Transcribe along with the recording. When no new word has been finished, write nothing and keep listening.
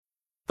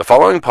The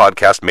following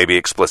podcast may be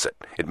explicit.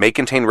 It may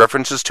contain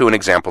references to and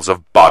examples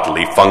of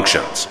bodily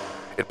functions.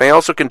 It may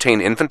also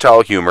contain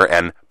infantile humor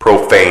and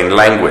profane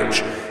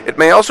language. It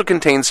may also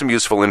contain some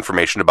useful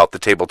information about the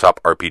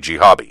tabletop RPG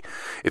hobby.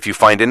 If you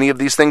find any of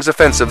these things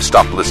offensive,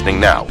 stop listening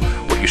now.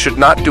 What you should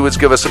not do is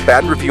give us a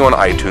bad review on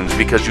iTunes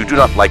because you do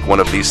not like one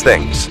of these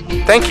things.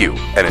 Thank you,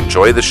 and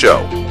enjoy the show.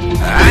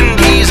 And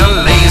he's a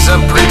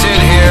laser-printed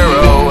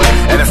hero,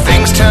 and if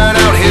things turn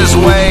out his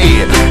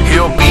way,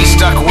 he'll be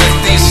stuck with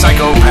these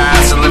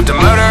psychopaths and live to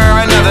murder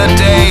another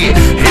day.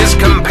 His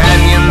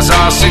companions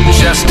are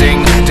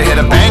suggesting to hit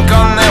a bank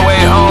on their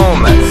way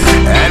home,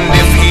 and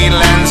if he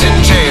lands in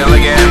jail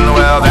again,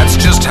 well, that's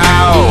just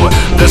how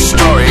the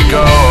story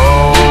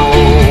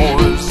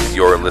goes.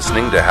 You're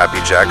listening to Happy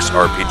Jack's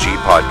RPG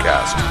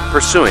Podcast,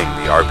 pursuing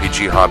the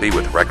RPG hobby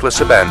with reckless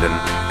abandon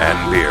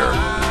and beer.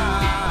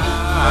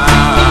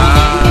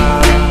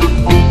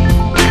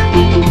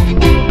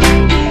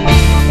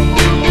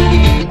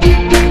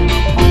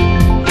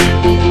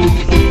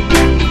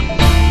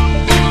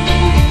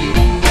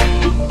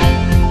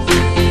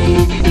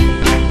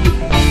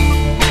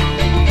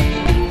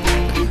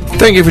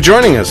 Thank you for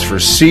joining us for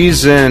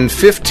Season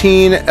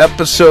 15,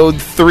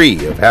 Episode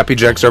 3 of Happy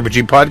Jack's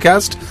RPG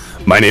Podcast.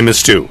 My name is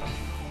Stu.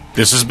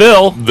 This is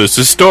Bill. This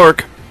is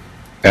Stork.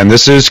 And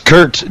this is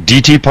Kurt,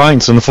 DT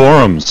Pints in the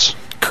forums.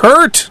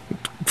 Kurt!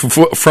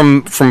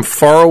 From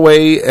far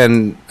away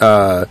and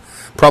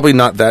probably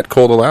not that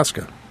cold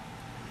Alaska.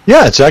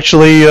 Yeah, it's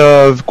actually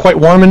quite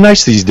warm and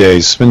nice these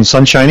days. It's been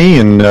sunshiny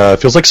and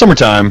feels like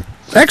summertime.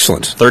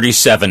 Excellent.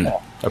 37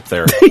 up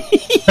there.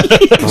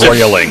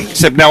 Roiling.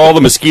 Except now all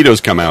the mosquitoes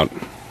come out.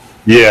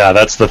 Yeah,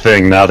 that's the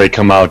thing. Now they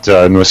come out,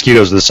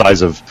 mosquitoes are the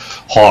size of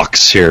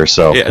hawks here,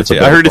 so Yeah, it's a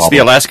I heard it's the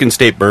problem. Alaskan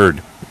state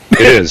bird. It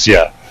is,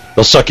 yeah.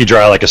 They'll suck you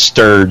dry like a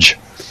sturge.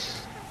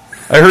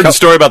 I heard the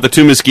story about the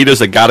two mosquitoes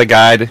that got a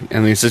guide,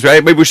 and he says,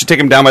 "Right, maybe we should take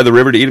him down by the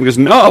river to eat him." He goes,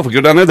 "No, if we go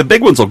down there, the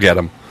big ones will get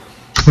him."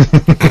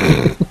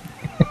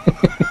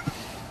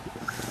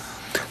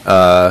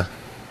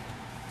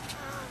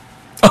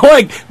 Oh,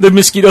 like the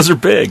mosquitoes are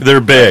big. They're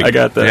big. I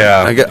got that.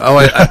 Yeah.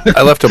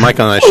 I left a mic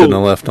on I shouldn't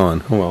have left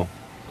on. Oh well.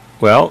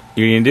 Well, what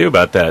are you going to do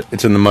about that?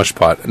 It's in the mush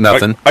pot.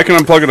 Nothing. I can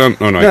unplug it on...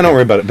 Oh, no, I No, don't can't.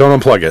 worry about it. Don't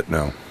unplug it.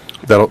 No.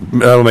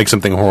 That'll make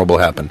something horrible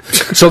happen.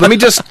 So let me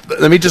just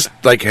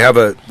like have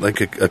a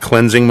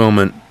cleansing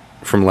moment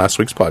from last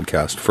week's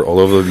podcast for all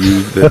of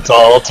you that Let's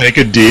all take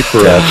a deep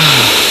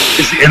breath.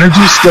 Is the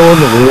energy still in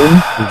the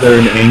room? Is there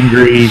an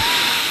angry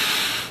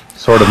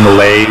sort of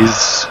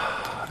malaise?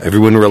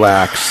 everyone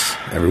relax,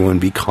 everyone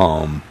be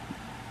calm.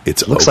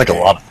 It's Looks okay.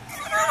 like a lot.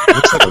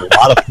 Looks like a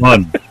lot of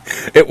fun.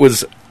 It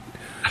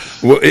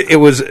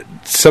was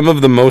some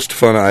of the most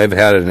fun I've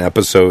had in an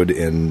episode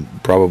in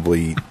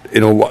probably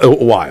in a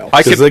while.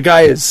 Because the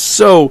guy is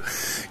so...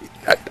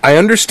 I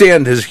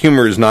understand his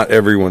humor is not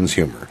everyone's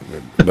humor,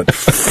 but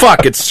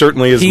fuck, it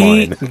certainly is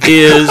mine.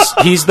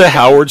 He's the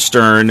Howard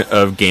Stern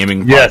of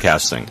gaming Yes.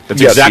 podcasting.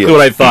 That's Yes, exactly he is.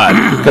 what I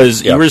thought.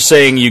 Because Yep. you were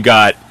saying you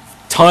got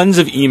tons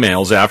of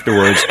emails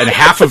afterwards, and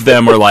half of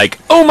them are like,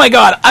 "Oh my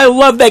god, I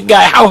love that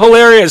guy, how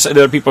hilarious!" And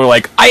other people are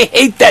like, "I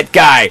hate that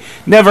guy,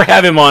 never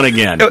have him on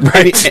again."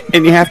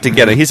 And you have to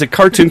get it. He's a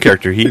cartoon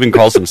character. He even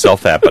calls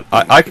himself that.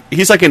 But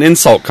he's like an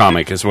insult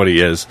comic, is what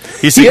he is.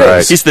 He's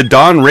the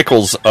Don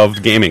Rickles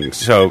of gaming.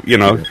 So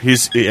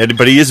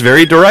but he is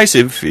very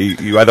derisive.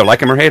 You either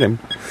like him or hate him.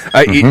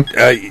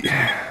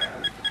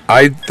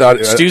 I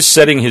thought Stu's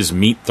setting his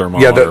meat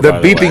thermometer. the by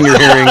the beeping way. you're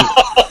hearing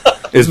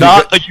is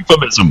Not a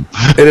euphemism.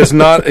 It is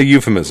not a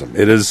euphemism.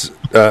 It is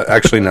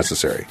actually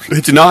necessary.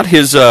 It's not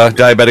his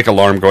diabetic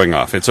alarm going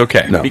off. It's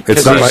okay. No, Because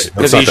it's not.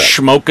 he's That.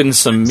 smoking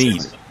some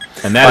meat,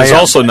 and that I is am.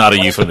 also not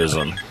a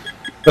euphemism.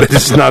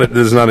 This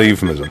is not a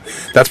euphemism.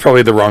 That's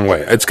probably the wrong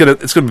way. It's gonna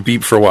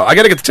beep for a while. I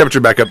got to get the temperature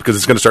back up because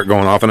it's gonna start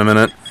going off in a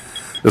minute.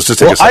 Let's just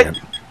take a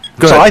second.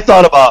 Go So ahead. I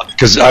thought about,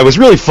 because I was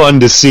really fun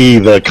to see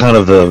the kind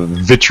of the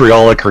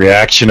vitriolic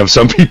reaction of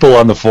some people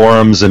on the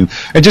forums, and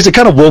just it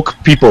kind of woke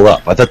people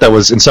up. I thought that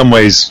was, in some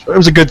ways, it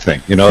was a good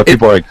thing. You know,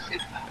 people are like,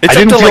 It's I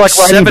didn't up to feel like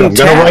like writing, but I'm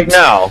 7 going to write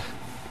tabs.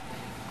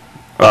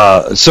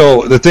 now.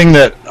 So the thing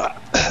that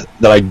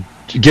I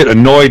get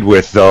annoyed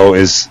with, though,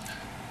 is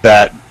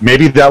that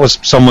maybe that was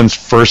someone's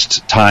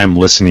first time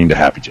listening to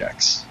Happy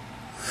Jacks.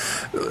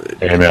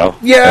 You know?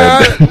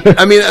 Yeah,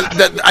 I mean,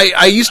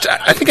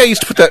 I think I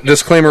used to put that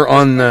disclaimer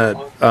on the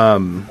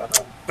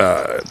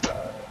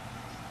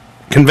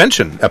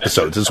convention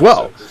episodes as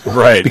well,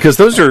 Right. because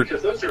those are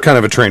kind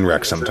of a train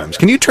wreck sometimes.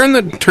 Can you turn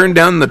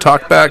down the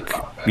talkback?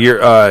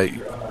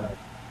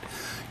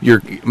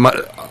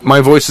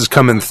 My voice is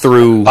coming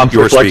through I'm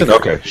your reflecting?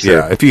 speaker. Okay,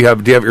 sure. Yeah, do you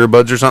have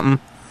earbuds or something?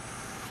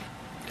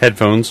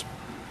 Headphones.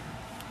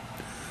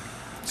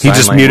 He Sign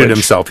just language. muted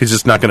himself. He's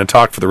just not going to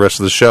talk for the rest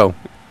of the show.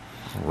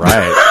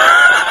 Right.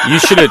 You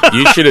should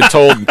have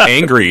told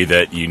Angry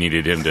that you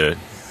needed him to.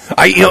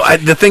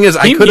 The thing is,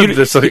 I He could have muted-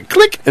 just like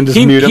click and just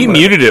He mute him. he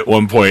muted it at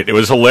one point. It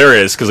was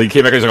hilarious because he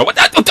came back and was like,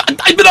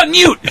 "What? I've been on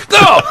mute.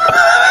 No."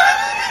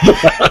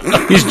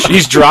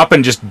 he's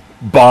dropping just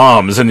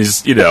bombs, and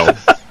he's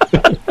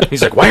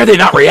like, "Why are they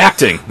not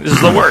reacting? This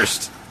is the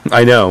worst."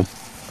 I know.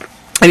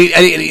 And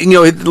you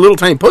know, the little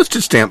tiny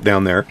postage stamp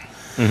down there.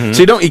 Mm-hmm.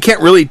 So you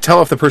can't really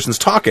tell if the person's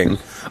talking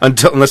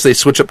unless they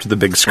switch up to the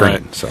big screen.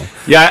 Right. So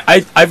yeah,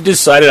 I've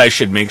decided I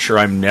should make sure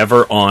I'm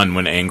never on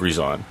when Angry's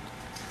on,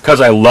 because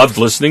I loved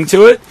listening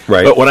to it.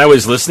 Right. But when I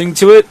was listening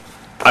to it,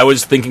 I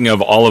was thinking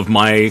of all of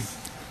my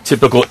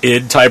typical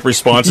id type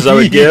responses I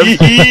would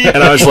give, and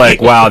I was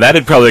like, wow,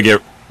 that'd probably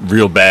get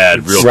real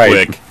bad real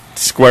quick.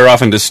 Square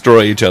off and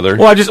destroy each other.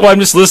 Well, I'm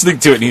just listening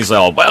to it, and he's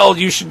like, well,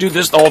 you should do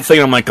this, the whole thing.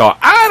 I'm like,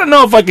 I don't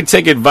know if I could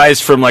take advice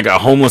from, like, a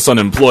homeless,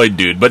 unemployed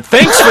dude, but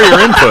thanks for your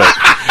input.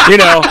 You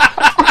know,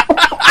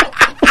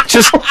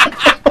 just...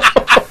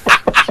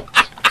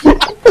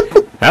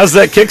 How's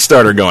that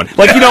Kickstarter going?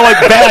 Like, you know, like,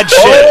 bad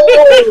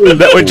shit.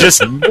 That would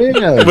just...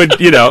 would,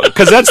 you know,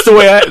 because that's the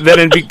way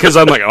because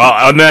I'm like,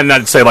 and then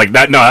I'd say, like,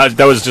 that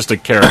that was just a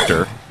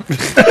character.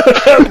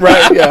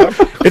 right, yeah.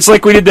 It's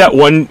like we did that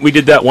one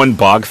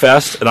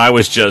Bogfest, and I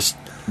was just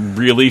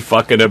really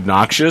fucking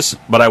obnoxious,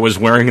 but I was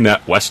wearing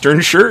that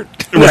Western shirt.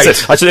 Right.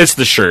 I said, it's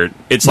the shirt.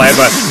 It's like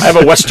I have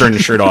a Western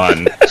shirt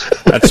on.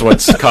 That's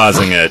what's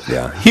causing it.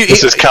 Yeah.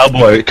 This is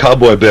Cowboy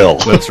Bill.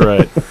 That's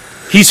right.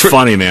 He's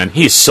funny, man.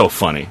 He's so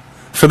funny.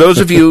 For those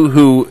of you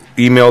who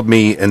emailed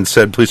me and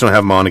said, please don't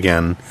have him on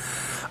again,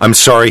 I'm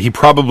sorry. He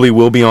probably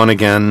will be on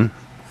again,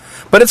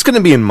 but it's going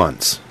to be in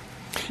months.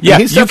 Yeah,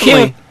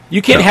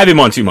 you can't have him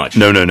on too much.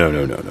 No.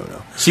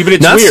 See, but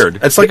it's weird.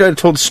 It's like I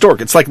told Stork.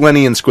 It's like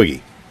Lenny and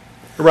Squiggy.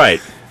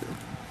 Right.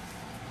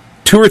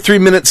 2 or 3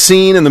 minute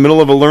scene in the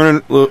middle of a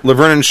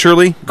Laverne and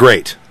Shirley,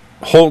 great.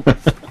 Whole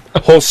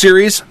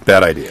series,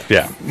 bad idea.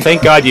 Yeah.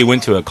 Thank God you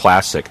went to a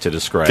classic to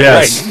describe.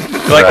 Yes.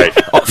 Right.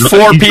 Like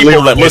 4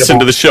 people that listen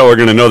to the show are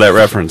going to know that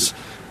reference.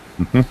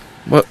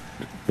 Mm-hmm. Well,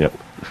 yep.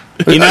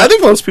 You know, I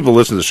think most people who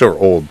listen to the show are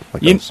old.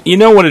 Like you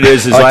know what it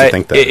is? I like to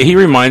think that. He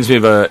reminds me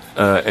of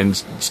and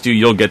Stu,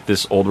 you'll get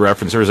this old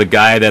reference. There was a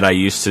guy that I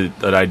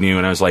knew,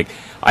 and I was like,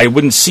 I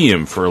wouldn't see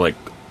him for like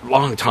a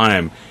long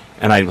time,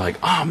 and I'd like,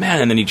 oh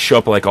man, and then he'd show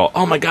up like,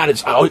 oh my God,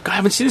 I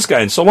haven't seen this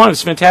guy in so long.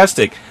 It's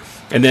fantastic.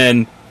 And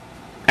then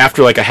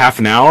after like a half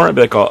an hour, I'd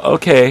be like, oh,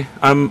 okay,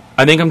 I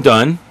think I'm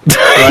done,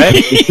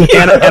 right?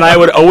 and I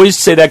would always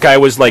say that guy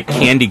was like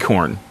candy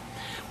corn.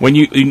 When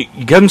you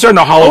get starting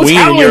to Halloween,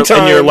 and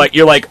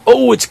you're like,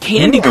 oh, it's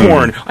candy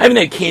corn. I haven't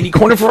had candy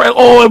corn for.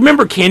 Oh, I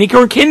remember candy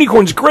corn. Candy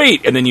corn's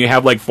great. And then you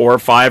have like 4 or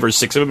 5 or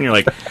 6 of them, and you're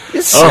like,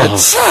 it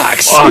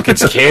sucks. Fuck,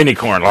 it's candy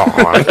corn.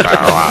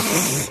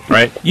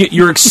 Right?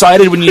 You're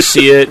excited when you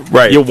see it.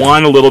 Right. You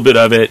want a little bit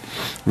of it.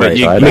 Right.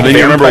 You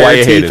remember why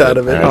you hated out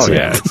of it. Oh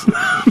yeah.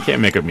 You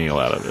can't make a meal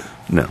out of it.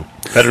 No.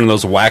 Better than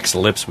those wax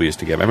lips we used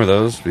to get. Remember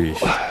those?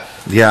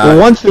 Yeah. Well,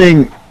 one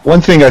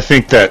thing I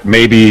think that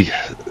maybe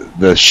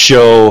the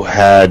show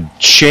had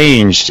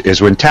changed is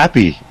when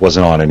Tappy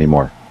wasn't on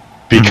anymore,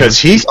 because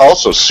he's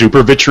also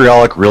super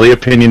vitriolic, really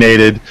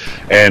opinionated,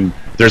 and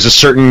there's a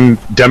certain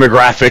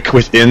demographic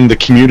within the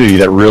community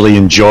that really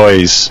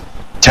enjoys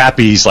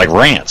Tappy's like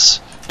rants.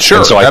 Sure,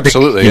 and so I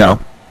absolutely, think,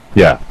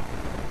 yeah.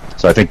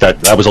 So I think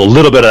that was a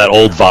little bit of that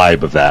old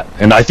vibe of that,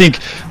 and I think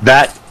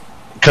that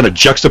kind of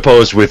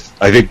juxtaposed with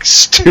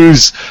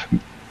Stu's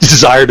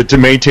desire to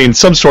maintain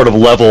some sort of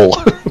level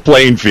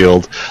playing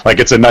field. Like,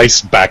 it's a nice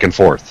back and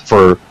forth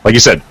for, like you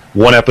said,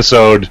 1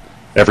 episode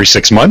every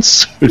 6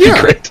 months. It'd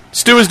be great.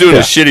 Stu was doing a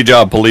shitty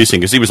job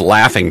policing because he was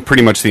laughing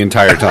pretty much the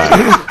entire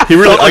time. He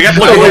really, I got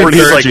looking over and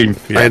he's like,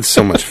 I had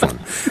so much fun.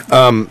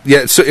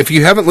 So if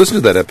you haven't listened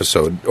to that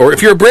episode, or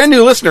if you're a brand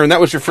new listener and that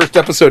was your first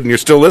episode and you're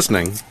still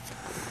listening,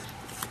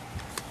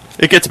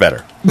 it gets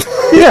better.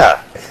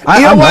 Yeah.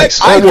 I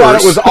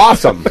thought it was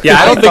awesome. Yeah,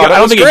 I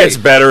don't think it gets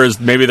better is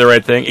maybe the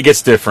right thing. It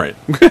gets different.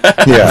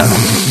 Yeah.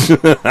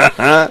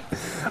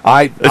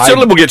 It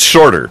certainly will get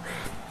shorter.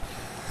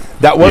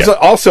 That was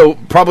also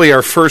probably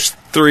our first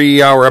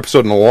 3-hour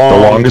episode in a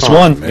long The longest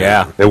time. one.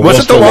 Yeah. Was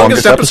it the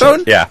longest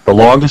episode? Yeah. The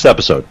longest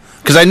episode.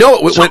 Because I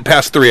know it went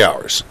past 3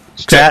 hours.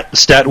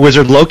 Stat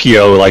Wizard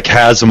Lokio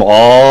has them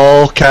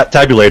all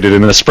tabulated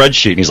in a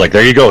spreadsheet, and he's like,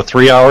 "There you go,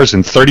 3 hours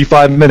and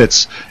 35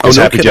 minutes is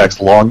Happy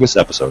Jack's longest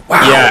episode."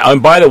 Wow. Yeah,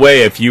 and by the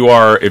way, if you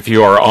are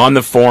on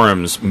the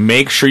forums,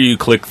 make sure you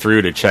click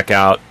through to check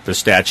out the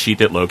stat sheet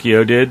that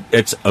Lokio did.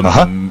 It's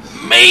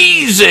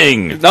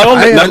amazing.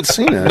 I haven't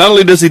seen it. Not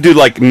only does he do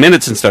like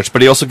minutes and such,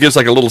 but he also gives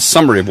like a little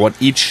summary of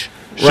what each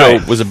show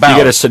was about. You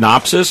get a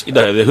synopsis, who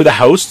the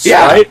hosts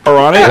are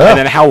on it, and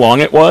then how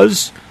long it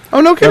was. Oh,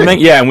 no kidding.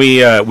 Everything. Yeah, and we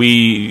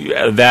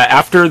that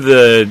after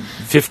the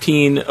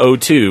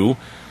 1502,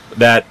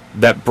 that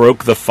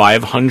broke the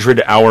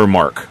 500-hour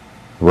mark.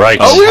 Right.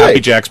 Oh, really? Happy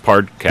Jack's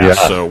podcast. Yeah.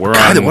 So we're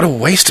God, on. what a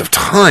waste of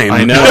time.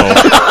 I know.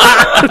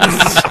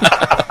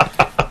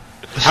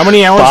 How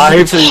many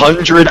hours?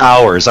 500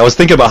 hours. I was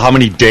thinking about how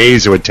many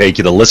days it would take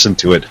you to listen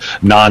to it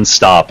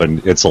nonstop,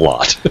 and it's a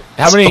lot.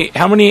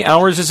 How many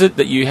hours is it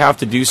that you have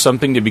to do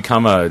something to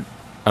become a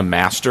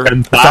master?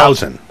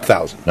 1,000.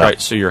 Right,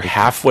 so you're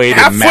halfway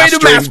to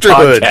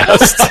masterhood.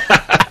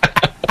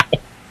 podcast.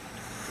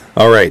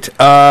 All right.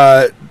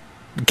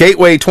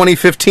 Gateway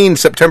 2015,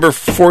 September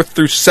 4th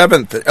through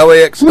 7th at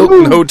LAX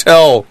Hilton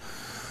Hotel.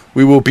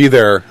 We will be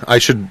there. I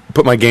should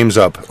put my games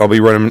up. I'll be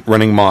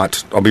running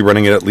Mott. I'll be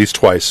running it at least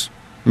twice,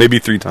 maybe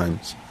 3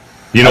 times.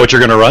 You know what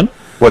you're going to run?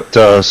 What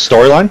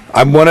storyline?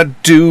 I want to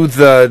do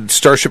the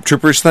Starship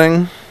Troopers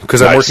thing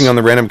because I'm working on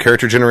the random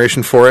character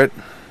generation for it.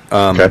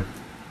 Okay.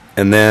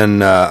 And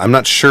then I'm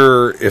not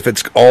sure if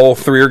it's all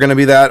 3 are going to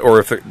be that or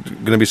if it's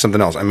going to be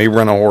something else. I may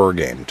run a horror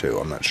game too.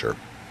 I'm not sure.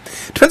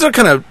 Depends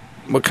on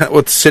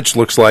what Sitch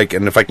looks like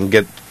and if I can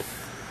get,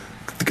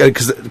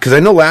 because I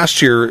know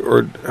last year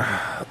or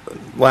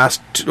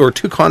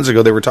 2 cons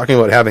ago they were talking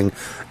about having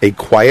a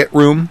quiet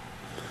room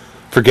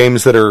for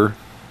games that are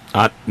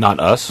not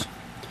us.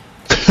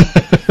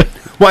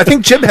 Well, I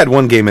think Jim had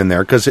one game in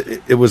there because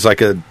it was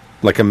like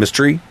a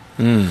mystery.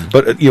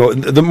 But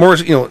the more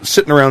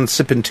sitting around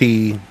sipping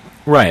tea,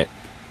 right,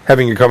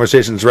 having your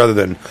conversations rather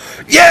than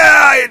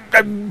I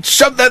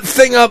shoved that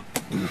thing up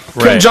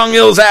Kim Jong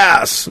Il's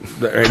ass.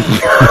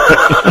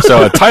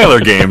 So a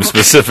Tyler game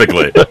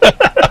specifically,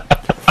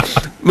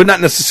 but not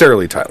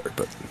necessarily Tyler.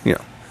 But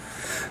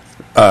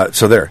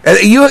so there. And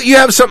you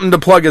have something to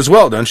plug as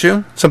well, don't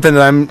you? Something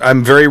that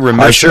I'm very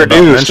remiss. I sure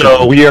do.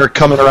 So we are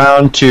coming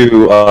around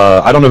to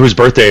I don't know whose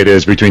birthday it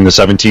is between the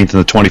 17th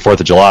and the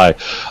 24th of July.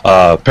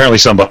 Apparently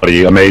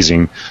somebody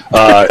amazing.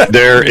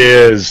 There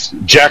is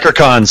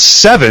JackerCon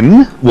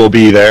 7 will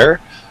be there,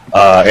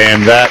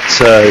 and that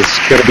is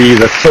going to be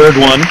the 3rd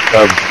one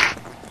of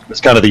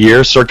it's kind of the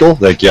year circle.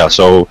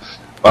 So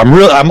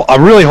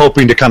I'm really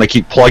hoping to kind of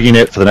keep plugging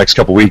it for the next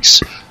couple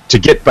weeks to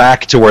get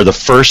back to where the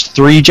first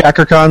 3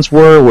 JackerCons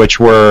were, which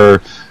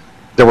were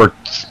there were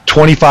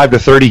 25 to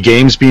 30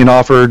 games being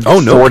offered,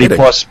 40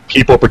 plus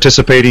people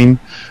participating,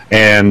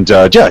 and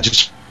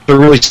just a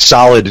really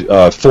solid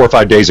 4 or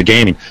 5 days of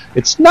gaming.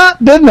 It's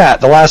not been that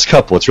the last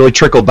couple. It's really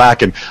trickled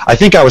back, and I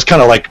think I was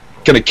kind of like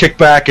going to kick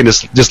back and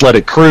just let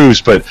it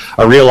cruise, but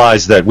I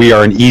realized that we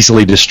are an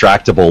easily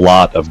distractible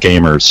lot of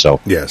gamers. So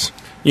yes,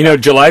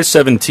 July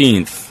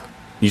 17th.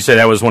 You said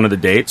that was one of the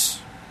dates.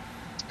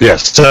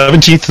 Yes,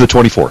 17th to the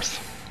 24th.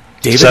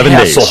 David 7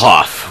 days.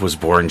 Hasselhoff was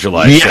born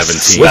July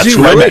 17th. Was he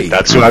really?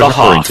 That's who I was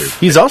referring to.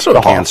 He's also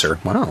a Cancer.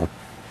 Wow.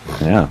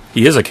 Yeah.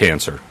 He is a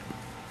Cancer.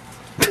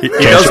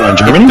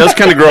 It does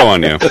kind of grow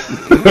on you.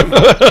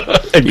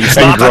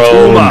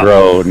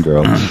 and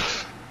grow.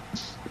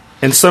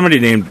 And somebody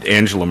named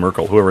Angela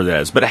Merkel, whoever that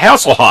is. But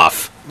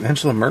Hasselhoff.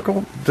 Angela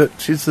Merkel?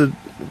 She's the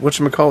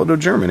whatchamacallit of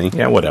Germany.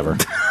 Yeah, whatever.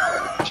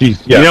 You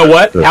know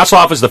what?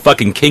 Hasselhoff is the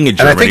fucking king of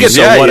Germany. And I think it's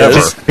whatever.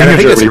 And I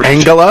think it's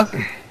Angela,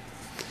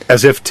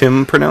 as if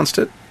Tim pronounced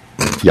it.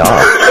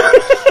 Yeah.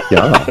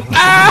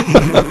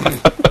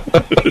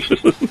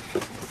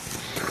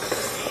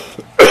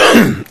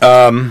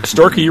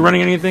 Stork, are you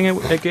running anything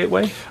at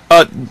Gateway?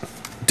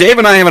 Dave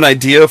and I have an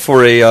idea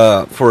for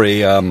a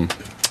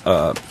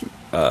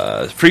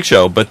freak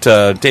show, but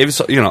Dave's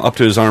up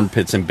to his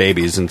armpits in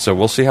babies, and so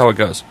we'll see how it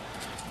goes.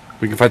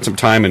 We can find some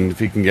time, and if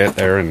he can get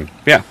there, and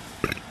yeah.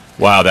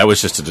 Wow, that was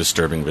just a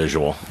disturbing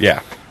visual.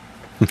 Yeah.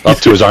 Up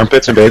to his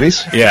armpits and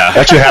babies? Yeah.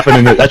 That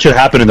should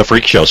happen in the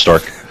freak show,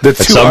 Stork. The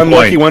 2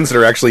 unlucky ones that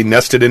are actually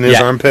nested in his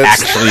armpits.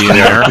 Actually in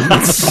there.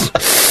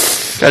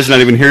 Guy's not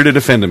even here to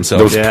defend himself.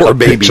 Those poor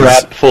babies.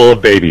 Trap full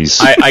of babies.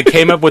 I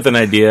came up with an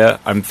idea.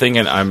 I'm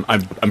thinking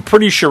I'm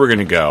pretty sure we're going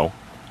to go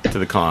to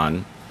the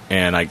con,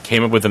 and I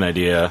came up with an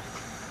idea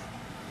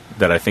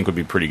that I think would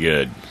be pretty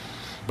good.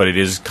 But it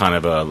is kind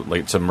of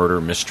it's a murder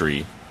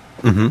mystery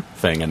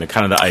thing, and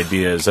the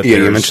idea is that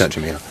you mentioned that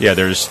to me. Yeah,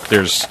 there's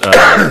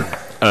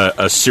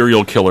a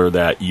serial killer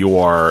that you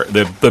are.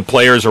 The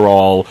players are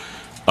all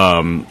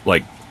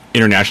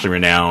internationally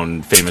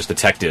renowned, famous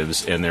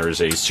detectives, and there is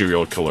a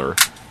serial killer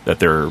that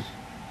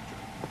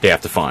they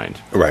have to find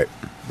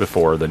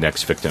before the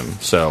next victim.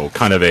 So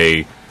kind of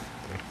a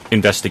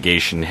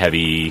investigation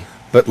heavy.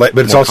 But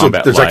it's also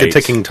there's like a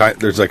ticking time.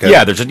 There's like a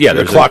there's a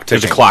clock ticking.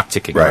 There's a clock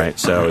ticking, right?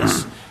 So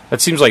that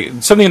seems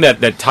like something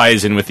that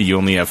ties in with you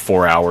only have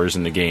 4 hours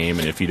in the game,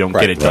 and if you don't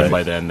get it done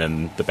by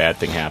then the bad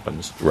thing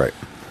happens. Right.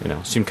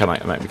 Might be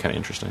kind of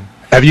interesting.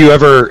 Have you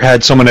ever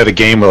had someone at a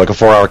game, like a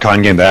 4-hour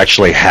con game, that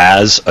actually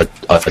has a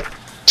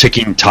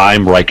ticking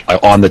time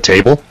on the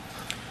table?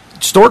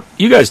 Stork,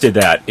 you guys did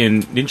that.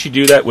 Didn't you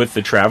do that with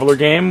the Traveler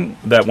game?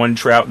 That one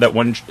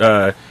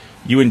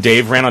you and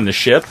Dave ran on the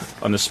ship,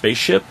 on the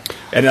spaceship,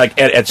 and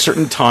at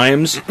certain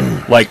times,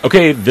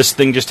 okay, this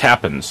thing just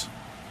happens.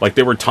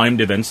 There were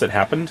timed events that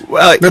happened.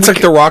 Well, that's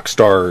like the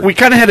Rockstar. We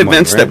kind of had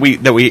events that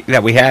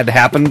we had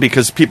happen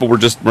because people were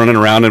just running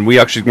around, and we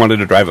actually wanted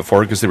to drive it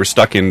forward because they were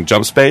stuck in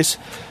jump space.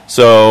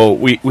 So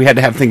we had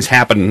to have things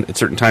happen at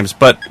certain times,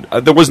 but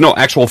there was no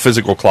actual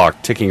physical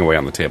clock ticking away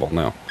on the table.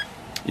 No.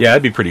 Yeah,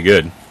 that'd be pretty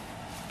good.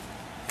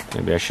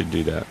 Maybe I should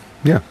do that.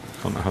 Yeah,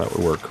 I don't know how that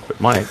would work, but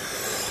it might.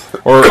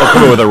 Or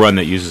come up with a run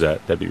that uses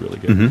that. That'd be really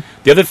good. Mm-hmm.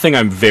 The other thing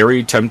I'm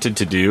very tempted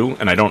to do,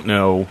 and I don't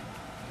know.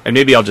 And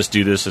maybe I'll just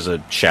do this as a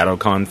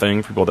ShadowCon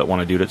thing for people that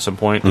want to do it at some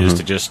point, is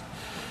to just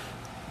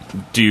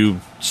do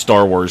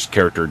Star Wars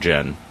character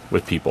gen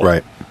with people.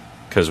 Right.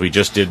 Because we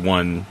just did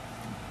one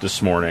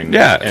this morning.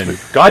 Yeah. And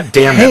god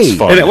damn, that's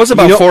fun. And it was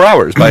about 4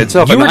 hours by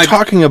itself. You were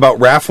talking about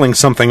raffling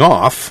something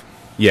off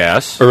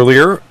Yes.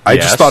 earlier. I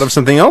Yes. just thought of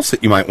something else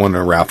that you might want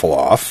to raffle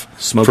off.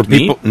 Smoked for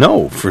people. meat?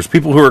 No, for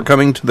people who are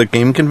coming to the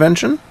game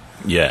convention,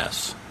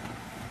 Yes.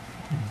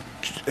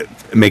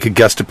 make a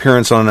guest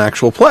appearance on an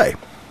actual play.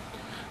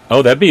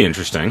 Oh, that'd be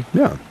interesting.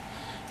 Yeah.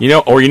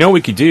 What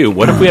we could do?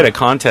 What if we had a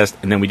contest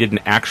and then we did an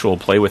actual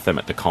play with them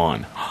at the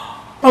con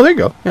Oh, there you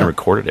go. and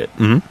recorded it?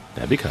 Mm-hmm.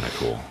 That'd be kind of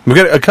cool. We've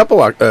got a couple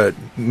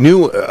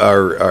new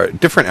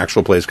different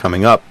actual plays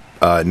coming up.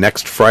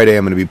 Next Friday,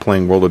 I'm going to be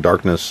playing World of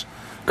Darkness.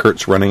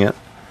 Kurt's running it.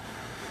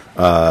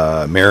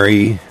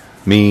 Mary,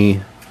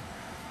 me,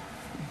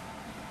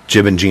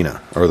 Jib, and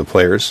Gina are the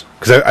players.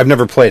 Because I've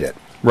never played it.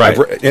 Right.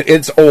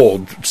 It's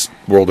old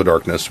World of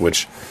Darkness,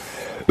 which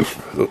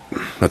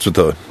that's what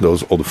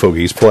those old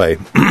fogies play.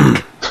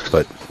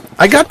 But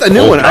I got the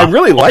new one. I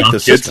really like the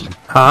system.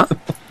 Huh?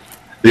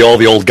 The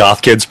old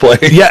goth kids play.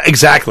 Yeah,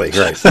 exactly.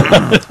 Right.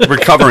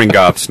 Recovering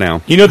goths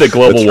now. You know that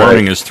global That's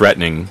warming right. is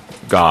threatening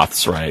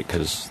goths, right?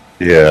 Because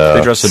Yeah.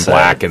 they dress in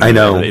black, and I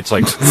know. it's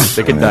like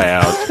they could die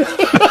out.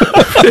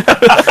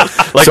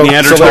 Like So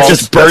Neanderthals. let's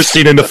just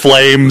bursting into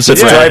flames. Let's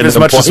and drive random as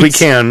much as we points.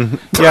 can.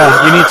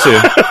 Yeah, you need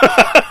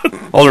to.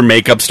 all their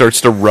makeup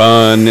starts to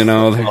run, you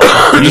know.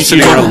 They're just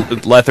sitting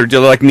around lethargy.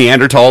 They're like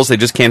Neanderthals. They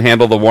just can't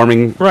handle the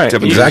warming. Right.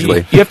 temperature.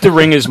 Exactly. You have to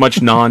wring as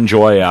much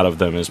non-joy out of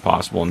them as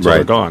possible until Right.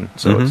 they're gone.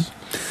 So it's...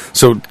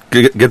 So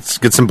get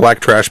some black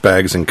trash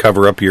bags and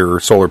cover up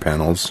your solar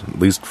panels, at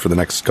least for the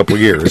next couple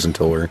of years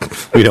until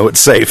we know it's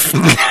safe.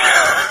 All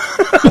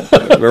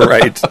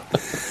right.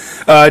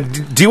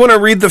 Do you want to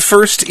read the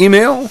first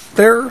email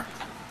there?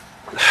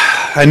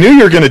 I knew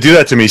you were going to do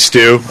that to me,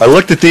 Stu. I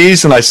looked at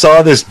these and I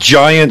saw this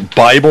giant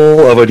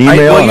Bible of an email.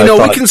 Well, and I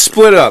thought, we can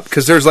split it up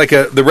because there's like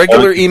the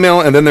regular email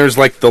and then there's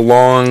like the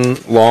long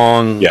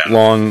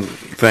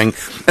thing,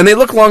 and they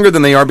look longer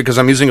than they are because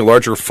I'm using a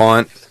larger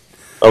font.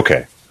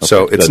 Okay.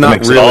 So it's That not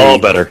makes really it all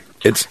better.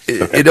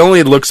 It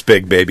only looks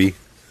big, baby.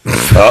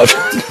 It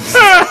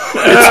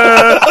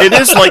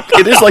is like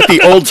the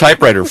old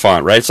typewriter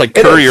font, right? It's like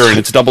Courier and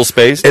it's double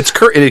spaced.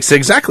 It's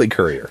exactly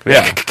Courier.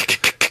 Yeah.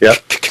 Yep.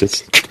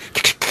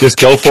 Just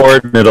go for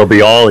it and it'll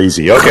be all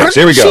easy. Okay,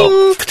 so here we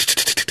go.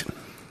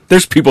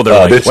 There's people that are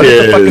like, this what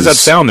the fuck is is- that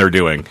sound they're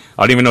doing?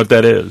 I don't even know what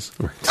that is.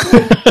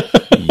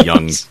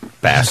 Young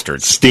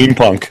bastards.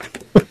 Steampunk.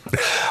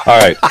 All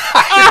right.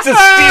 It's a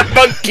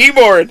steampunk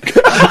keyboard.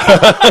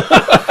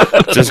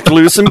 Just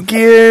glue some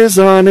gears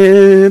on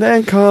it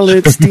and call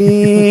it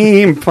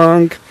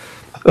steampunk.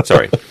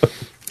 Sorry.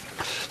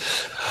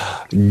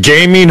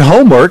 Gaming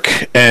homework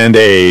and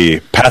a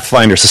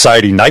Pathfinder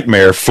Society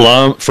nightmare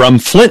from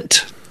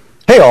Flint.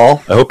 Hey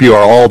all, I hope you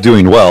are all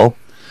doing well.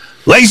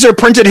 Laser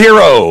Printed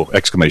Hero!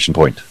 Exclamation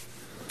point.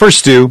 First,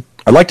 Stu,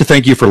 I'd like to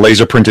thank you for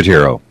Laser Printed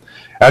Hero.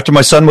 After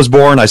my son was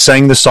born, I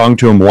sang this song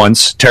to him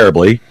once,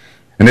 terribly,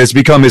 and it has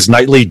become his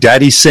nightly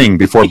daddy sing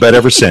before bed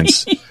ever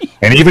since.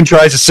 And he even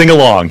tries to sing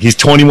along. He's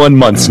 21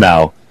 months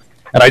now.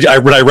 And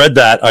when I read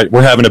that,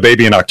 we're having a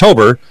baby in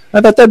October, I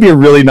thought that'd be a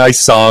really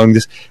nice song.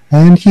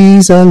 And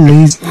he's a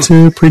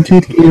laser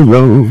printed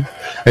hero.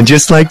 And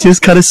just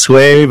kind of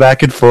sway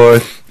back and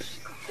forth.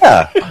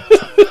 Yeah.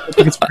 I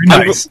think it's pretty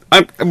nice.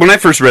 When I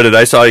first read it,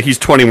 I saw he's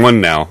 21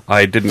 now.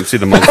 I didn't see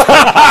the month.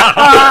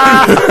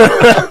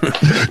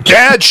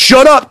 Dad,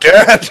 shut up,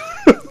 Dad.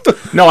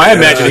 No, I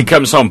imagine he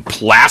comes home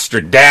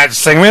plastered. Dad,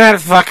 sing me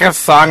that fucking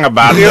song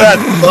about that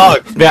song.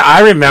 Yeah, I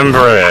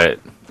remember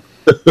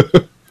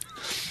it.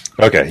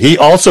 Okay. He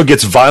also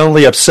gets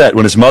violently upset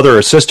when his mother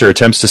or sister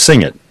attempts to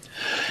sing it.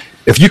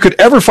 If you could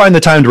ever find the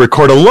time to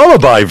record a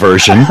lullaby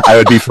version, I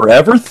would be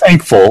forever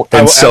thankful,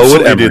 and so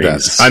would absolutely do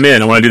Emery's. I'm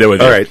in. I want to do that with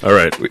you. All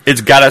right.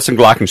 It's got us in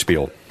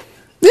Glockenspiel.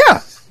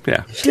 Yeah.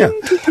 Yeah. Yeah.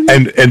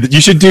 And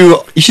you should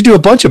do a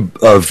bunch of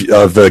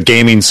the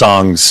gaming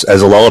songs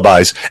as a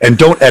lullabies, and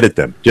don't edit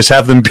them. Just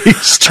have them be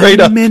straight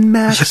up.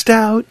 Maxed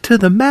out to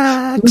the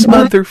max,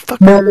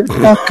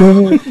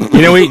 motherfucker.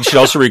 You know, we should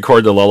also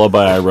record the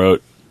lullaby I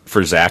wrote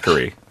for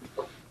Zachary.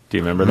 Do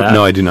you remember that?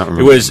 No, I do not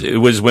remember. It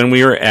was when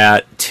we were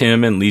at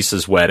Tim and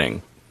Lisa's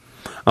wedding,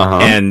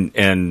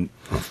 and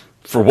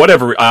for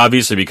whatever,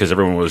 obviously because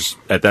everyone was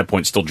at that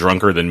point still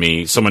drunker than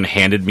me, someone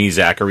handed me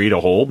Zachary to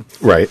hold.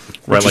 Right.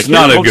 Right, is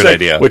not a good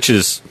idea. Which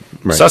is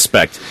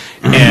suspect,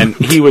 and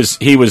he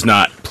was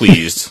not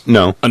pleased.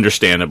 No.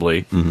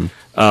 Understandably.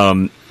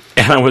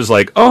 And I was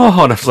like,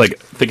 oh, and I was like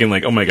thinking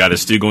like, oh my God,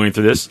 is Stu going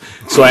through this?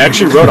 So I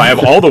actually wrote, I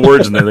have all the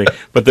words in there,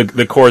 but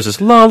the chorus is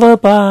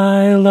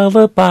lullaby,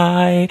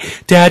 lullaby,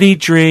 daddy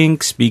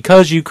drinks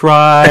because you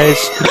cries.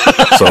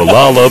 So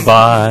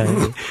lullaby.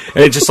 And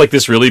it's just like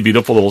this really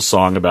beautiful little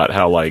song about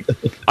how like,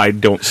 I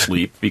don't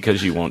sleep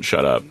because you won't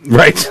shut up.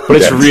 Right. But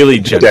it's really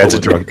gentle. Dad's a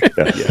drunk.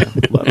 Yeah,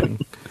 loving.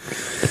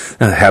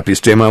 The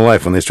happiest day of my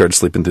life when they started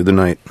sleeping through the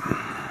night.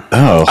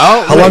 Oh.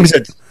 How long is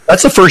it?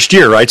 That's the first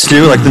year, right,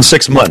 Stu? Like in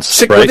 6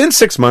 months, right? Within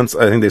 6 months,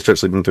 I think they start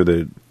sleeping through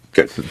the...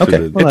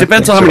 Okay. It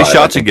depends on how many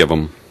shots you give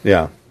them.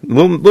 Yeah. A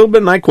little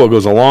bit of NyQuil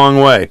goes a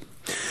long way.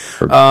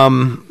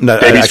 No,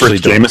 Baby's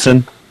first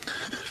Jameson.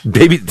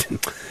 Baby...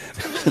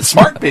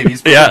 Smart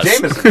babies.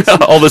 Yes.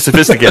 All the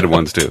sophisticated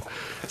ones, too.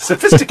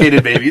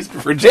 Sophisticated babies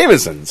prefer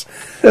Jamesons.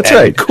 That's and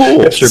right. Cool.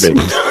 Hipster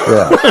babies.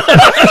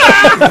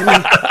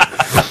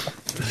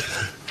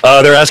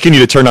 Yeah. They're asking you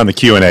to turn on the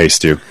Q&A,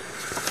 Stu.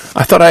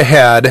 I thought I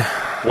had.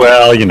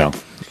 Well, you know.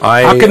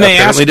 How can they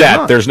ask apparently did that?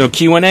 not. There's no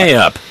Q&A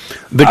up.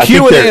 The I think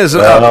Q&A they're- is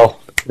well,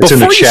 it's in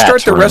before the you chat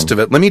start the room. rest of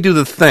it, let me do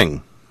the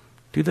thing.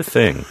 Do the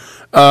thing.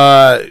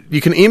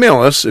 You can email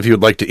us if you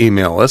would like to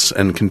email us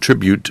and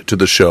contribute to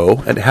the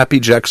show at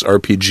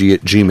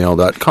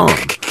happyjacksrpg@gmail.com.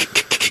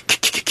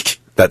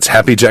 That's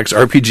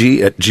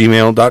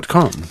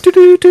happyjacksrpg@gmail.com.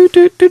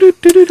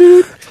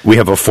 We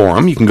have a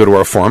forum. You can go to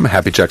our forum,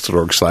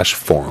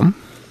 happyjacks.org/forum.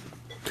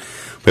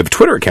 We have a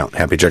Twitter account,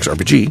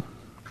 happyjacksrpg,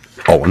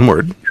 all one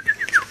word.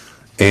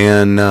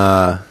 And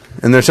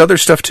there's other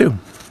stuff too.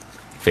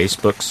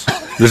 Facebooks.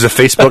 There's a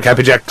Facebook,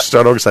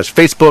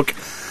 happyjacks.org/Facebook,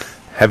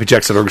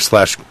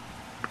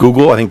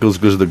 happyjacks.org/Google. I think goes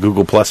to the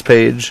Google Plus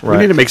page. We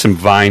need to make some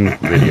Vine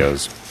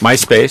videos.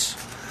 MySpace.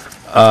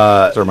 Is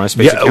our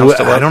MySpace account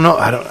still I up? don't know.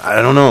 I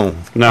don't know.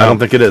 No. I don't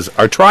think it is.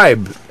 Our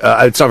tribe,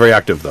 it's not very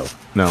active though.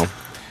 No.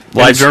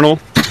 Live journal.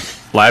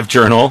 Live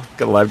journal.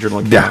 Got a live journal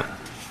account. Yeah.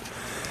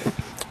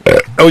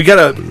 We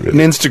got an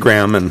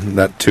Instagram and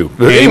that too.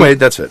 But anyway,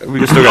 that's it.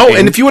 We still got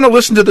And if you want to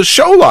listen to the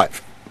show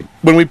live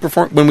when we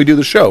do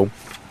the show,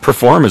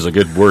 Perform is a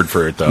good word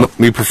for it, though.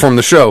 we perform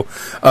the show.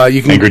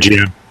 You can Angry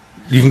GM.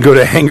 You can go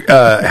to happy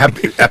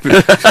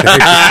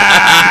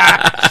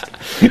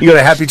you can go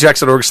to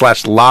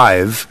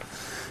happyjacks.org/live,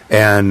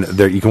 and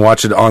there you can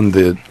watch it on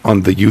the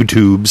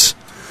YouTubes.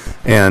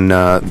 And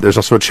there's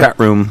also a chat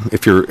room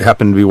if you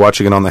happen to be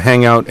watching it on the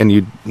Hangout, and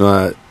you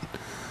can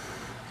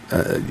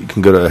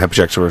go to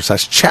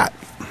happyjacks.org/chat.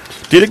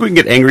 Do you think we can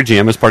get Angry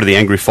GM as part of the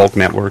Angry Folk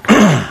Network?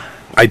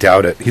 I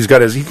doubt it. He's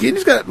got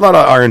a lot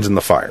of irons in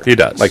the fire. He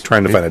does. Like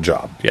trying to find a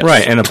job. Yes.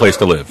 Right, and a place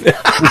to live.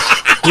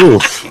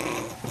 Oof.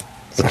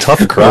 It's a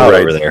tough crowd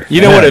over there.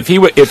 You know what? If he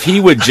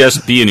would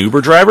just be an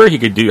Uber driver, he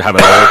could have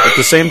it all at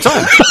the same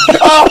time.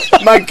 Oh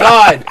my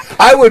God!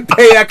 I would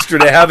pay extra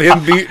to have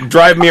him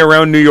drive me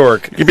around New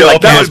York. You'd be like,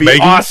 that would be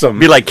awesome.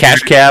 Be like Cash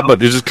Cab, but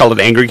they just call it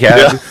Angry Cab.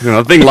 Yeah. You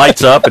know, the thing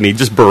lights up and he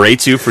just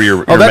berates you for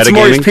your Oh, that's metagaming.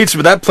 Maury's Pizza,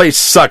 but that place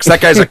sucks.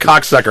 That guy's a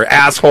cocksucker,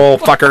 asshole,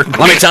 fucker.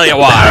 Let me tell you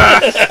why.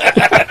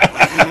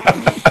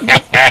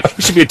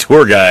 He should be a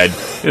tour guide.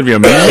 It'd be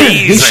amazing.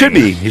 He should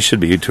be. He should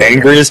be a tour guide.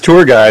 Angriest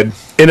tour guide.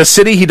 In a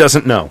city he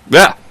doesn't know.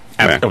 Yeah.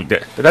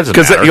 Because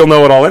Because he'll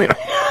know it all anyway.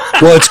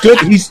 Well, it's good.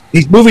 He's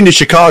moving to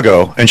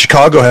Chicago, and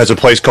Chicago has a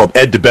place called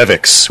Ed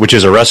DeBevick's, which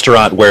is a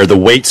restaurant where the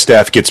wait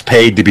staff gets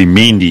paid to be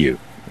mean to you.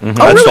 Oh,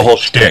 That's really? the whole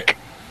shtick.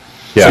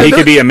 So Yeah, he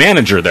could be a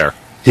manager there.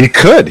 he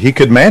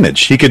could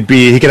manage. He could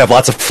have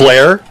lots of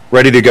flair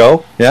ready to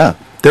go. Yeah.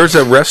 There's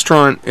a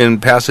restaurant in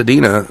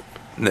Pasadena,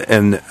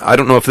 and I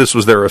don't know if this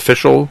was their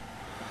official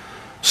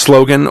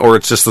slogan or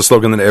it's just the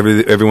slogan that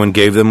everyone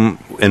gave them,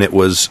 and it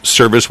was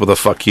service with a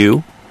fuck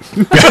you.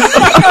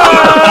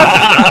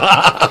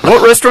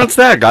 What restaurant's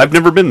that? I've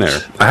never been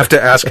there. I have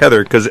to ask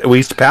Heather because we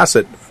used to pass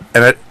it,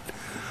 and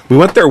we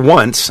went there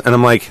once, and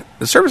I'm like,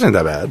 the service ain't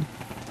that bad.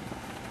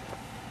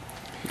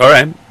 All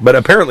right. But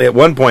apparently, at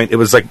one point, it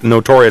was like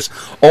notorious.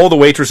 All the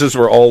waitresses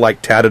were all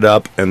like tatted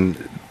up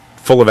and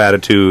full of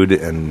attitude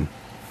and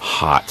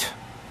Hot.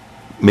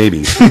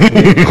 maybe.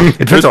 It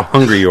depends how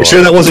hungry you are.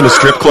 Sure, that wasn't a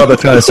strip club. That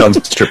kind of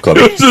sounds strip club.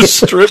 It was a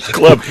strip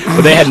club.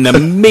 But they had an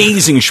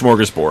amazing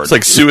smorgasbord. It's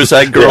like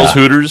Suicide Girls Yeah.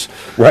 Hooters.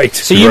 Right.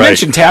 So you Right.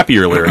 mentioned Tappy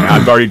earlier, and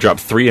I've already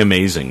dropped 3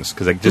 amazings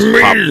because I just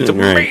popped. It's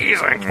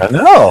amazing. I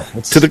know.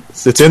 It's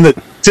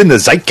in the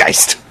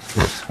zeitgeist.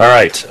 All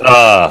right.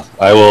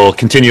 I will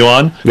continue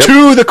on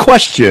to the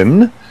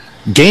question: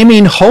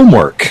 gaming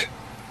homework.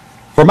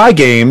 For my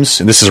games,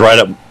 and this is right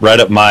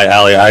up my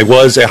alley. I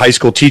was a high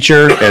school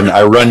teacher, and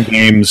I run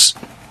games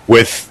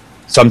with.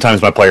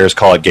 Sometimes my players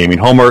call it gaming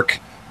homework,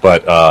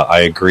 but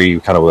I agree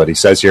kind of with what he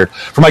says here.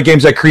 For my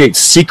games, I create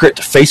secret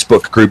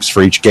Facebook groups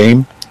for each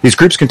game. These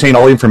groups contain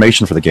all the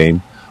information for the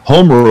game,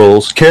 home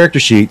rules, character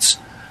sheets,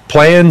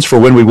 plans for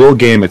when we will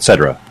game,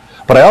 etc.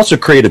 But I also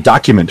create a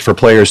document for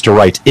players to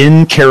write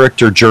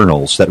in-character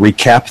journals that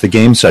recap the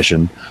game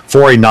session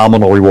for a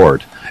nominal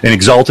reward. In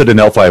Exalted and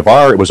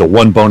L5R, it was a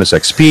 1 bonus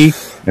XP.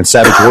 In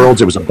Savage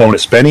Worlds, it was a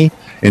bonus Benny.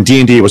 In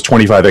D&D, it was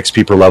 25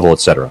 XP per level,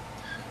 etc.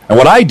 And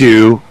what I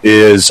do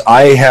is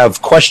I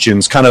have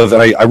questions, kind of,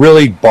 and I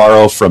really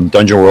borrow from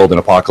Dungeon World and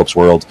Apocalypse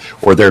World,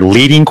 where they're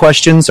leading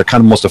questions. They're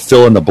kind of almost a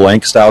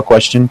fill-in-the-blank style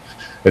question.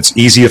 It's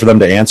easier for them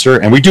to answer.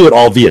 And we do it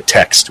all via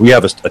text. We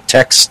have a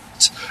text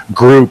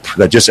group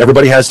that just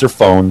everybody has their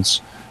phones,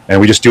 and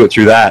we just do it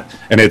through that.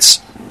 And it's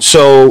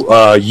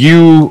so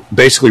you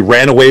basically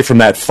ran away from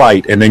that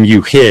fight, and then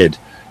you hid,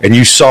 and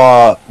you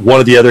saw one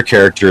of the other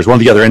characters, one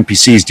of the other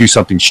NPCs do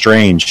something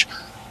strange.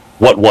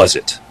 What was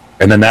it?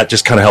 And then that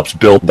just kind of helps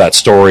build that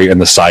story and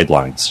the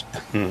sidelines.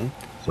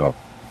 So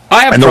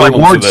I have And the problems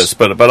with rewards- this,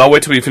 but I'll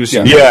wait till we finish.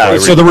 yeah.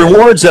 So the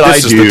rewards that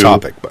This I is do. the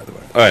topic, by the way.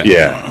 All right.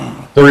 Yeah.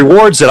 The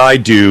rewards that I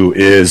do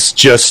is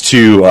just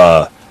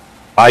to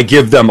I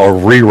give them a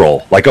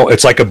reroll.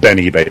 It's like a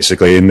Benny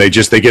basically, and they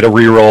get a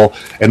reroll,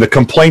 and the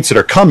complaints that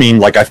are coming,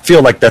 like I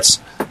feel like that's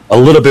a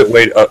little bit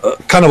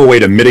kind of a way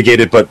to mitigate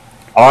it. But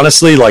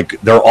honestly,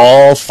 like, they're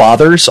all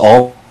fathers,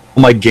 all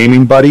my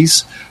gaming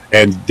buddies,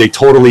 and they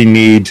totally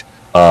need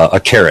a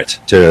carrot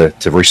to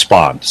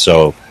respond.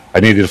 So I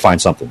needed to find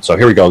something. So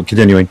here we go,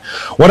 continuing.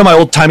 One of my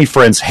old-timey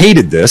friends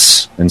hated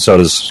this, and so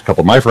does a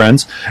couple of my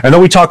friends. And though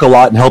we talk a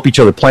lot and help each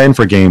other plan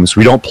for games,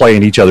 we don't play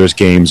in each other's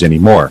games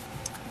anymore.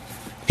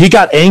 He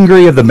got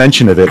angry at the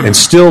mention of it and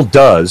still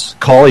does,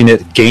 calling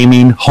it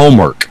gaming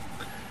homework.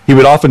 He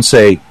would often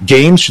say,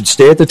 games should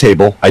stay at the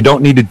table. I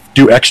don't need to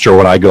do extra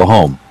when I go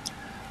home.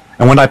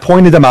 And when I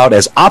pointed them out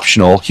as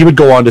optional, he would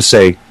go on to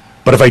say,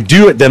 but if I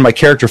do it, then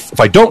if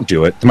I don't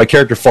do it, then my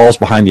character falls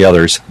behind the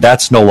others.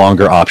 That's no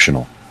longer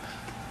optional.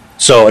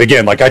 So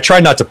again, like, I try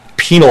not to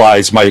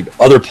penalize my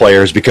other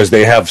players because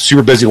they have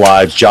super busy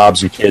lives,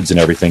 jobs and kids and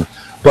everything.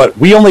 But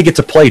we only get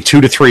to play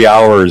 2 to 3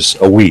 hours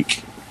a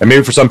week. And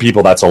maybe for some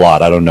people that's a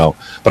lot, I don't know.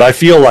 But I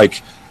feel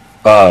like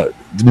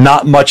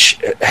not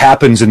much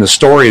happens in the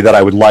story that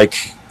I would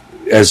like.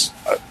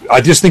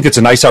 I just think it's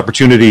a nice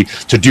opportunity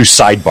to do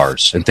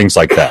sidebars and things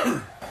like that.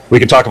 We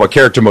can talk about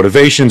character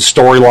motivation,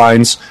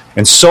 storylines,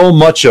 and so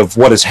much of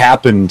what has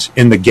happened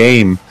in the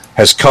game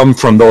has come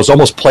from those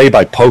almost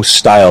play-by-post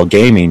style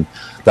gaming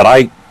that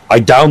I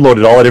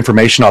downloaded all that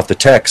information off the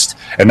text,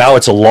 and now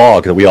it's a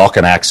log that we all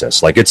can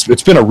access. Like,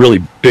 it's been a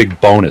really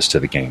big bonus to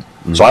the game.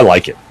 Mm-hmm. So I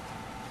like it.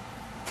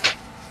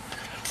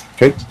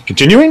 Okay,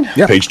 continuing.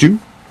 Yeah. Page 2.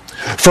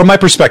 From my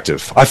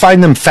perspective, I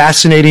find them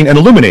fascinating and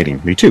illuminating.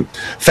 Me too.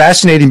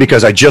 Fascinating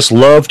because I just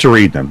love to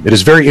read them. It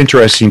is very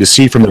interesting to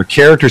see from their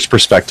character's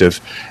perspective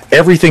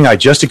everything I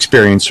just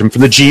experienced from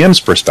the GM's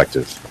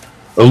perspective.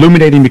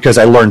 Illuminating because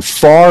I learn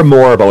far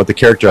more about what the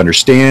character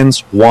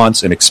understands,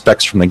 wants, and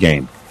expects from the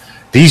game.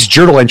 These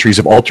journal entries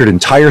have altered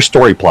entire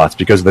story plots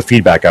because of the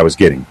feedback I was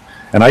getting.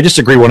 And I just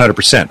agree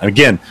 100%. And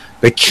again,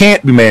 they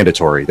can't be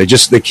mandatory. They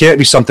can't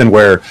be something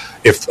where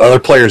if other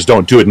players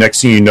don't do it,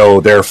 next thing you know,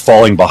 they're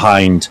falling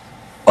behind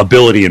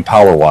ability and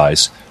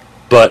power-wise.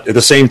 But at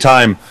the same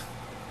time,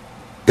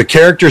 the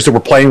characters that we're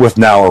playing with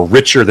now are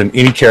richer than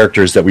any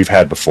characters that we've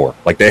had before.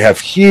 Like, they have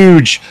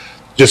huge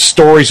just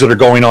stories that are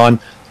going on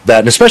that,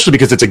 and especially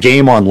because it's a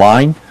game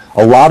online,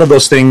 a lot of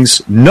those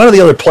things none of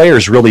the other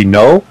players really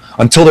know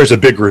until there's a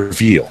big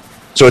reveal.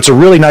 So it's a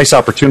really nice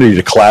opportunity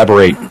to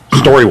collaborate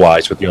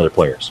story-wise with the other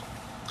players.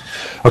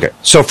 Okay,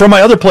 so from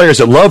my other players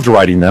that loved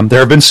writing them, there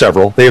have been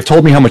several. They have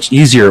told me how much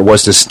easier it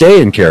was to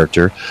stay in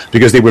character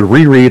because they would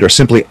reread or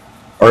simply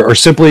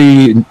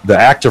the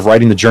act of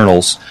writing the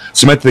journals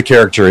cement the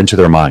character into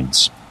their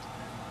minds.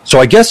 So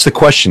I guess the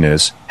question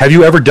is, have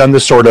you ever done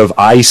this sort of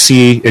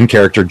IC in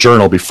character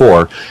journal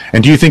before,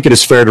 and do you think it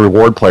is fair to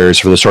reward players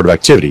for this sort of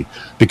activity?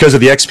 Because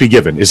of the XP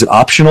given, is it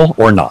optional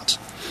or not?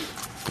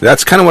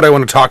 That's kind of what I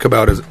want to talk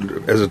about as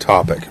a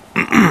topic.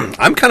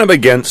 I'm kind of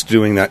against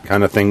doing that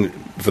kind of thing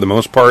for the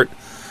most part.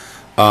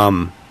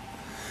 And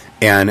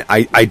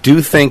I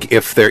do think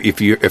if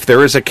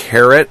there is a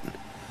carrot,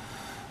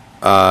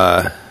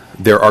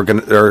 there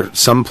are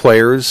some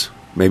players,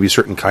 maybe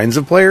certain kinds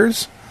of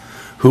players,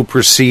 who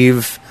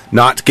perceive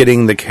not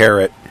getting the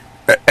carrot,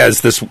 as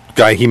this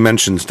guy he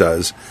mentions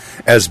does,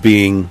 as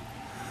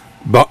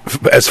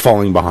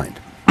falling behind.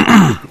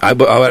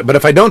 But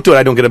if I don't do it,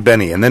 I don't get a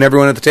Benny, and then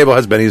everyone at the table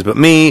has Bennies but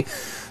me.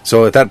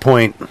 So at that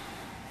point,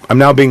 I'm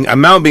now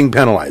being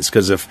penalized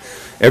because if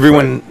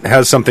everyone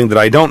has something that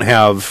I don't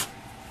have.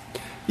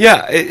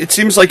 Yeah, it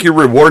seems like you're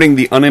rewarding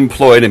the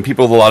unemployed and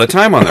people with a lot of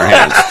time on their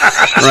hands,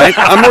 right?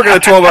 I'm working a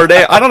 12-hour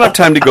day. I don't have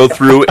time to go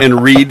through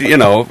and read,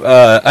 an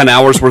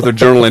hour's worth of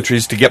journal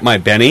entries to get my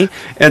Benny.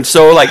 And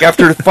so, like,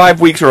 after 5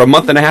 weeks or a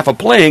month and a half of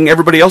playing,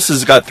 everybody else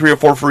has got 3 or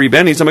 4 free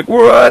Bennies. I'm like,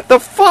 what the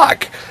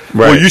fuck?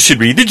 Right. Well, you should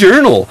read the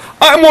journal.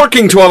 I'm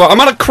working 12 hours. I'm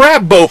on a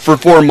crab boat for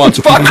 4 months.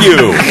 Fuck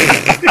you.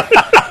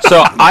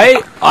 So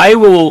I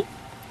will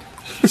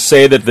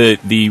say that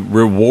the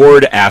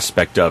reward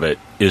aspect of it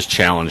is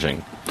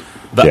challenging.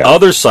 The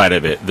other side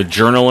of it, the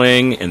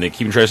journaling and the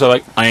keeping track,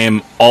 I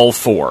am all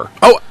for.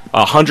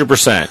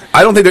 100%.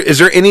 I don't think is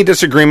there any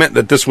disagreement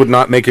that this would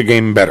not make a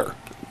game better?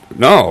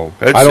 No,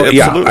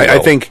 I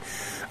think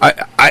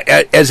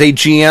I as a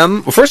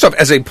GM, well, first off,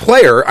 as a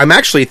player, I'm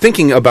actually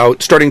thinking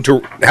about starting to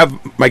have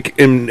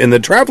in the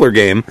Traveler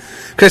game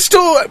because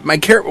still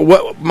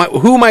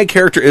who my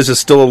character is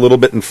still a little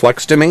bit in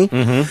flux to me,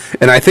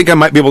 and I think I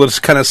might be able to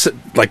just kind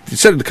of like you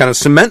said, to kind of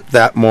cement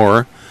that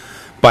more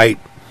by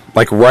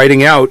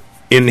writing out.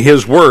 In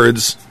his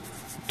words,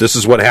 this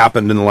is what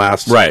happened in the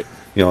last,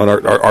 in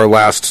our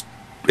last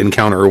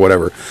encounter or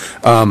whatever.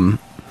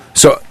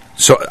 So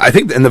I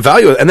think, and the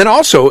value, and then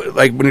also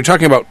like when you're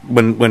talking about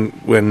when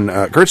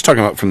Kurt's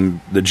talking about from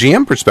the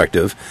GM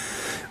perspective,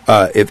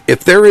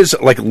 if there is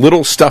like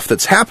little stuff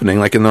that's happening,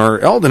 like in our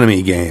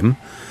Eldenemy game,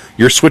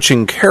 you're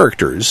switching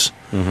characters.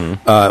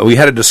 Mm-hmm. We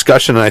had a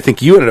discussion, and I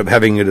think you ended up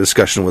having a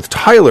discussion with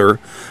Tyler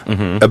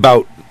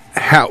about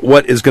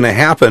what is going to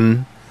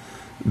happen.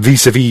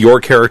 Vis-a-vis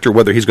your character,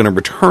 whether he's going to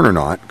return or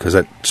not, because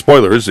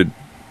spoilers,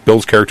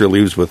 Bill's character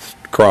leaves with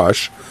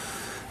Krosh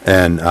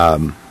and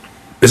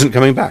isn't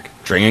coming back.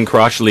 Drang and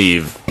Krosh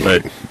leave,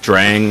 but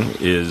Drang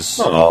is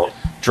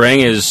Drang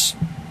is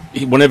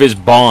one of his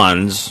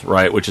bonds,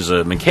 right, which is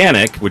a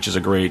mechanic, which is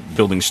a great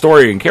building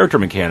story and character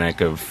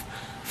mechanic of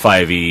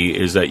 5e,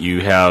 is that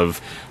you have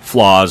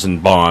flaws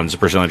and bonds,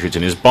 personality traits,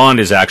 and his bond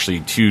is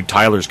actually to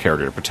Tyler's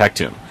character to protect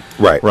him.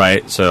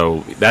 Right.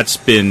 So that's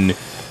been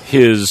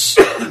his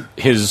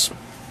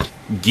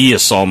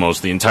geas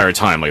almost the entire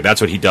time. Like,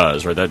 that's what he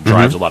does, right? That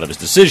drives a lot of his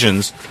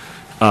decisions.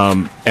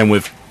 And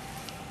with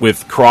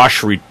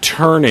Krosh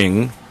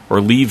returning or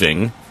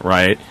leaving,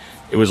 right,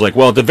 it was like,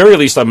 well, at the very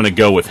least, I'm going to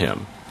go with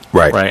him.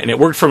 Right. And it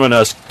worked from an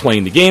us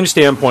playing the game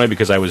standpoint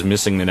because I was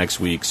missing the next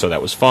week, so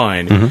that was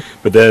fine.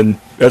 But then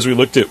as we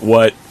looked at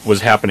what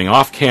was happening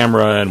off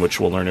camera, and which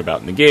we'll learn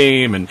about in the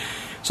game, and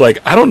it's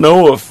like, I don't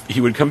know if he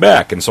would come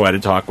back. And so I had to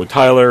talk with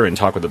Tyler and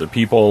talk with other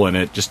people, and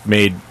it just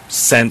made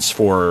sense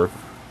for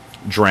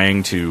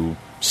Drang to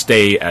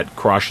stay at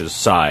Krosh's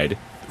side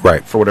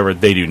for whatever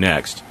they do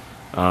next.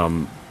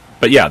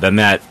 But yeah,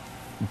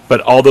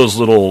 but all those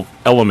little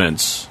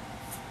elements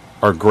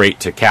are great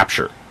to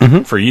capture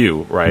for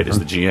you, right, as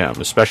the GM,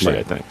 especially,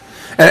 I think.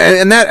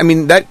 And that, I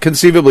mean, that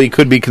conceivably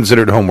could be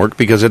considered homework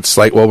because it's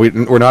like, well,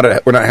 we're not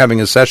having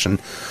a session,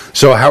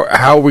 so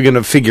how are we going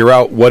to figure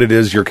out what it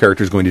is your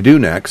character is going to do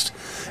next?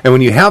 And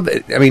when you have,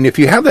 I mean, if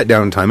you have that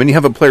downtime and you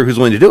have a player who's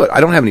willing to do it, I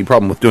don't have any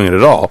problem with doing it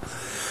at all.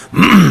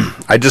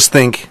 I just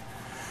think,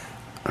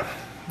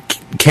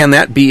 can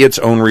that be its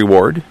own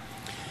reward?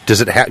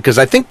 Does it have? Because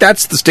I think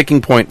that's the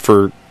sticking point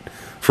for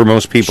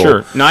most people.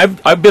 Sure. Now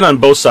I've been on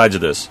both sides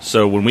of this.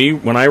 So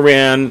when I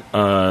ran.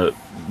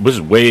 Was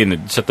way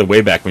in set the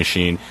Wayback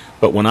Machine,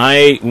 but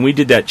when we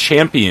did that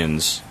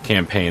Champions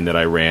campaign that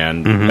I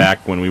ran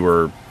back when we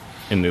were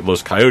in the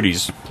Los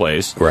Coyotes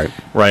place, right,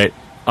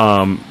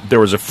 there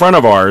was a friend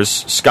of ours,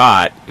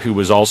 Scott, who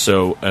was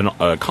also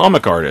a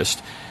comic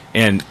artist,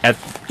 and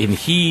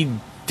he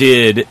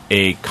did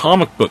a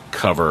comic book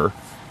cover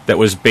that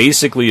was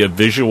basically a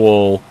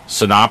visual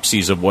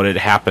synopsis of what had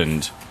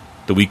happened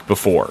the week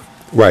before,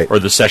 or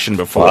the session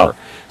before. Wow.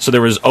 So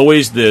there was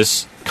always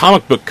this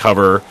comic book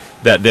cover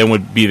that then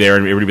would be there,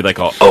 and everybody would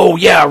be like, "Oh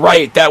yeah,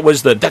 right,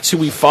 that's who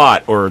we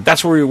fought, or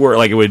that's where we were."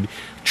 Like, it would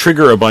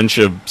trigger a bunch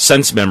of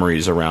sense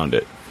memories around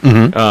it.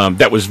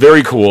 That was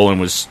very cool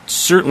and was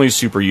certainly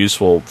super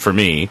useful for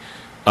me.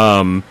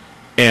 But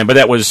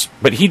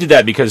he did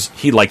that because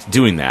he liked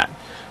doing that.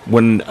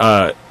 When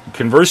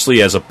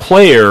conversely, as a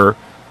player,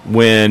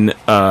 when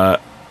I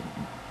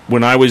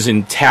was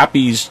in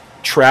Tappy's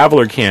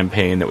Traveler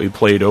campaign that we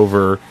played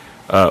over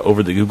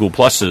the Google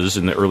Pluses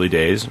in the early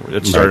days.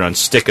 It started on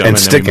Stickam. And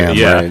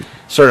Stickam,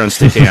 started on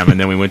Stickam, and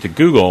then we went to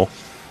Google.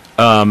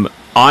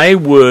 I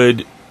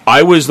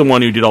was the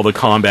one who did all the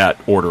combat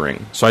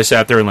ordering. So I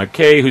sat there and like,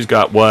 okay, who's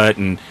got what,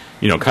 and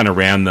kind of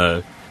ran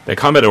the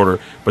combat order.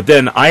 But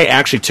then I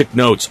actually took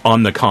notes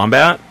on the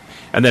combat,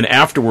 and then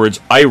afterwards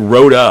I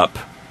wrote up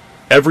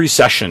every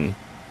session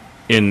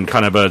in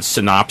kind of a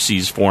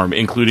synopsis form,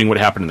 including what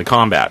happened in the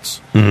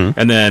combats.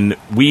 And then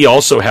we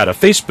also had a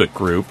Facebook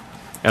group,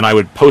 and I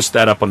would post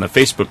that up on the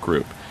Facebook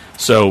group.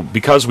 So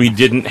because we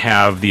didn't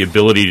have the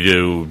ability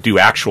to do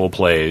actual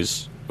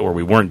plays, or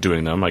we weren't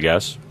doing them, I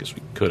guess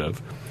we could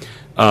have,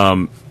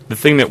 the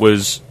thing that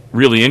was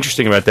really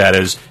interesting about that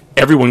is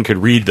everyone could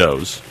read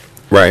those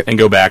and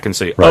go back and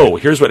say, oh,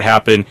 here's what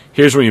happened,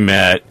 here's where we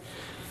met,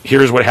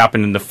 here's what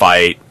happened in the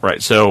fight,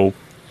 right? So,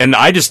 and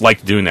I just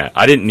liked doing that.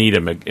 I didn't need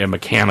a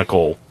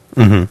mechanical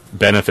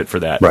benefit for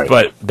that.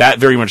 But that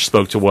very much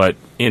spoke to what,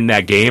 in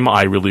that game,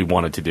 I really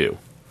wanted to do.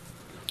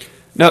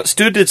 Now,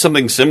 Stu did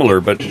something similar,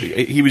 but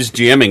he was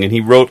GMing, and he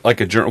wrote like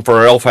a journal for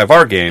our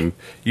L5R game.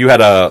 You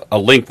had a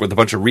link with a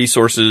bunch of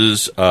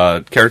resources,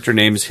 character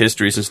names,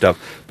 histories, and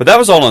stuff. But that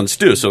was all on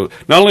Stu. So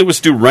not only was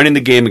Stu running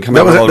the game and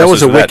coming up with all the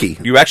was a wiki.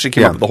 You actually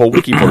came up with the whole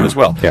wiki for it as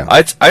well.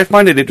 I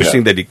find it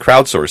interesting that he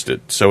crowdsourced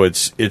it. So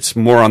it's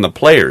more on the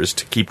players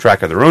to keep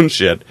track of their own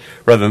shit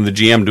rather than the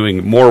GM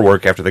doing more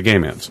work after the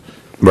game ends.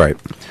 Right.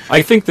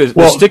 I think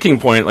the sticking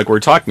point, like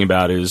we're talking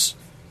about, is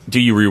do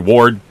you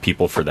reward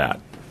people for that?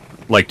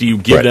 Like, do you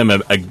give them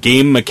a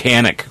game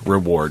mechanic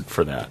reward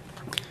for that?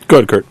 Go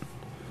ahead, Kurt.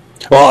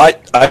 Well,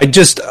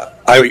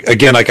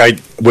 I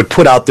would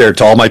put out there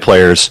to all my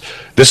players,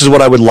 this is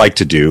what I would like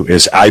to do,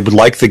 is I would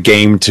like the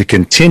game to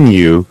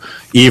continue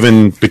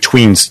even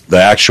between the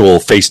actual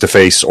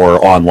face-to-face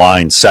or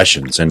online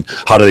sessions, and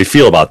how do they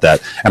feel about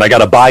that? And I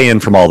got a buy-in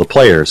from all the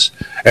players.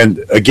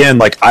 And again,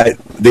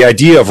 the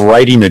idea of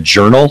writing a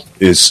journal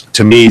is,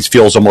 to me,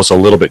 feels almost a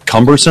little bit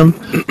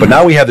cumbersome. But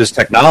now we have this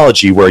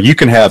technology where you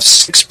can have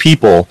 6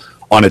 people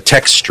on a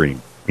text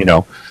stream,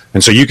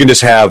 and so you can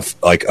just have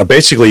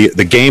basically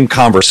the game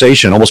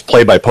conversation, almost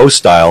play-by-post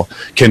style,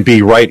 can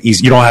be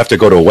easy. You don't have to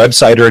go to a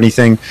website or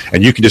anything,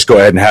 and you can just go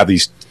ahead and have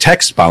these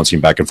texts bouncing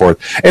back and forth.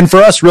 And for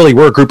us, really,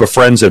 we're a group of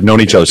friends that have known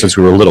each other since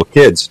we were little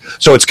kids.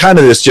 So it's kind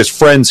of this just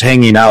friends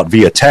hanging out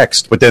via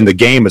text, but then the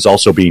game is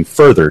also being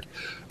furthered.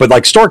 But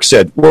like Stork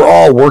said, we're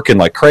all working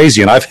like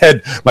crazy, and I've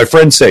had my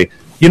friends say,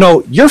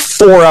 you're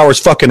 4 hours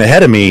fucking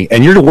ahead of me,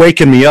 and you're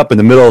waking me up in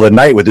the middle of the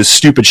night with this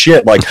stupid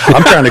shit. Like,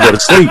 I'm trying to go to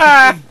sleep.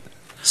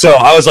 So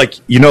I was like,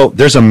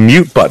 there's a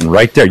mute button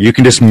right there. You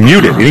can just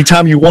mute it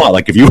anytime you want.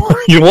 Like if you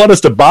want us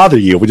to bother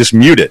you, we just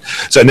mute it.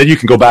 So and then you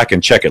can go back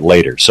and check it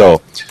later.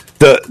 So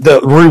the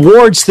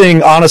rewards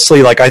thing,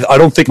 honestly, like I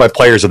don't think my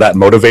players are that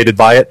motivated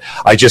by it.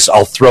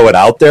 I'll throw it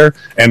out there.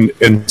 And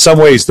in some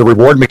ways, the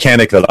reward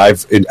mechanic that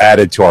I've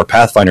added to our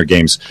Pathfinder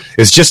games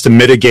is just to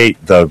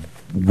mitigate the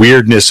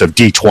weirdness of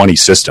D20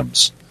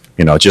 systems.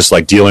 Just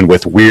like dealing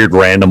with weird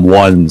random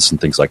ones and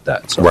things like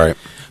that. So. Right.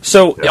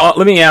 So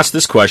let me ask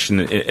this question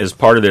as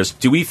part of this: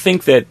 do we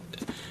think that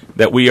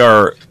we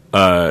are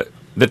that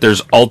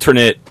there's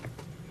alternate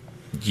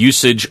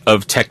usage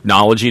of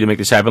technology to make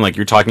this happen? Like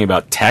you're talking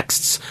about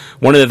texts.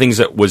 One of the things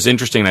that was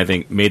interesting, and I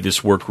think made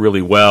this work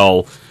really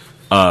well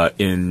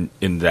in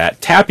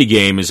that Tappy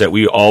game, is that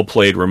we all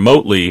played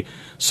remotely.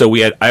 So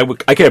I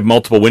could have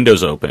multiple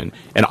windows open,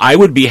 and I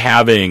would be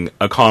having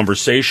a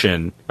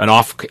conversation, an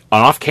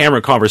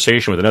off-camera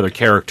conversation with another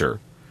character.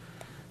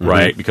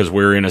 Right, because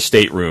we're in a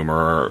stateroom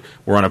or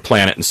we're on a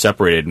planet and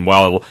separated. And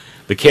while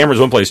the camera's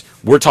one place,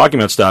 we're talking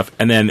about stuff,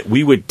 and then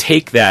we would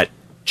take that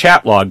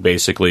chat log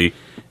basically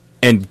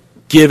and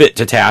give it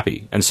to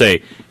Tappy and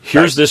say,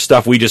 "Here's this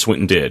stuff we just went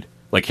and did.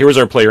 Like, here was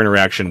our player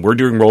interaction. We're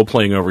doing role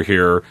playing over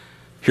here.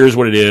 Here's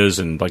what it is,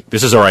 and like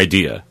this is our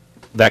idea."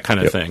 That kind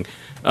of thing.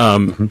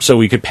 So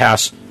we could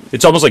pass.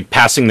 It's almost like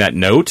passing that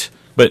note,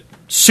 but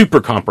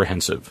super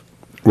comprehensive.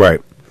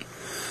 Right.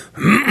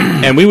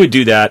 And we would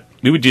do that.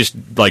 We would just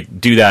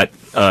do that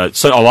a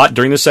lot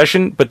during the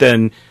session, but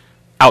then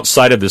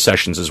outside of the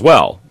sessions as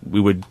well, we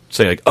would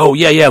say like, "Oh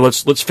yeah,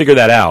 let's figure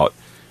that out,"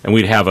 and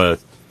we'd have a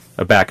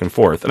back and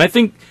forth. And I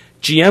think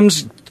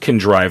GMs can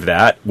drive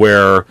that.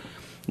 Where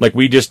like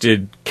we just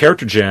did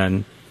character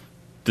gen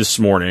this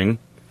morning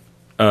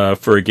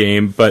for a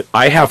game, but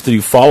I have to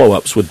do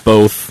follow-ups with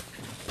both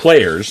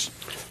players.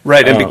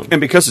 Right,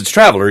 and because it's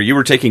Traveller, you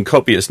were taking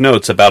copious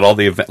notes about all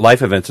the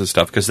life events and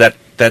stuff, because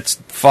that's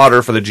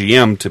fodder for the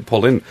GM to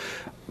pull in.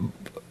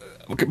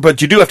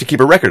 But you do have to keep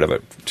a record of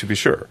it, to be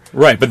sure.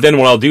 Right, but then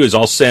what I'll do is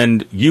I'll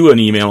send you an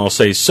email. I'll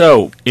say,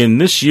 so, in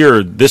this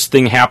year, this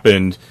thing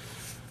happened.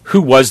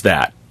 Who was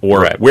that?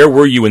 Or where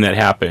were you when that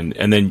happened?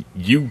 And then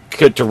you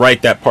get to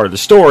write that part of the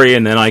story,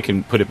 and then I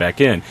can put it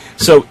back in.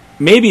 So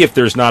maybe if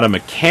there's not a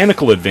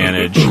mechanical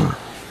advantage,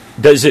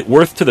 does it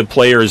worth to the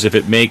players if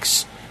it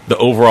makes the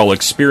overall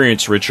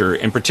experience richer,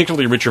 and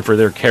particularly richer for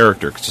their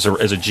character? Because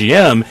as a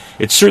GM,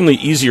 it's certainly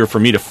easier for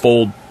me to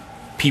fold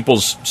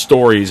people's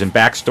stories and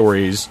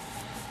backstories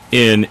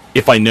in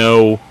if I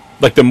know,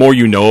 like, the more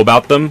you know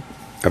about them,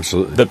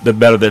 absolutely, the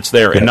better that's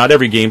there. Yeah. And not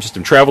every game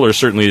system. Traveller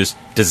certainly is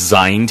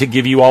designed to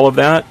give you all of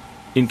that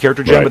in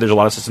character gen, but there's a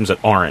lot of systems that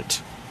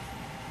aren't.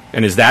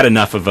 And is that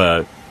enough of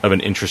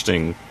an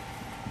interesting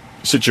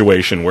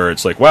situation where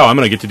it's like, wow, I'm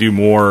going to get to do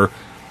more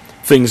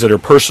things that are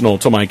personal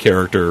to my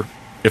character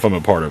if I'm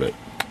a part of it?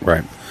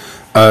 Right.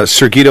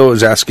 Sergito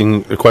is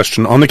asking a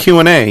question on the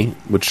Q&A,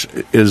 which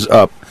is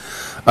up.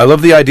 I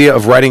love the idea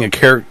of writing a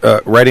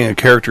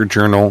character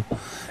journal,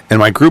 and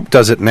my group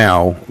does it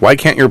now. Why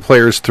can't your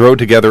players throw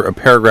together a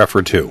paragraph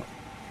or two?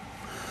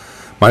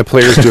 My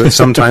players do it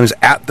sometimes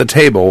at the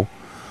table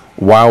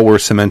while we're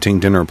cementing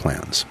dinner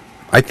plans.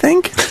 I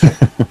think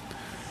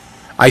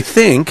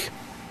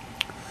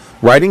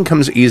writing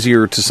comes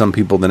easier to some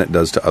people than it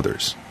does to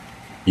others.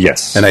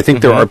 Yes. And I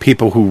think there are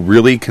people who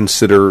really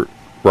consider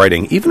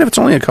writing, even if it's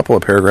only a couple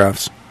of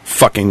paragraphs,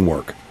 fucking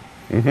work.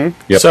 Mm-hmm.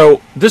 Yep.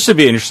 So this would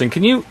be interesting.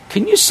 Can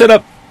you set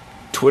up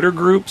Twitter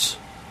groups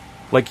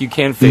like you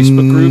can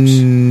Facebook groups?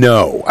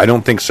 No, I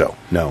don't think so.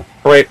 No.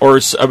 Right, or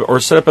set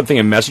up a thing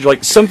in Messenger,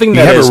 like something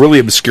that have a really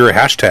obscure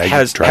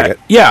hashtag. Try it.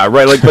 Yeah,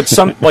 right. Like, but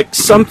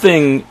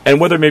something, and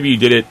whether maybe you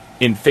did it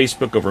in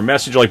Facebook over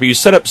Messenger, like, but you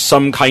set up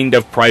some kind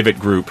of private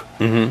group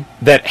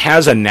that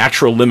has a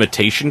natural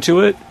limitation to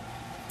it.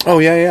 Oh,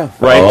 yeah.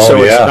 Right?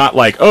 So it's not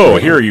like,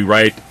 here you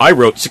write, I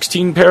wrote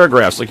 16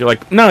 paragraphs. Like, you're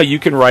like, no, you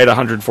can write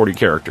 140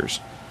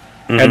 characters.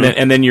 And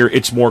then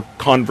it's more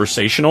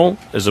conversational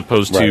as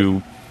opposed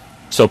to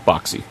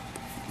soapboxy.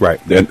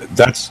 Right. And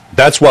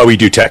that's why we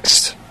do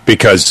text,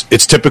 because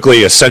it's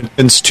typically a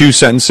sentence, 2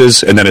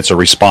 sentences, and then it's a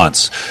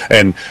response.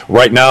 And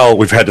right now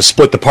we've had to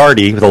split the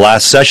party with the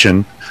last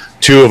session.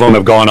 2 of them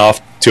have gone off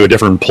to a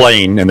different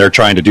plane and they're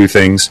trying to do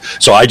things.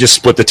 So I just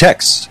split the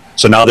text.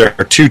 So now there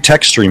are 2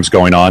 text streams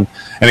going on.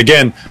 And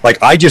again,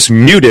 like, I just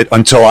mute it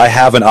until I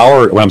have an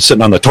hour when I'm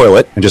sitting on the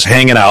toilet and just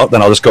hanging out.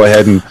 Then I'll just go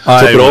ahead and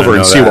flip it over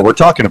and see what we're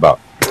talking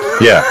about.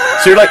 Yeah.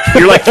 So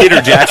you're like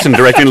Peter Jackson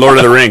directing Lord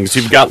of the Rings.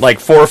 You've got like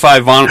 4 or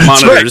 5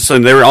 monitors,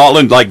 and they're all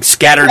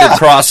scattered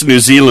across New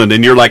Zealand.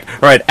 And you're like,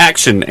 all right,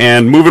 action,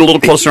 and move it a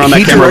little closer on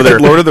that camera over there.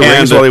 Lord of the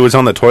Rings while he was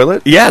on the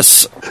toilet?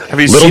 Yes. Have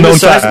you seen the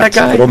size of that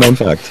guy? Little known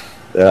fact.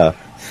 Yeah.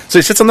 So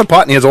he sits on the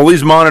pot and he has all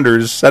these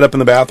monitors set up in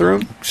the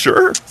bathroom?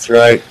 Sure. That's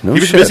right. He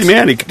was a busy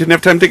man. He didn't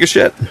have time to take a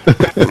shit.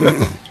 That's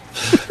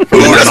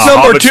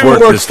number 2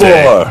 work for.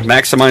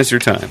 Maximize your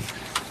time.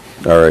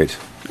 All right.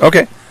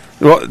 Okay.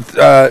 Well,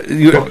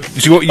 you want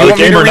me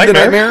to read the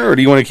nightmare, or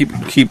do you want to keep?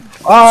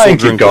 I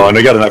keep going.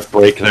 I got enough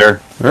break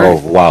there. Right. Oh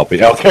wow!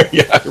 Yeah,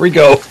 here we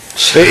go.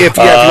 If you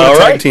want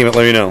to tag team it,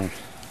 let me know.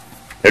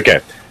 Okay.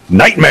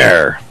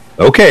 Nightmare.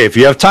 Okay, if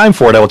you have time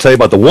for it, I will tell you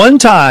about the one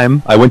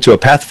time I went to a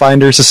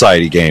Pathfinder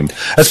Society game.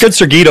 That's good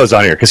Sergito's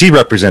on here, because he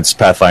represents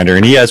Pathfinder,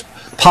 and he has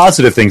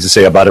positive things to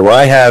say about it, where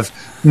I have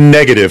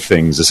negative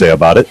things to say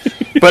about it.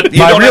 But you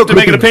don't have to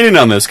make an opinion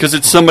on this, because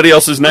it's somebody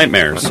else's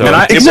nightmare. So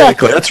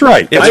exactly, that's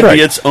right. It might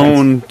be its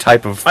own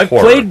type of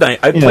horror.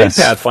 I played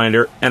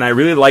Pathfinder, and I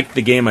really liked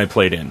the game I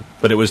played in,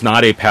 but it was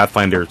not a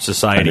Pathfinder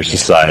Society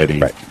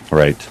game.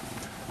 Right.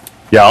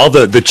 Yeah, all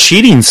the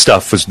cheating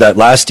stuff was that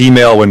last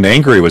email when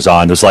Angry was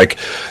on. There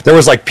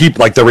was people,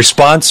 like the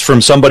response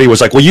from somebody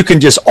was like, well, you can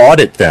just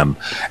audit them.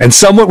 And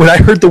someone, when I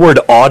heard the word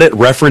audit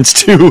reference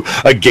to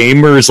a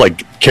gamer's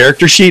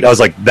character sheet, I was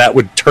like, that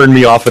would turn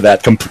me off of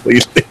that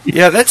completely.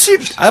 Yeah,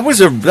 that was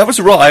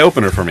a real eye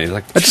opener for me.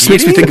 That just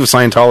makes me think of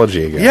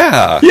Scientology again.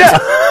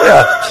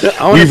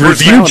 Yeah. We've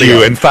reviewed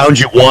you and found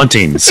you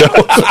wanting. So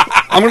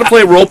I'm going to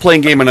play a role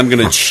playing game and I'm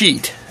going to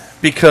cheat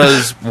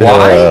because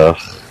why?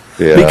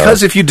 Yeah.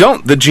 Because if you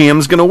don't, the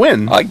GM's going to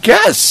win. I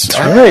guess. That's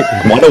right.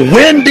 I want to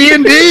win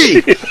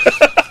D&D.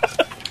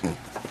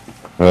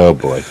 Oh,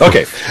 boy.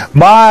 Okay.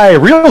 My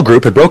real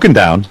group had broken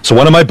down, so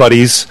one of my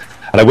buddies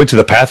and I went to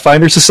the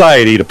Pathfinder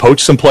Society to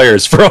poach some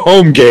players for a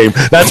home game.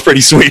 That's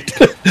pretty sweet.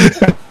 Hey,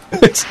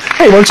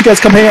 why don't you guys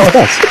come hang out with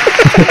us?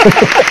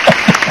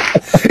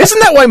 Isn't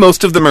that why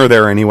most of them are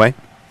there anyway?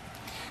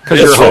 Because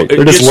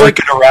they're just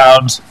lurking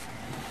around.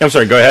 I'm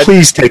sorry, go ahead.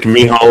 Please take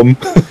me home.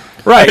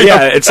 Right,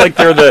 yeah. It's like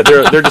they're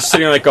just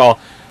sitting there like,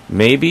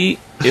 maybe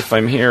if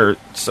I'm here,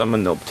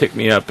 someone they'll pick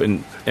me up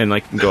and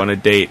go on a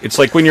date. It's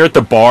like when you're at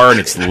the bar and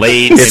it's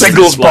late. It's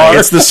singles bar.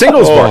 It's the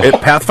singles bar.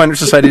 Pathfinder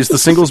Society is the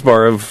singles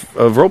bar of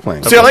role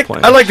playing. See, I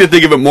like to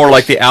think of it more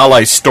like the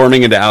Allies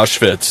storming into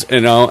Auschwitz,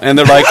 and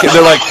they're like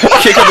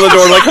kick up the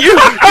door like you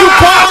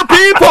poor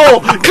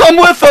people, come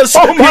with us.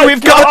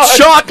 We've got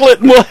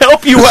chocolate and we'll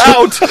help you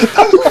out.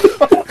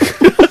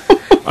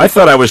 I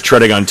thought I was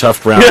treading on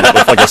tough ground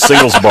with a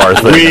singles bar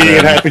thing. We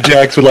and Happy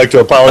Jacks would like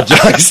to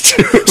apologize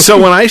too. So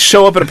when I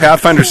show up at a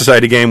Pathfinder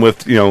Society game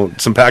with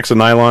some packs of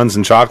nylons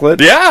and chocolate,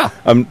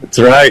 that's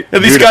right.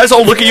 And these guys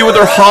all look at you with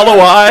their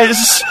hollow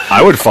eyes.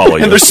 I would follow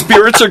you. And their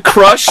spirits are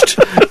crushed,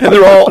 and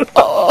they're all.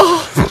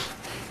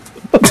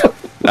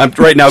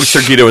 Right now,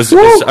 Sergito is,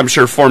 I'm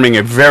sure, forming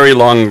a very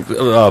long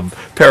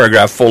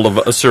paragraph full of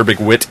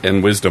acerbic wit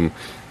and wisdom.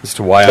 As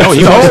to why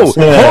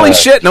holy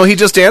shit! No, he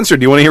just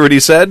answered. Do you want to hear what he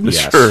said?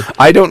 Yes. Sure.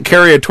 I don't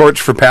carry a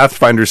torch for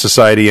Pathfinder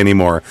Society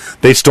anymore.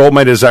 They stole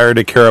my desire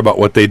to care about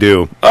what they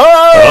do.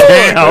 Oh,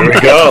 there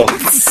we go.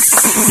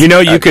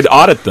 You could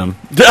audit them.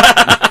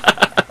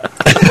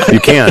 You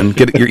can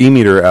get your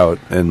e-meter out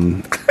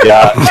and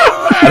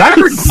And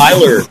I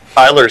heard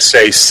Tyler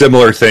say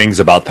similar things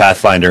about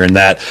Pathfinder, in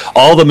that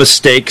all the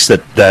mistakes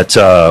that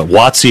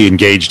WotC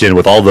engaged in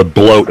with all the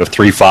bloat of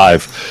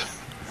 3.5.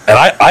 And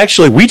I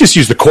actually, we just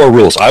use the core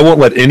rules. I won't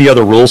let any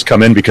other rules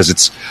come in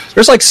because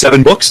there's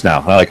 7 books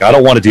now. I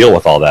don't want to deal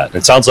with all that.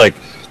 It sounds like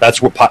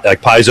that's what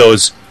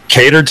Paizo's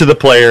catered to the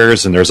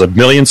players, and there's a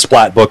million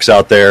splat books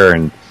out there,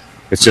 and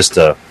it's just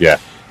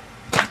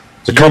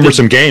it's a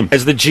cumbersome game.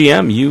 As the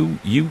GM,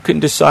 you can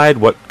decide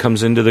what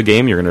comes into the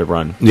game you're going to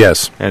run.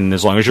 Yes, and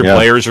as long as your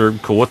players are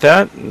cool with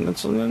that,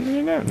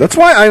 that's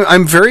why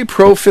I'm very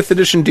pro 5th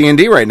edition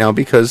D&D right now,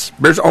 because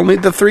there's only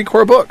the 3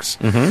 core books.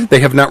 Mm-hmm.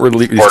 They have not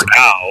released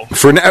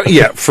For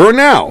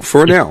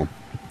now.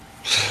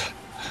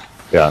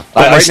 Yeah,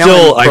 I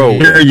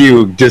hear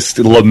you just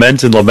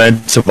lament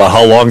about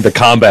how long the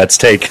combats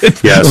take.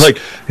 Yes,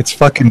 it's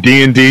fucking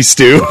D&D,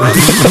 Stu.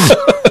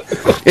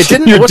 It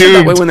wasn't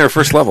that way when they were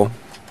first level.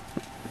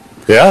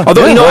 Yeah.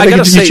 Although I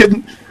gotta say,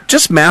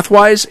 just math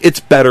wise, it's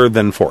better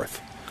than 4th.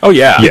 Oh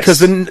yeah, because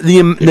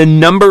the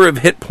number of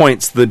hit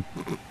points the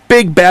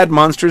big bad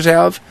monsters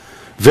have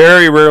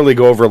very rarely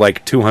go over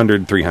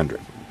 200,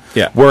 300.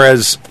 Yeah.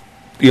 Whereas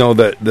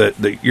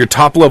your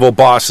top level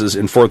bosses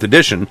in 4th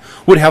edition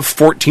would have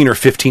 14 or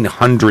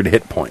 1500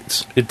 hit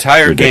points.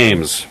 Entire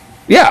games.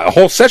 Yeah, a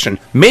whole session,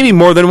 maybe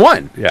more than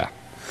one. Yeah.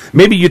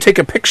 Maybe you take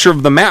a picture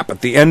of the map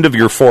at the end of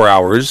your 4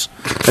 hours,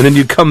 and then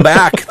you come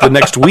back the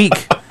next week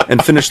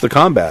and finish the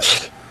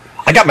combat.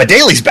 I got my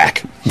dailies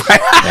back.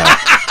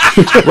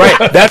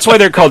 Right, that's why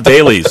they're called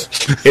dailies.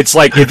 It's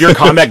like if your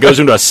combat goes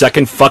into a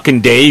second fucking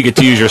day, you get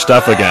to use your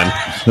stuff again.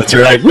 That's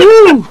right.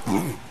 Woo!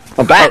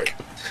 I'm back.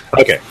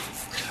 Okay.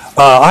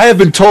 I have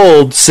been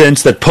told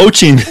since that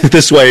poaching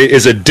this way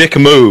is a dick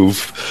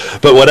move,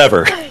 but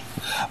whatever.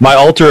 My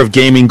altar of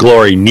gaming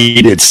glory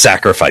needed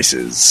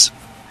sacrifices.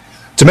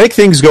 To make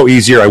things go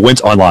easier, I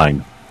went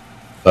online.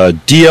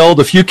 DL'd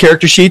a few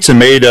character sheets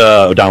and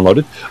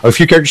downloaded a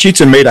few character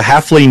sheets and made a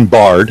halfling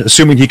bard,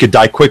 assuming he could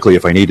die quickly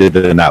if I needed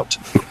an out.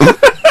 Poor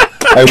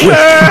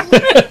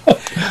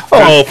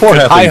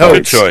halfling. High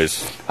hopes. Good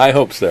choice. High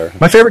hopes there.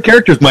 My favorite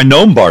character is my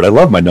gnome bard. I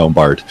love my gnome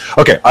bard.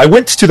 Okay, I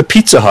went to the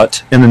Pizza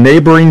Hut in the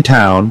neighboring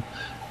town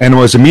and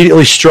was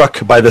immediately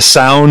struck by the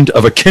sound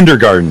of a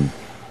kindergarten.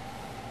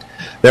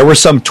 There were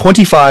some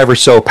 25 or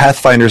so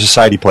Pathfinder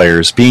Society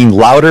players being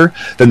louder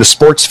than the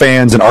sports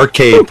fans and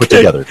arcade put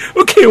together.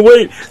 Okay,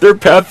 wait. Their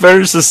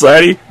Pathfinder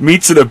Society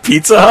meets in a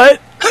Pizza Hut?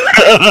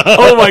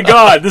 Oh my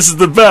god, this is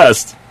the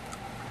best.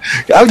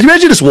 Can you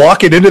imagine just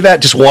walking into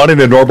that, just wanting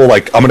a normal,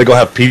 like, I'm going to go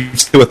have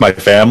pizza with my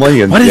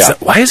family? And What is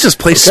it? Why does this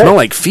place smell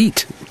like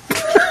feet?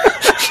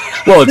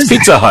 Well, it's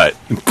Pizza Hut.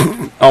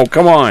 Oh,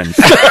 come on. It's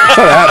not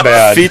that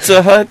bad.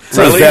 Pizza Hut? It's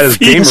not as bad as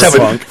Gamer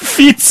Funk.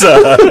 Pizza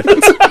Hut.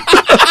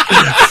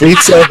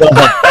 Pizza the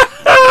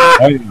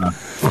Hut.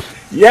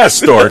 Yes,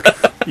 Stork.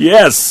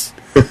 Yes.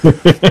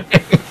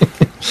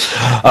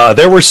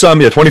 There were some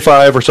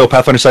 25 or so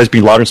Pathfinder sized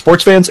Bean Lauderdale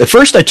sports fans. At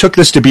first, I took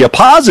this to be a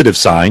positive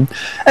sign,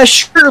 as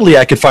surely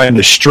I could find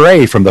a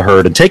stray from the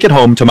herd and take it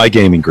home to my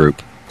gaming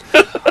group.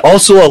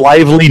 Also, a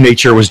lively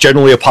nature was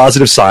generally a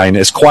positive sign,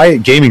 as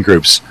quiet gaming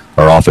groups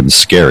are often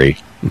scary.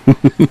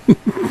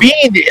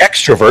 Being the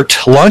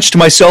extrovert, launched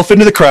myself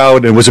into the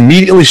crowd and was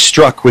immediately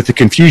struck with the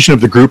confusion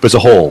of the group as a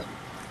whole.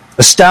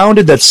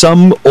 Astounded that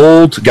some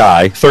old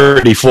guy,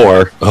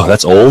 34, oh,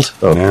 that's old.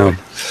 Oh, Yeah.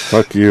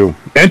 Fuck you.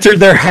 entered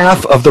their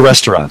half of the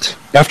restaurant.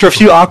 After a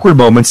few awkward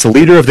moments, the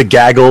leader of the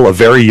gaggle, a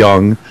very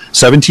young,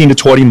 17 to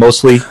 20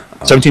 mostly,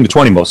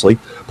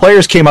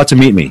 players came out to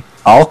meet me.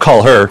 I'll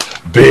call her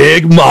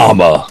Big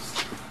Mama.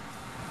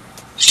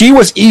 She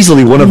was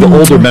easily one of the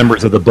older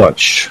members of the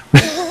bunch,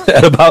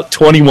 at about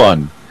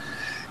 21.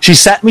 She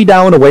sat me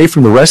down away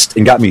from the rest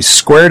and got me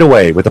squared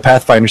away with the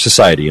Pathfinder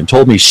Society and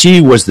told me she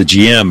was the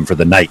GM for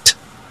the night.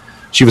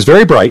 She was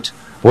very bright.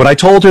 When I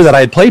told her that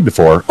I had played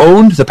before,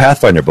 owned the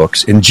Pathfinder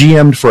books, and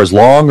GM'd for as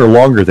long or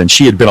longer than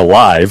she had been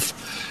alive,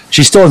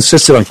 she still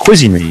insisted on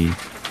quizzing me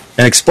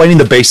and explaining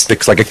the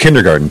basics like a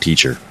kindergarten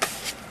teacher.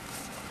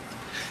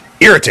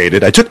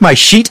 Irritated, I took my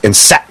sheet and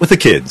sat with the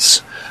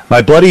kids.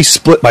 My buddy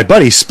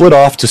split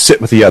off to sit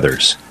with the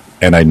others,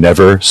 and I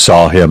never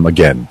saw him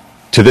again.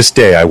 To this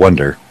day, I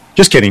wonder.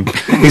 Just kidding.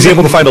 He's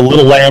able to find a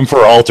little lamb for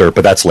her altar,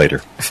 but that's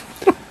later.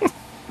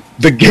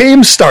 The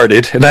game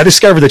started, and I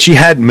discovered that she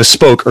hadn't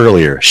misspoke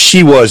earlier.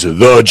 She was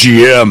the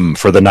GM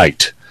for the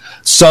night.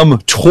 Some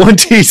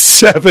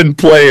 27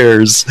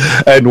 players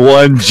and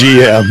one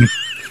GM.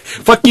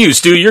 Fuck you,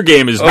 Stu. Your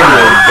game is. Oh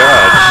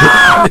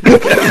my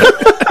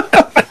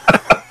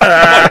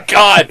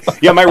God.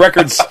 Yeah, my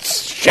record's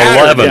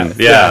shattered. 11.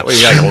 Yeah. Wait,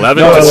 you got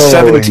 11? No, it's Oh,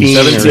 17.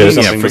 17. or Yeah,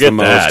 something forget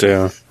was that.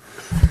 the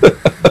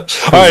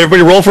most, All right,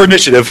 everybody roll for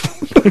initiative.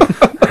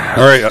 yeah.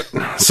 All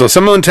right. So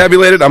someone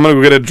tabulated. I'm going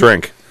to go get a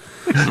drink.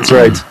 That's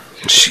right.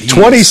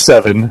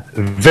 27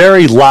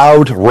 very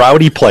loud,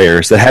 rowdy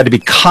players that had to be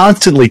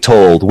constantly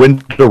told when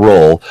to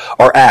roll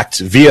or act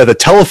via the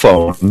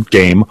telephone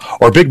game,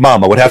 or Big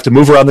Mama would have to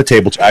move around the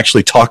table to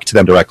actually talk to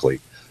them directly.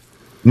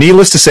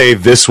 Needless to say,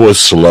 this was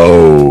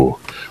slow,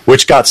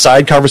 which got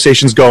side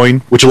conversations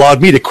going, which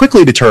allowed me to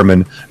quickly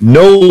determine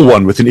no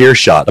one within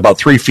earshot, about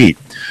 3 feet,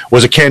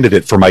 was a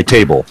candidate for my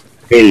table.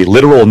 A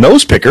literal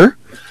nose picker,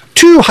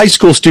 2 high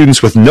school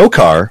students with no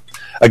car,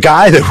 a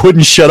guy that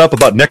wouldn't shut up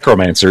about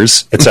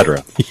necromancers,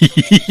 etc.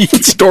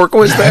 Stork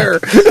was there.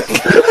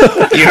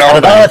 You know,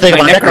 Another thing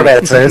about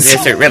necromancers.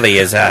 Yes, it really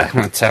is.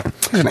 It's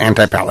An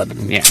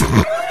anti-paladin. yeah.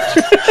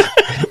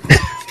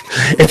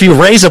 If you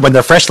raise them when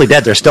they're freshly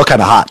dead, they're still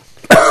kind of hot.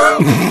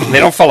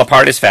 They don't fall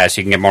apart as fast.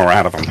 You can get more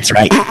out of them. That's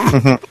right.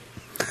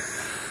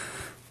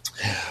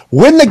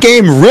 When the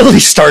game really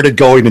started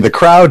going and the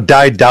crowd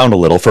died down a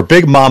little for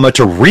Big Mama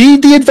to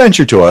read the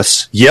adventure to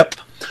us, yep,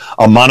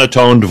 a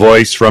monotoned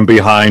voice from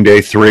behind a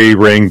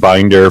 3-ring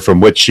binder from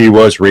which she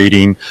was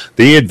reading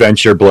the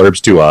adventure blurbs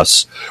to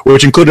us,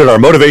 which included our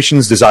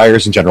motivations,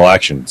 desires, and general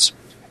actions.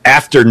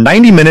 After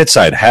 90 minutes,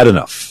 I'd had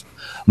enough.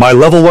 My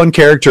level 1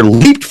 character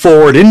leaped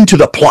forward into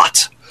the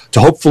plot to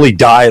hopefully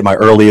die at my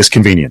earliest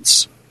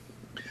convenience.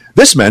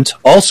 This meant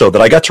also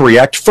that I got to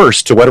react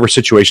first to whatever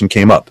situation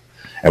came up.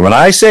 And when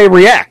I say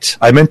react,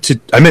 I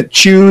meant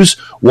choose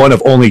one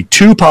of only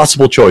 2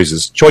 possible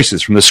choices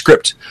from the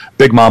script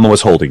Big Mama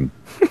was holding.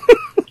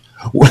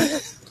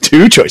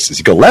 2 choices.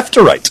 You go left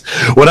or right.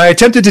 When I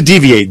attempted to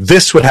deviate,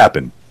 this would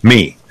happen.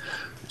 Me.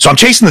 So I'm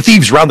chasing the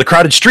thieves around the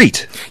crowded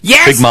street.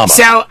 Yes. Big Mama.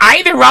 So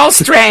either roll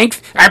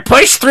strength or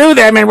push through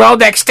them and roll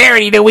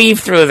dexterity to weave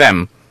through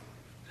them.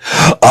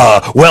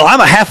 Well,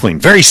 I'm a halfling,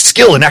 very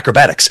skilled in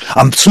acrobatics.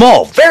 I'm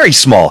small, very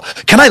small.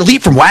 Can I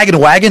leap from wagon to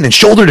wagon and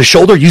shoulder to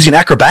shoulder using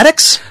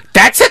acrobatics?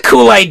 That's a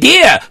cool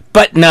idea,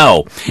 but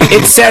no.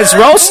 It says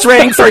roll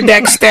strength or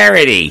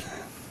dexterity.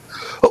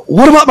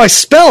 What about my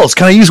spells?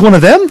 Can I use one of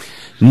them?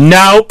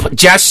 Nope,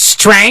 just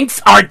strength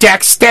or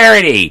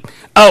dexterity.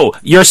 Oh,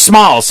 you're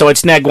small, so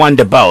it's neg 1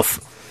 to both.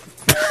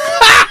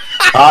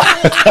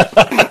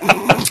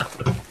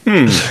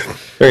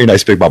 Very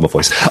nice Big Mama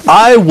voice.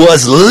 I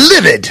was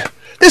livid.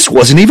 This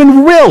wasn't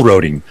even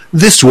railroading.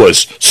 This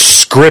was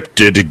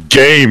scripted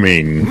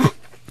gaming.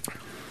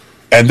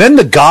 And then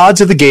the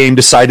gods of the game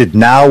decided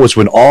now was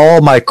when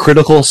all my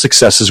critical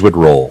successes would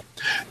roll.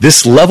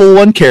 This level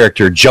 1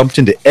 character jumped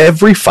into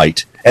every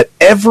fight, at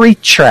every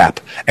trap,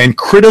 and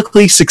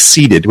critically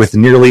succeeded with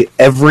nearly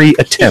every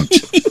attempt.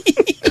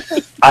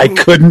 I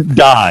couldn't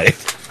die.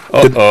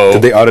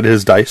 Did they audit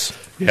his dice?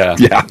 Yeah.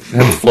 Yeah.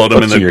 Float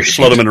him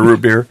in a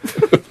root beer.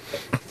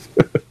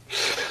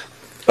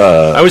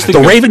 I was The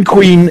thinking Raven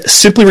Queen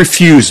simply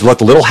refused to let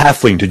the little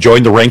halfling to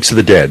join the ranks of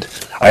the dead.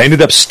 I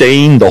ended up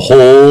staying the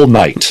whole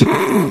night.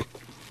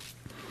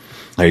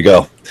 There you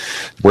go.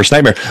 Worst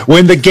nightmare.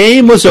 When the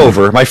game was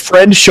over, my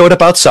friend showed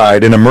up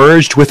outside and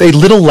emerged with a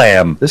little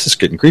lamb. This is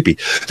getting creepy.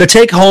 To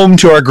take home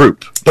to our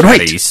group. But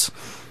wait,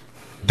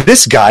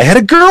 this guy had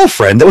a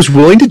girlfriend that was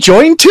willing to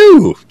join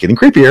too. Getting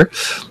creepier.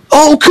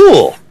 Oh,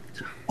 cool.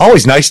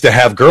 Always nice to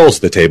have girls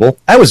at the table.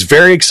 I was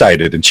very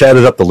excited and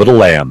chatted up the little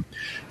lamb.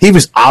 He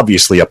was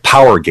obviously a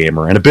power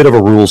gamer and a bit of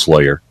a rules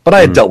lawyer, but I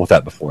had dealt with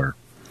that before.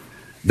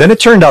 Then it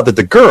turned out that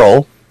the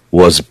girl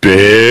was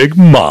Big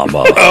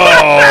Mama.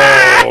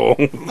 Oh!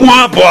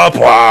 Wah, wah,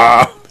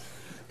 wah.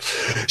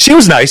 She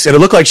was nice, and it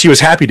looked like she was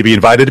happy to be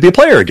invited to be a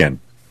player again.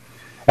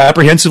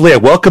 Apprehensively, I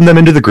welcomed them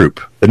into the group.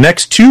 The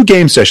next 2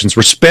 game sessions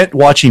were spent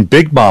watching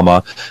Big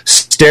Mama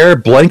stare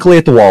blankly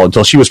at the wall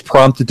until she was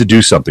prompted to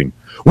do something.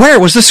 Where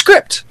was the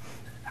script?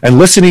 And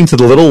listening to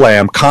the little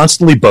lamb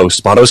constantly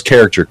boast Otto's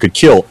character could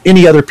kill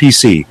any other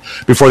PC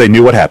before they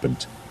knew what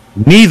happened.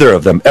 Neither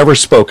of them ever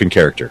spoke in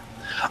character.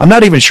 I'm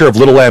not even sure if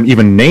Little Lamb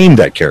even named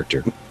that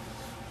character.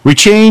 We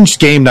changed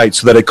game night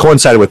so that it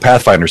coincided with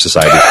Pathfinder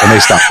Society, and they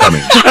stopped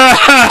coming.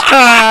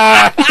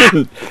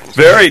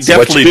 Very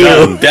deftly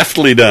done.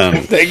 Deftly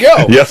done. There you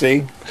go. Yep.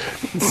 See?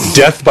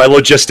 Death by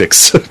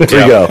logistics.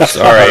 There you go.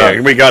 All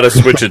right, we got to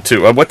switch it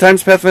to what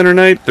time's Pathfinder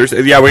night?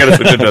 Thursday. Yeah, we got to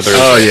switch it to Thursday.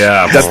 Oh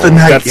yeah, That's the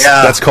night.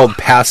 That's called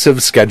passive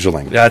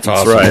scheduling. That's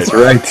awesome. right.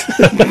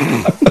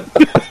 right.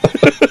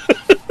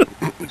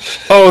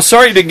 Oh,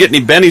 sorry you didn't get any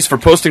bennies for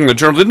posting in the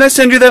journal. Didn't I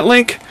send you that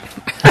link?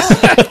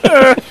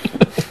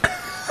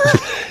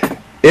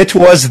 It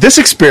was this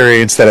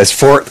experience that has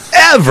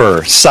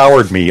forever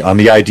soured me on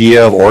the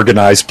idea of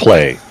organized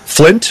play.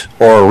 Flint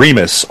or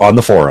Remus on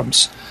the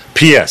forums.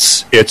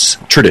 P.S. It's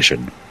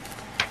tradition.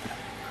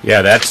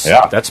 Yeah,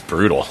 that's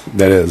brutal.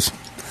 That is.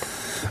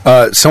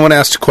 Someone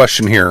asked a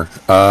question here.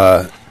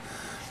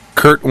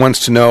 Kurt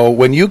wants to know,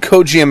 when you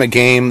co-GM a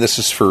game, this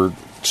is for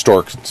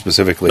Stork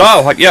specifically.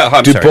 Oh, yeah.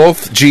 I'm do sorry.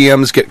 both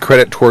GMs get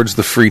credit towards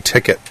the free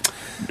ticket?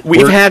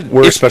 We're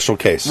a special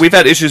case. We've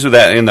had issues with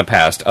that in the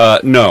past.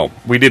 No,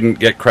 we didn't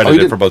get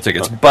credited for both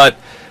tickets. But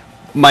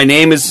my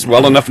name is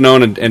well enough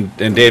known, and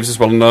Dave's is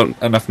well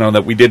enough known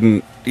that we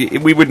didn't.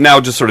 We would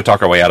now just sort of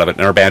talk our way out of it,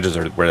 and our badges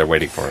are where they're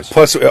waiting for us.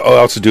 Plus, we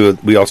also do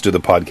the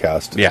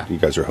podcast. Yeah. You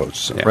guys are hosts.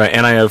 So. Yeah. Right,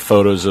 and I have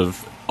photos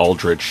of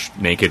Aldrich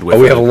naked with.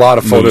 We have a lot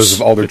of photos moose.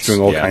 of Aldrich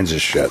doing all yeah. kinds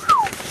of shit.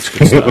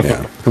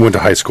 Yeah. I went to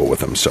high school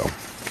with him, so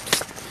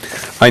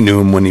I knew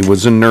him when he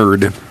was a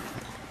nerd.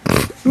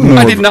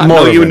 I did not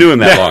know you knew him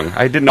that long.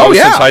 I didn't know him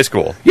since high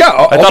school. Yeah,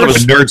 I thought it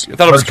was nerds. I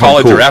thought it was Nerds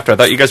college were or cool. after. I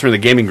thought you guys were in the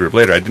gaming group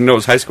later. I didn't know it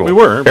was high school. We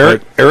were.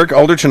 Eric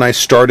Aldrich and I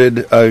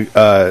started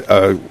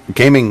a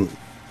gaming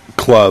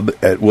club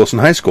at Wilson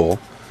High School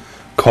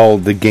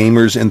called the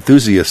Gamers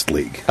Enthusiast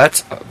League.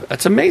 That's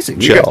amazing.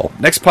 Chill.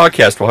 Next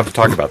podcast, we'll have to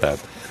talk about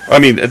that. I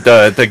mean,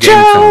 the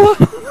game film.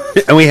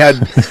 And we had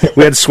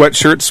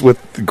sweatshirts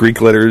with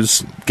Greek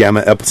letters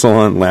Gamma,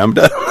 Epsilon,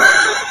 Lambda.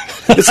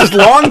 This is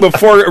long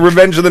before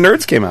Revenge of the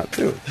Nerds came out,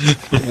 too.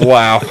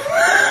 Wow.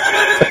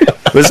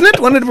 Wasn't it?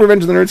 When did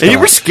Revenge of the Nerds come And you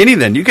out? were skinny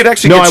then. You could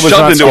actually No, get I was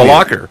shoved not into a skinny.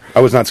 locker. I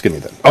was not skinny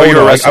then. Oh, you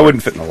were a no, wrestler. I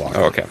wouldn't fit in a locker.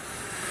 Oh, okay.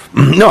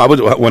 No, I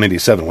was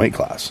 187 weight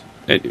class.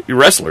 And you're a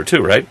wrestler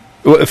too, right?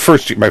 Well,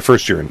 my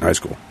first year in high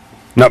school.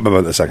 Not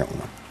by the second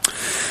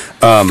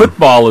one.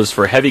 Football is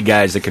for heavy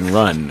guys that can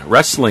run.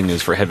 Wrestling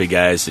is for heavy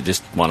guys that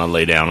just want to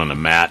lay down on a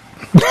mat.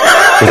 With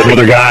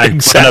another guy.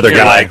 Another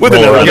guy. With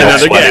Roll around another all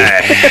sweaty. guy.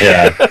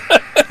 Yeah.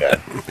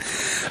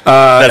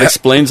 That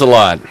explains a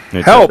lot.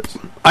 Help!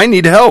 I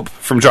need help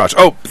from Josh.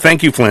 Oh,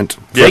 thank you, Flint.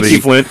 Thank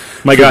you, Flint.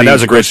 My God, that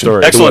was a great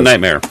story. Excellent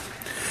nightmare.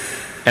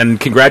 And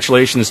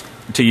congratulations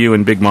to you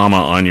and Big Mama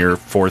on your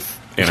 4th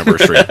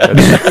anniversary.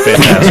 That's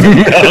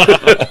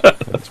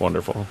fantastic. That's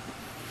wonderful.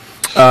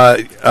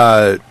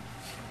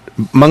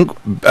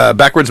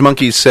 Backwards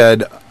Monkey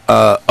said,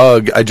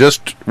 ugh, I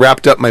just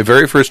wrapped up my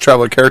very first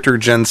Traveler character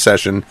gen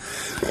session,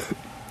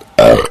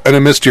 and I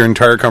missed your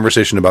entire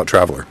conversation about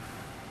Traveler.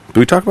 Did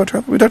we talk about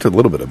Traveler? We talked a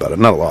little bit about it.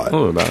 Not a lot. A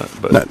little about it,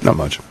 but Not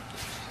much.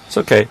 it's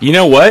okay. You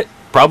know what?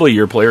 Probably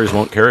your players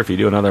won't care if you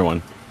do another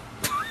one.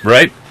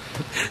 Right?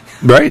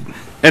 Right?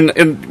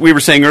 And we were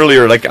saying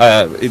earlier, like,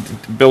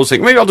 Bill was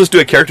saying, maybe I'll just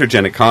do a character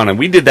gen at Con, and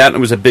we did that, and it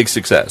was a big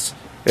success.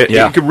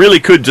 You really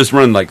could just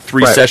run like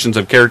 3 sessions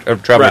of Traveler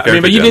Right. character I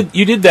mean, but gen.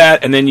 you did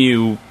that, and then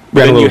you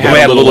We had a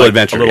had a little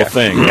adventure, a little yeah.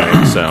 thing,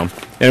 right? So, and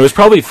it was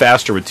probably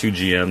faster with 2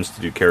 GMs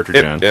to do character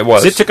gen. It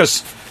was. 'Cause it took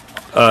us.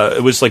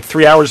 It was like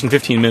 3 hours and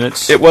 15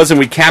 minutes. It was, and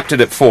we capped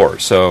it at 4,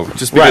 so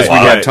just because we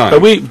had time.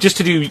 But we just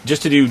to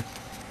do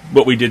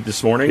what we did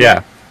this morning.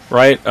 Yeah.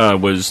 Right.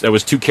 Was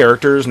 2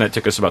 characters, and that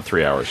took us about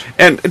 3 hours.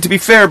 And to be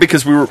fair,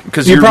 because You're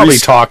you're probably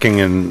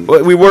talking and...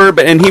 we were,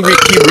 but and he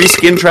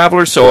reskinned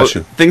Traveler, so Bless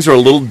you. things are a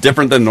little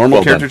different than normal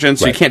Well character done. gen.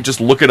 So Right. you can't just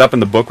look it up in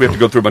the book. We have to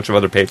go through a bunch of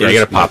other papers. Yeah, you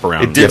gotta pop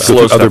around. It did Yeah.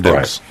 slow With other stuff down.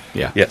 books.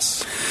 Yeah.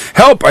 Yes.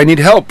 Help! I need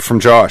help from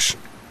Josh.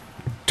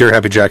 Dear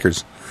Happy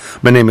Jackers,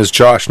 my name is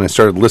Josh, and I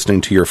started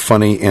listening to your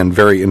funny and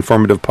very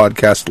informative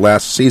podcast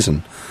last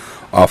season.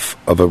 off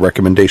of a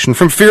recommendation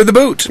from Fear the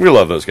Boot. We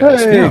love those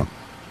guys. Hey. Yeah.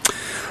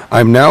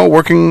 I'm now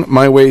working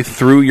my way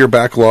through your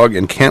backlog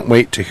and can't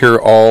wait to hear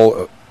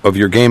all of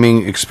your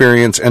gaming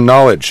experience and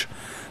knowledge.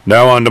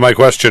 Now on to my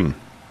question.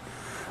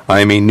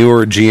 I am a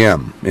newer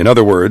GM. In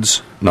other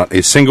words, not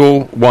a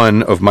single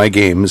one of my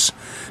games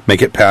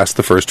make it past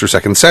the first or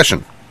second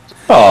session.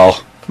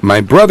 Oh.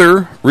 My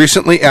brother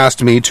recently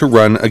asked me to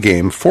run a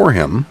game for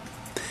him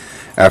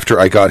after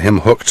I got him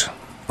hooked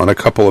on a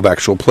couple of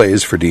actual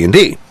plays for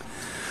D&D.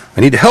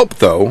 I need help,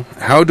 though.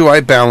 How do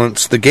I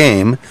balance the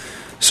game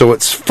so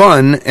it's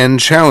fun and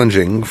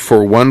challenging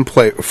for a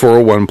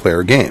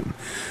one-player game?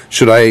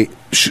 Should I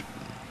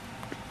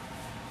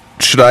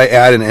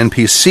add an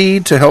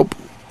NPC to help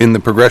in the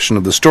progression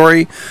of the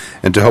story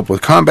and to help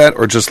with combat,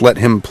 or just let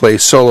him play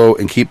solo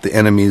and keep the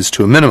enemies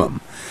to a minimum?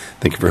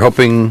 Thank you for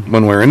helping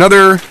one way or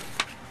another.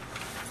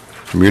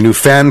 From your new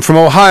fan from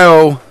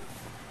Ohio,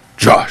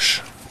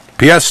 Josh.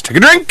 P.S. Take a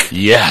drink.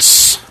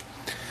 Yes.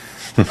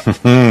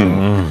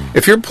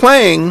 If you're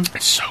playing...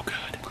 It's so good.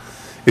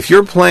 If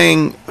you're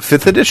playing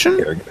 5th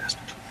edition,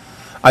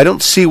 I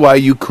don't see why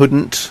you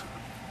couldn't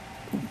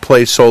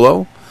play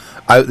solo.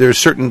 There's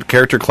certain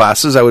character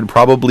classes I would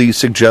probably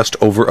suggest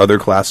over other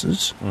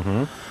classes.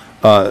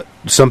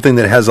 Mm-hmm. Something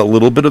that has a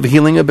little bit of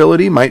healing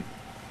ability might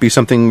be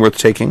something worth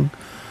taking.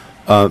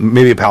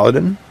 Maybe a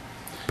paladin.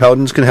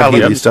 Paladins can have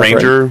healing stuff,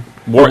 ranger,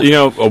 right?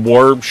 A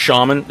war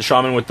shaman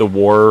with the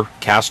war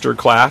caster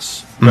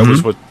class. That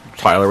was what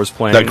Tyler was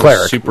playing. That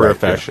cleric, super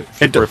effective.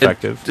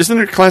 Isn't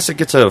there a class that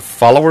gets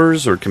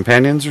followers or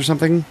companions or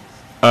something?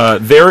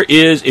 There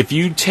is. If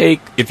you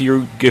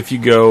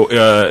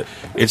go,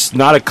 it's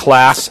not a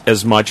class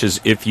as much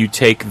as if you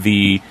take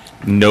the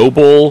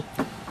noble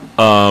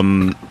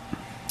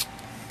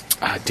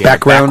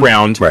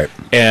background, right?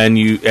 And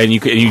you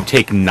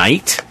take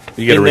knight.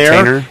 You get in a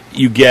retainer. There,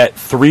 you get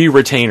 3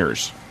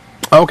 retainers.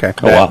 Oh, okay.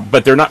 Oh, wow.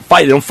 But they're not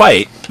fight. They don't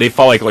fight. They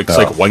fall like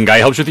one guy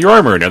helps with your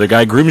armor, another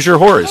guy grooms your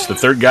horse, the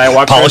third guy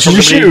walks polishes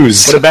your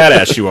shoes. What a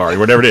badass you are, or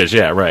whatever it is.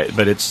 Yeah, right.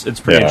 But it's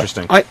pretty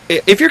interesting.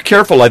 If you're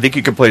careful, I think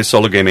you can play a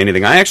solo game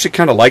anything. I actually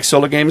kind of like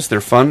solo games.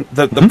 They're fun.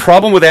 The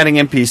problem with adding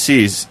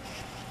NPCs,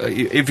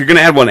 if you're going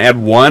to add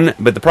one,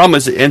 but the problem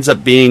is it ends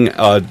up being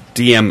a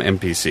DM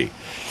NPC.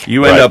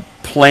 You end up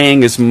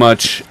playing as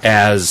much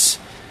as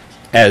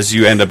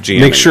you end up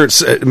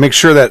GMing. Make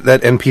sure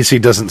that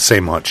NPC doesn't say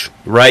much.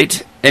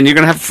 Right? And you're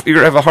gonna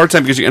have a hard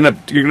time because you're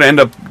gonna end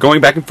up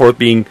going back and forth,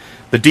 being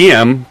the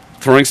DM,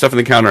 throwing stuff in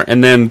the counter,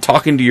 and then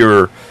talking to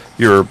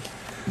your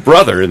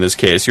brother, in this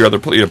case, your other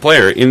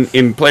player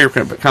in player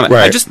comment.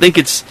 Right. I just think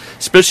it's,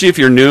 especially if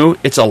you're new,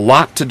 it's a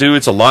lot to do.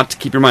 It's a lot to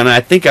keep your mind on. I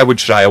think I would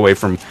shy away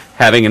from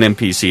having an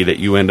NPC that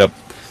you end up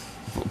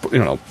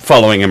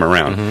following him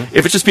around. Mm-hmm.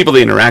 If it's just people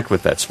they interact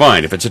with, that's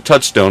fine. If it's a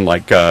touchstone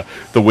like the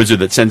wizard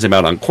that sends him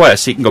out on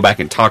quests, he can go back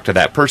and talk to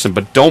that person,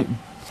 but don't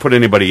put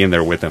anybody in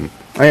there with him.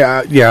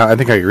 I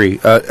think I agree.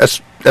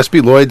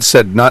 SB Lloyd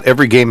said not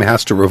every game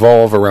has to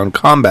revolve around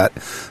combat,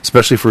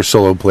 especially for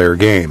solo player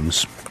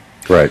games.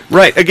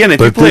 Right. Again,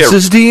 this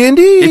is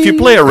D&D. If you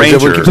play a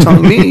ranger,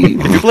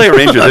 if you play a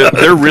ranger,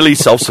 they're really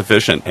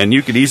self-sufficient, and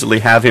you could easily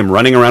have him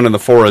running around in the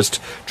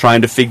forest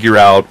trying to figure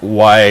out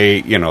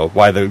why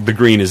the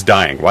green is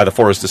dying, why the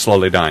forest is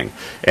slowly dying,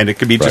 and it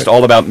could be just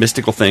all about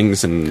mystical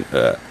things, and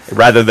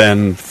rather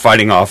than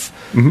fighting off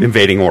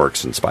invading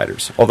orcs and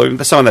spiders. Although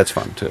some of that's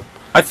fun too.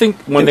 I think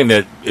one thing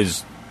that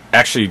is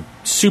actually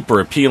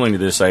super appealing to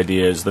this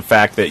idea is the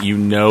fact that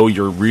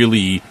you're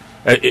really,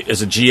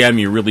 as a GM,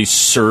 you're really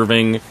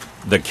serving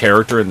the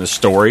character and the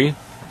story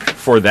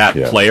for that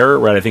player,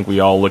 right? I think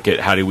we all look at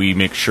how do we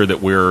make sure that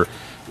we're,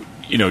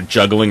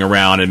 juggling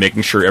around and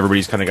making sure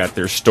everybody's kind of got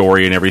their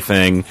story and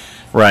everything,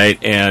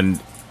 right? And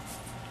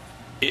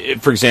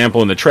for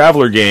example, in the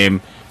Traveler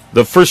game,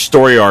 the first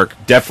story arc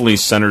definitely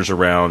centers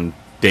around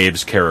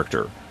Dave's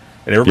character.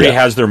 And everybody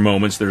has their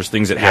moments, there's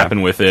things that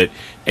happen with it,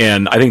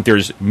 and I think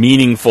there's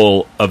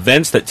meaningful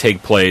events that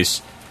take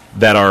place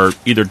that are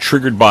either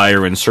triggered by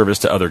or in service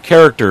to other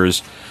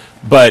characters,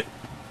 but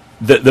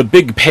the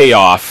big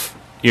payoff,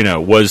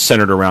 was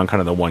centered around kind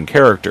of the one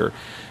character.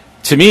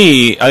 To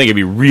me, I think it'd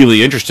be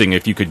really interesting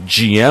if you could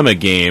GM a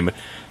game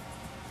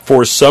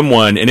for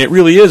someone, and it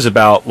really is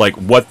about like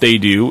what they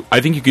do.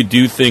 I think you could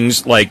do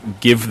things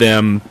like give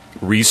them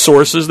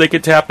resources they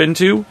could tap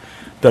into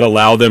that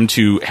allow them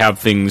to have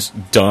things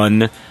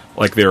done,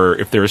 like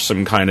if there's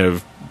some kind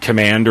of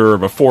commander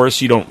of a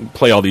force, you don't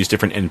play all these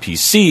different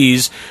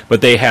NPCs,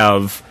 but they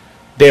have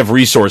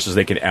resources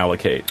they can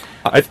allocate.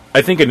 I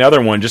think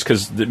another one, just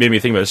because it made me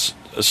think about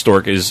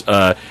Stork, is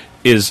I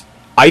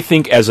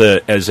think as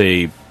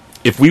a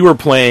if we were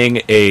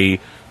playing a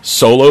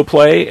solo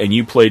play and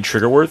you played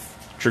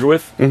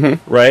Triggerwith,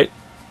 right?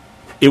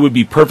 It would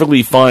be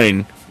perfectly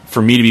fine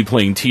for me to be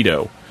playing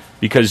Tito,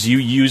 because you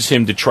use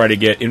him to try to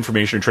get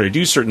information or try to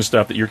do certain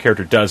stuff that your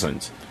character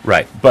doesn't.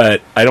 Right.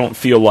 But I don't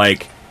feel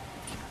like,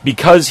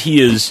 because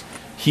he is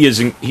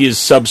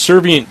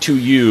subservient to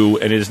you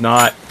and is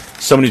not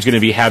someone who's going to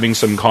be having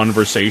some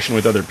conversation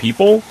with other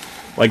people,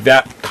 like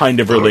that kind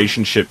of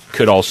relationship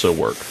could also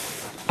work.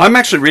 I'm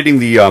actually reading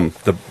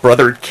the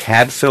Brother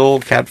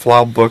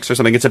Cadfael books or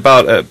something. It's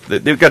about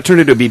they've got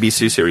turned into a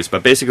BBC series,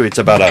 but basically it's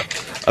about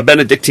a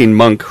Benedictine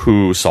monk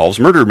who solves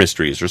murder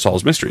mysteries or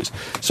solves mysteries.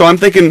 So I'm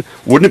thinking,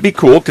 wouldn't it be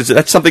cool, because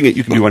that's something that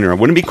you can do on your own?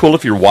 Wouldn't it be cool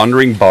if your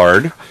wandering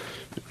bard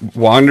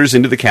wanders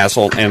into the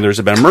castle and there's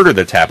been a murder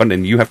that's happened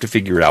and you have to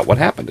figure out what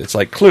happened? It's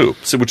like Clue,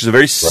 which is a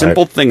very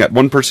simple thing that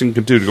one person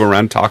can do to go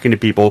around talking to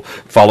people,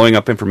 following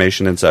up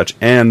information and such,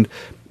 and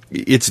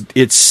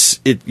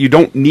you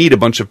don't need a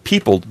bunch of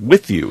people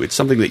with you. It's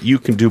something that you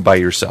can do by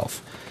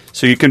yourself.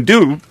 So you can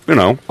do,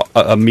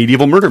 a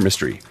medieval murder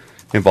mystery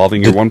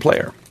involving your one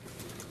player.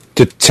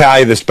 To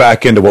tie this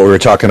back into what we were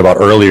talking about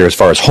earlier as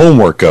far as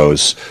homework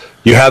goes,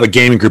 you have a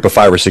gaming group of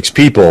 5 or 6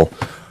 people.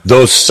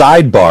 Those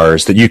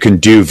sidebars that you can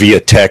do via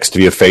text,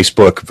 via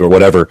Facebook, or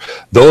whatever,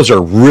 those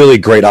are really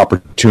great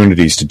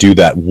opportunities to do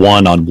that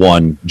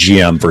one-on-one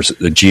GM versus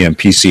the GM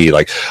PC.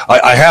 Like,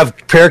 I have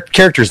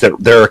characters that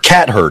they're a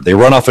cat herd. They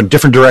run off in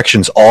different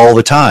directions all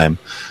the time.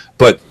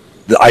 But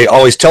I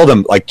always tell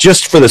them, like,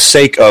 just for the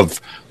sake of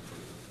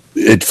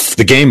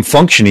the game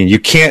functioning, you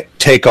can't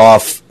take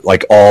off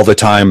like all the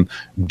time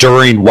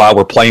while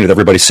we're playing with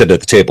everybody sitting at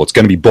the table. It's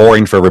going to be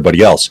boring for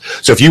everybody else.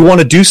 So if you want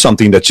to do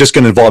something that's just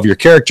going to involve your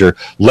character,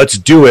 let's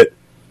do it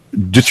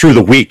through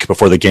the week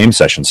before the game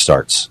session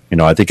starts.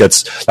 I think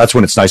that's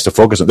when it's nice to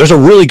focus on. There's a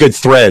really good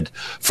thread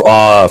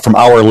from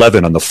Hour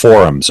 11 on the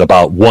forums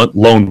about one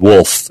lone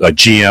wolf, a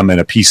GM,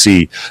 and a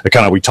PC.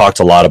 We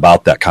talked a lot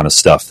about that kind of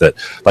stuff. That,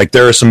 like,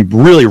 there are some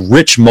really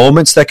rich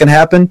moments that can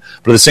happen,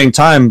 but at the same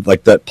time,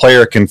 like, that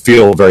player can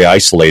feel very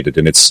isolated,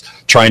 and it's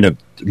trying to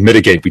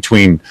mitigate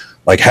between,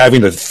 like,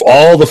 having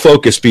all the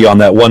focus be on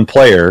that one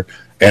player,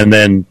 and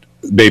then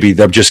maybe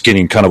them just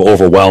getting kind of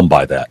overwhelmed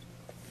by that.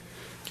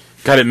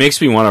 God, it makes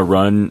me want to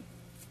run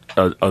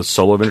a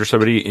solo adventure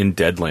somebody in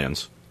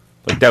Deadlands.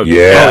 Like, that would be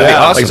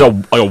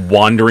awesome. Like a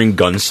wandering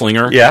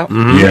gunslinger. Yeah.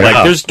 Mm-hmm. Yeah.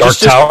 Like, there's Dark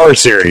Tower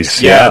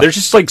series. Yeah, there's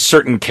just like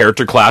certain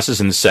character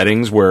classes and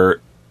settings where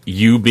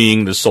you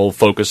being the sole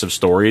focus of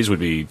stories would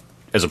be,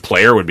 as a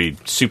player, would be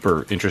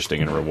super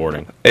interesting and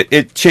rewarding.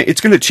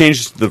 It's going to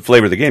change the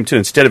flavor of the game, too.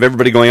 Instead of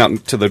everybody going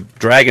out to the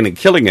dragon and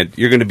killing it,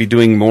 you're going to be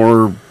doing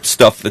more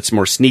stuff that's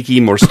more sneaky,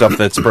 more stuff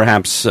that's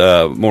perhaps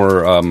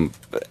more...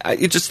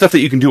 it's just stuff that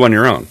you can do on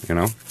your own,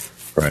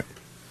 Right.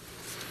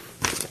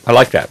 I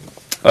like that.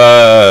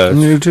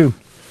 You too.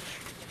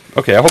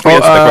 Okay, I hope we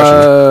answered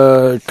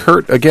that question.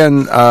 Kurt,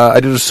 again, I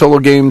did a solo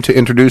game to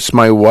introduce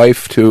my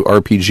wife to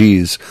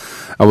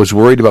RPGs. I was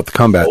worried about the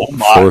combat,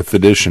 4th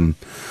edition.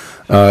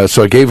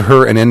 So I gave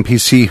her an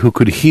NPC who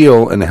could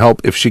heal and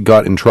help if she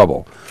got in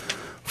trouble.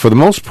 For the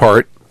most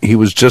part, he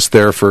was just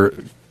there for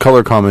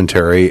color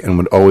commentary and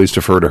would always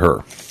defer to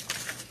her.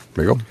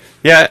 There you go.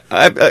 Yeah,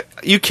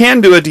 you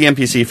can do a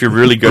DMPC if you're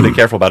really good and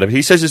careful about it.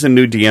 He says he's a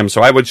new DM,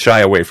 so I would shy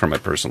away from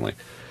it personally.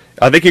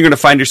 I think you're going to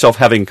find yourself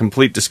having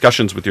complete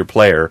discussions with your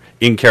player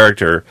in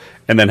character,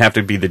 and then have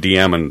to be the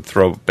DM and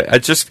throw.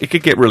 It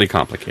could get really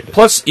complicated.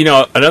 Plus,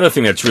 another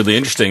thing that's really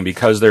interesting,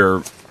 because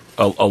they're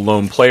a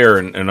lone player,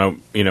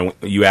 and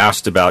you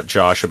asked about,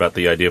 Josh, about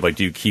the idea of, like,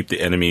 do you keep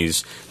the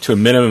enemies to a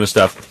minimum and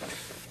stuff?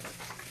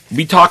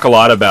 We talk a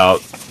lot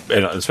about,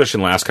 and especially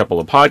in the last couple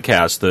of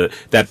podcasts,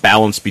 that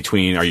balance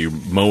between, are you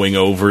mowing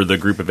over the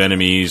group of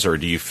enemies, or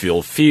do you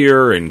feel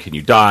fear, and can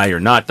you die or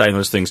not die, and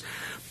those things.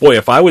 Boy,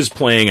 if I was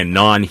playing a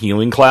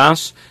non-healing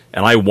class,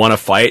 and I won a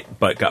fight,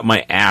 but got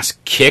my ass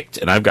kicked,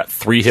 and I've got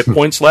 3 hit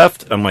points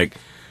left, I'm like,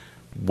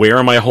 where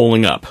am I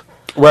holding up?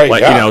 Right,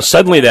 like,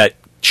 suddenly that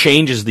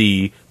changes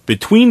the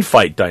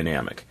between-fight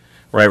dynamic,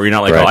 right? Where you're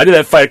not like, I did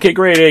that fight, okay,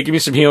 great, hey, give me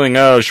some healing,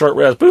 short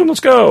rest, boom, let's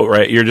go,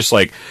 right? You're just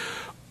like,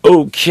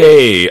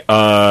 okay,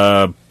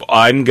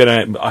 I'm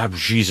gonna...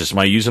 Jesus, am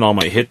I using all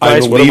my hit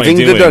dice? I'm what am I leaving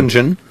doing? the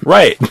dungeon.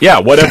 Right, yeah,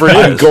 whatever it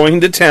is. I'm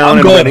going to town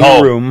and renting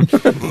a room.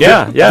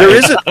 Yeah.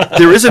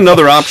 There is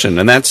another option,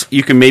 and that's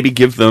you can maybe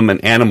give them an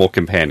animal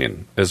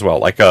companion as well,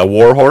 like a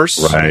war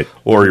horse, right?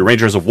 Or your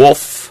ranger has a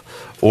wolf,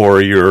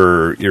 or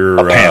your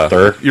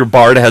panther. Your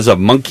bard has a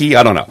monkey.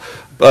 I don't know.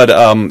 But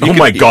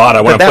my God,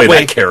 I want to play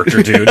that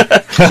character, dude.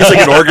 He's like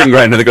an organ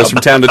grinder that goes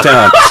from town to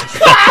town.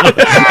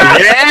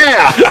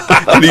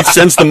 Yeah, and he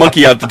sends the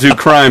monkey out to do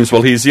crimes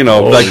while he's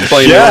like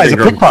playing. Yeah, he's a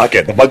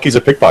pickpocket. The monkey's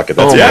a pickpocket.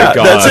 That's my God.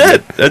 That's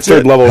it. That's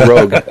Third level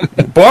rogue.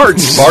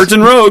 Bards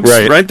and rogues,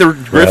 right? They're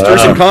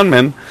grifters and con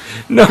men.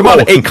 No, come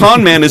on, a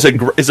con man is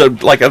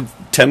like a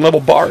 10-level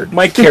bard.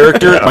 My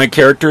character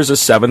is a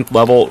 7th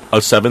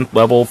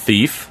level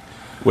thief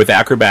with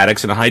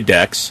acrobatics and a high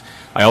dex.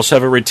 I also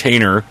have a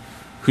retainer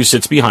who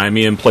sits behind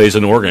me and plays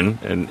an organ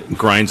and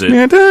grinds it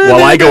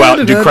while I go out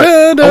and do crap.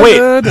 Oh, wait.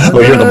 Oh,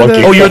 you're the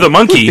monkey. Oh, you're the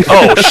monkey.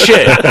 Oh,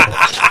 shit.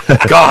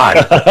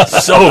 God,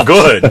 so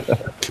good.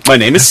 My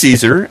name is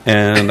Caesar,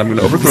 and I'm going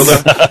to overthrow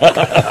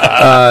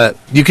the...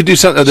 You could do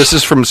something... This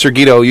is from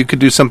Sergito. You could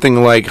do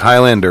something like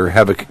Highlander,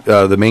 have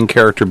the main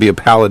character be a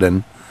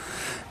paladin.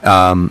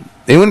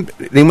 Anyone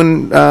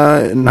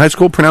in high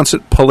school pronounce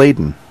it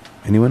Paladin?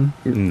 Anyone?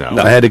 No.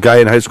 I had a guy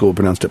in high school who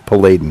pronounced it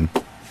Paladin.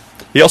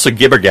 He also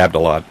gibber-gabbed a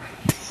lot.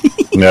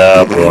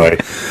 No, boy.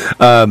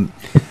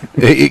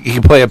 He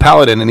can play a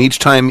paladin, and each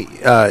time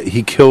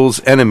he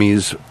kills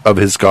enemies of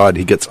his god,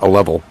 he gets a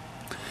level.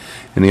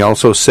 And he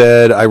also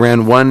said, I ran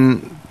a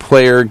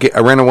one-player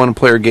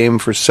game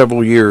for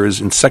several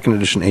years in 2nd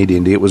edition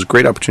AD&D. It was a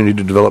great opportunity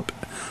to develop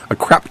a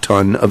crap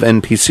ton of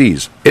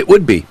NPCs. It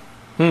would be.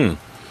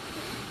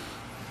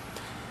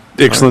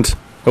 Excellent. Right.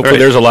 Hopefully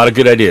there's a lot of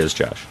good ideas,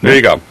 Josh. There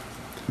you go.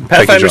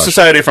 Pathfinder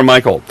Society from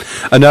Michael.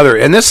 Another,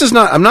 and this is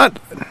not,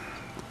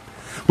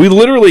 we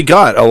literally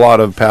got a lot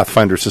of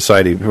Pathfinder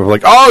Society. People were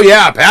like, oh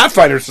yeah,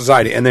 Pathfinder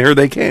Society, and here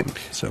they came.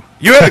 So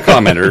you had a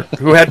commenter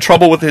who had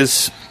trouble with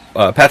his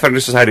Pathfinder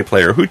Society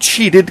player who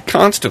cheated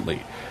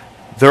constantly.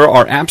 There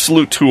are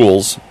absolutely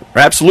tools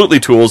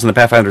in the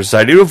Pathfinder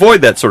Society to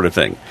avoid that sort of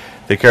thing.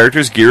 The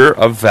character's gear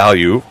of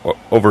value,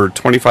 over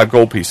 25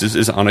 gold pieces,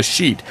 is on a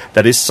sheet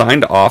that is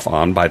signed off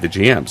on by the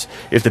GMs.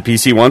 If the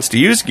PC wants to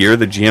use gear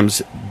the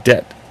GM's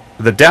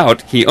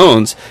doubt he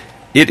owns,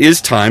 it is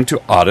time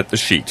to audit the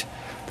sheet.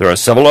 There are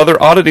several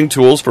other auditing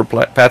tools for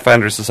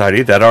Pathfinder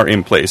Society that are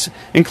in place,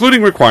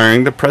 including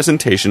requiring the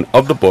presentation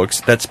of the books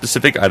that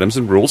specific items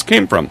and rules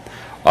came from.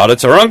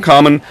 Audits are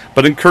uncommon,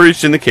 but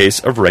encouraged in the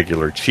case of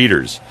regular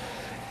cheaters.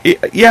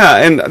 Yeah,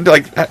 and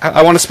like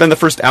I want to spend the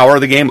first hour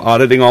of the game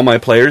auditing all my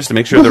players to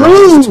make sure they're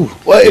honest.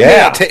 Well,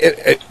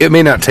 it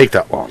may not take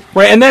that long,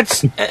 right? And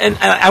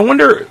I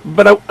wonder,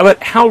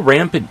 but how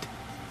rampant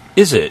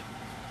is it?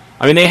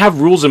 I mean, they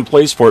have rules in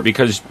place for it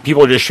because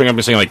people are just showing up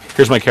and saying, like,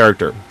 "Here's my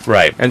character,"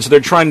 right? And so they're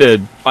trying to.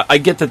 I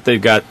get that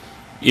they've got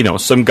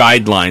some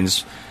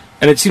guidelines,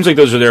 and it seems like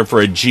those are there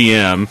for a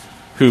GM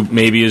who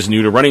maybe is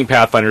new to running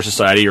Pathfinder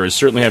Society or is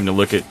certainly having to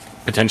look at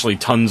potentially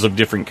tons of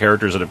different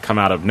characters that have come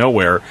out of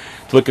nowhere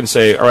to look and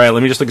say, all right,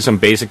 let me just look at some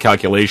basic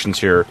calculations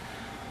here.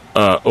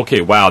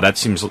 Okay, wow, that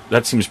seems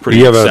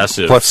pretty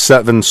excessive. You have a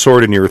 +7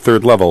 sword in your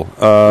 3rd level.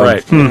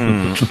 Right.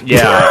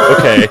 Yeah,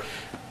 okay.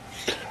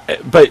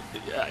 But,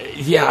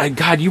 yeah,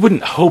 God, you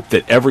wouldn't hope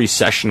that every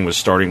session was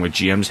starting with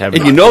GMs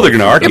having... And they're going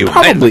to argue. It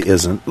probably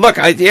isn't. Look,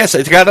 yes,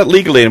 I got it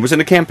legally, and it was in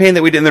a campaign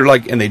that we did,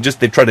 and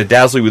they try to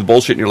dazzle you with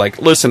bullshit, and you're like,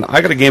 listen, I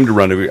got a game to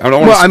run. I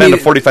don't want to spend a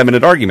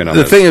 45-minute argument on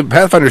this. The thing in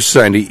Pathfinder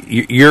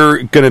Society,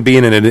 you're going to be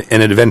in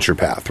an adventure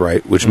path,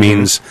 right? Which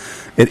means...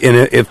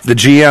 if the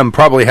GM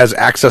probably has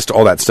access to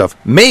all that stuff,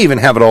 may even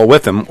have it all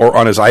with him or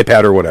on his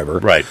iPad or whatever.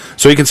 Right.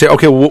 So he can say,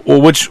 okay,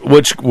 well,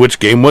 which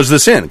game was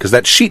this in? Because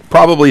that sheet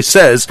probably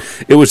says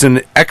it was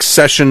an X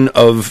session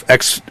of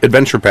X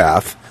adventure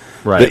path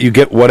that you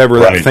get whatever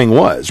that thing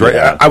was, right?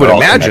 Yeah, I would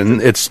imagine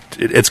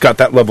it's got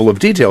that level of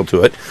detail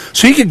to it.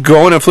 So he could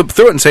go in and flip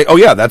through it and say, oh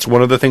yeah, that's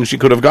one of the things you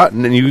could have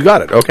gotten, and you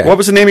got it. Okay. What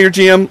was the name of your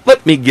GM?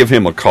 Let me give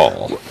him a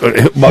call.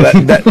 Well,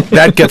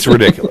 that gets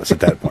ridiculous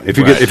at that point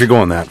if you're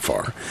going that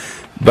far.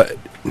 But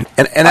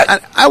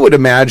I would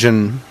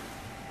imagine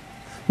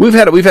we've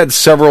had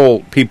several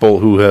people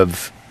who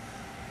have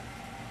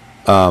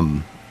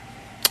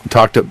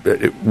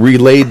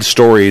relayed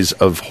stories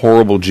of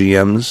horrible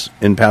GMs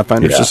in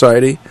Pathfinder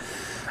Society.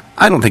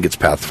 I don't think it's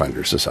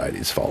Pathfinder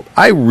Society's fault.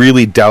 I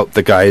really doubt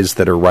the guys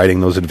that are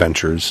writing those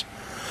adventures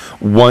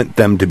want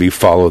them to be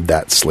followed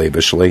that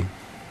slavishly.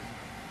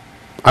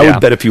 I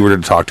would bet if you were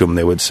to talk to them,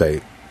 they would say,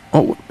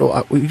 "Oh,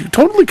 you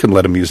totally can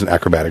let them use an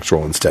acrobatics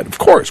roll instead." Of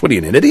course. What are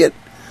you, an idiot?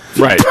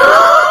 Right.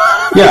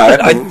 Yeah,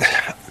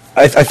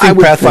 I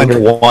think Pathfinder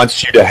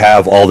wants you to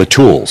have all the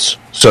tools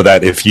so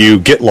that if you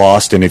get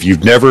lost and if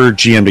you've never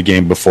GM'd a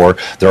game before,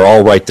 they're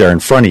all right there in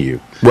front of you.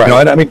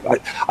 Right. I mean,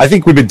 I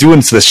think we've been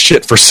doing this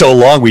shit for so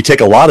long, we take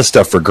a lot of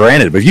stuff for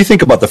granted. But if you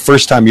think about the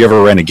first time you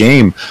ever ran a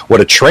game,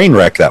 what a train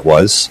wreck that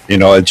was,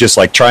 just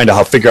like trying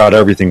to figure out how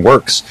everything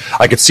works.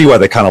 I could see why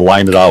they kind of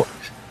lined it out.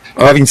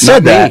 Having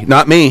said that...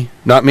 Not me.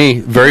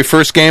 Very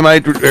first game I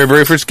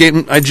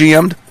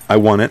GM'd, I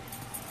won it.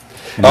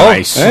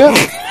 Nice. Yeah.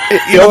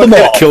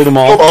 Killed them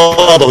all.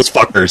 All those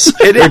fuckers.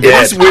 It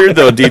is weird,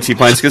 though, DT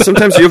Pines, because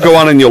sometimes you'll go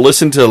on and you'll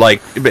listen to, like,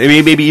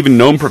 maybe even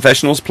known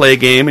professionals play a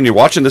game, and you're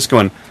watching this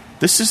going,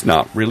 this is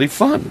not really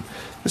fun.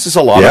 This is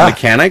a lot of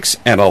mechanics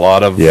and a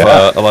lot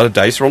of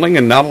dice rolling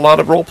and not a lot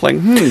of role-playing.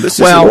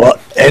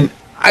 And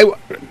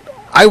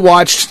I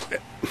watched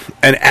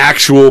an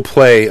actual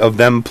play of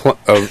them,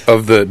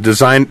 of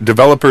the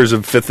developers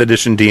of 5th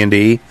edition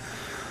D&D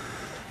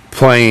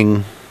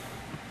playing...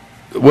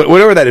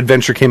 Whatever that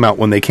adventure came out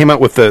when they came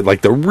out with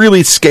the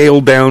really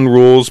scaled down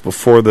rules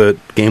before the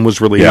game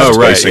was released. Oh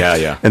right,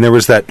 yeah. And there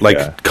was that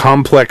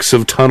complex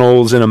of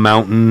tunnels in a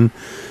mountain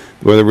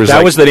where there was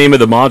was the name of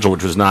the module,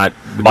 which was not.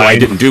 I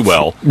didn't do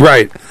well.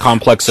 Right,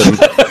 complex of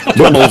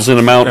tunnels in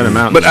a mountain.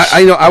 But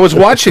I was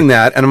watching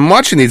that, and I'm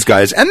watching these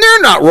guys, and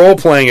they're not role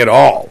playing at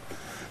all.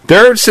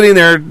 They're sitting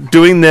there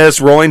doing this,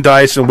 rolling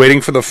dice, and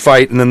waiting for the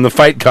fight, and then the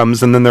fight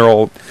comes, and then they're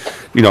all,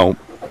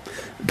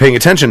 paying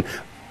attention.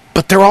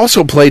 But they're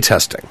also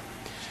playtesting.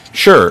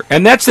 Sure,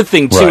 and that's the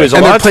thing too. Is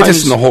a lot of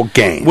times in the whole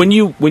game. When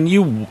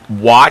you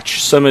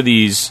watch some of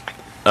these,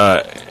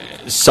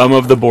 some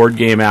of the board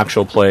game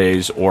actual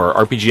plays or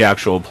RPG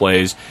actual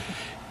plays,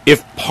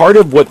 if part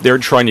of what they're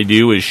trying to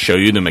do is show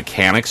you the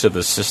mechanics of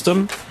the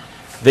system,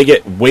 they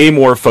get way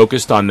more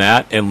focused on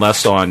that and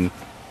less on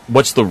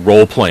what's the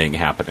role playing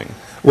happening.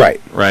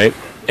 Right.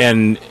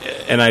 And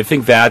I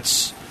think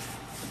that's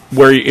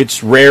where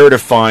it's rare to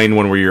find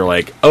one where you're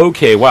like,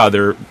 okay, wow,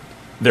 they're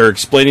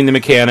explaining the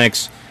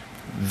mechanics,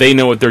 they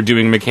know what they're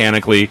doing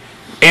mechanically,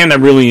 and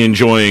I'm really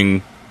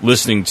enjoying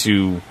listening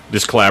to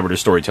this collaborative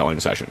storytelling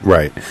session.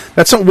 Right.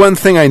 That's one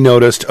thing I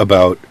noticed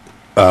about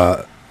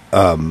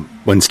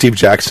when Steve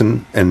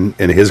Jackson and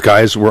his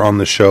guys were on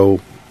the show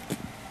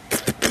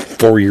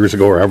 4 years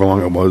ago, or however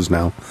long it was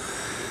now.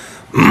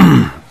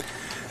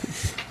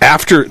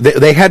 After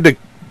they had to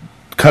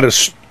cut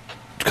us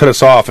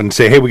off and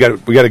say, "Hey, we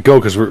got to go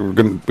because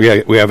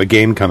we have a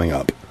game coming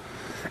up."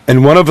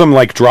 And one of them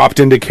dropped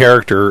into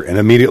character and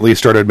immediately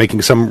started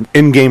making some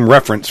in-game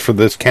reference for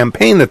this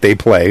campaign that they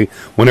play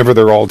whenever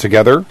they're all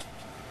together.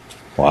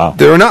 Wow.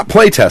 They're not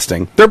play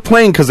testing. They're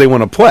playing because they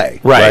want to play.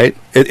 Right?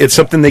 It's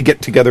something they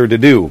get together to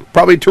do.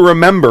 Probably to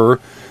remember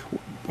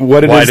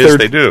what it is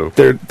they do.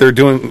 They're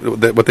doing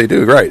what they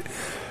do. Right.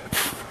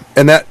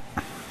 And that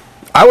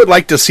I would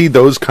like to see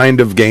those kind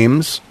of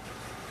games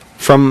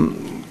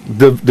from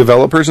the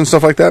developers and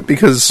stuff like that,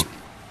 because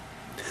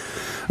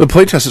the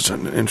play test is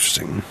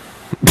interesting.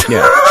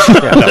 Yeah.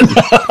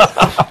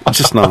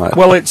 Just not.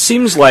 Well, it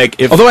seems like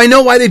although I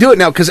know why they do it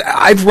now, because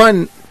I've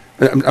run.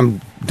 I'm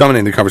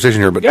dominating the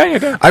conversation here, but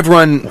yeah. I've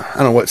run,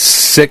 I don't know,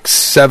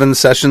 6-7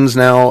 sessions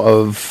now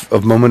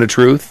of Moment of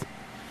Truth.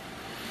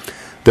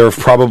 There have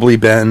probably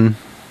been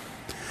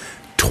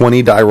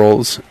 20 die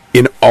rolls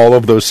in all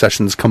of those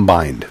sessions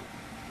combined,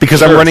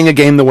 because I'm running a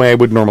game the way I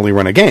would normally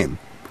run a game.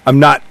 I'm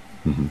not,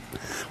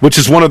 which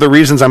is one of the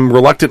reasons I'm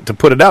reluctant to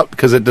put it out,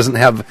 because it doesn't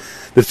have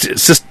the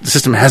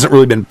system hasn't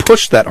really been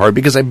pushed that hard,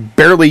 because I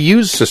barely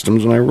use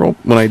systems when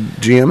I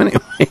GM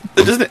anyway.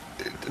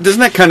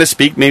 Doesn't that kind of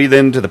speak maybe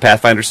then to the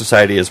Pathfinder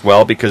Society as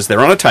well, because they're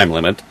on a time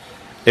limit?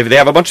 If they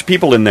have a bunch of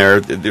people in there,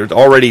 they're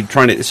already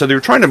trying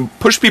to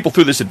push people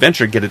through this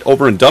adventure, get it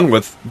over and done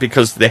with,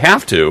 because they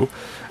have to.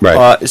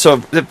 Right.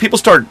 So if people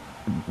start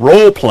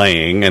role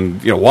playing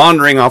and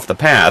wandering off the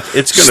path,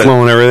 it's going to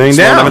slowing everything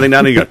down. You're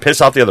going to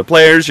piss off the other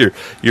players.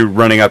 You're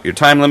running up your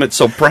time limit.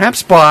 So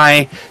perhaps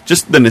by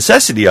just the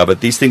necessity of it,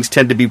 these things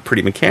tend to be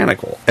pretty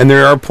mechanical. And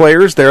there are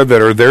players there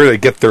that are there to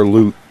get their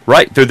loot.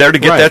 Right, they're there to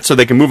get that so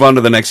they can move on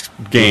to the next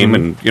game,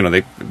 and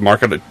they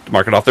mark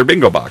it off their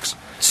bingo box.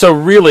 So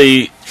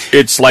really,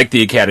 it's like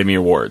the Academy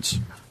Awards.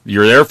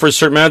 You're there for a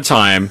certain amount of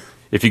time.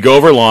 If you go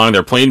over long,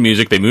 they're playing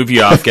music, they move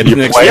you off, get to the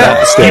next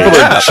game. People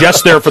are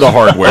just there for the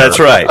hardware. That's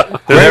right.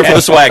 They're there for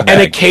the swag bag.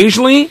 And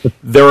occasionally,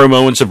 there are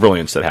moments of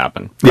brilliance that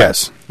happen.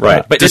 Yes.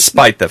 Right. But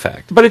despite the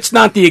fact. But it's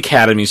not the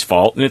Academy's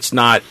fault, and it's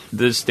not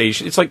the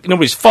station. It's like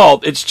nobody's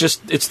fault. It's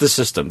the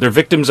system. They're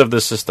victims of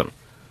the system.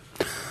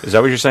 Is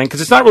that what you're saying?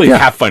 Because it's not really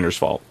Pathfinder's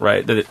fault,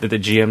 right? That the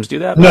GMs do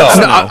that? No,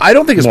 I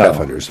don't think it's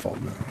Pathfinder's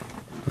fault. No.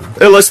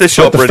 Unless they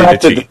show up ready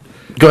to cheat.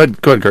 Go ahead,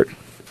 Kurt.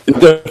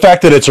 The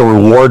fact that it's a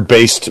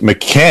reward-based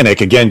mechanic,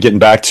 again, getting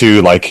back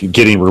to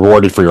getting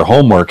rewarded for your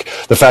homework,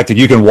 the fact that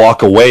you can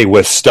walk away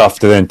with stuff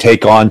to then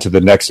take on to the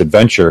next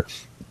adventure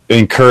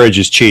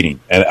encourages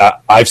cheating. And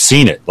I've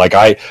seen it.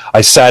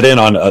 I sat in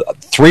on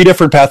 3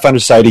 different Pathfinder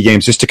Society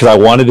games just because I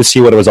wanted to see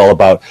what it was all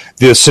about.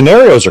 The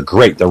scenarios are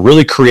great. They're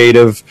really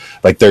creative.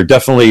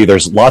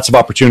 There's lots of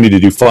opportunity to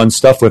do fun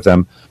stuff with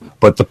them.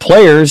 But the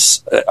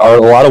players are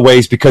a lot of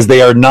ways, because they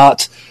don't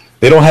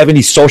have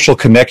any social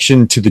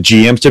connection to the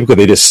GMs typically.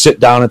 They just sit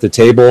down at the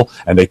table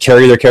and they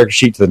carry their character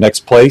sheet to the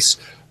next place.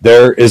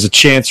 There is a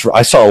chance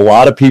I saw a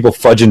lot of people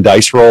fudging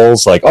dice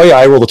rolls, oh yeah,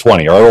 I rolled a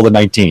 20 or I rolled a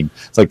 19.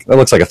 It's that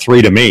looks like a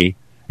 3 to me,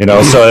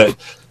 so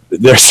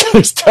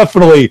there's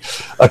definitely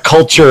a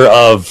culture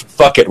of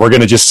fuck it, we're going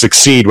to just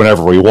succeed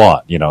whenever we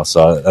want,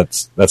 so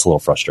that's a little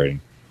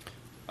frustrating.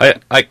 I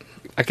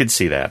could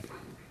see that.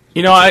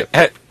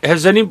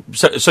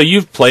 So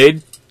you've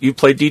played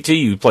DT,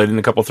 you played in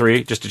a couple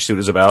 3 just to see what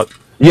it's about?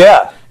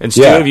 Yeah. And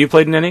Stu, have you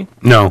played in any?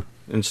 No.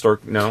 In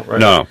Stork? No, right?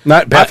 No.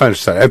 Not Pathfinder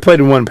Society. I played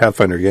in one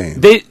Pathfinder game.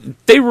 They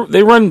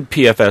run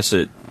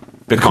PFS at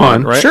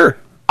BitCon, right? Sure.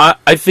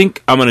 I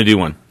think I'm going to do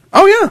one.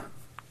 Oh, yeah.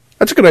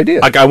 That's a good idea.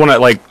 I want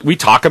to, we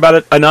talk about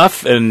it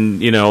enough,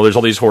 and, there's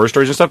all these horror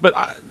stories and stuff, but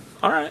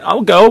all right,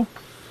 I'll go.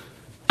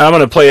 I'm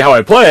going to play how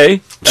I play.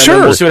 And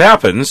then we'll see what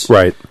happens.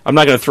 Right. I'm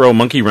not going to throw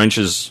monkey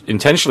wrenches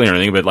intentionally or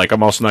anything, but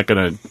I'm also not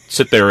going to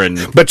sit there and.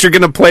 But you're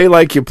going to play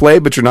like you play,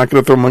 but you're not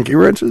going to throw monkey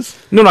wrenches.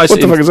 No, what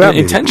the fuck is that?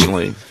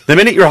 Intentionally. The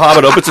minute your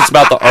Hobbit opens its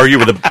mouth to argue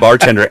with a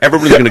bartender,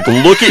 everybody's going to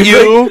look at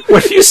you.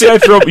 What do you say?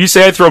 You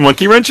say I throw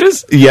monkey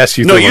wrenches? Yes,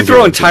 you. No, you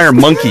throw entire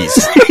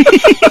monkeys,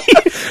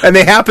 and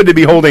they happen to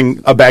be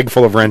holding a bag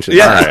full of wrenches.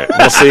 Yeah. All right.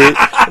 Well, see,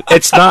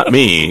 it's not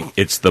me;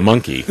 it's the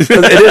monkey.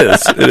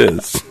 It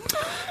is.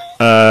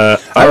 All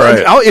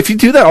right. If you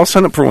do that, I'll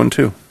sign up for one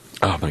too.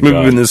 Oh my Maybe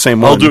god! in the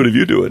same one. I'll do it if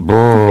you do it.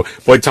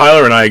 Boy,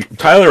 Tyler and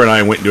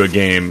I went into a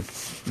game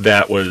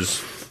that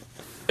was.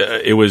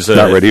 It was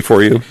not ready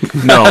for you.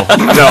 No,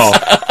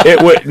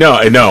 it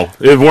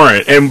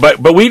weren't.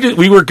 But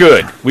we were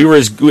good. We were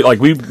as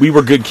good, we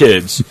were good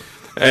kids.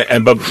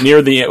 But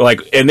near the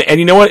and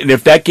you know what? And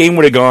if that game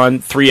would have gone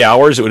 3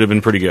 hours, it would have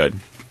been pretty good.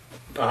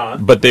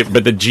 But the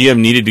GM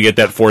needed to get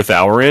that 4th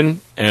hour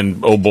in,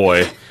 and oh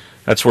boy.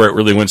 That's where it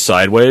really went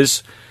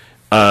sideways.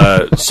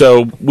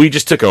 So we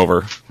just took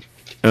over,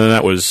 and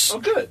that was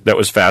that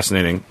was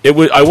fascinating.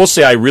 I will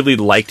say I really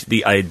liked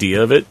the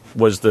idea of it.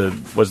 Was the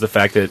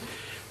fact that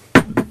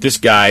this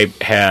guy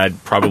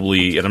had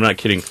probably, and I'm not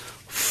kidding,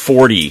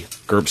 40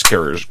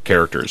 GURPS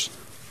characters,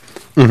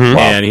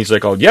 and he's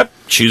like, "Oh, yep,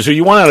 choose who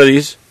you want out of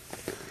these."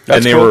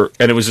 And they were,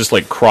 and it was this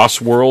like cross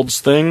worlds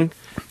thing,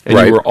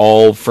 and you were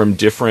all from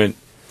different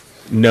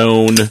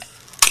known.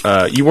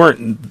 You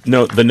weren't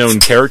the known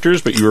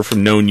characters, but you were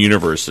from known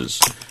universes.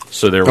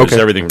 So there was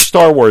everything from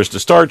Star Wars to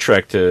Star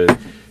Trek to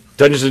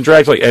Dungeons and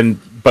Dragons.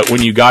 But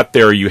when you got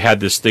there, you had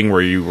this thing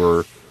where you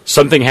were,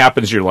 something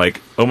happens, you're like,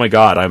 oh my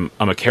god, I'm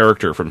a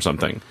character from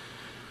something.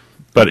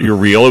 But you're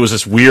real. It was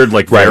this weird,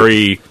 like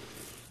very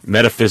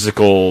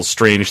metaphysical,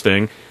 strange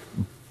thing.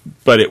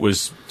 But it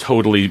was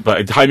totally.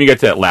 By the time you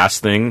get to that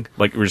last thing,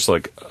 like we're just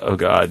like, oh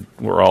god,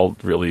 we're all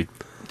really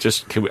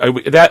just.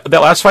 That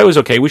last fight was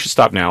okay. We should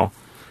stop now.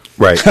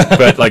 Right.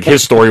 But like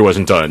his story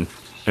wasn't done.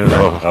 And,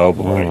 oh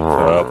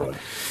boy.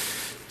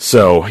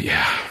 So,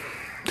 yeah.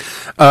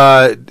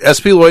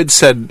 SP Lloyd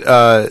said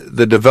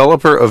the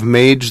developer of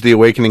Mage the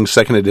Awakening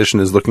 2nd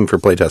Edition is looking for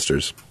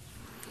playtesters.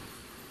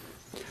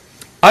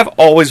 I've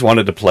always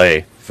wanted to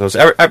play those.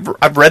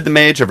 I've read the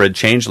Mage, I've read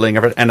Changeling,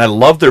 and I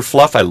love their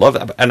fluff. I love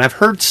it, and I've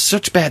heard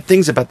such bad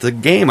things about the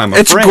game. I'm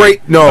afraid. It's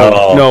great.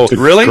 No,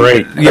 really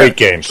great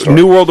game. Story.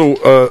 New World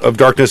of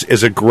Darkness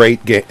is a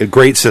great game, a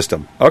great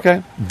system.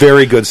 Okay,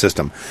 very good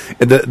system.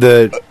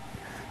 The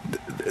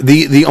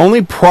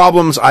only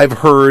problems I've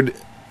heard,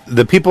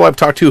 the people I've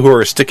talked to who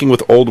are sticking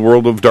with Old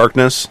World of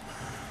Darkness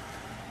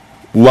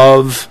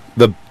love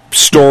the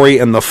story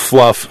and the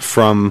fluff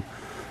from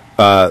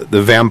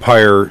the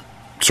Vampire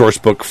source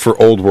book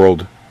for Old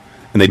World,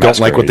 and they don't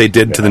like what they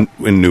did to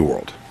in New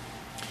World.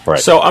 Right.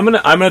 So I'm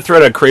gonna throw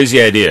out a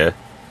crazy idea.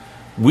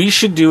 We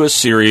should do a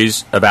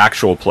series of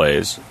actual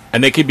plays,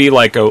 and they could be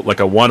like a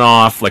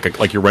one-off,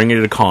 like you're running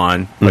at a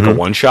con, like a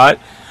one-shot,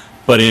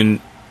 but in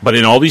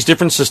all these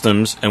different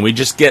systems, and we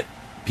just get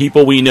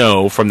people we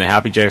know from the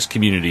Happy Jacks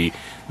community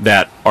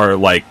that are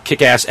like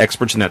kick-ass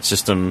experts in that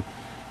system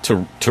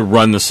to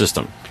run the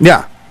system.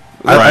 Yeah.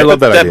 I love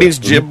that idea. That means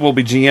Jib will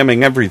be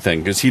GMing everything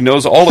because he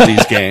knows all of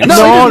these games.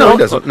 No, he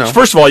doesn't. No.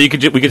 First of all, we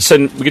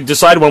could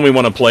decide when we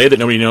want to play that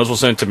nobody knows. We'll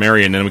send it to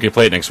Mary, and then we can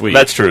play it next week.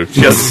 That's true.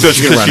 She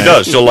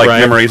does. She'll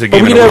memorize a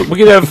game. But we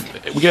could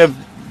have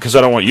because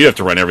I don't want you to have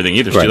to run everything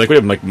either. So we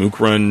have like Mook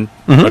run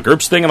a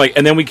GURPS thing,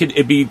 and then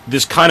it'd be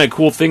this kind of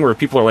cool thing where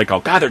people are like, oh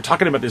god, they're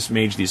talking about this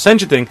Mage the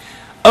Ascension thing.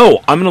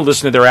 Oh, I'm going to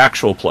listen to their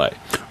actual play.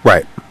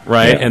 Right.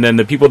 Yeah. And then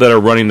the people that are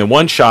running the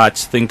one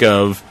shots think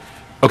of,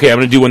 okay, I'm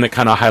going to do one that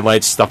kind of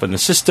highlights stuff in the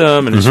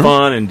system and is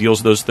fun and deals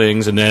with those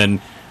things, and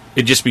then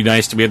it'd just be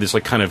nice to be this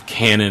like kind of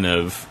canon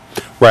of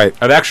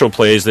actual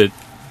plays that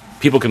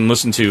people can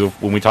listen to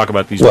when we talk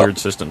about these weird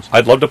systems.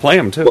 I'd love to play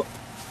them too.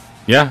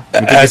 Yeah,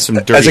 as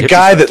a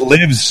guy that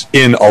lives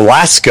in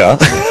Alaska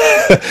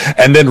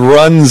and then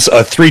runs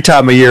a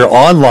 3-time-a-year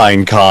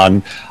online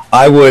con,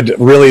 I would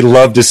really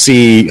love to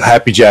see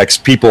Happy Jacks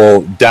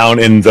people down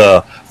in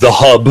the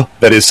hub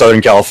that is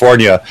Southern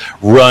California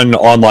run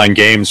online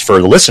games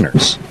for the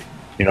listeners.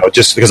 You know,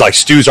 just because like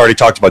Stu's already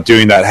talked about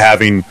doing that,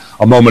 having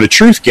a Moment of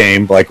Truth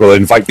game, like we'll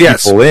invite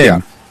people in.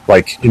 Yeah.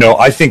 Like, you know,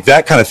 I think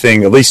that kind of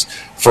thing, at least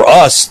for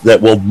us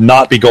that will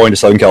not be going to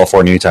Southern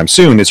California anytime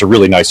soon, is a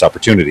really nice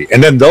opportunity.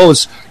 And then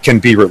those can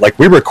be, like,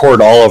 we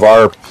record all of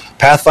our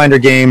Pathfinder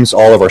games,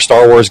 all of our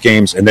Star Wars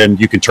games, and then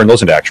you can turn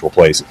those into actual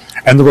plays.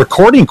 And the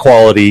recording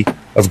quality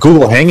of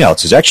Google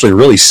Hangouts is actually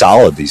really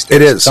solid these days.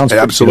 It is. It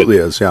absolutely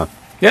is, yeah.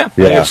 Yeah.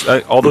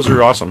 All those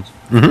are awesome.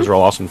 Those are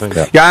all awesome things.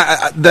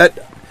 Yeah,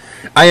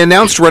 I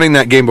announced running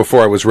that game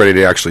before I was ready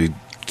to actually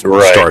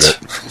start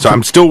it. So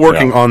I'm still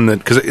working on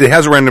because it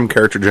has a random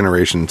character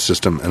generation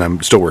system, and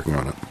I'm still working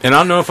on it. And I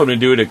don't know if I'm going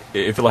to do it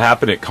if it'll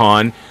happen at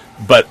con,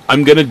 but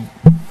I'm going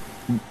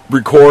to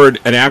record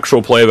an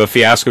actual play of a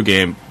Fiasco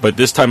game. But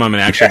this time I'm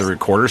going to actually have the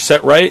recorder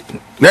set right.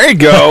 There you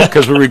go.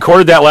 Because we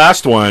recorded that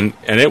last one,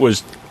 and it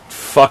was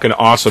fucking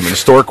awesome, and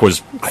Stork was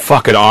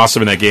fucking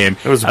awesome in that game.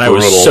 It was and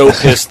brutal. I was so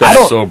pissed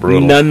that so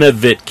brutal. None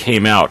of it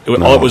came out.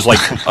 All it was like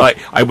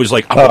I was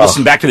like, I'm gonna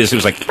listen back to this. It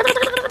was like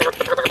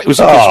this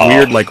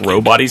weird like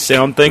robot-y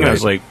sound thing. Right. And I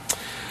was like,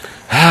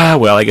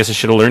 well, I guess I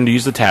should have learned to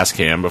use the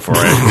Tascam before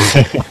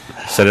I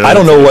set it. I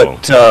don't know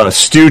what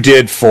Stu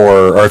did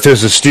or if it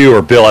was a Stu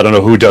or Bill, I don't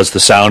know who does the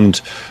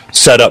sound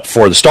setup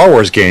for the Star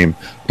Wars game,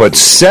 but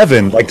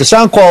 7, like the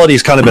sound quality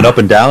has kind of been up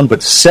and down,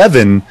 but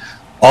 7,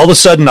 all of a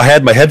sudden I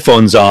had my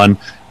headphones on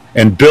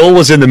and Bill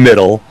was in the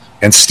middle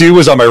and Stu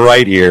was on my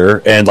right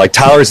ear and like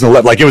Tyler's in the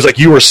left. Like it was like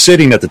you were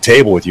sitting at the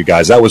table with you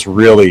guys. That was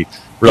really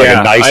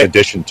a nice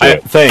addition to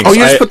it. Thanks. Oh, you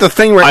just put the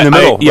thing right in the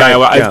middle.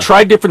 I've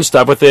tried different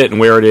stuff with it and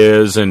where it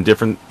is and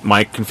different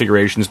mic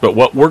configurations, but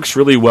what works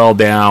really well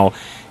now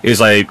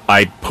is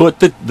I put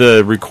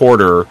the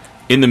recorder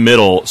in the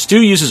middle.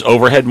 Stu uses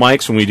overhead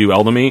mics when we do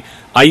Eldamy.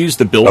 I use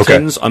the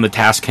built-ins on the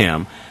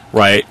Tascam.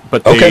 Right,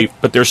 but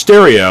they're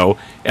stereo,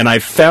 and I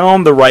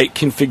found the right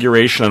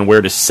configuration on where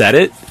to set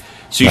it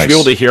So you should be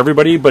able to hear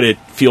everybody, but it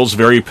feels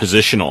very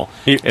positional.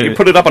 You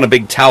put it up on a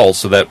big towel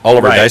so that all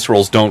of our dice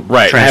rolls don't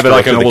have it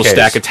like a little case.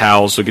 stack of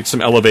towels, so get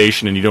some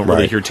elevation, and you don't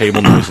really hear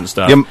table noise and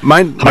stuff. Yeah,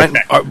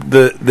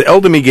 the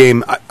Eldemy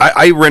game,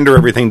 I render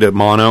everything to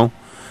mono,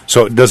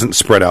 so it doesn't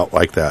spread out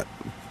like that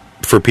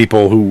for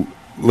people who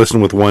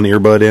listen with one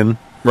earbud in.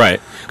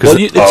 Right. Well,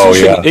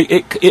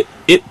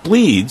 it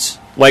bleeds.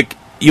 Like,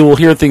 you will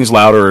hear things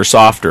louder or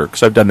softer,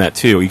 because I've done that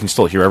too. You can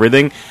still hear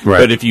everything.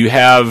 Right. But if you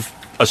have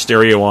a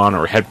stereo on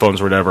or headphones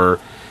or whatever,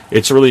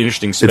 it's a really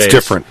interesting space. It's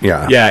different,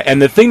 yeah. Yeah,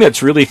 and the thing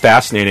that's really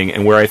fascinating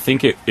and where I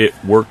think it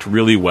worked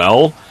really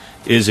well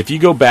is if you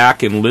go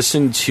back and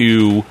listen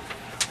to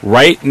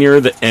right near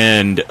the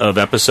end of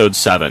episode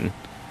 7,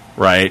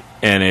 right?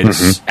 And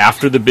it's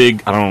after the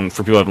big, I don't know,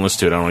 for people who haven't listened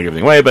to it, I don't want to give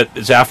anything away, but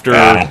it's after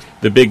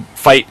the big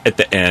fight at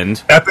the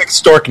end. Epic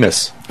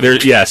Storkness.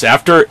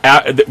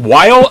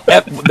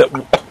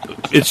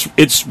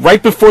 It's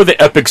right before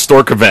the epic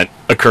stork event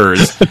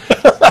occurs,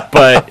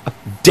 but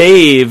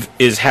Dave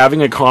is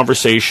having a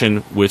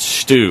conversation with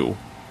Stu.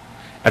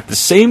 At the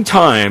same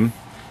time,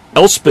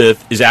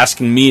 Elspeth is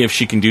asking me if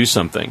she can do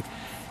something.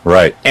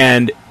 Right.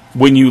 And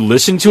when you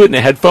listen to it in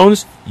the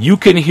headphones, you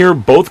can hear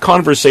both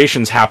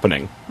conversations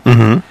happening.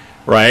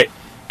 Right?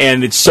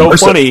 And it's so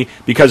funny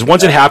because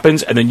once it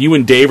happens and then you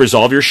and Dave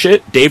resolve your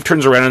shit, Dave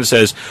turns around and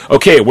says,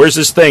 okay, where's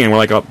this thing? And we're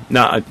like, oh,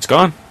 nah, it's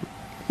gone.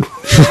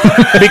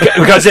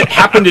 because it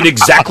happened at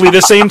exactly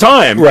the same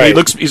time. Right.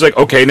 He's like,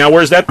 okay, now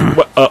where's that?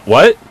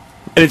 What?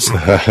 And it's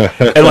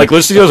and like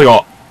listening to it, I was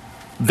like, oh,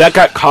 that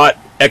got caught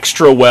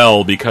extra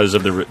well because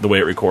of the way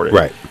it recorded.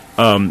 Right.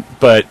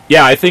 But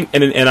yeah, I think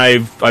and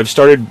I've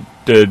started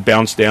to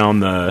bounce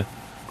down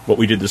what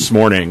we did this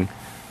morning.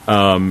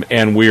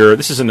 And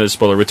this isn't a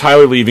spoiler. With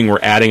Tyler leaving, we're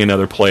adding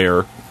another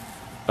player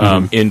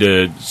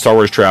into Star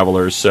Wars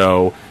Travelers.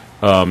 So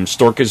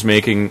Stork is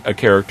making a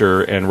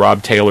character, and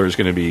Rob Taylor is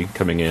going to be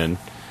coming in,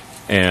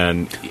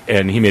 and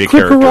he made a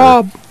character.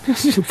 Rob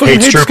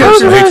Hates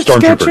troopers. Hates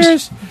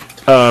stormtroopers.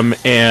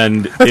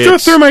 And I threw a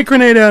thermite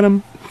grenade at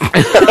him.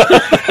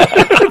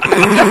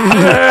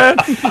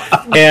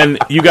 And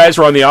you guys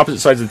were on the opposite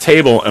sides of the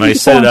table, and I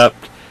set it up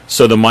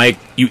so the mic.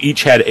 You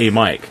each had a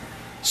mic,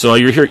 so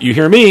you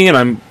hear me, and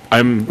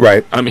I'm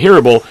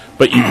hearable,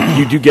 but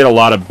you do get a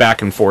lot of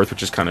back and forth,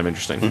 which is kind of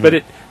interesting. But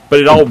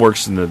it all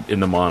works in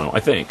the mono.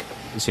 I think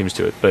it seems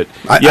to it. But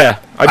I've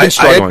been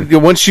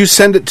struggling. Once you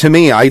send it to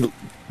me, I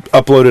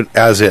upload it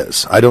as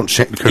is. I don't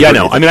change. Yeah,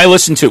 no. I mean, I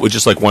listened to it with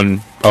just like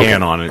one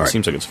can on, and it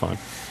seems like it's fine.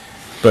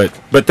 But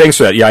thanks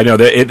for that. Yeah, I know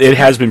that it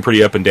has been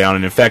pretty up and down,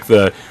 and in fact,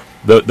 the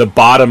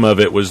bottom of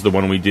it was the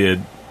one we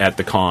did at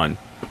the con.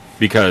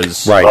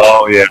 Because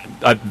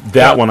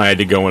that one I had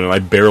to go in and I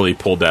barely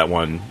pulled that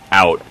one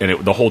out, and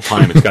the whole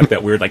time it's got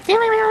that weird like going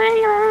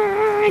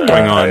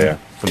on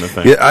from the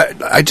thing. Yeah,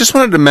 I just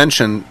wanted to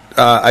mention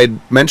I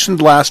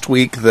mentioned last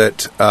week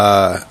that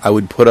I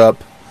would put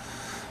up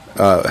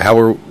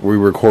how we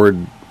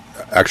record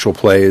actual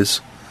plays,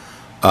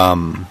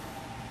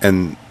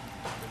 and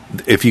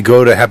if you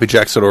go to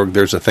happyjacks.org,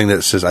 there's a thing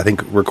that says I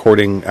think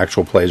recording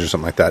actual plays or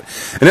something like that,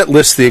 and it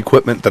lists the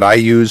equipment that I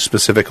use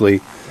specifically.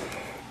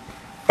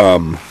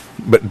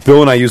 But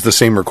Bill and I use the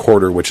same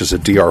recorder, which is a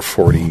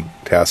DR40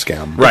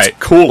 Tascam. Right. It's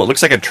cool. It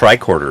looks like a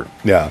tricorder.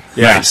 Yeah.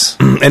 Nice.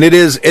 And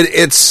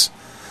it's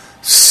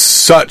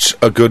such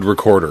a good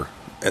recorder.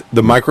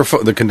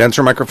 The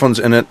condenser microphones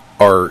in it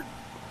are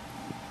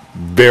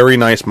very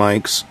nice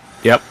mics.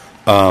 Yep.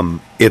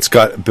 It's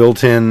got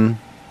built-in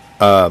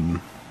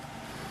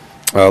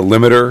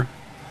limiter,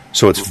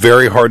 so it's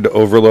very hard to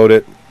overload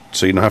it.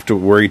 So you don't have to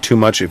worry too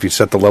much if you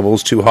set the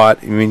levels too hot.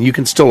 I mean, you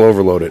can still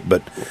overload it,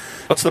 but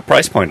what's the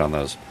price point on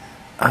those?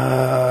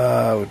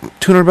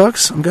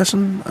 $200, I'm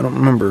guessing. I don't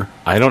remember.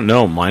 I don't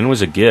know. Mine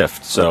was a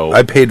gift, so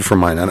I paid for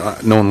mine.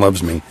 No one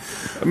loves me.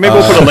 Maybe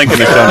we'll put a link in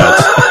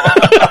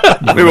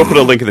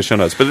the show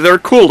notes. But they're a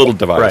cool little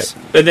device,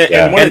 right? And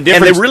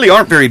they really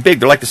aren't very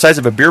big. They're like the size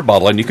of a beer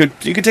bottle, and you could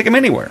take them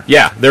anywhere.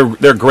 Yeah,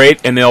 they're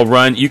great, and they'll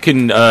run. You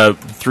can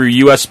through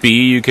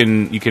USB. You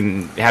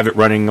can have it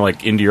running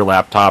like into your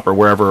laptop or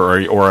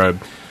wherever, or a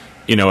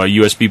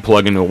USB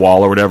plug into a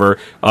wall or whatever.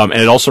 And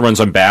it also runs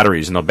on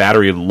batteries, and the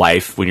battery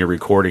life when you're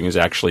recording is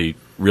actually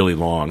really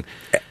long.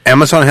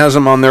 Amazon has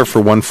them on there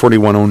for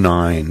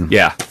 $141.09.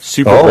 Yeah,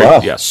 super great.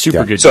 Wow. Yeah,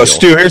 super good. So, deal.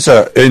 Stu, here's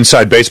an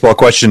inside baseball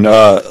question.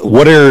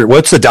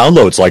 What's the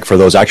downloads like for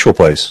those actual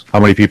plays? How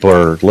many people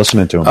are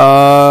listening to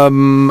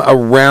them?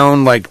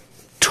 Around like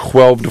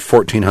 12 to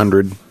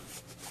 1,400.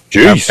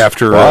 Jeez.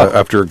 After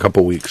a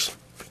couple weeks.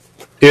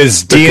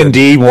 Is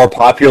D&D more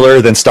popular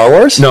than Star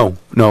Wars? No,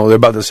 they're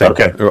about the same.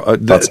 Okay.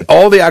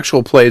 All the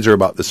actual plays are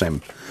about the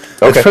same.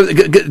 Okay.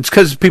 It's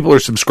because people are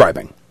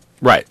subscribing.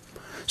 Right.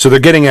 So they're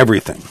getting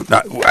everything.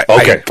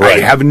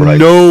 I have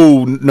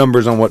no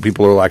numbers on what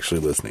people are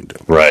actually listening to.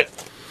 Right.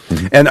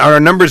 And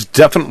our numbers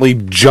definitely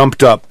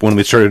jumped up when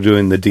we started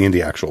doing the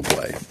D&D actual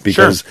play.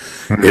 Because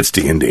it's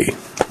D&D.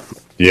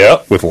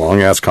 Yeah. With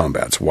long-ass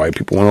combats. Why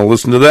people want to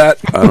listen to that,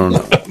 I don't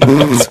know.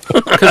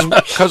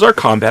 Because our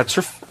combats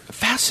are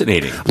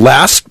fascinating.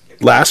 Last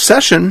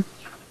session,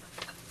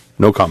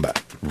 No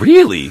combat.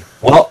 Really?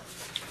 Well,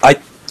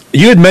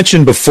 you had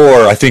mentioned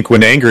before, I think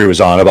when Angry was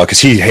on, about because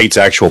he hates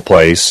actual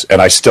plays,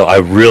 and I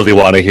really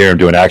want to hear him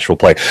do an actual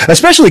play,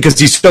 especially because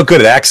he's so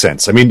good at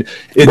accents. I mean,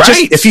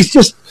 if he's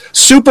just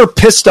super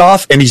pissed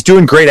off and he's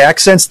doing great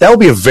accents, that would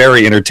be a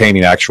very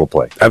entertaining actual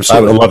play.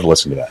 Absolutely. I would love to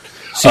listen to that.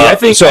 See, I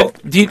think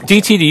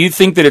DT, do you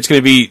think that it's going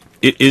to be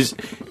is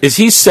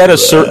he set a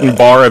certain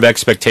bar of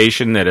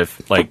expectation that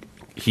if like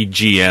he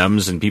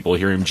GMs and people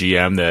hear him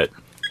GM that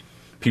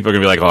people are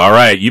going to be like, all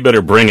right, you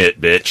better bring it,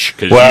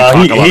 bitch. Well,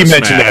 he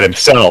mentioned that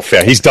himself.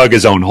 Yeah, he's dug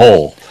his own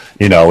hole.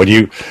 You know, when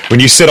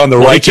you sit on the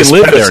righteous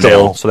live pedestal, there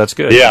now, so that's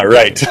good. Yeah,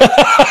 right.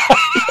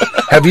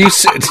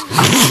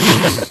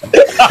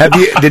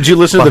 Did you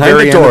listen to the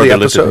very end of the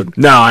episode?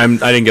 No, I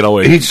didn't get all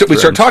the way. We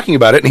start talking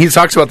about it, and he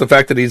talks about the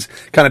fact that he's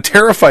kind of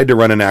terrified to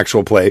run an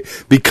actual play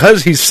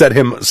because he's set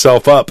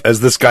himself up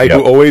as this guy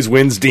who always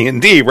wins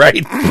D&D, right?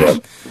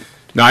 Yep.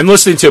 No, I'm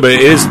listening to it, but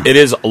it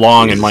is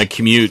long, and my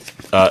commute,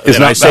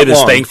 and I say this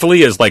long.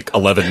 Thankfully, is like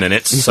 11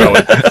 minutes, so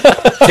it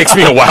takes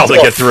me a while to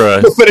get through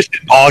it. We'll finish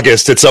in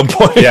August at some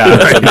point. Yeah,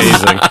 that's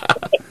amazing.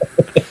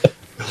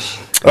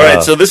 All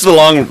right, so this is a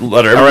long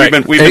letter. All right.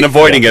 We've been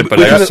avoiding it, but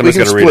someone's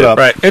going to read it. All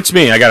right, it's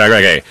me. I got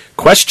a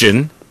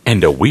question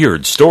and a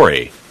weird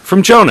story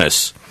from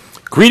Jonas.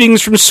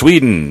 Greetings from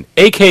Sweden,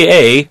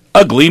 a.k.a.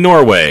 Ugly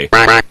Norway.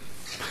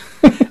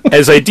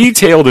 As I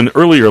detailed in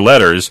earlier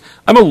letters,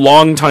 I'm a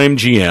longtime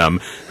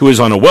GM who is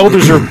on a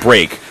well-deserved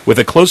break with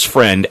a close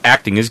friend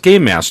acting as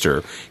game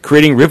master,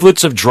 creating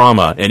rivulets of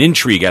drama and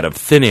intrigue out of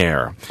thin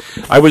air.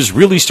 I was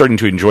really starting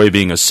to enjoy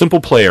being a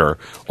simple player,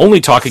 only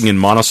talking in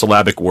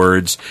monosyllabic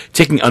words,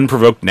 taking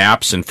unprovoked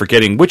naps, and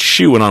forgetting which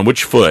shoe went on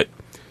which foot,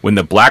 when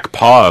the black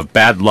paw of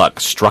bad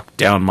luck struck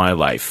down my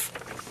life.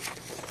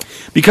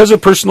 Because of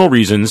personal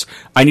reasons,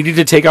 I needed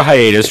to take a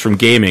hiatus from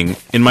gaming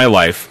in my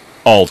life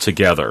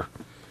altogether.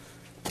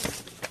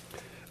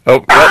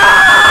 Oh,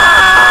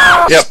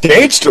 yep.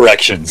 Stage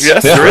directions.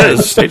 Yes, there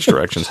is. Stage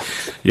directions.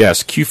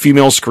 Yes, cue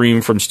female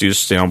scream from Stu's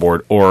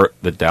soundboard, or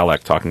the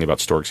Dalek talking about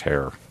Stork's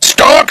hair.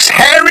 Stork's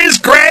hair is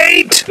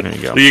great! There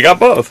you go. You got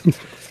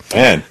both.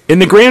 Man. In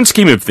the grand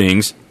scheme of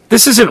things,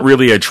 this isn't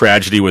really a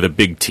tragedy with a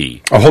big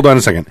T. Oh, hold on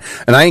a second.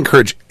 And I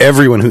encourage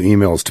everyone who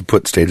emails to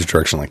put stage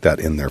direction like that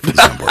in there for the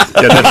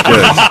soundboard. Yeah, that's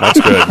good. That's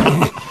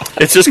good.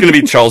 It's just going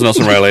to be Charles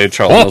Nelson Riley,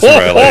 Charles Nelson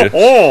Riley.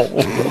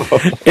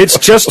 It's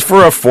just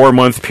for a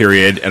 4-month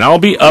period, and I'll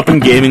be up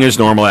and gaming as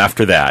normal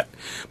after that.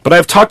 But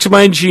I've talked to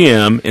my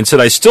GM and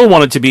said I still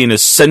want it to be an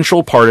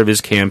essential part of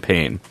his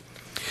campaign.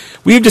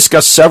 We've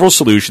discussed several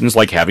solutions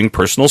like having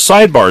personal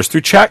sidebars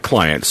through chat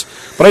clients,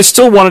 but I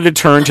still wanted to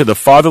turn to the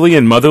fatherly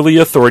and motherly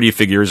authority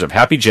figures of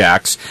Happy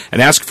Jacks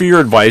and ask for your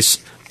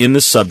advice in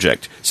the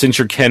subject, since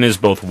your ken is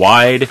both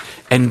wide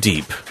and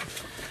deep.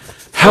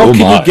 How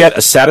can you get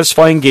a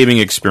satisfying gaming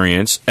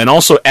experience and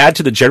also add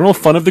to the general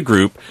fun of the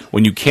group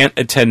when you can't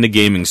attend the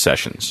gaming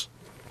sessions?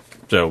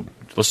 So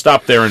we'll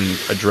stop there and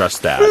address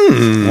that.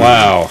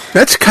 Wow.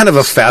 That's kind of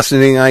a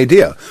fascinating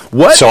idea.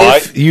 What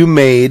if you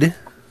made...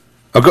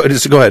 Oh, go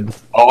ahead.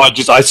 Oh,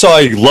 I saw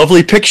a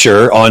lovely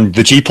picture on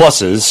the G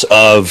Pluses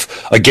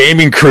of a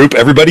gaming group,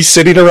 everybody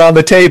sitting around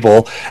the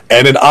table,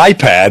 and an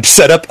iPad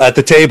set up at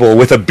the table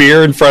with a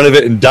beer in front of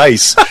it and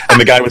dice,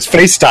 and the guy was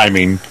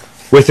FaceTiming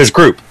with his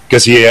group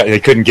because he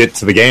couldn't get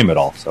to the game at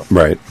all. So.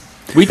 Right.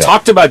 We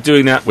talked about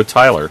doing that with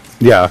Tyler.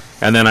 Yeah.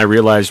 And then I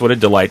realized what a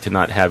delight to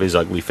not have his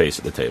ugly face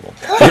at the table.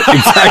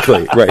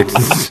 Exactly. Right.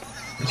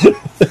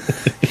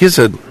 He's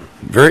a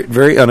very,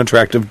 very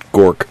unattractive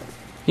gork.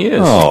 He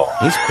is. Oh.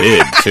 He's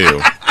big, too.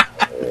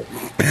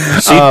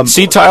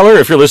 See, Tyler,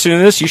 if you're listening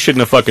to this, you shouldn't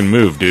have fucking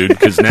moved, dude,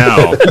 because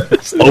now...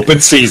 Open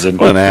season.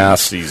 What an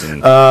ass. Season.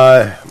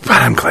 But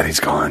I'm glad he's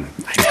gone.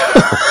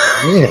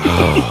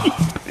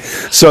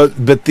 So,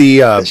 but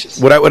the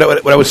what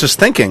I was just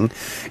thinking,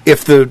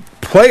 if the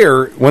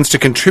player wants to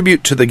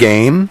contribute to the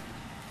game,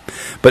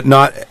 but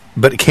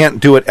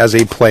can't do it as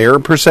a player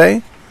per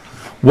se,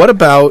 what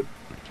about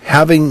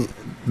having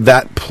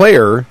that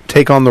player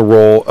take on the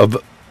role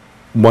of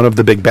one of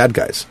the big bad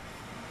guys,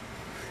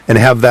 and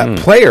have that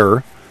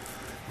player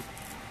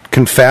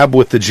confab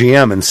with the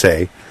GM and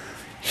say,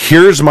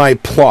 "Here's my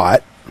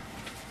plot.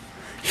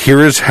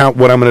 Here's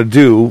what I'm going to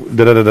do."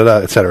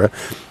 Etc.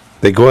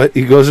 He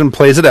goes and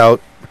plays it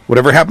out.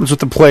 Whatever happens with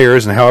the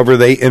players and however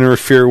they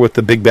interfere with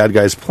the big bad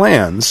guy's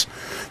plans,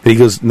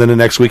 then the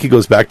next week he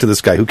goes back to this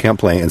guy who can't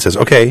play and says,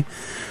 "Okay,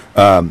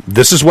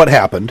 this is what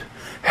happened.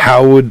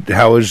 How would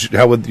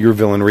your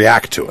villain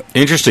react to it?"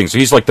 Interesting. So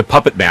he's like the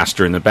puppet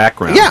master in the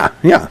background.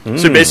 Yeah.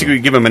 So basically,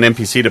 you give him an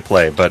NPC to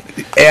play, but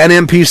an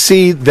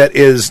NPC that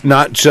is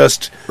not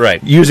just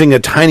using a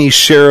tiny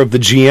share of the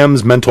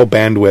GM's mental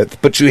bandwidth,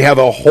 but you have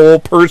a whole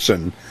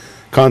person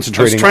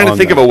concentrating. I was trying to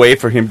think of a way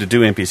for him to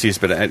do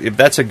NPCs, but if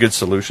that's a good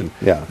solution.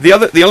 Yeah. The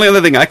only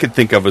other thing I could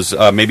think of was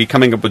maybe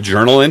coming up with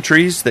journal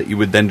entries that you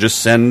would then just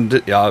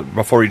send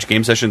before each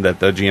game session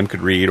that the GM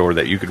could read or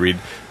that you could read,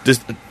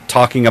 just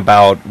talking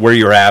about where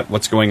you're at,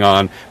 what's going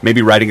on,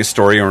 maybe writing a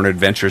story or an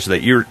adventure so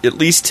that you're at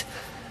least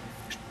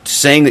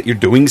saying that you're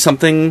doing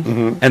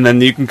something, and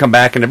then you can come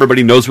back and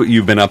everybody knows what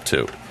you've been up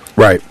to.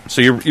 Right.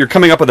 So you're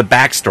coming up with a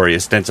backstory,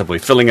 ostensibly,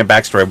 filling a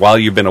backstory while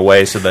you've been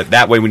away, so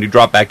that way when you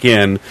drop back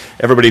in,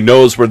 everybody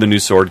knows where the new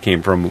sword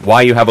came from,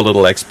 why you have a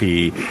little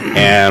XP,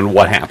 and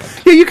what happened.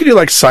 Yeah, you could do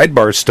like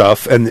sidebar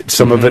stuff, and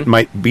some of it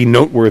might be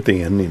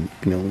noteworthy, and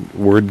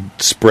word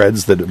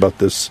spreads that about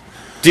this.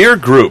 Dear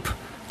group,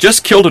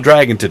 just killed a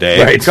dragon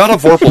today. Right. Got a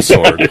Vorpal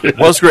sword.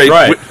 Was great.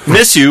 Right.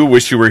 Miss you.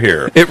 Wish you were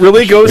here. It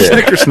really goes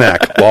snicker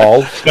snack.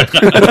 Lol.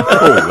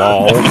 Oh,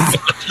 lol.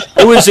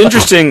 It was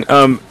interesting.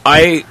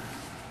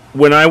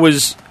 When I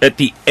was at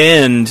the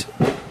end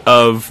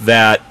of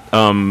that,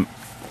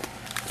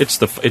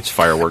 it's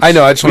fireworks. I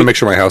know. I just want to make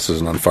sure my house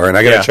isn't on fire, and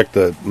I got to check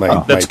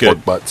my that's pork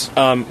good. butts.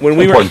 When we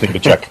were Important thing to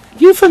check.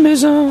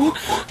 euphemism.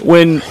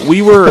 When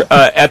we were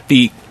at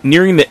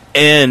nearing the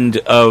end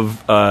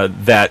of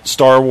that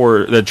Star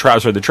Wars, the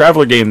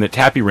Traveler game that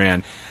Tappy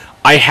ran,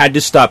 I had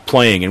to stop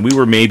playing, and we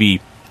were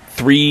maybe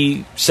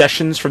 3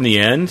 sessions from the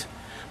end,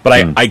 but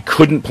I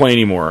couldn't play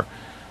anymore,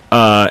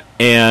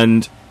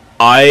 and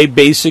I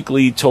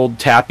basically told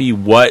Tappy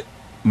what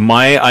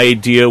my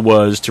idea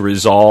was to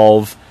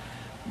resolve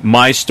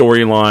my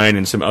storyline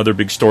and some other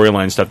big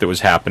storyline stuff that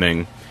was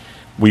happening.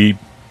 We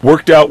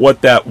worked out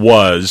what that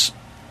was,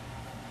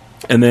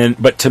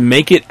 but to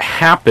make it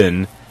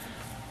happen,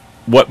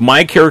 what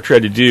my character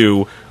had to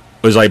do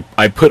was I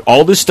put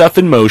all this stuff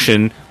in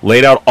motion,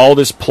 laid out all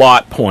this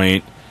plot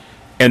point,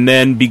 and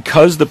then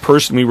because the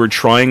person we were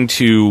trying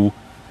to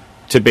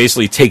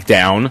basically take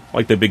down,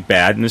 like the big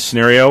bad in this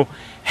scenario,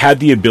 had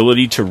the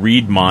ability to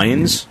read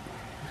minds,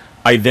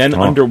 I then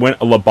underwent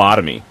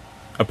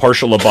a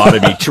partial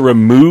lobotomy, to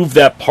remove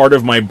that part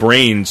of my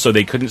brain so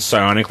they couldn't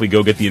psionically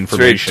go get the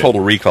information.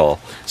 Total Recall.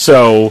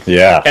 So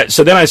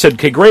So then I said,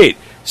 okay, great.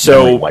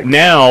 So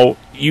now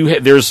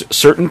there's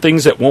certain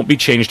things that won't be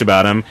changed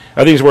about him.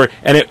 Other things were,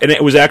 and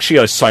it was actually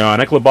a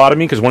psionic lobotomy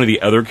because one of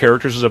the other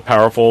characters is a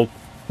powerful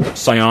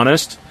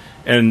psionist.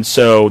 And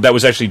so that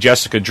was actually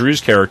Jessica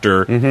Drew's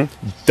character,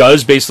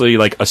 does basically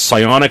like a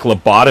psionic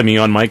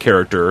lobotomy on my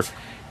character,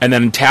 and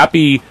then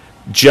Tappy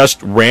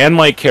just ran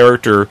my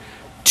character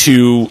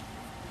to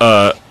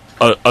a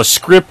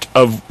script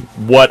of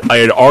what I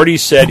had already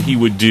said he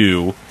would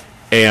do,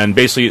 and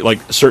basically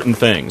like certain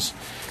things.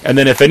 And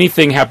then if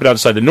anything happened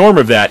outside the norm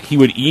of that, he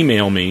would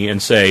email me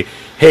and say,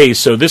 hey,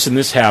 so this and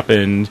this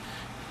happened,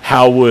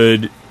 how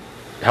would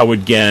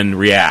Gen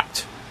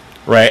react?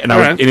 Right, and I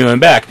would email him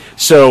back.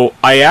 So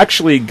I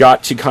actually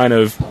got to kind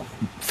of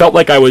felt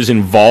like I was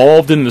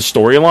involved in the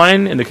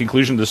storyline, in the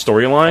conclusion of the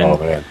storyline. Oh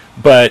man!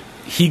 But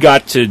he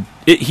got to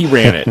he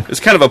ran it. It's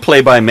kind of a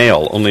play by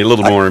mail, only a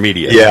little more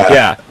immediate.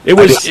 Yeah. It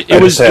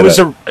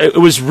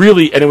was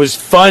really, and it was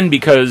fun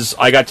because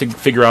I got to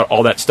figure out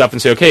all that stuff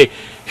and say, okay,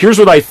 here's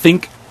what I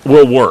think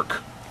will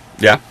work.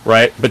 Yeah.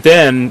 Right, but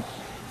then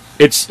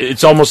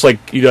it's almost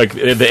like like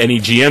the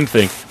NEGM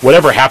thing.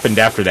 Whatever happened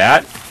after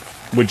that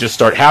would just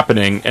start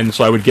happening, and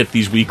so I would get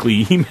these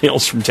weekly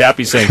emails from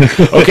Tappy saying,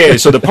 okay,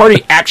 so the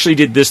party actually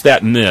did this,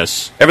 that, and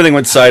this. Everything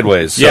went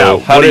sideways, so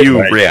how do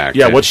you react?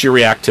 Yeah, what's your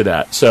react to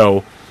that?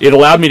 So it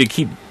allowed me to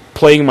keep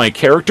playing my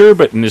character,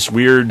 but in this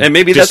weird, and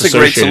maybe that's a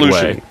great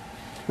solution. Way.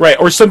 Right,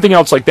 or something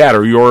else like that,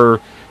 or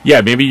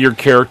maybe your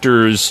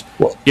character's,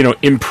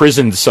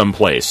 imprisoned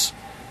someplace.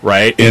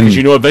 Right? Because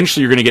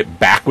eventually you're going to get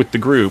back with the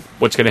group.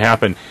 What's going to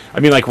happen? I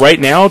mean, like right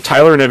now,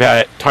 Tyler and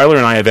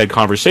I have had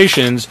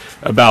conversations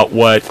about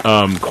what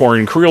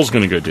Corrin Creel's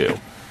going to go do.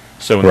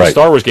 So in the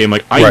Star Wars game,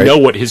 I know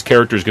what his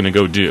character is going to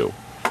go do.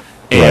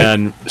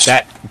 And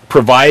that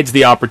provides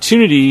the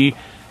opportunity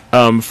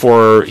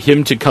for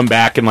him to come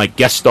back and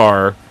guest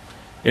star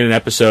in an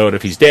episode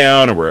if he's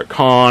down or we're at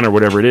con or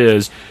whatever it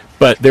is.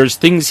 But there's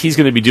things he's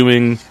going to be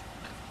doing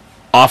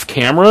off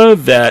camera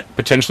that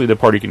potentially the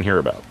party can hear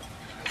about.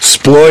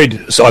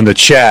 Sployd on the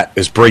chat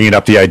is bringing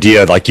up the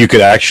idea you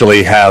could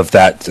actually have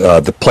that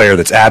the player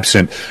that's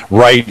absent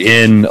write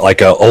in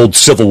an old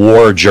Civil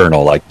War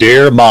journal,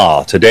 Dear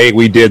Ma, today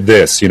we did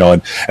this,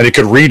 and it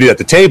could read it at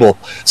the table.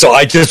 So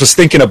I just was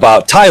thinking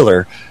about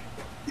Tyler.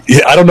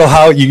 I don't know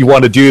how you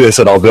want to do this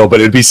at all, Bill, but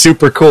it'd be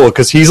super cool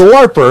because he's a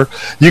LARPer.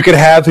 You could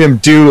have him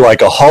do a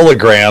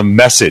hologram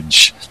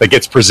message that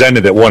gets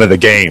presented at one of the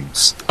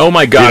games. Oh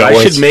my god!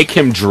 I should make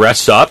him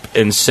dress up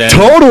and send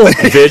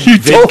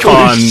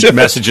VidCon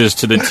messages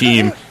to the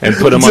team and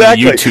put them on the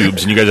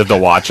YouTubes, and you guys have to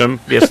watch them.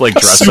 He has to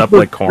dress up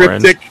like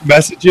Corrin. Cryptic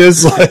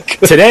messages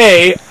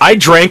Today, I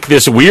drank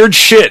this weird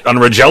shit on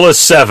Regella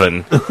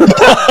 7.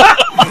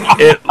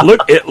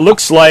 It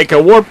looks like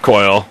a warp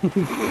coil.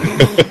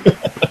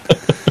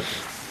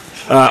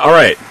 All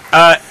right.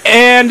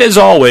 And as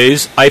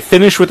always, I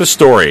finish with a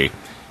story.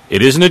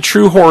 It isn't a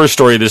true horror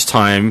story this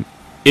time.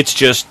 It's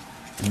just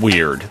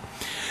weird.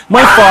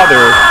 My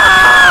father...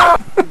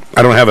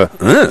 I don't have a...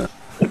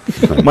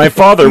 My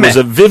father was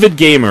a vivid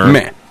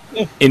gamer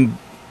in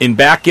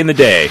back in the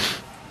day.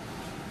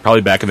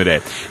 Probably back in the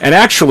day. And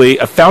actually,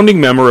 a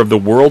founding member of the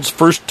world's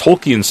first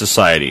Tolkien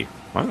Society.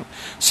 Wow.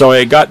 So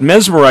I got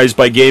mesmerized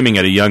by gaming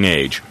at a young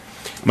age.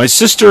 My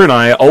sister and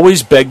I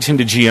always begged him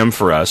to GM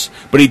for us,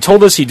 but he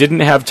told us he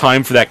didn't have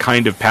time for that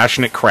kind of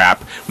passionate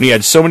crap when he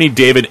had so many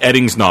David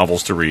Eddings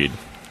novels to read.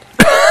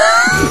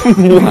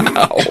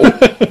 Wow.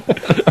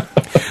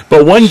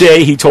 But one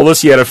day he told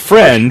us he had a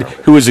friend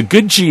who was a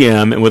good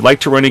GM and would like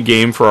to run a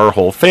game for our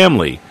whole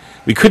family.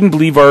 We couldn't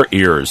believe our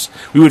ears.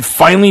 We would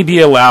finally be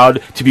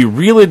allowed to be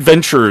real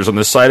adventurers at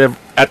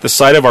the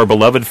side of our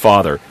beloved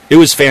father. It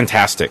was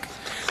fantastic.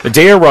 The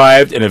day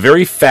arrived, and a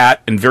very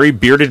fat and very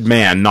bearded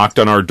man knocked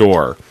on our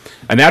door.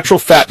 A natural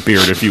fat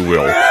beard, if you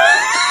will.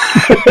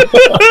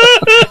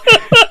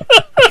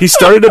 He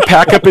started to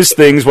pack up his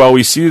things while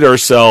we seated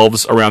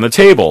ourselves around the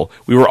table.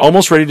 We were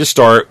almost ready to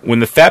start when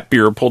the fat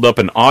beard pulled up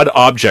an odd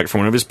object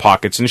from one of his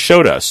pockets and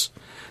showed us.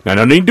 Now,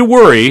 no need to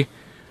worry.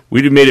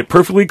 We'd made it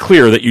perfectly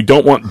clear that you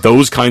don't want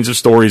those kinds of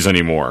stories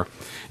anymore.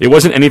 It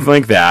wasn't anything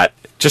like that,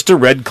 just a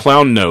red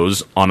clown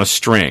nose on a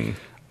string.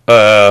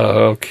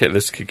 Okay,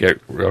 this could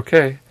get...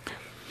 Okay.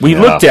 We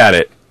looked at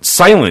it,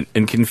 silent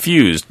and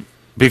confused,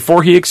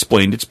 before he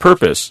explained its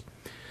purpose.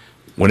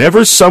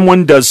 Whenever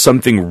someone does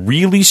something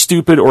really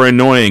stupid or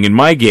annoying in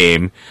my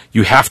game,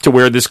 you have to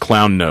wear this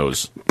clown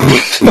nose.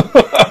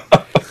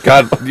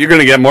 God, you're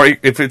going to get more...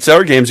 If it's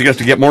our games, you're going to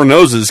have to get more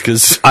noses,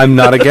 because... I'm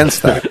not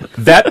against that.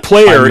 That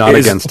player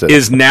against it.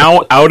 is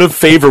now out of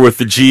favor with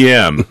the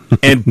GM,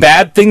 and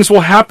bad things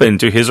will happen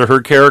to his or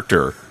her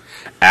character.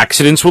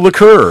 Accidents will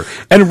occur,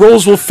 and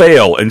rolls will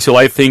fail until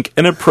I think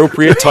an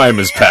appropriate time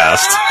has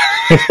passed.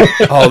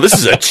 Oh, this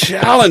is a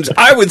challenge.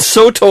 I would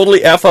so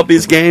totally F up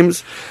these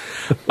games.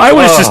 I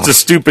was just a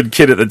stupid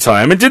kid at the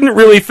time and didn't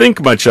really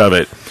think much of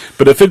it.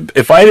 But if it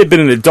had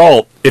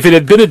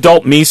been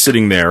adult me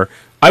sitting there,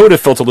 I would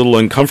have felt a little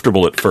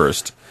uncomfortable at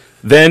first.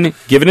 Then,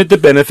 given it the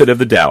benefit of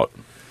the doubt.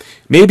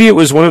 Maybe it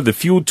was one of the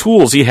few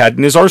tools he had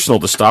in his arsenal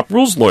to stop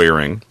rules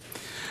lawyering.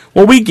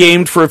 Well, we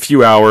gamed for a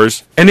few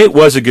hours, and it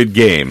was a good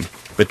game.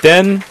 But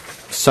then,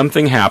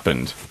 something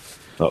happened.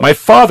 My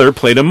father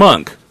played a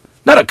monk.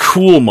 Not a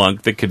cool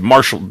monk that could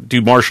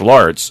do martial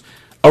arts.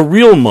 A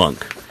real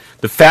monk.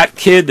 The fat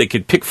kid that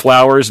could pick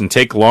flowers and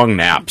take long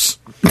naps.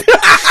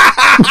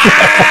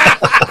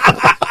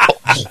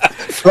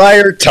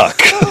 Friar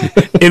Tuck.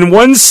 In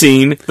one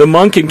scene, the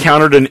monk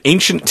encountered an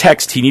ancient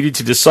text he needed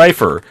to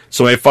decipher,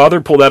 so my father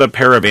pulled out a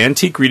pair of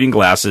antique reading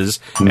glasses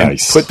and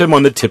put them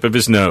on the tip of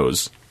his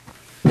nose.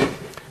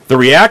 The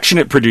reaction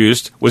it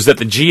produced was that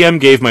the GM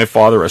gave my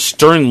father a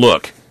stern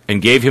look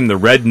and gave him the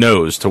red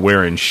nose to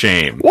wear in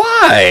shame.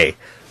 Why?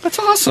 That's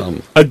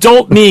awesome.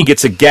 Adult me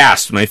gets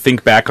aghast when I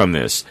think back on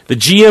this. The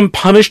GM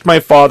punished my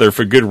father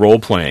for good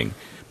role-playing,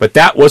 but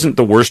that wasn't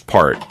the worst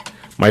part.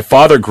 My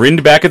father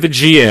grinned back at the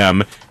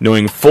GM,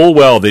 knowing full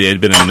well that he had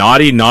been a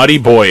naughty, naughty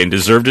boy and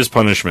deserved his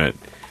punishment.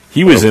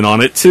 He was in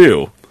on it,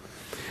 too.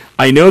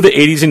 I know the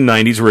 80s and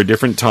 90s were a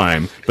different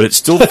time, but it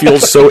still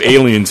feels so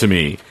alien to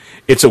me.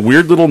 It's a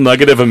weird little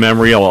nugget of a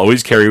memory I'll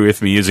always carry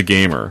with me as a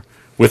gamer.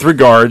 With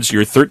regards,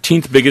 your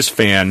 13th biggest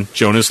fan,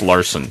 Jonas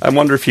Larson. I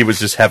wonder if he was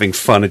just having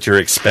fun at your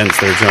expense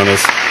there,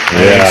 Jonas. I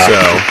think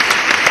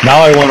so.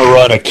 Now I want to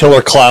run a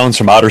Killer Clowns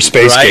from Outer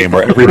Space game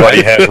where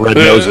everybody had red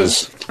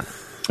noses.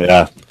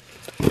 Yeah.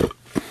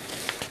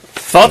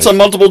 Thoughts on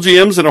multiple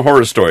GMs and a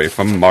horror story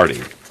from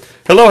Marty.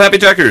 Hello, Happy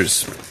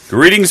Jackers.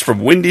 Greetings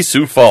from windy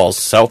Sioux Falls,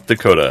 South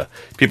Dakota.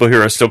 People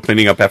here are still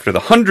cleaning up after the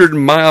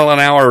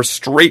 100-mile-an-hour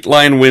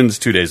straight-line winds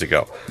 2 days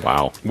ago.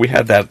 Wow. We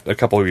had that a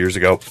couple of years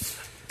ago.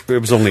 It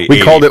was only 80.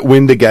 We called it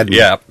Windageddon.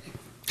 Yeah.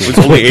 It was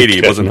only 80.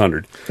 It wasn't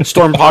 100.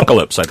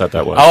 Stormpocalypse, I thought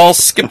that was. I'll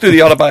skip through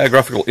the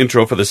autobiographical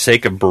intro for the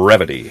sake of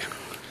brevity.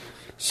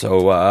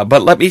 So,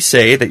 but let me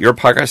say that your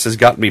podcast has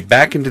gotten me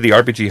back into the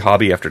RPG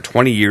hobby after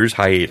 20 years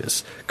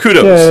hiatus.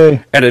 Kudos.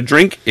 Yay. And a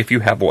drink if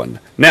you have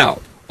one.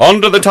 Now,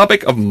 on to the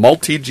topic of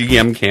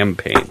multi-GM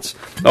campaigns.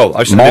 Oh,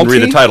 I should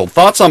read the title.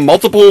 Thoughts on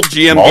multiple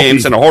GM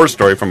games and a horror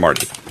story from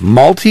Marty.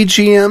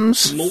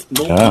 Multi-GMs?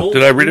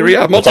 Did I read it?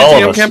 Yeah,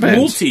 multi-GM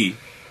campaigns.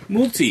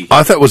 Multi.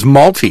 I thought it was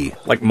multi.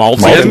 Like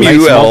multi.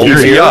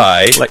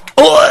 M-U-L-T-I. Like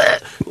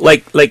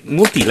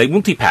multi, like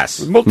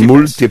multipass.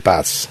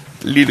 Multipass.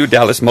 Lido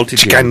Dallas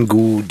multi-GM. Chicken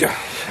good.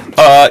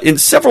 In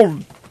several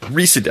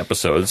recent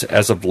episodes,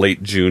 as of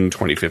late June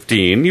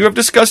 2015, you have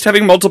discussed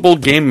having multiple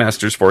game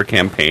masters for a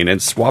campaign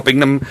and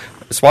swapping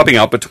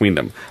out between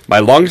them. My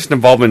longest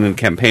involvement in a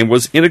campaign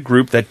was in a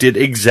group that did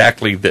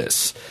exactly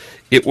this.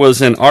 It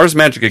was an Ars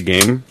Magica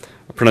game,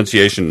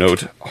 pronunciation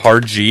note,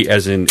 hard G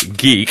as in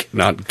geek,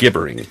 not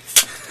gibbering.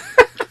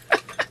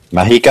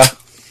 Mahika?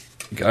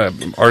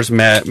 Ars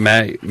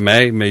Magica?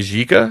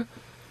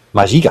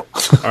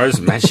 Magica. Ars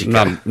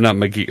Magica. Not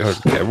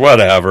Magica. Okay,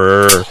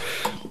 whatever.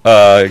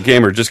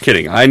 Gamer, just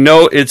kidding. I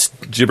know it's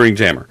gibbering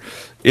jammer.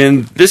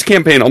 In this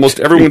campaign, almost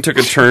everyone took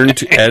a turn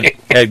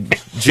at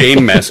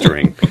game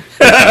mastering.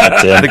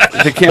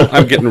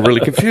 I'm getting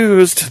really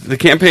confused. The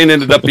campaign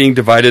ended up being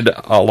divided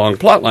along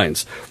plot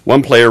lines.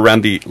 One player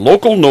ran the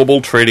local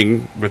noble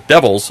trading with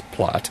devils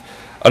plot.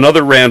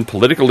 Another ran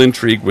political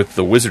intrigue with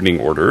the Wizarding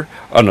Order.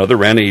 Another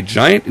ran a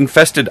giant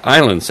infested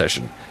island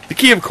session. The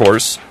key, of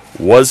course,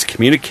 was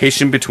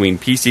communication between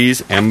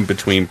PCs and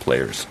between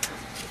players.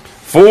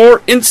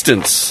 For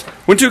instance,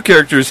 when two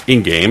characters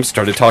in-game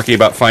started talking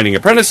about finding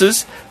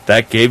apprentices,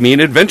 that gave me an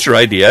adventure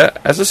idea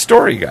as a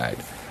story guide.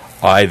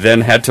 I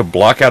then had to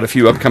block out a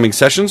few upcoming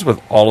sessions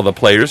with all of the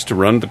players to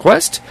run the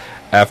quest,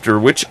 after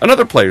which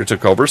another player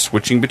took over.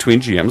 Switching between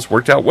GMs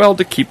worked out well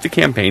to keep the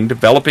campaign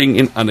developing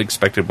in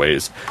unexpected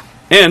ways,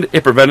 and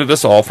it prevented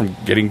us all from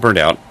getting burnt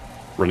out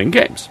running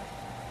games.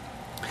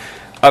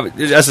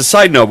 As a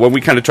side note, when we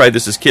kind of tried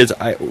this as kids,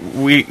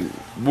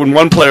 when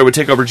one player would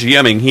take over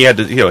GMing, he had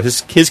to,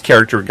 his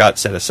character got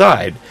set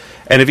aside,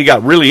 and if he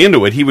got really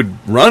into it, he would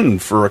run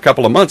for a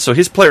couple of months. So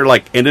his player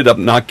ended up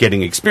not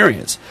getting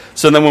experience.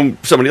 So then when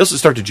somebody else would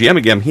start to GM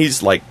again,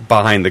 he's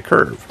behind the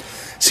curve.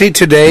 See,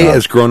 today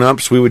as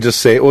grown-ups, we would just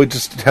say,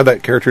 just have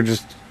that character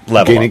just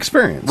level gain up.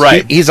 experience.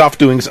 Right. He's off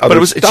doing other stuff. But it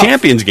was a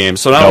Champions game,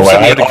 so now all of a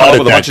sudden he had to come up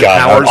with a bunch of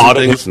powers and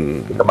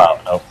things. Come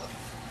out. No.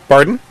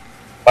 Pardon?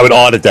 I would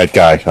audit that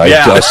guy. I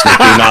just do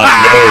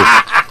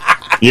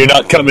not. No, you're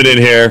not coming in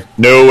here.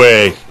 No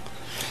way.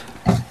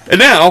 And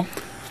now,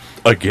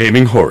 a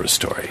gaming horror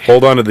story.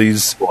 Hold on to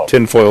these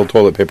tinfoil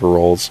toilet paper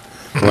rolls.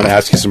 I want to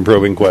ask you some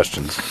probing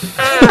questions.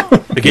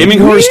 A gaming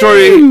horror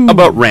story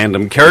about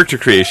random character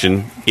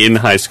creation in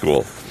high school.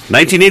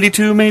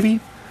 1982, maybe?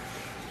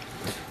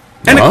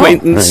 An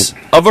acquaintance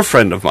of a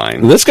friend of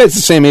mine. This guy's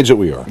the same age that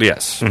we are.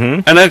 Yes.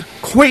 Mm-hmm. An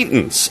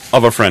acquaintance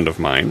of a friend of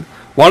mine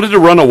wanted to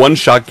run a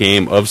one-shot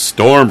game of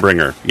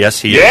Stormbringer. Yes,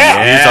 he is.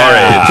 He's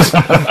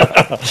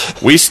our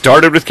age. We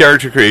started with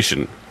character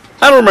creation.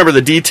 I don't remember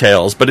the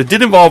details, but it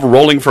did involve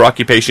rolling for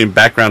occupation,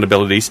 background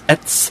abilities,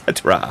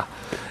 etc.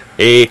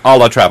 A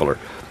la Traveler.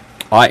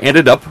 I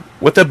ended up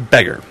with a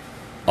beggar.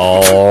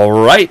 All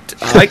right,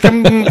 I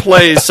can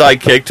play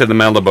sidekick to the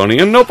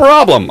Melibonian, no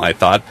problem, I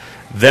thought.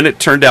 Then it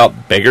turned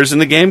out beggars in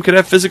the game could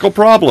have physical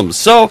problems,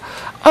 so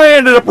I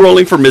ended up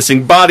rolling for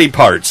missing body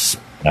parts.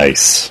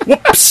 Nice.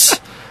 Whoops!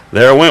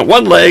 There went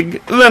one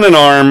leg, then an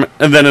arm,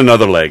 and then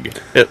another leg.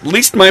 At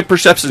least my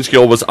perception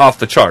skill was off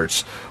the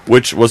charts,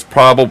 which was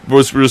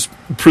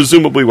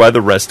presumably why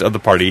the rest of the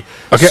party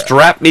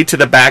strapped me to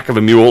the back of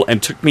a mule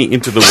and took me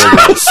into the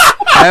wilderness.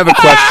 I have a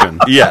question.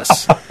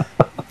 Yes.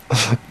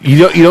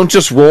 You don't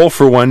just roll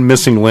for one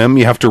missing limb.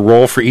 You have to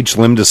roll for each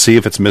limb to see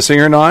if it's missing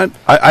or not.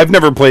 I've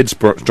never played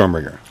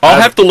Stormbringer. I'll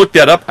have to look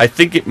that up. I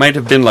think it might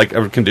have been like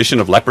a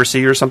condition of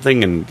leprosy or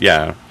something, and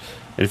yeah.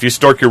 And if you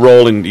stork your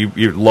roll and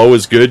your low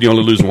is good, you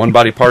only lose one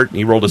body part, and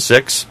he rolled a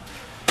 6.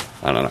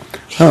 I don't know.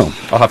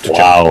 Oh, I'll have to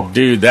check.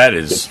 Dude,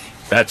 that's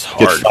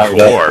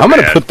hardcore. I'm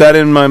going to put that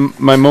in my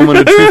Moment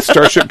of Truth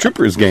Starship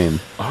Troopers game.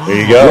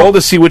 There you go. Roll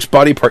to see which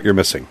body part you're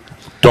missing.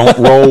 Don't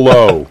roll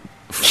low.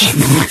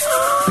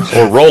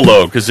 Or roll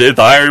low, because the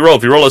higher you roll,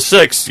 if you roll a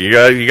 6, you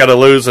got to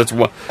lose. That's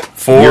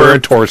 4. You're a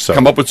torso.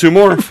 Come up with 2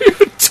 more.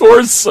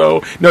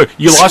 Torso. No,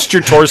 you lost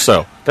your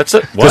torso. That's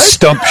it. What? The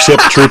Stump Ship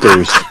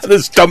Troopers. The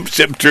Stump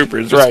Ship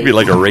Troopers, Right. Be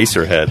like a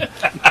racer head.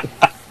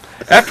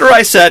 After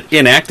I sat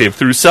inactive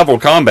through several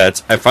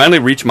combats, I finally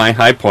reached my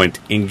high point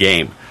in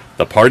game.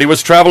 The party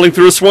was traveling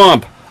through a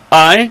swamp.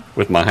 I,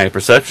 with my high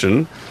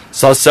perception,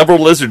 saw several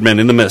lizard men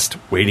in the mist,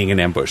 waiting in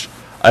ambush.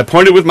 I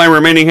pointed with my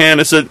remaining hand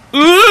and said,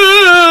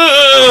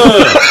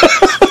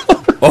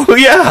 oh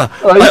yeah!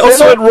 I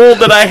also had rolled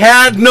that I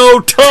had no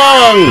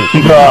tongue,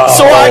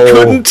 so I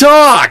couldn't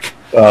talk.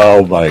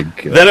 Oh my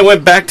god! Then it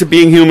went back to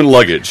being human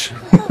luggage.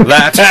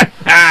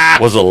 That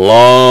was a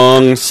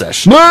long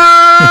session.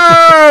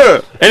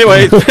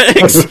 Anyway,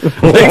 thanks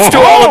to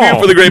all of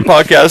you for the great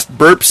podcast,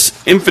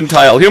 burps,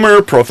 infantile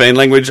humor, profane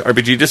language,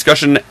 RPG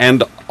discussion,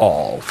 and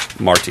all.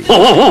 Marty.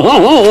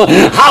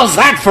 How's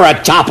that for a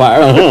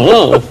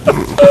topper?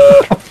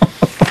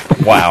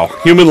 Wow,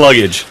 human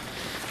luggage.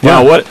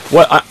 Wow, what?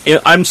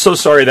 I'm so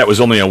sorry that was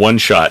only a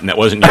one-shot and that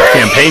wasn't your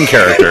campaign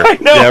character.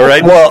 Yeah,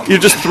 right? Well- You're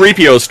just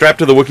 3PO strapped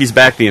to the Wookiee's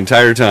back the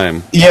entire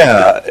time.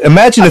 Yeah,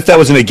 imagine if that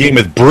was in a game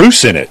with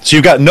Bruce in it. So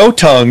you got no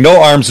tongue, no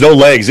arms, no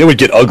legs. It would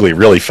get ugly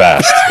really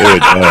fast. It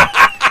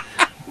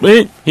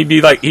would, He'd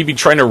be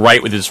trying to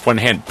write with his one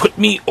hand. Put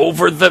me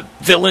over the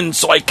villain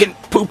so I can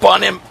poop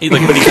on him. But he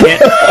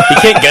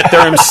can't get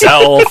there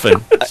himself. And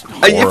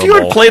if you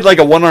had played like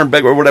a one-armed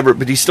beggar or whatever,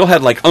 but he still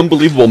had like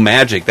unbelievable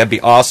magic, that'd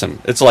be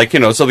awesome. It's like,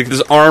 so like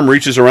this arm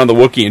reaches around the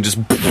Wookiee and just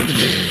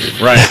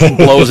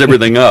blows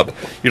everything up.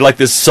 You're like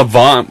this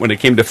savant when it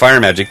came to fire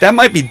magic. That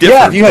might be different.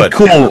 yeah, if you had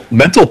cool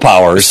mental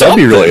powers, that'd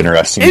be really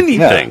interesting.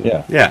 Anything.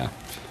 Yeah.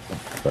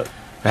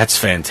 that's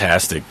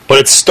fantastic. But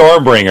it's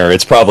Stormbringer.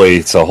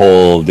 It's a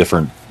whole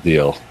different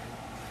deal.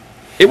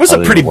 It was How a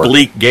they pretty work.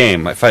 bleak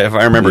game, if I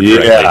remember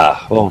correctly.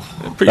 Yeah. Well,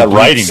 Pretty that bleak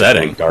writing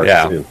setting. setting. Dark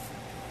Yeah. too.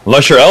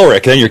 Unless you're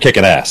Elric, then you're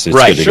kicking ass. It's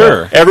Right, good to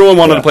sure. go. Everyone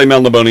wanted to play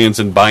Melibonians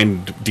and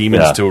bind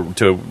demons Yeah.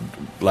 to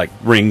like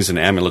rings and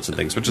amulets and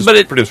things, which is But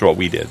it- pretty much what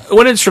we did.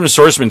 When it's from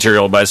source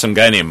material by some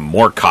guy named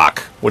Moorcock,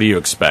 what do you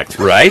expect?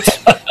 Right?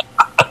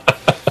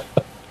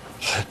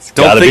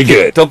 Gotta be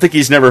good. Don't think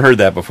he's never heard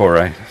that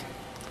before.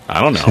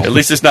 I don't know. At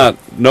least it's not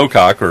no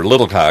cock or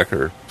little cock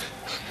or.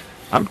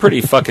 I'm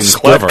pretty fucking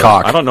Split clever.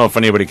 cock. I don't know if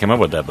anybody came up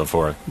with that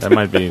before. That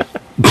might be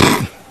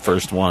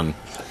first one.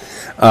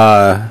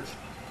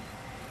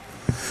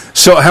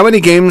 So, how many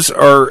games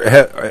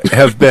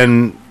have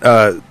been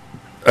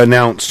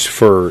announced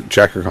for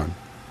JackerCon?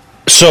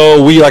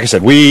 So like I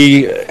said,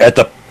 at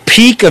the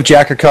peak of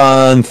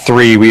JackerCon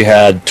 3, we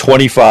had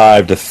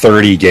 25 to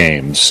 30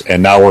 games,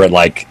 and now we're at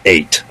like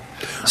 8.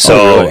 So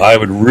really? I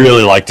would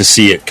really like to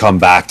see it come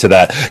back to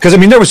that, because I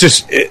mean, there was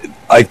just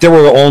there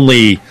were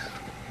only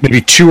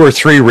maybe 2 or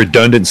 3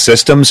 redundant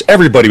systems.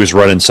 Everybody was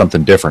running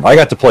something different. I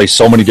got to play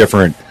so many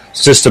different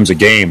systems of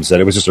games that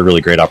it was just a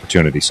really great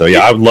opportunity. So yeah,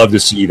 I would love to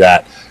see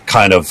that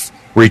kind of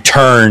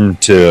return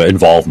to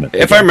involvement.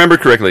 If I remember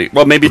correctly,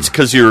 well, maybe it's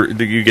because you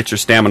get your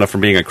stamina from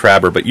being a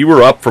crabber, but you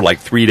were up for like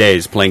 3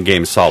 days playing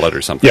Game Solid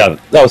or something. Yeah,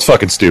 that was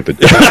fucking stupid.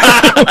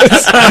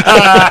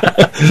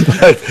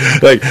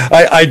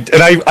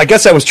 I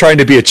guess I was trying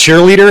to be a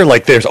cheerleader.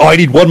 Like, I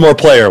need one more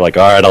player. Like,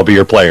 all right, I'll be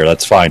your player.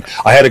 That's fine.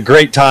 I had a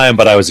great time,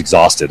 but I was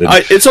exhausted.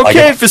 It's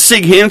okay if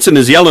Sig Hansen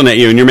is yelling at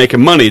you and you're making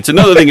money. It's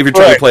another thing if you're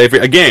trying to play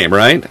a game,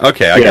 right?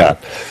 Okay, I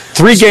got it.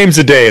 3 games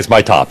a day is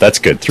my top. That's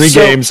good. 3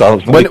 games.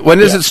 When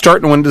does it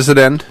start and when does it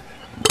end?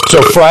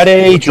 So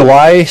Friday,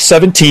 July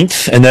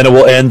 17th, and then it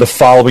will end the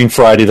following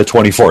Friday, the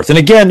 24th. And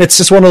again, it's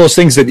just one of those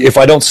things that if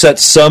I don't set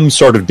some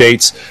sort of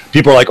dates,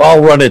 people are like,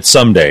 I'll run it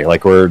someday.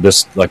 Like, we're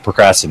just like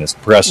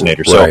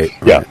procrastinators. So,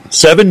 yeah,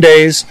 7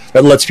 days.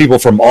 That lets people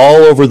from all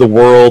over the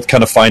world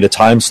kind of find a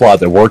time slot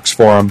that works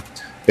for them.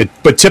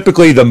 But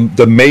typically,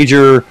 the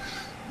major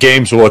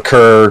games will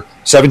occur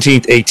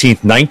 17th, 18th,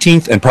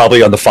 19th, and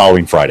probably on the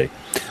following Friday.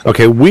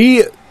 Okay,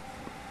 we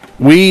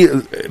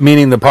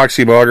meaning the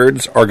Epoxy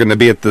Boggards are going to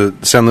be at the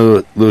San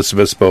Luis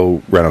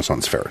Obispo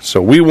Renaissance Fair, so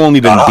we won't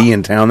even be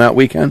in town that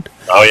weekend.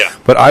 Oh yeah,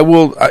 but I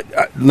will.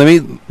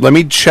 Let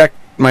me check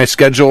my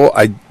schedule.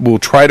 I will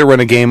try to run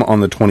a game on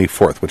the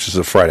 24th, which is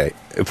a Friday.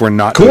 If we're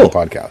not doing a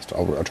podcast,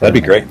 I'll try. That'd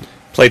be great.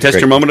 Play test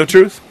your moment of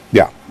truth.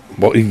 Yeah.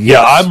 Well,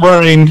 yeah, I'm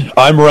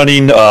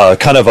running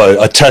kind of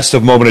a test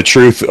of Moment of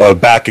Truth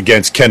back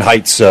against Ken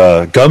Height's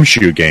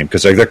Gumshoe game,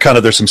 because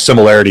there's some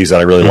similarities that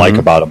I really like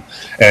about them,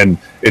 and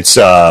it's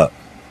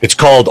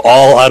called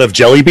All Out of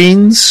Jelly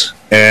Beans,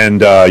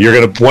 and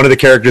one of the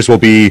characters will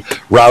be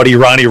Rowdy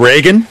Ronnie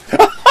Reagan.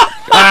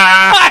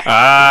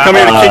 Come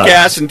here to kick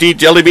ass and eat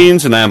jelly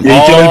beans, and I'm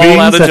all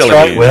out of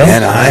jelly beans. Well,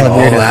 and I'm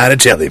all out of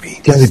jelly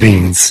beans. Jelly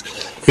beans.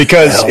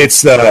 Because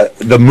it's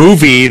the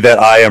movie that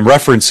I am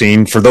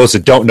referencing. For those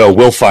that don't know,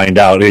 we'll find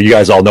out. You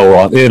guys all know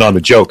we're in on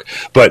the joke.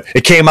 But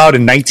it came out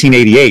in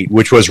 1988,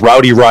 which was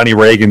Rowdy Ronnie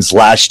Reagan's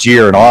last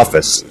year in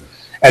office.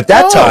 At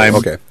that time,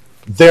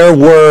 there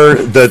were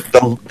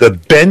the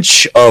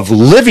bench of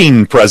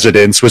living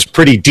presidents was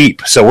pretty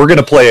deep. So we're going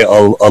to play a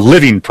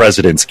living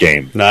presidents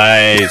game.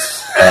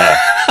 Nice.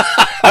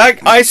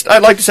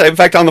 I'd like to say, in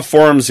fact, on the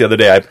forums the other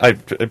day,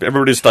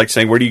 everybody's like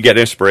saying, where do you get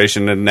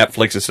inspiration in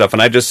Netflix and stuff?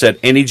 And I just said,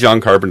 any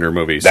John Carpenter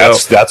movie.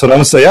 That's what I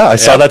was saying. Yeah, I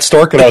saw that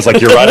stork and I was like,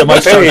 you're right on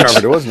my page. John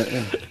Carpenter, wasn't it?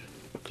 Yeah.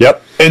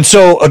 Yep. And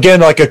so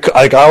again, I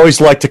always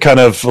like to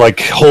kind of like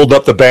hold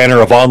up the banner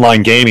of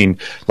online gaming.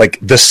 Like,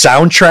 the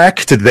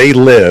soundtrack to They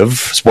Live,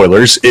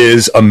 spoilers,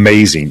 is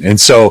amazing. And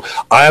so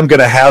I am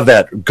going to have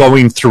that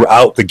going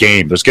throughout the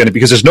game.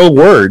 Because there's no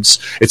words.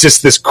 It's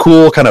just this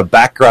cool kind of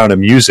background of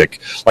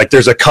music. Like,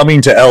 there's a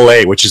Coming to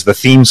LA, which is the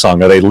theme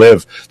song of They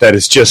Live. That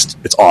is just,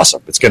 it's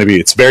awesome. It's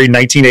very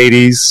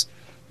 1980s.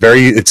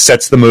 It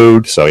sets the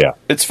mood, so yeah.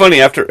 It's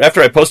funny, after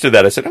I posted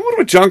that, I said, I wonder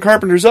what John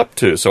Carpenter's up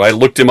to. So I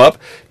looked him up.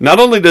 Not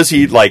only does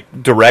he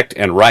direct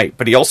and write,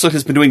 but he also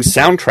has been doing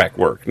soundtrack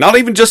work. Not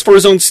even just for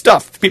his own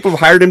stuff. People have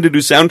hired him to do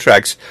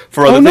soundtracks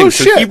for other things.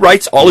 So he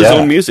writes all his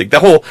own music. The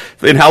whole,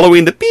 in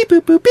Halloween, the beep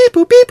boop boop beep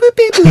boop beep boop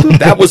beep boop,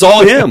 that was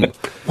all him.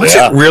 Was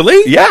it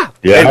really? Yeah.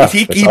 And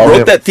he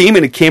wrote that theme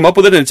and it came up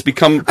with it, and it's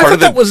become part of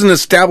the... that was an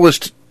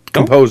established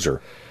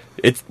composer.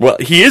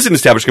 He is an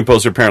established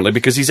composer apparently,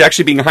 because he's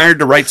actually being hired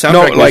to write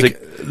soundtrack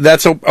music.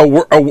 That's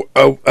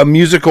a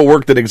musical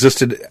work that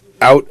existed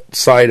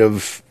outside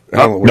of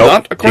Halloween.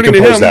 Not according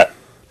to him. That.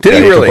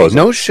 Did he really?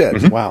 No shit.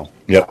 Mm-hmm. Wow.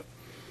 Yep.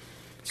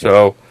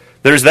 So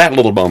there's that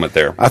little moment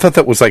there. I thought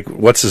that was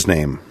what's his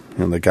name?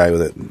 The guy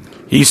with it.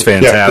 He's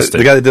fantastic.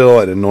 The guy that did all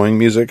that annoying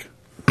music.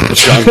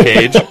 John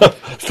Cage.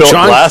 Philip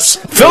Glass.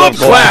 Philip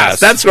Glass.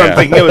 That's what I'm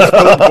thinking. It was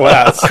Philip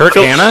Glass. Kurt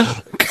Hanna?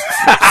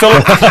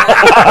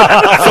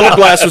 Philip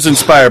Glass was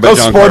inspired by Those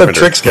John Sport Carpenter. of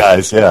Tricks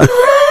guys, yeah.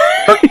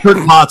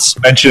 Kurt Potts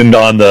mentioned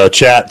on the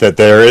chat that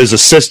there is a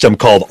system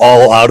called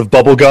All Out of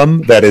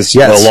Bubblegum that is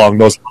along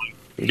those lines.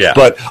 Yeah.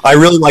 But I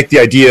really like the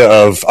idea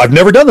of, I've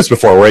never done this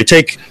before, where I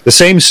take the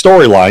same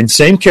storyline,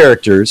 same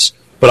characters,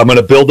 but I'm going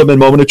to build them in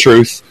Moment of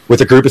Truth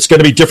with a group. It's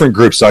going to be different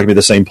groups, it's not going to be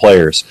the same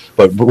players.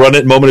 But run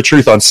it in Moment of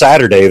Truth on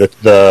Saturday,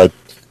 the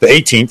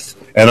 18th,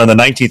 and on the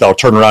 19th, I'll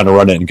turn around and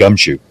run it in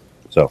Gumshoe.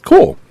 So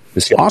cool.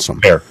 It's awesome.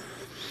 Fair.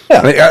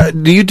 Yeah.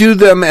 Do you do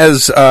them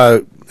as...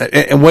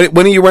 and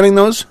when are you running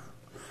those?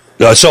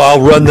 So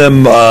I'll run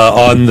them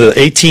on the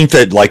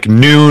 18th at like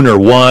noon or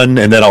 1,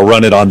 and then I'll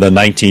run it on the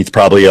 19th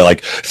probably at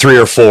like 3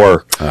 or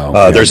 4.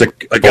 There's a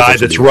guy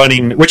that's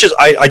running, which is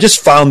I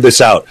just found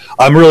this out.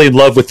 I'm really in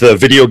love with the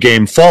video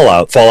game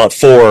Fallout. Fallout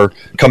 4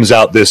 comes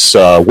out this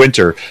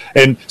winter.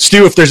 And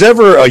Stu, if there's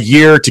ever a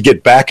year to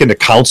get back into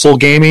console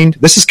gaming,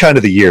 this is kind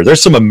of the year.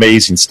 There's some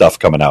amazing stuff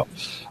coming out.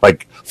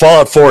 Like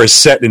Fallout 4 is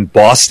set in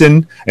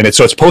Boston, and it's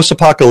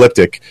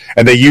post-apocalyptic,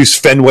 and they use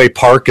Fenway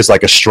Park as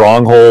like a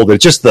stronghold.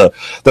 It's just the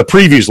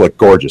previews look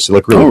gorgeous. They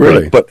look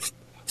really good. But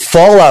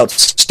Fallout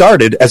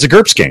started as a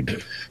GURPS game.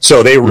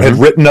 So they had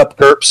written up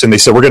GURPS, and they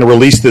said, we're going to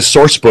release this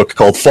source book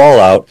called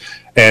Fallout.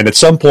 And at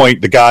some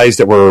point, the guys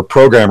that were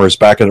programmers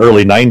back in the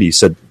early 90s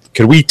said,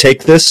 can we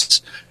take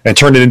this and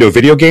turn it into a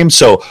video game?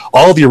 So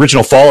all the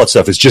original Fallout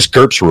stuff is just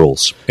GURPS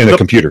rules in a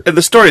computer. And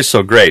the story is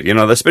so great. You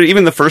know,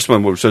 even the first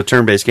one was a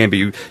turn-based game, but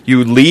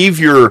you leave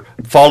your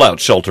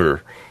Fallout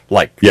shelter.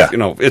 You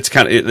know, it's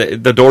kind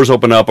of the doors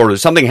open up, or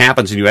something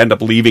happens, and you end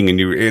up leaving, and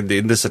you're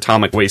in this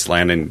atomic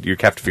wasteland, and you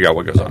have to figure out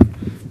what goes on.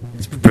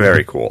 It's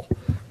very cool.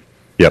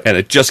 Yep, and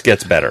it just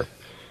gets better.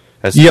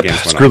 It's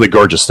really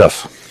gorgeous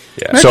stuff.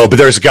 Yeah. So, but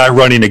there's a guy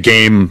running a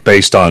game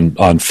based on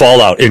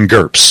Fallout in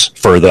GURPS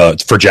for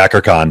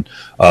JackerCon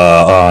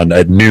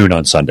at noon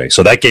on Sunday.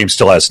 So that game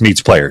still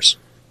needs players.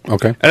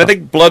 Okay. And I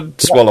think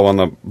Blood Sparrow on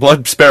the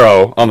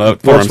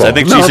forums. I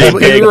think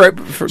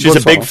she's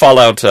a big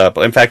Fallout.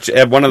 In fact,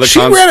 at one of the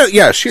cons,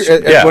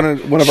 one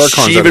of our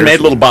cons. She even made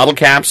little bottle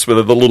caps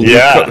with the little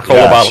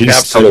Coca-Cola bottle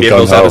caps and gave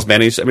those out as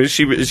bennies. I mean,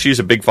 she's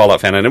a big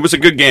Fallout fan, and it was a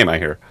good game, I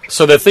hear.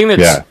 So the thing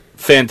that's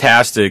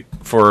fantastic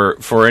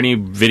for any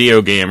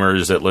video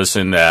gamers that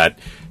listen that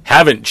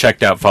haven't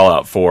checked out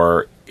Fallout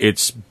 4,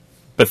 it's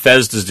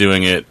Bethesda's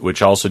doing it,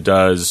 which also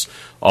does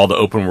all the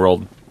open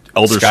world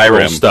Elder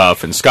Scrolls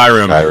stuff and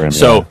Skyrim.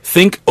 So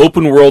think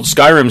open world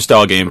Skyrim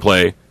style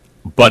gameplay,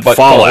 but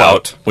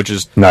Fallout, which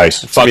is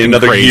nice. Fucking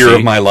another crazy. Year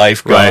of my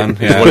life gone.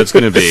 Right, is what it's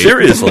going to be.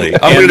 Seriously,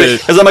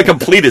 because I'm a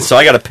completist, so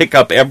I got to pick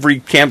up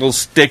every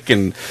candlestick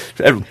and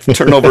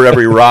turn over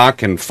every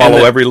rock and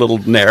follow every little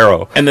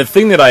arrow. And the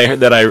thing that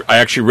I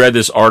actually read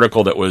this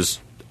article that was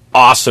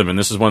awesome, and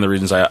this is one of the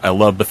reasons I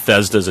love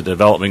Bethesda as a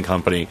development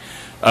company,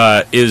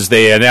 is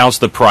they announced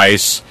the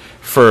price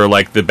for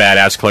like the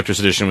Badass Collector's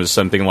Edition was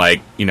something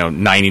like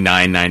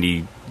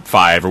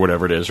 $99.95 or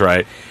whatever it is,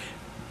 right?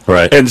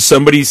 Right. And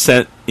somebody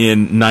sent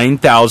in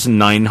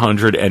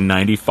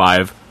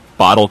 9,995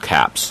 bottle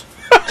caps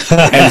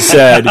and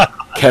said,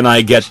 "Can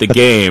I get the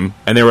game?"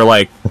 And they were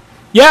like,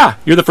 "Yeah,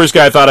 you're the first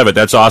guy I thought of it.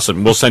 That's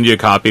awesome. We'll send you a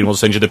copy and we'll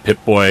send you the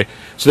Pip-Boy."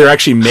 So they're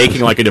actually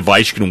making like a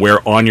device you can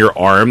wear on your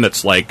arm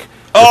that's like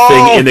the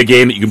thing in the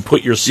game that you can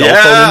put your cell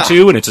phone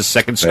into, and it's a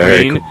second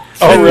screen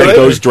that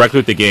goes directly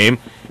with the game.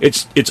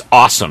 It's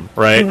awesome,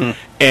 right? Mm-hmm.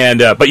 And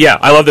but yeah,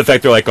 I love the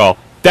fact they're like, "Oh,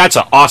 that's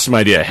an awesome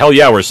idea. Hell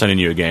yeah, we're sending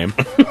you a game."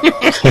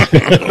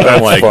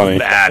 I'm like, funny.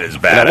 That is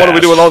bad. What do we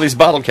do with all these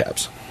bottle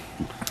caps?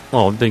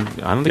 Well, I don't think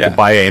you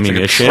buy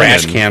ammunition. Like a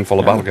trash can full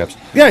of bottle caps.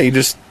 Yeah, you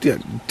just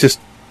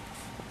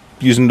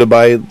use them to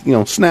buy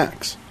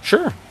snacks.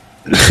 Sure.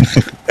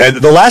 And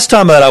the last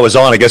time that I was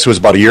on, I guess it was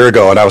about a year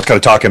ago, and I was kind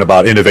of talking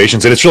about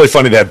innovations. And it's really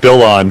funny to have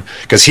Bill on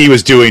because he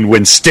was doing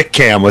when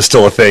Stickcam was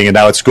still a thing, and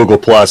now it's Google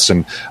Plus,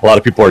 and a lot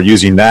of people are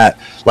using that.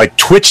 Like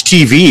Twitch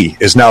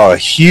TV is now a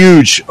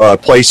huge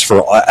place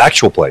for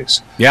actual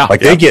plays. Yeah,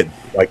 they get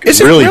like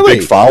really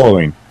big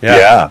following.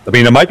 Yeah, I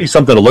mean, it might be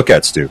something to look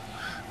at, Stu.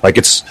 Like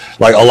it's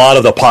like a lot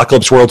of the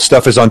Apocalypse World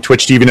stuff is on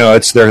Twitch TV. No,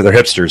 they're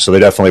hipsters, so they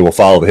definitely will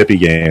follow the hippie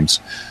games.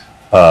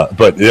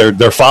 But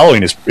their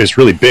following is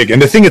really big,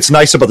 and the thing that's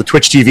nice about the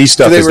Twitch TV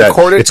stuff is that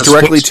record it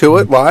directly to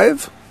it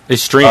live. They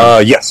stream.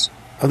 Yes.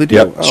 Oh, they do.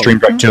 Yep. Stream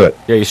right to it.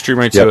 Yeah, you stream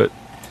right to it.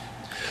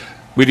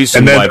 We do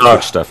some live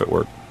Twitch stuff at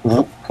work.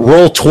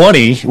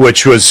 Roll20,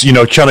 which was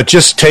kind of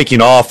just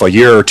taking off a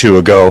year or two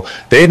ago,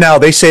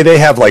 they say they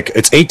have like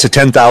it's 8,000 to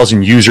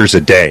 10,000 users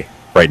a day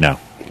right now.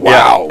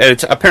 Wow, and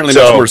it's apparently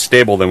much more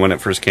stable than when it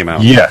first came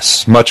out.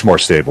 Yes, much more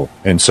stable,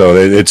 and so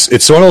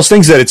it's one of those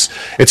things that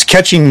it's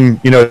catching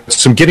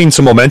getting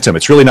some momentum.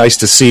 It's really nice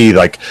to see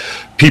like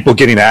people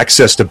getting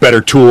access to better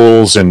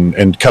tools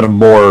and kind of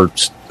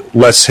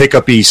less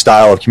hiccupy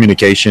style of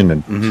communication,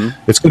 and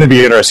it's going to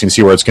be interesting to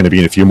see where it's going to be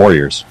in a few more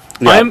years.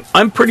 Yeah.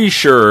 I'm pretty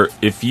sure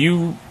if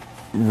you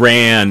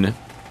ran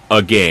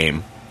a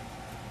game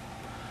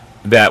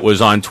that was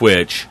on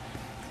Twitch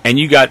and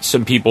you got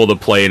some people to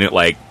play in it,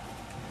 like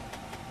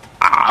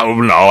I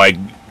don't know, like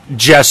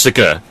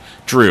Jessica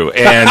Drew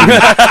and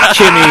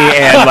Kimmy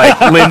and like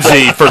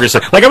Lindsay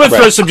Ferguson. Like I'm gonna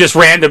throw some just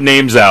random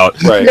names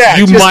out. Right. Yeah,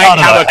 you might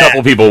have a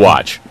couple people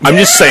watch. I'm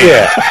just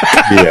saying.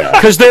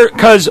 Yeah.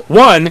 Because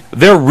one,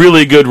 they're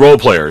really good role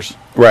players.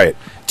 Right.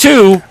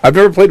 Two, I've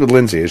never played with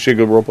Lindsay. Is she a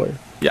good role player?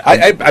 Yeah.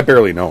 I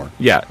barely know her.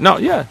 Yeah. No.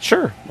 Yeah.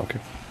 Sure. Okay.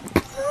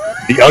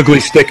 The ugly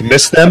stick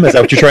missed them. Is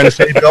that what you're trying to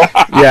say, Bill?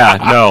 Yeah.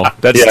 No.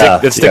 That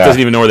stick doesn't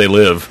even know where they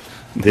live.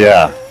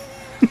 Yeah.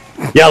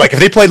 Yeah, like if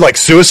they played like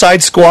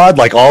Suicide Squad,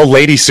 like all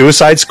lady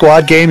Suicide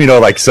Squad game,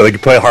 so they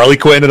could play Harley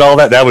Quinn and all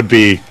that. That would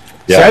be.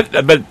 Yeah.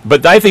 So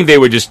but I think they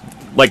would just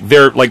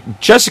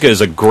Jessica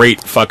is a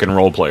great fucking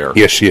role player.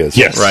 Yes, she is.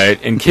 Yes. Right?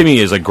 And Kimmy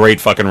is a great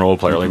fucking role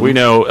player. Like, we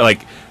know,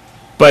 like,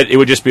 but it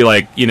would just be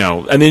like, you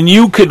know, and then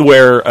you could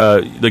wear,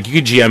 you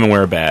could GM and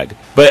wear a bag.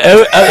 But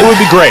it would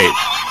be great.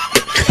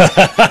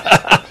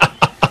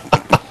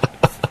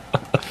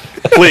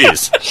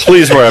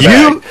 Please wear a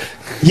bag.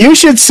 You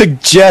should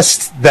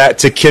suggest that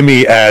to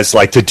Kimmy as,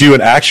 like, to do an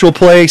actual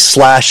play /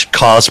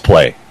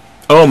 cosplay.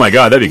 Oh my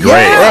god, that'd be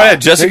great. Right,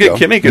 Jessica and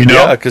Kimmy could,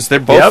 because they're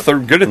both are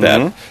good at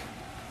that.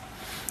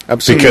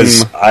 Absolutely.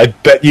 Because I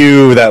bet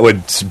you that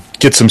would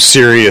get some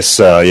serious,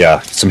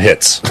 some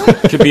hits.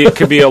 Could be a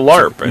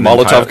LARP. And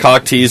Molotov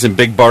cocktease and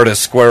Big Barda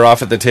square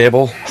off at the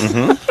table.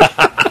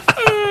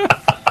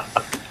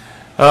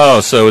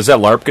 Oh, so is that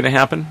LARP going to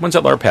happen? When's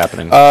that LARP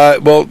happening?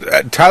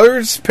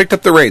 Tyler's picked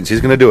up the reins.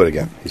 He's going to do it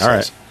again. All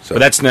right. So. But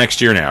that's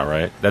next year now,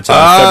 right? That's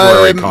on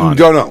February con.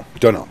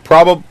 Don't know.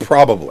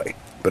 Probably,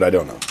 but I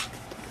don't know.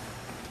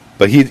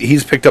 But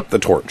he's picked up the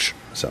torch,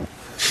 so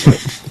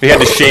we had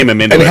to shame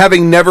him into it. And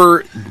having having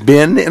never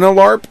been in a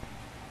LARP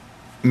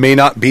may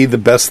not be the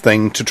best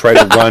thing to try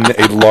to run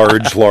a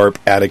large LARP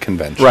at a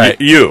convention. Right.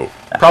 You.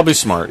 Probably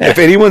smart. If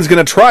anyone's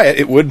going to try it,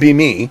 it would be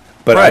me,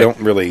 but I don't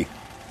really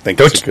think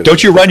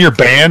Don't you run your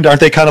band? Aren't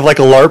they kind of like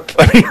a LARP?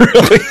 I mean,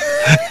 really?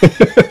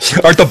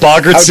 Aren't the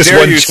Boggarts just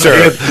one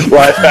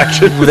live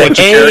action?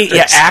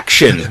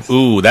 Action.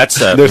 Ooh,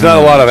 that's a... There's not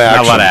a lot of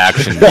action. Not a lot of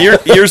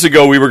action. Years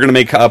ago, we were going to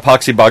make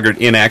Epoxy Boggart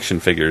in action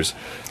figures.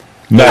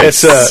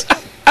 Nice.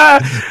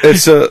 They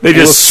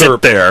just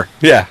sit there.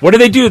 Yeah. What do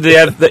they do? They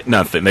have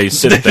nothing. They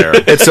sit there.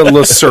 It's a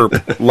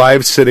LaSerp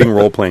live sitting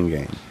role playing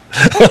game.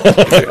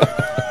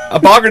 A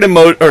Boggart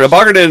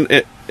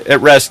at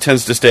rest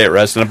tends to stay at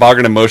rest, and a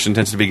Boggart in motion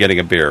tends to be getting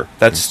a beer.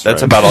 That's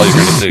about all you're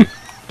going to see.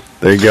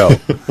 There you go.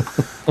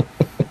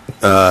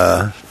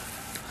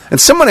 And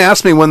someone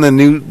asked me when the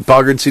new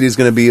Boggart CD is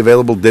going to be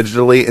available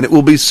digitally, and it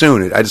will be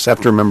soon. I just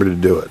have to remember to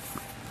do it.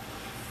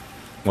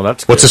 Well,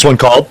 that's What's this one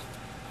called?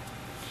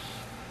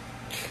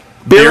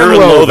 Beer and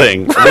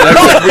Loathing. We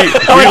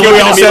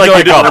all said like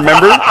you didn't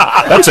remember?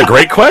 That's a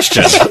great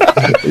question.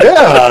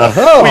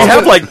 Yeah. We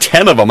have like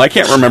 10 of them. I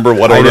can't remember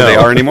what order they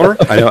are anymore.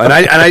 I know. And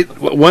I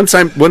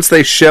once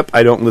they ship,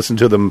 I don't listen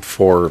to them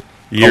for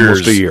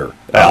almost a year.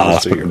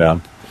 Let's put them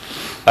down.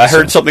 I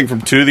heard something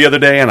from 2 the other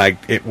day, and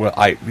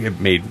it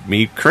made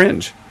me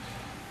cringe.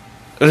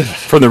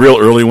 From the real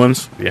early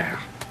ones? Yeah.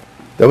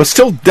 That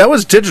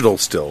was digital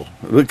still.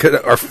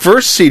 Our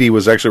first CD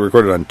was actually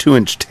recorded on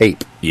 2-inch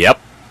tape. Yep.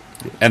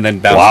 And then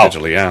bounced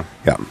digitally, Yeah.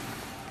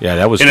 Yeah,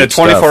 that was in a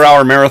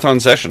 24-hour marathon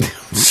session.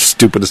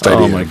 Stupidest idea.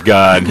 Oh my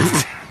god.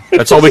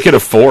 That's all we could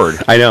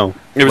afford. I know.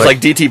 It was like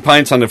DT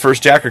Pints on the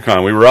first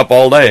JackerCon. We were up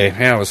all day.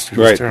 Yeah, it was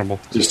terrible.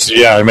 Just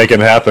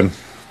making it happen.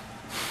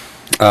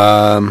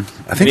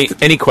 I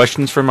think any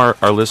questions from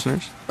our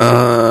listeners?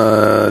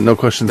 No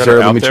questions there.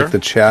 Let me check the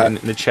chat. In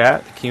the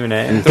chat, the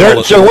Q&A.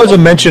 There was a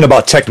mention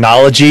about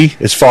technology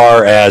as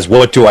far as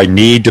what do I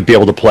need to be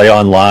able to play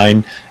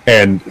online.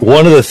 And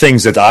one of the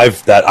things that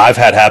I've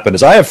had happen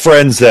is I have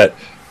friends that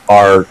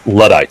are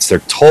Luddites. They're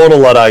total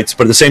Luddites,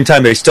 but at the same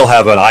time they still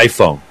have an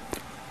iPhone,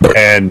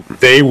 and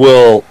they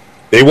won't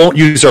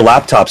use their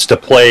laptops to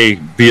play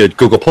via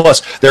Google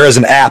Plus. There is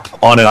an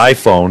app on an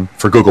iPhone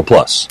for Google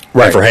Plus,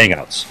 right, for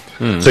Hangouts.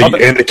 So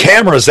and the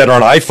cameras that are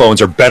on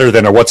iPhones are better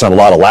than what's on a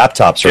lot of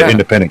laptops or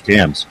independent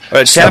cams.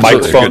 The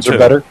microphones are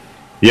better.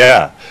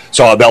 Yeah.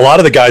 So a lot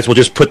of the guys will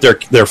just put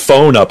their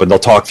phone up and they'll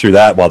talk through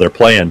that while they're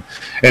playing.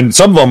 And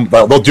some of them,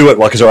 they'll do it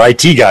because they're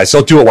IT guys.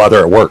 They'll do it while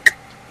they're at work.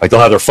 Like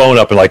they'll have their phone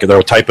up and like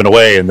they're typing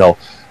away and they'll,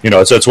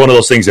 so it's one of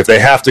those things. If they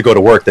have to go to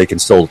work, they can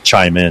still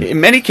chime in.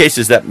 In many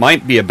cases, that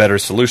might be a better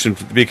solution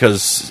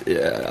because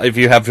if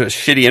you have a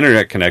shitty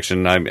internet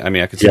connection, I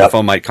mean, I could see the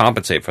phone might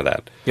compensate for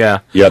that. Yeah.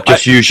 Yeah.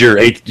 Just use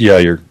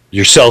your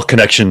cell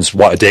connections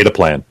data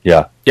plan.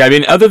 Yeah. Yeah. I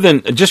mean, other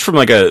than just from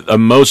like a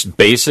most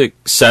basic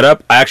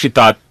setup, I actually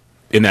thought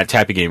in that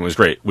Tappy game was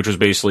great, which was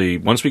basically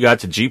once we got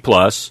to G+, it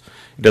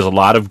does a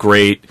lot of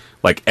great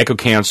like echo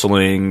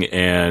canceling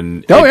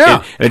and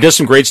it does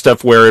some great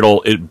stuff where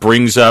it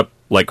brings up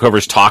like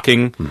whoever's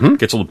talking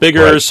gets a little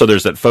bigger, so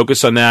there's that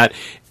focus on that.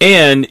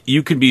 And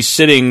you could be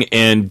sitting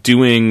and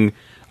doing,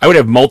 I would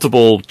have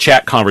multiple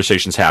chat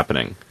conversations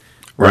happening,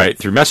 right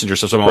through Messenger,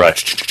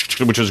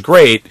 which was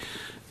great.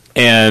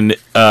 And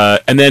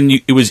then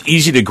it was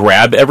easy to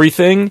grab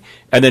everything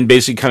and then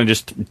basically kind of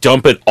just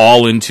dump it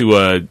all into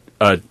a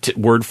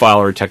Word file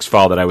or a text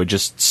file that I would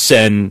just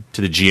send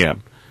to the GM.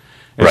 And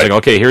it's like,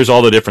 okay, here's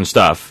all the different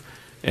stuff,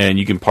 and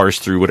you can parse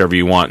through whatever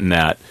you want in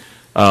that.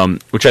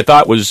 Which I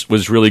thought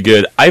was really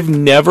good. I've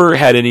never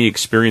had any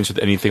experience with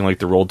anything like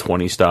the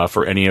Roll20 stuff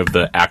or any of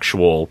the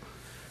actual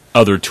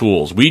other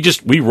tools. We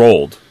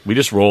rolled. We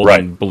just rolled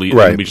and believed.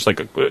 And we just like,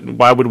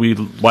 why are we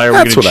going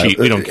to cheat?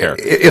 We don't care.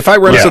 If I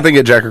run something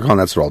at JackerCon,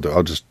 that's what I'll do.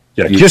 I'll just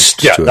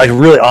like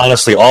really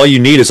honestly, all you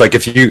need is like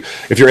if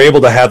you're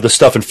able to have the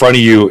stuff in front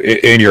of you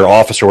in your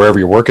office or wherever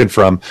you're working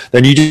from,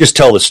 then you just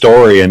tell the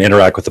story and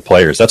interact with the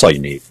players. That's all you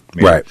need.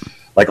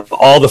 like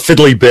all the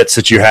fiddly bits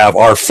that you have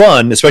are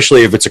fun,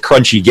 especially if it's a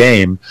crunchy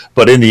game.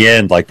 But in the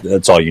end, like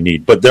that's all you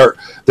need. But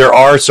there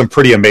are some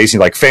pretty amazing,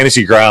 like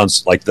Fantasy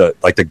Grounds, like the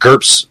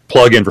GURPS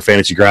plugin for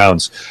Fantasy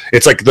Grounds.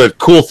 It's like the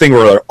cool thing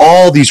where there are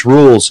all these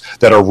rules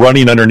that are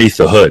running underneath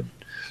the hood.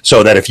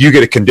 So that if you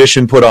get a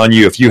condition put on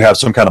you, if you have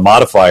some kind of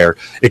modifier,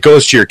 it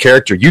goes to your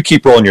character. You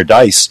keep rolling your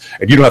dice,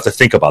 and you don't have to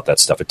think about that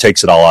stuff. It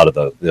takes it all out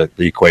of the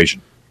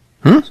equation.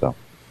 So,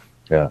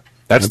 yeah.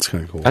 That's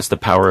kind of cool. That's the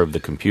power of the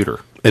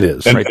computer. It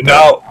is. And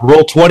now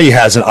Roll20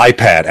 has an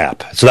iPad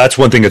app. So that's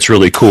one thing that's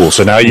really cool.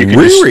 So now you can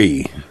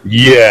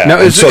yeah. Now,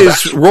 is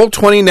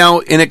Roll20 now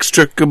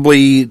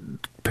inextricably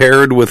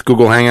paired with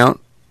Google Hangout?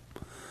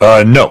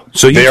 No.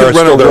 So you can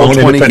run a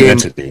Roll20 game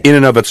in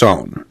and of its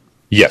own?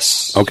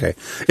 Yes. Okay.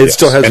 It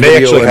still has and video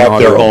they actually have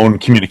audio. their own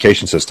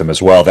communication system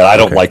as well that I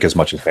don't like as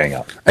much as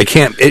Hangout. It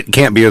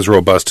can't be as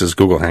robust as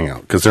Google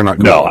Hangout because they're not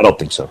Google. No, I don't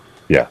think so.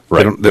 Yeah,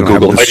 right. They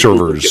don't have the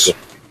servers.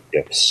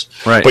 Yes.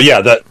 Right. But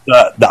yeah, the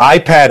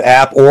iPad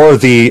app or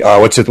the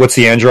what's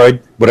the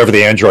Android? Whatever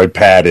the Android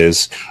pad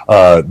is,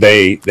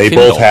 they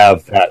both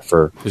have that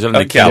for Is it on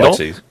the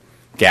Galaxy?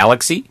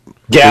 Galaxy?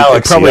 Probably a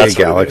that's what it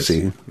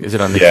Galaxy. Is it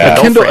on the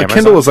Kindle? for A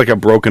Kindle is like a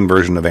broken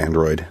version of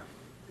Android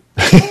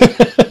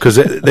because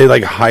they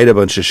like hide a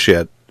bunch of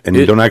shit and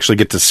you don't actually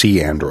get to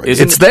see Android.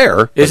 It's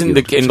there. Isn't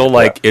the Kindle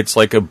like it's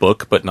like a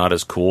book but not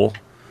as cool?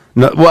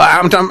 No, well,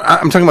 I'm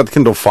talking about the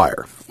Kindle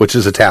Fire, which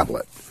is a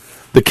tablet.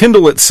 The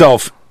Kindle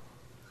itself,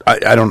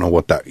 I don't know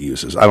what that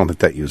uses. I don't think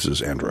that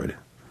uses Android.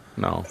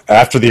 No.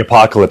 After the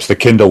apocalypse, the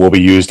Kindle will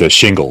be used as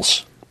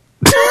shingles.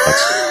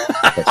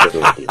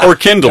 Or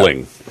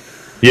kindling.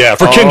 Yeah,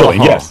 for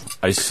kindling, yes.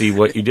 I see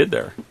what you did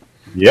there.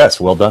 Yes,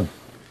 well done.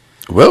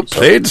 Well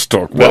played,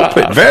 Stork. Well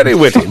played. Very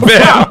witty.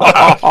 Very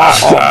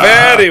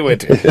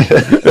witty.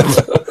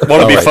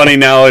 Won't it be funny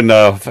now in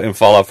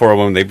Fallout 4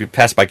 when they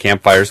pass by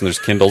campfires and there's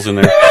Kindles in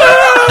there?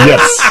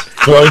 Yes.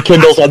 Throwing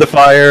Kindles on the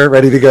fire,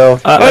 ready to go.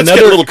 Let's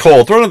get a little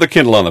cold. Throw another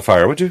Kindle on the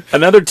fire, would you?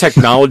 Another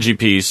technology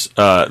piece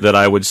that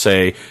I would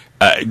say,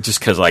 just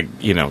because,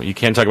 you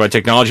can't talk about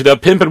technology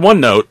without pimping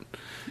OneNote.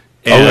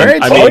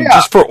 And,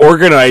 just for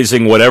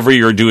organizing whatever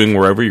you're doing,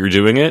 wherever you're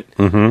doing it,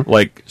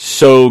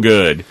 so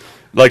good.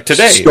 Like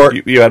today,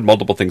 you had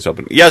multiple things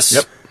open. Yes.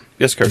 Yep.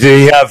 Yes, Kurt.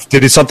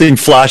 Did something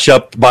flash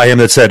up by him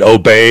that said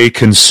obey,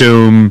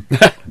 consume,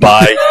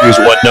 buy, use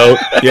OneNote?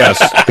 Yes.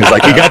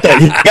 Because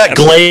he got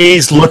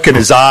glazed look in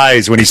his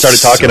eyes when he started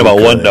talking about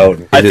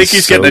OneNote. I think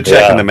he's getting a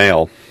check in the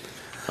mail.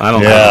 I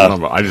don't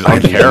know. I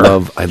don't care.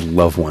 I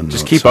love OneNote.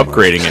 Just keep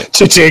upgrading it.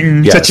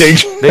 Cha-ching,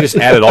 cha-ching. They just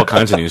added all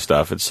kinds of new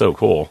stuff. It's so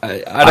cool.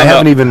 I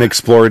haven't even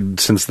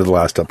explored since the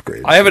last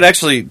upgrade. I haven't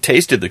actually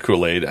tasted the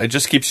Kool-Aid. It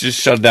just keeps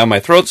shutting down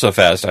my throat so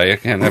fast. I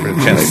can't have a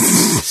chance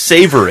to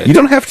savor it. You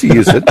don't have to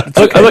use it.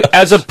 Look,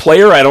 as a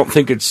player, I don't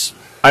think it's...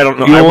 I don't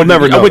know. You will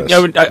never notice.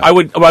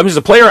 As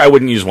a player, I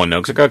wouldn't use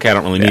OneNote. Because, okay, I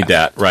don't really need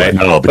that, right?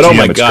 No, but oh GM,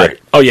 my God. great.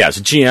 Oh, yeah, as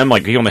a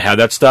GM, he only had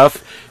that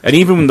stuff. And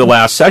even in the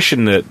last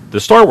session, the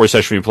Star Wars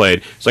session we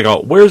played, it's like,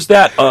 oh, where's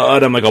that?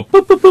 And I'm like, oh,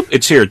 boop, boop, boop.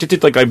 It's here.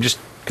 I'm just...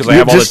 Because I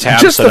have all the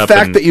tabs just set the up.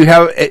 fact that you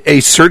have a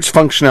search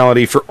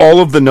functionality for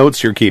all of the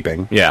notes you're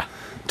keeping. Yeah.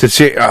 To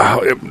see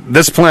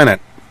this planet.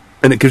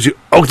 And it gives you,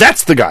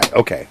 that's the guy.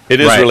 Okay.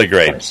 It is really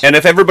great. And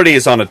if everybody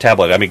is on a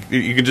tablet, I mean,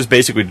 you can just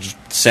basically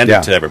send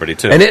it to everybody,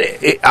 too. And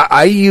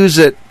I use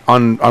it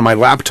on my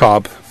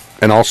laptop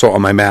and also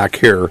on my Mac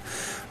here.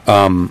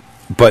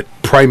 But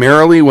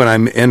primarily when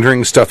I'm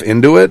entering stuff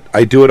into it,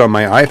 I do it on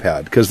my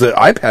iPad. Because the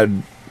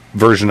iPad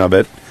version of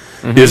it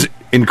is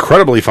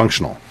incredibly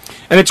functional.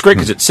 And it's great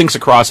because it syncs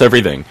across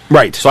everything.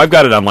 Right. So I've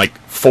got it on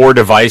 4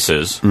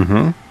 devices,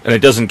 and it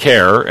doesn't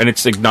care, and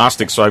it's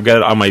agnostic. So I've got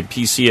it on my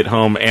PC at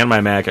home and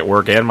my Mac at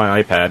work and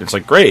my iPad. It's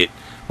great.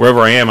 Wherever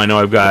I am, I know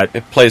I've got...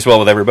 It plays well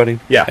with everybody.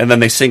 Yeah. And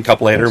then they sync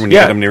up later when you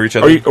get them near each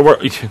other.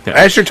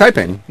 As you're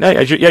typing.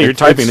 You're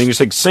typing, then you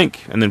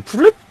sync, and then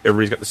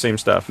everybody's got the same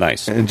stuff.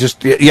 Nice. And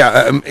just,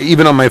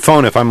 even on my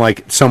phone, if I'm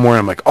somewhere,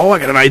 I'm I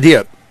got an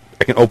idea.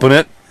 I can open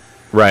it.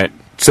 Right.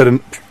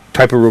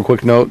 Type a real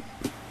quick note.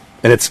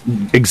 And it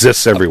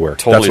exists everywhere.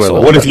 Totally. That's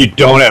what if you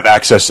don't have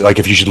access?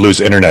 If you should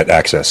lose internet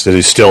access, it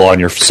is still on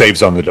your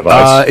saves on the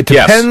device. It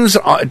depends.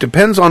 It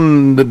depends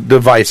on the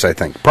device. I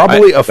think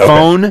probably a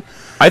phone.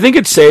 I think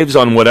it saves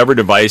on whatever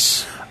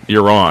device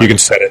you're on. You can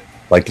set it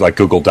like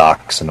Google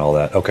Docs and all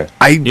that. Okay.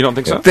 You don't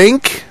think so? I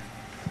think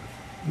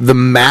the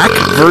Mac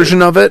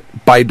version of it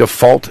by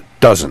default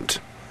doesn't.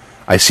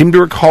 I seem to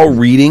recall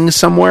reading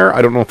somewhere.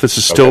 I don't know if this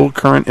is still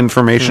current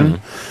information.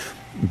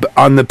 But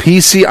on the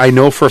PC, I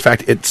know for a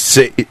fact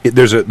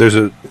there's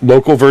a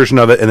local version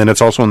of it, and then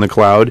it's also in the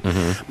cloud.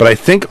 But I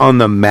think on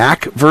the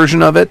Mac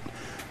version of it,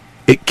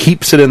 it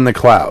keeps it in the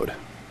cloud.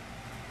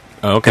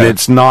 Okay. And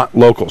it's not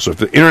local. So if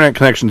the internet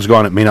connection's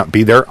gone, it may not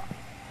be there.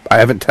 I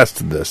haven't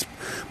tested this,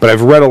 but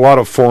I've read a lot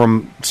of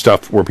forum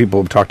stuff where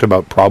people have talked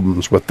about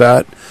problems with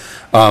that.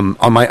 On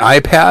my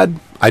iPad,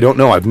 I don't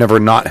know. I've never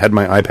not had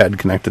my iPad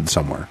connected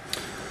somewhere.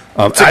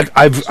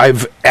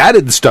 I've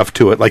added stuff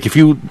to it. Like if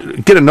you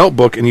get a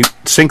notebook and you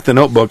sync the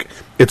notebook,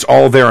 it's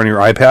all there on your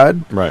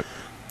iPad. Right.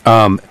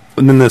 And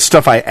then the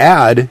stuff I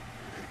add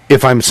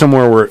if I'm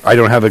somewhere where I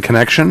don't have a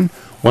connection,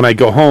 when I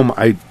go home,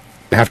 I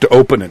have to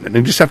open it, and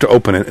you just have to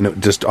open it, and it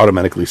just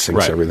automatically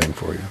syncs everything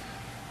for you.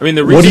 I mean,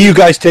 what do you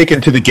guys take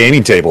into the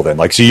gaming table then?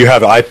 Like, so you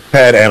have an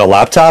iPad and a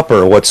laptop,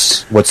 or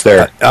what's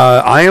there?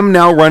 I am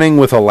now running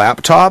with a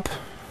laptop,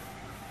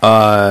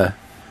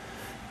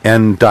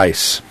 and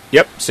dice.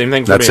 Yep, same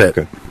thing for That's me. it.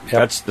 Good.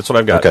 That's what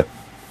I've got. Okay.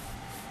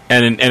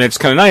 And it's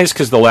kind of nice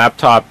because the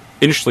laptop,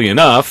 interestingly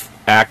enough,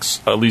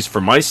 acts, at least for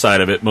my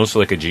side of it, mostly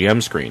like a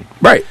GM screen.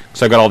 Right.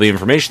 So I've got all the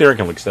information there. I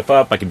can look stuff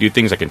up. I can do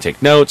things. I can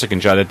take notes. I can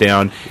jot it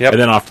down. Yep.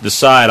 And then off to the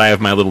side, I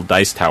have my little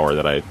dice tower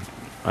that I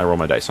roll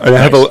my dice on. And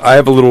I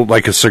have a little,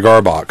 like a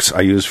cigar box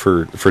I use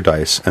for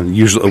dice, and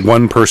usually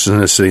one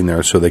person is sitting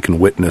there so they can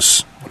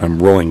witness when I'm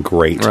rolling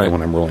great and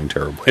when I'm rolling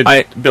terribly.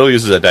 Bill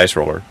uses a dice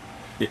roller.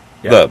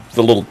 Yeah.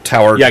 The little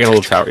tower. Yeah, I got a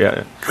little tower.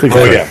 Yeah.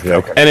 Yeah,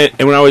 okay.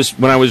 And when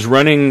I was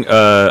running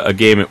a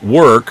game at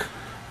work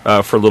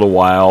for a little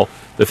while,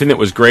 the thing that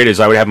was great is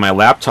I would have my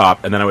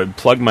laptop, and then I would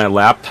plug my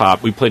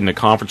laptop. We played in a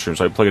conference room,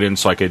 so I'd plug it in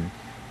so I could.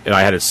 And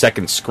I had a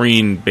second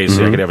screen,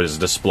 basically. I could have it as a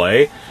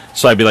display.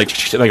 So I'd be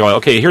like, and I go,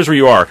 okay, here's where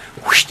you are.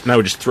 And I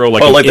would just throw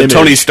like an like image. the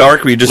Tony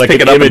Stark, where you just like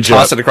pick an it up and image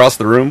toss it across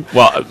the room.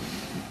 Well,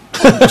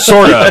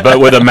 sort of, but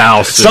with a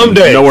mouse.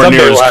 Someday. Nowhere Someday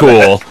near as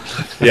we'll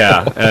cool.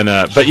 Yeah.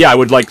 And but yeah, I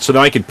would like, so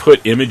then I could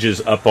put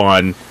images up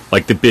on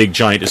like the big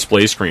giant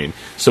display screen.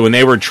 So when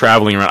they were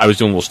traveling around, I was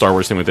doing a little Star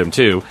Wars thing with them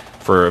too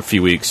for a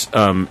few weeks.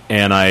 And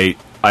I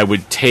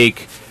would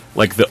take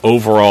like the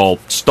overall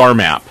star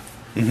map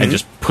and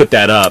just put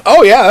that up.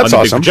 Oh, yeah, that's on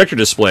the big awesome. projector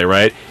display,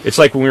 right? It's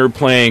like when we were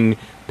playing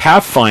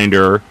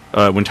Pathfinder,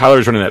 when Tyler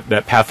was running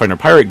that Pathfinder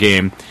pirate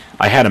game,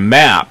 I had a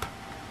map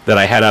that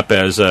I had up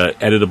as a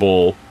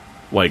editable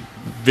like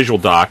visual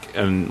doc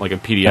and like a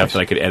PDF that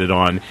I could edit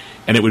on,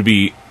 and it would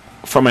be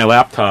from my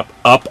laptop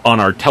up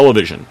on our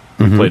television.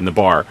 We played in the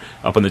bar,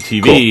 up on the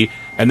TV,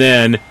 and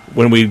then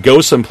when we'd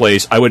go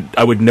someplace, I would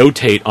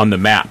notate on the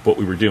map what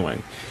we were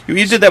doing.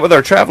 You did that with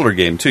our Traveler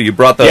game, too. You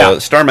brought the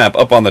star map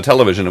up on the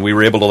television, and we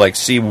were able to like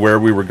see where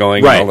we were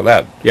going and all of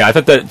that. Yeah, I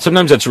thought that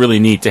sometimes that's really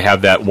neat to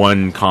have that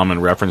one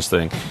common reference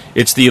thing.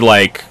 It's the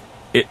like,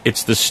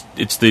 it's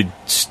the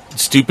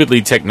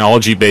stupidly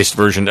technology-based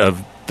version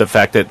of the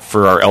fact that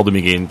for our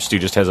Eldemy game, Stu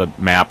just has a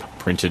map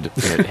printed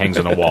and it hangs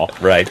on a wall.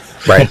 Right.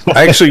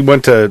 I actually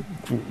went to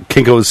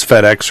Kinko's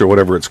FedEx or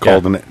whatever it's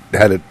called, and it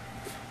had it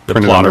The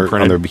printed plotter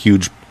on their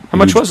huge. How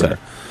much huge was printer.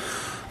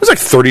 that? It was like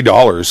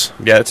 $30.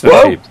 Yeah, it's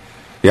not cheap.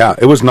 Yeah,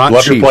 it was not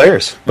Love cheap. your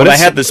players. But I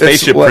it's- had the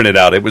spaceship it's- printed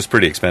out. It was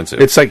pretty expensive.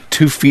 It's like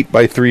 2 feet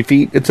by 3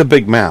 feet. It's a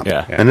big map.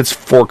 Yeah. And it's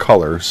 4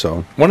 colors,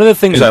 so. One of the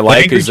things I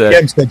like Angry is GM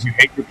that said you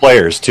hate your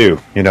players too.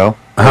 You know,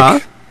 Huh?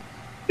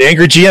 the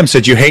Angry GM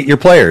said you hate your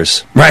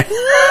players. Right.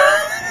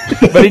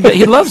 but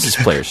he loves his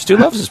players. Stu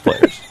loves his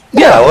players.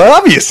 Yeah, well,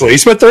 obviously he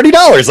spent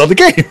 $30 on the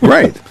game.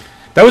 Right.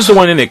 That was the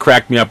one thing that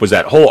cracked me up, was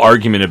that whole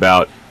argument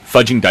about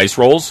fudging dice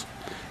rolls.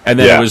 And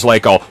then Yeah. it was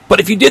like, oh, but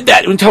if you did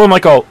that, and tell them,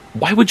 like, oh,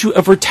 why would you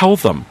ever tell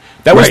them?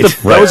 That was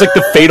that was like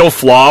the fatal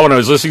flaw when I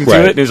was listening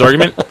to it in his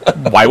argument.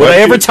 Why would I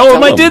ever tell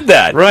them I did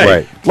that?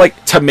 Right.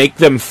 Like, to make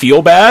them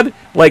feel bad?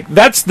 Like,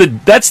 that's the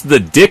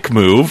dick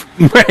move.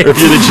 Right. If you're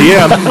the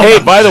GM.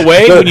 Hey, by the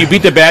way, when you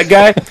beat the bad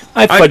guy,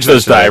 I fudged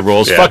those die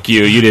rolls. Yeah. Fuck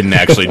you. You didn't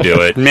actually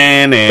do it.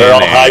 They're all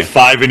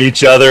high-fiving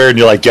each other, and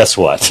you're like, guess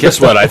what?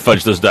 Guess what? I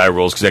fudged those die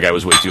rolls because that guy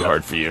was way too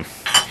hard for you.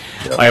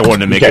 I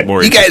wanted to make it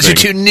more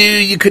interesting. new.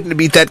 You couldn't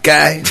beat that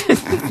guy.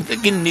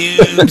 Fucking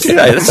noobs.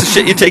 Yeah, that's the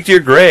shit you take to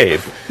your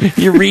grave.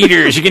 Your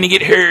readers, you're going to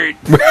get hurt.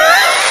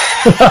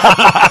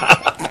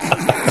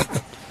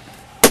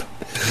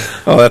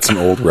 Oh, that's an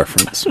old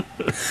reference.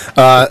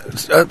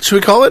 Should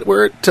we call it?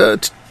 We're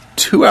at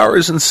 2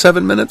 hours and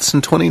 7 minutes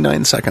and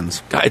 29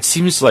 seconds. God, it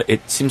seems like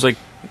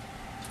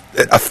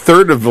A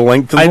third of the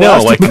length of the I know,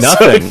 last like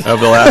episode. nothing of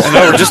the last.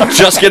 No, we're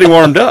just getting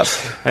warmed up.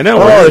 I know.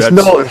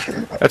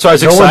 That's why I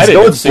was No excited.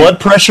 one's blood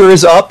pressure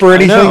is up or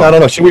anything. know. I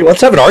don't know.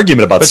 Let's have an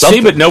argument about But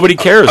something. see, but nobody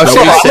cares. see,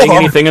 Nobody's I saying love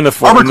anything in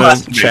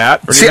the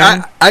chat. Or See,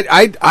 anything.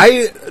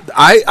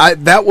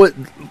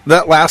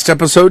 that last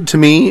episode to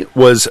me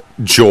was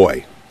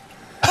joy.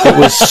 It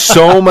was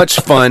so much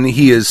fun.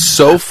 He is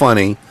so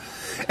funny,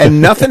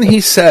 and nothing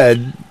he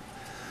said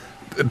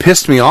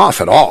pissed me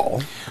off at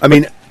all. I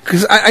mean,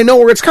 because I know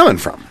where it's coming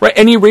from. Right,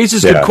 and he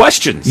raises Yeah. good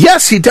questions.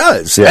 Yes, he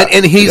does, Yeah,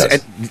 and he's he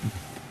does.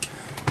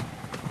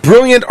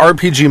 brilliant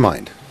RPG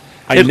mind.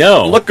 I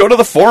know. Look, go to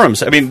the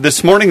forums. I mean,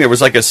 this morning there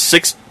was like a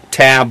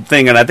 6-tab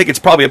thing, and I think it's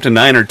probably up to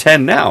 9 or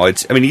 10 now.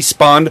 He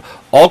spawned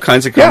all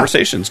kinds of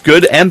conversations,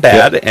 good and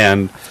bad,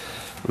 and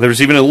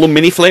there's even a little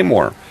mini flame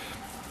war.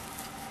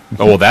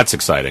 Oh, well, that's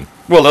exciting.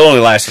 Well, it only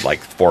lasted like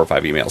 4 or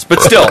 5 emails,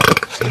 but still,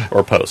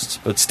 or posts.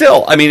 But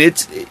still, I mean,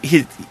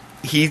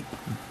 he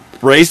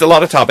raised a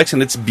lot of topics,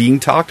 and it's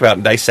being talked about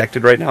and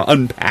dissected right now,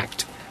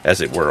 unpacked,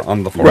 as it were,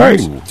 on the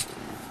forums. Right.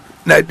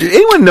 Now, did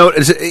anyone know?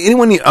 Is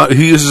anyone who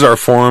uses our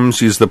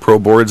forums use the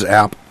ProBoards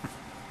app?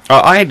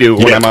 I do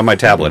when I'm on my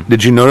tablet.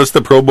 Did you notice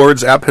the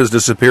ProBoards app has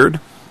disappeared?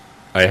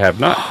 I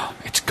have not.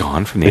 It's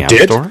gone from the App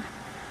did? Store?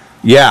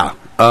 Yeah.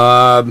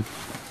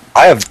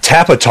 I have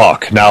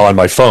Tapatalk now on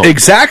my phone.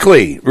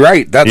 Exactly.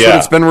 Right. That's what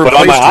it's been replaced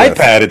with. But on my with.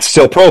 iPad, it's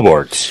still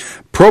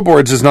ProBoards.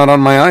 ProBoards is not on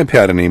my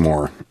iPad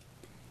anymore.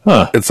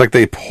 Huh. It's like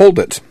they pulled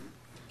it.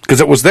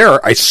 Because it was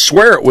there. I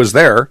swear it was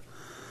there.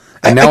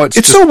 And now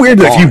it's so weird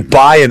that if you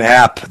buy an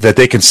app that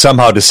they can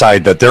somehow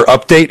decide that their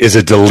update is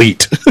a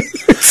delete.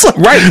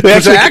 Right. They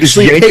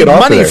actually paid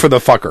money for the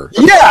fucker.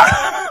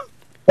 Yeah.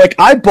 Like,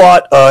 I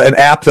bought an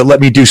app that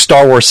let me do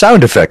Star Wars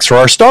sound effects for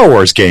our Star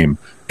Wars game.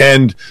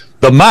 And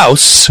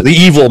the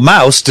evil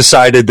mouse,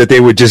 decided that they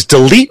would just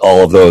delete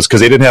all of those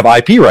because they didn't have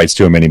IP rights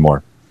to them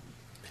anymore.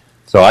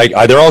 So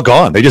they're all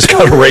gone. They just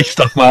got erased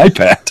off my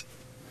iPad.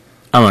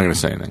 I'm not going to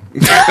say anything.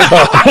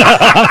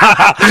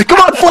 Come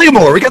on,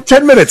 Flamore. We got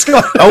 10 minutes. Come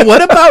on. Oh,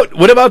 what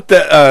about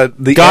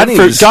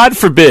the God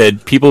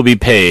forbid people be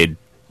paid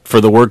for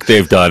the work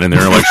they've done in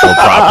their intellectual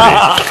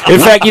property. In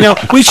fact,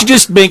 we should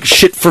just make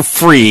shit for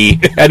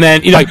free, and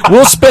then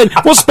we'll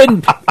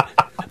spend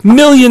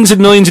millions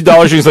and millions of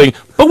dollars on things,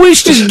 but we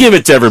should just give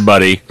it to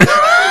everybody.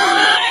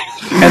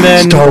 And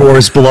then Star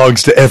Wars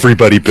belongs to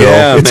everybody, Bill.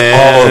 Yeah, it's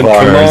man, all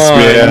of come ours, on.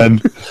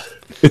 man.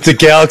 It's a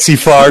galaxy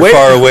far,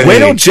 far away. Wait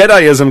till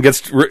Jediism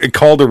gets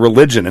called a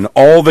religion, and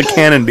all the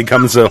canon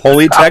becomes a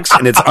holy text,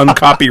 and it's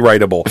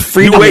uncopyrightable.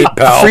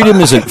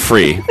 Freedom isn't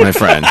free, my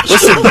friend.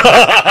 Listen,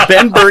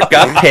 Ben Burt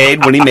got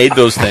paid when he made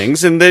those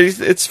things, and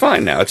it's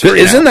fine now. It's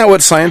free Isn't now. that what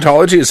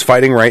Scientology is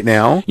fighting right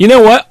now? You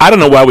know what? I don't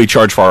know why we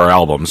charge for our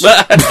albums.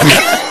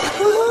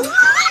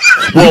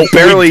 Well,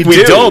 barely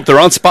we don't. They're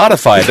on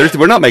Spotify.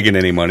 We're not making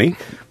any money.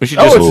 We should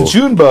just, it's a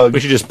June bug.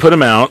 We should just put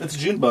them out. It's a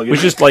June bug. We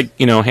should just hand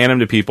them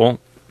to people.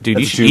 Dude,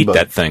 That's you a should June eat bug.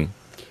 that thing.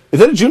 Is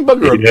that a June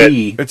bug or a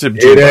bee? It's a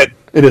June bug.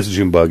 It is a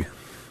June bug.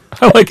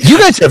 I like You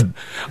guys have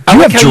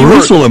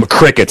Jerusalem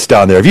crickets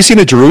down there. Have you seen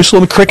a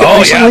Jerusalem cricket Oh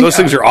recently? yeah, those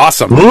things are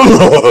awesome. They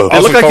look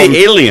Also like call the them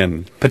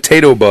alien.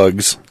 potato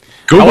bugs.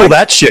 Google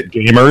that shit,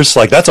 gamers.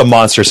 Like, that's a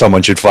monster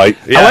someone should fight.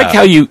 I like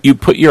how you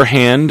put your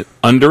hand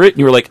under it and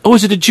you were like, oh,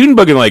 is it a June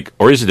bug? And like,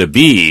 or is it a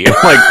bee? I'm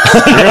like,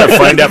 you're going to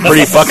find out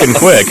pretty fucking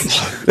quick.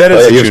 That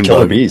is a he has June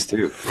killer bug. bees,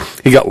 too.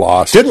 He got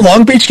lost. Didn't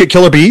Long Beach get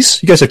killer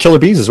bees? You guys have killer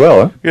bees as well,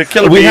 huh? Yeah,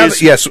 killer We bees.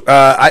 have, yes.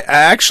 I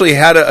actually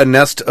had a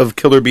nest of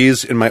killer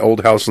bees in my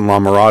old house in La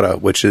Mirada,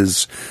 which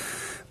is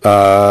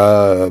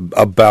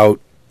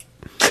about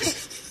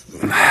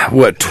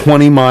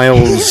 20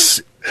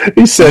 miles.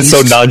 He says so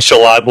East.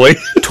 nonchalantly.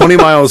 20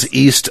 miles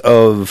east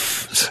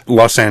of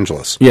Los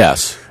Angeles.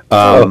 Yes.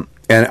 And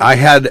I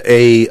had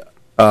a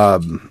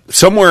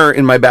somewhere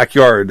in my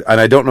backyard,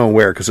 and I don't know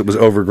where because it was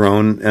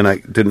overgrown and I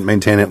didn't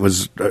maintain it. I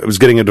was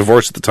getting a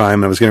divorce at the time,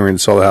 and I was getting ready to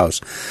sell the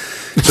house.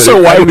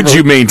 So why would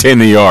you maintain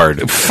the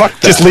yard? Fuck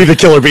that. Just leave the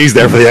killer bees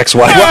there for the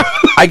ex-wife.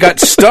 I got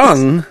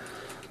stung.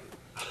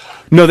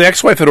 No, the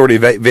ex-wife had already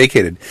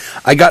vacated.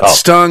 I got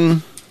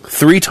stung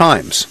 3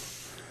 times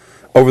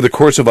over the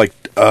course of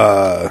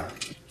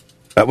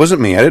that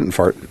wasn't me. I didn't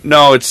fart.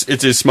 No, it's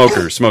a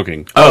smoker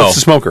smoking. Oh, it's a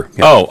smoker.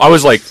 Yeah. Oh, I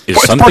was like,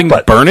 is something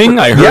burning?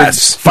 I heard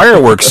Yes.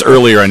 fireworks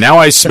earlier, and now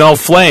I smell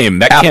flame.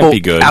 That can't be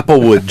good.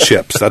 Applewood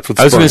chips. That's what's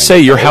I was going burning. to say,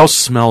 your house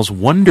smells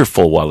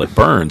wonderful while it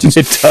burns.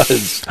 It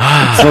does.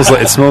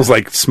 It smells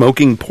like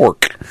smoking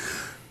pork,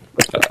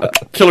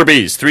 Killer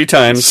bees 3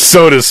 times.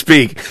 so to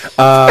speak.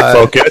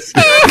 Focus.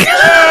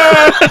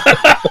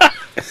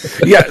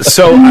 Yeah,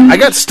 so I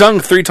got stung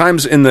 3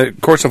 times in the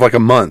course of like a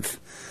month.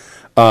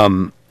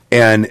 And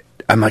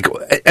I'm like,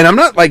 and I'm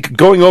not like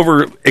going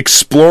over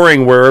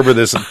exploring wherever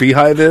this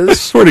beehive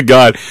is. Swear to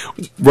God,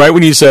 right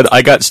when you said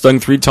I got stung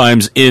 3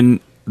 times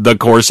in the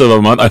course of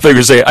a month, I thought you were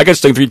going to say I got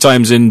stung 3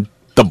 times in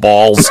the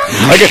balls.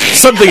 I got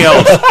something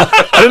else.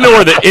 I didn't know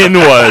where the in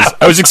was.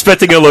 I was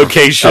expecting a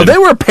location. Oh, they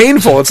were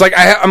painful. It's like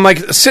I'm like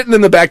sitting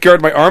in the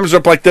backyard, my arms are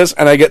up like this,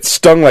 and I get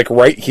stung like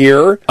right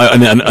here on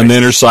the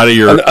inner side of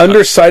your... on the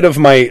underside of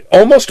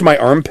almost my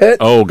armpit.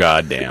 Oh,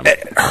 God damn.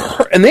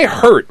 And they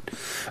hurt.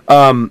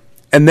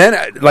 And then,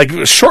 like,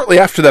 shortly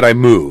after that, I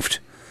moved.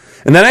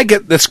 And then I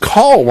get this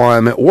call while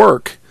I'm at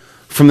work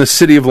from the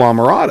city of La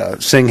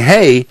Mirada saying,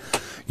 hey,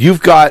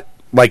 you've got,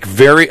 like,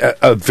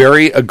 a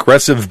very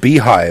aggressive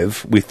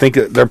beehive. We think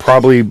that they're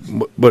probably,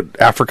 what,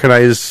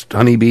 Africanized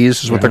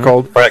honeybees is what they're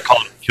called? Right,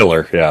 call it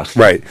killer, yeah.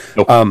 Right.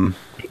 Nope.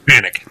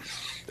 Panic.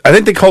 I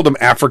think they called them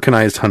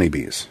Africanized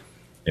honeybees.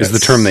 Is the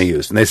term they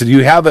used. And they said,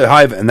 you have a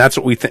hive, and that's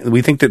what we think.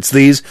 We think that's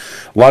these.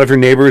 A lot of your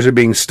neighbors are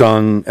being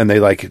stung, and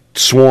they, like,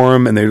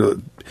 swarm,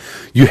 and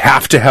you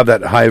have to have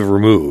that hive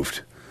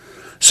removed.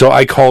 So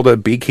I called a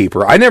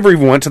beekeeper. I never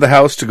even went to the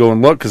house to go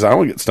and look, because I don't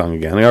want to get stung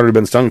again. I already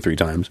been stung 3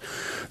 times.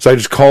 So I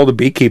just called a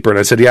beekeeper, and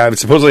I said, yeah, I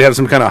supposedly have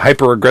some kind of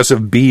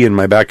hyper-aggressive bee in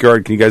my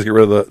backyard. Can you guys get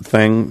rid of the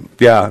thing?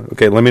 Yeah,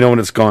 okay, let me know when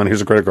it's gone.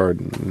 Here's a credit card.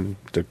 And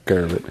took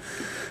care of it.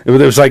 It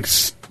was like,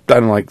 I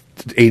don't know, like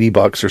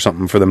 $80 or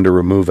something for them to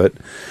remove it.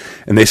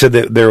 And they said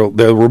that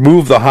they'll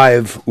remove the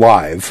hive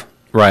live.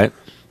 Right.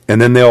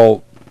 And then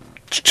they'll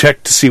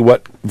check to see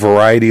what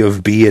variety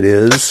of bee it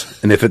is,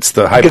 and if it's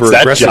the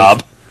hyper-aggressive. That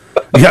job.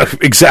 Yeah,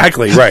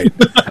 exactly, right.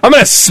 I'm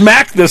going to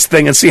smack this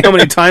thing and see how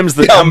many times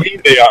How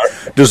mean they are.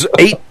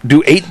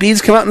 do 8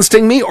 bees come out and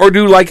sting me, or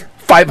do like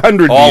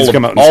 500 bees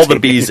come out and all sting the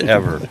bees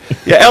ever.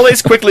 Yeah,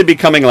 LA's quickly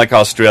becoming like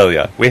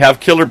Australia. We have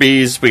killer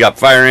bees, we got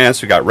fire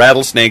ants, we got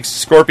rattlesnakes,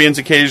 scorpions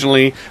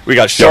occasionally, we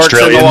got sharks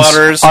in the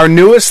waters. Our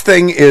newest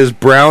thing is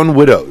brown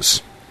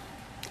widows,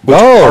 which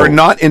are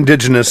not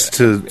indigenous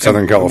to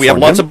Southern California. We have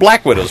lots of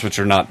black widows, which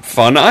are not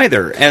fun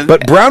either.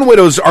 But brown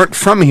widows aren't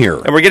from here.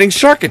 And we're getting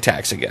shark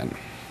attacks again.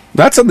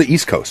 That's on the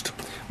East Coast.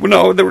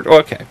 Well, no,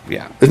 okay,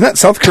 yeah. Isn't that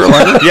South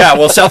Carolina? Yeah,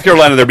 well, South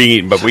Carolina, they're being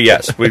eaten, but we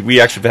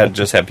actually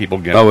had people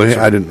get. Oh,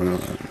 I didn't know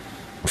that.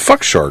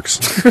 Fuck sharks.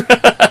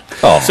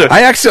 So,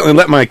 I accidentally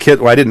let my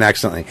kid. Well, I didn't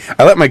accidentally.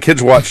 I let my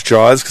kids watch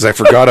Jaws because I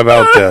forgot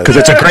about. Because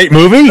it's a great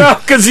movie. No,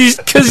 because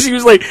he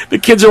was like, the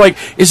kids are like,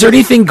 is there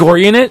anything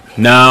gory in it?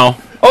 No.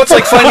 oh, it's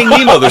like Finding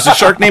Nemo. There's a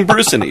shark named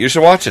Bruce in it. You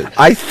should watch it.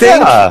 I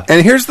think.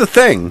 And here's the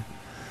thing.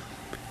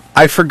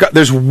 I forgot.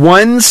 There's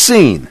one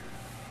scene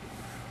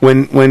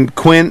when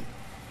Quint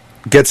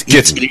gets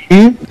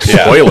eaten.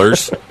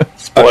 Spoilers.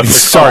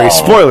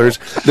 Spoilers.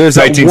 There's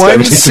that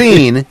one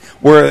scene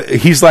where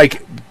he's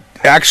like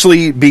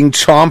actually being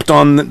chomped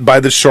on by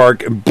the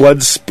shark and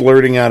blood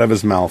splurting out of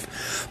his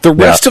mouth. The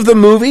rest of the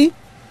movie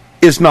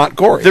is not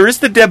gory. There is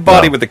the dead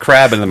body with the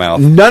crab in the mouth.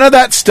 None of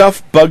that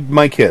stuff bugged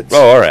my kids.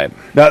 Oh, all right.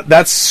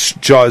 That's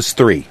Jaws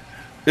 3.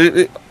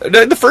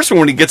 The first one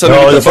when he gets under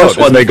No, the the first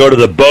boat, one they go to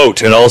the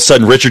boat, and all of a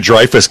sudden Richard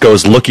Dreyfuss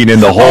goes looking in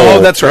the hole.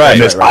 Oh, that's right.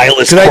 And this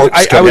eyeless 'Cause corpse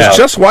I comes was out.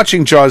 just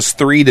watching Jaws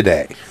 3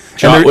 today.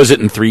 Was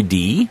it in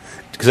 3D?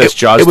 Because that's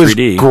Jaws it was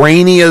 3D.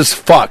 grainy as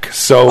fuck,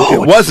 so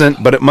it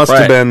wasn't, but it must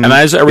have been. And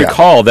as I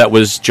recall, that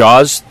was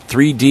Jaws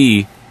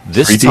 3D.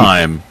 This 3D.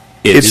 time,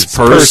 It's it's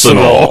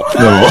personal.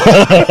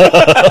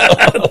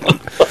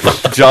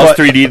 Jaws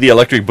 3D, the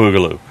Electric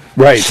Boogaloo.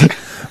 Right,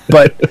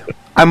 but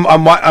I'm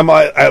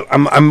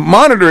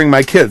monitoring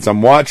my kids.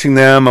 I'm watching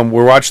them.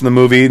 We're watching the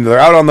movie. And they're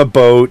out on the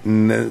boat,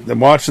 and I'm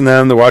watching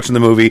them. They're watching the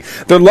movie.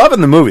 They're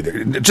loving the movie.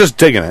 They're just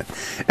digging it.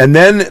 And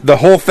then the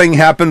whole thing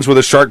happens where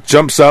the shark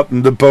jumps up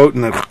in the boat,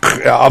 and then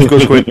off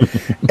goes Quint.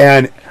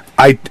 And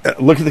I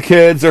look at the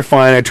kids. They're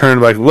fine. I turn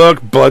and like,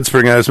 look, blood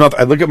spurting out of his mouth.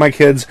 I look at my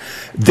kids.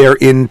 They're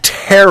in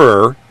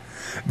terror.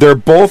 They're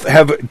both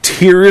have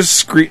tears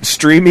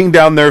streaming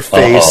down their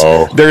face.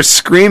 They're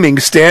screaming,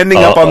 standing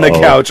up on the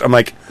couch. I'm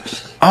like,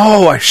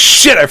 oh,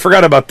 shit, I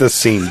forgot about this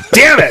scene.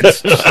 Damn it!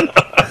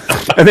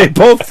 And they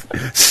both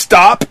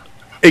stop,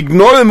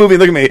 ignore the movie, and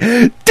look at me.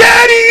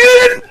 Daddy, you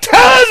didn't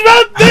tell us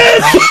about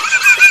this!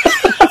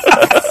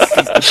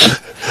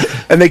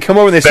 And they come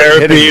over and they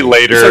start hitting me.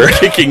 later. Start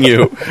kicking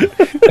you.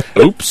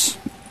 Oops.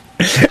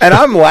 And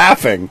I'm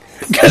laughing.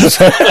 Because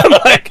I'm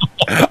like,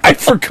 I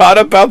forgot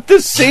about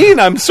this scene.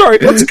 I'm sorry.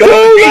 Let's go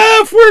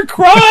laugh. We're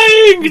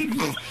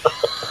crying.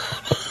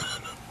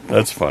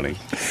 That's funny.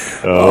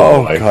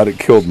 Oh God, it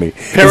killed me.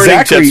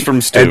 Parenting tips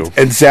from Stu.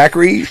 And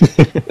Zachary,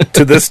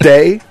 to this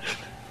day,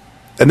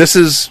 and this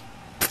is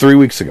 3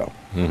 weeks ago,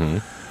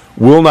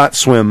 will not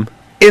swim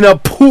in a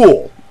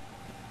pool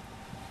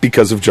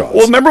because of Jaws.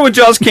 Well, remember when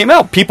Jaws came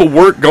out? People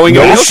weren't going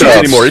in the oceans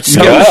anymore. It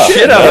scared the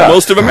shit out of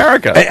most of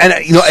America.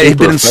 And you know, it had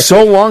been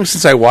so long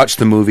since I watched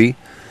the movie.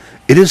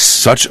 It is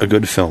such a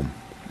good film.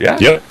 Yeah.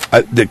 Yep.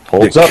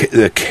 Holds up.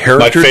 The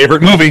characters, My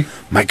favorite movie.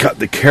 My God,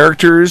 the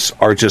characters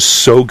are just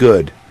so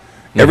good.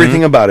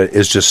 Everything about it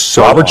is just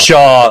so Robert awesome.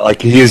 Shaw,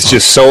 like he is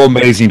just so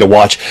amazing to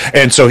watch.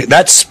 And so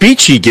that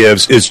speech he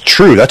gives is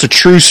true. That's a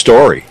true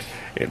story.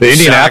 The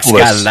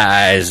Indianapolis.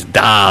 eyes,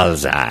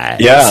 doll's eyes.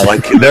 Yeah,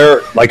 like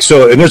they're like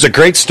so, and there's a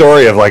great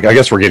story of like I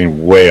guess we're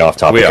getting way off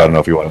topic. We are. I don't know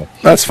if you want to.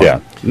 That's fine. Yeah.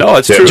 No,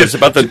 it's Yeah, true. just-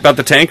 It's about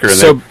the tanker. And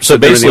So they're in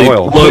basically, the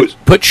oil.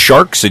 put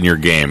sharks in your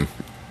game.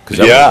 'Cause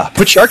that Yeah, will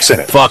put sharks in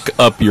it. fuck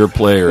up your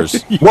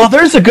players. Well,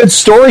 there's a good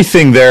story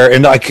thing there,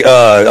 and like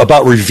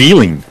about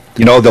revealing,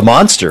 you know, the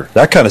monster,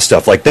 that kind of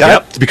stuff, like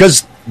that.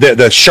 Because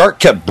the shark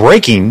kept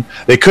breaking,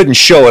 they couldn't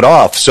show it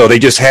off, so they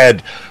just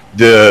had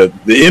the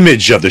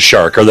image of the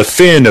shark or the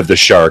fin of the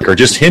shark or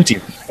just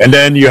hinting, and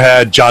then you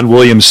had John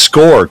Williams'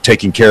 score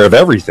taking care of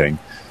everything.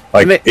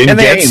 Like And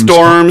they had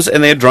storms,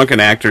 and they had drunken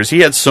actors.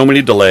 He had so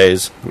many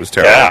delays. It was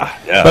terrible.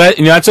 Yeah. But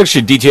you know, that's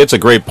actually DT. It's a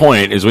great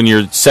point. Is when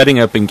you're setting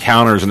up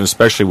encounters, and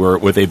especially where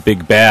with a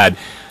big bad,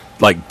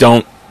 like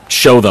don't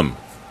show them,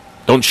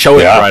 don't show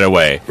it right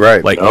away.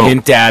 Right. Like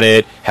hint at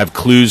it, have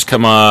clues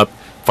come up,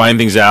 find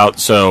things out.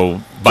 So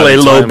by Play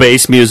the low time-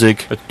 bass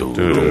music.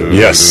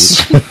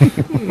 Yes.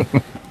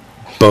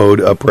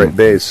 Bowed upright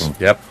bass.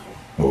 Yep.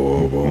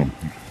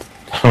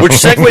 Which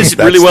segues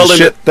really well the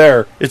into shit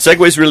there. It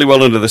segues really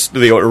well into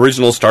the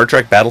original Star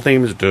Trek battle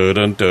themes. Oh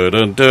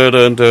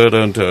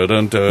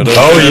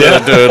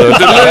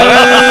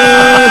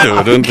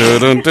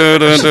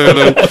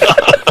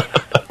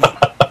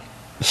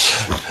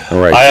All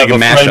right. I have Like a a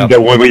mashup. friend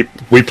that when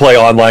we play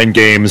online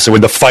games,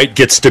 when the fight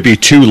gets to be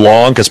too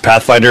long, because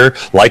Pathfinder,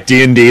 like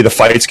D&D, the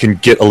fights can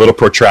get a little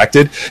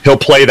protracted, he'll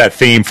play that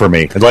theme for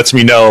me and lets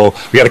me know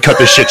we got to cut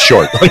this shit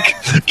short. Like,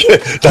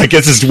 I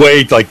guess it's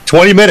way like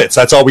 20 minutes.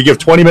 That's all we give,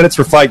 20 minutes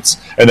for fights,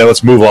 and then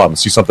let's move on.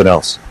 Let's do something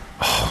else.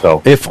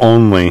 So If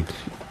only.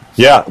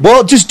 Yeah,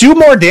 well, just do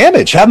more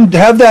damage. Have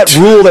that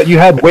rule that you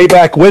had way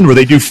back when, where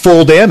they do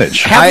full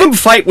damage. Have them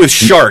fight with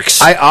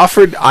sharks. I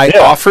offered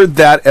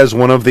that as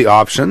one of the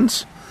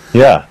options.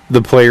 Yeah,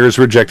 the players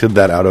rejected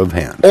that out of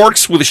hand.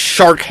 Orcs with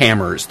shark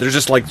hammers. They're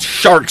just like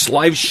sharks,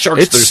 live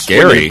sharks. It's They're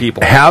scary.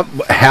 People. Have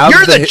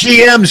you're the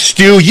GM,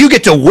 Stu. You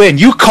get to win.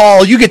 You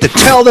call. You get to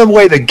tell them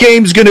where the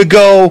game's going to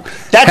go.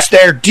 That's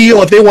their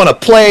deal if they want to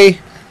play.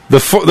 The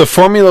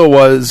formula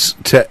was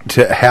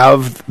to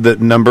have the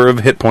number of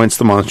hit points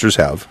the monsters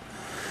have,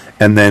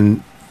 and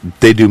then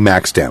they do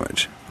max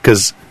damage.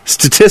 Because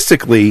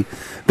statistically,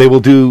 they will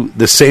do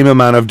the same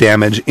amount of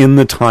damage in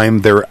the time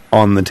they're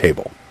on the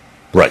table.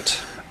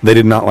 Right. They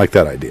did not like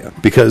that idea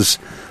because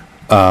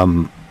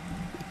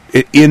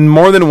in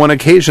more than one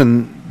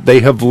occasion they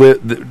have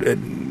lived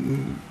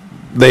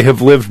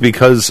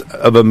because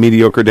of a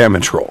mediocre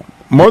damage roll.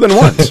 More than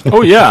once.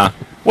 Oh yeah.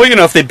 Well,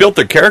 if they built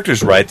their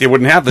characters right, they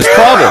wouldn't have this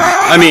problem.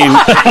 I mean,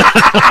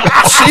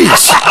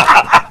 jeez.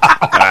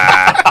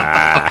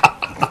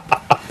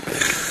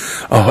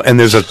 Oh, and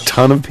there's a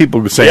ton of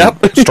people saying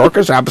Stork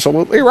is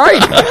absolutely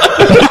right.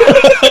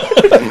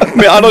 I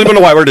mean, I don't even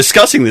know why we're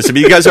discussing this. I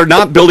mean, you guys are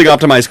not building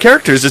optimized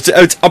characters. It's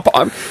up.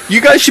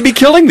 You guys should be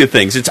killing the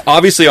things. It's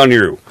obviously on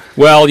you.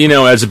 Well,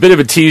 as a bit of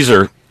a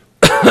teaser,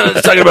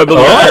 talking about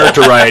building a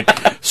character right,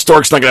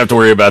 Stork's not going to have to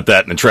worry about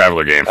that in the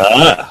Traveler game.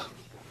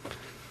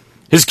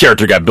 His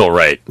character got built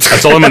right.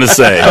 That's all I'm going to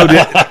say.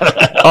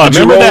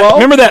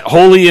 Remember that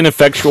wholly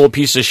ineffectual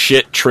piece of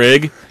shit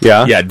Trig?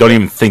 Yeah. Yeah, don't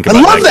even think about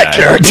that. I love that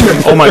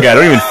character. Oh my god,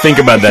 don't even think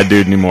about that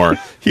dude anymore.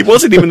 He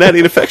wasn't even that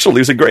ineffectual. He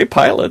was a great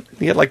pilot.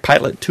 He had like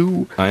Pilot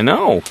 2. I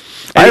know.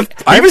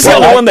 He was the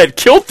only one that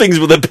killed things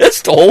with a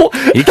pistol.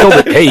 He killed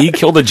a Jedi. He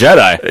killed a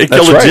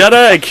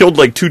Jedi. He killed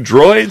like 2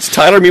 droids.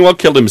 Tyler, meanwhile,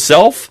 killed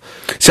himself.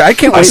 See, I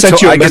can't wait sent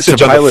till you I a get to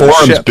message on the pilot a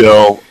forums, ship.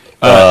 Bill,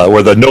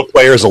 where the no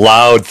players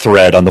allowed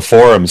thread on the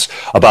forums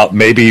about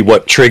maybe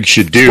what Trig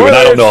should do. And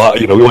I don't know how,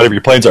 whatever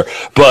your plans are.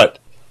 But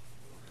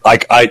I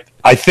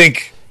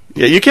think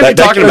Yeah, you can't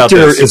be talking about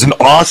character this. is an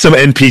awesome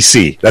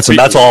NPC. That's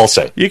all I'll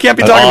say. You can't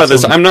be talking about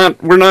this.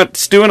 We're not.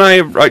 Stu and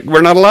I.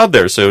 We're not allowed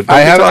there. So I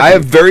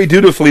have very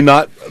dutifully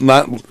not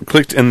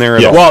clicked in there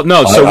at all. Well,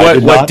 no. So I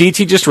did what not.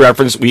 DT just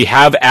referenced, we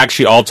have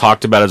actually all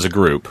talked about as a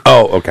group.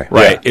 Oh, okay.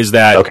 Right. Yeah. Is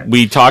that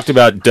we talked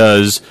about?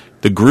 Does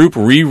the group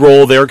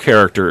re-roll their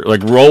character,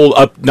 like roll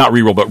up, not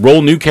re-roll, but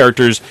roll new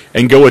characters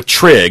and go with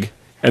Trig,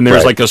 and there's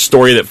Right. like a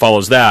story that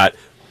follows that.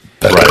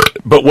 Right.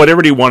 But what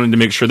everybody wanted to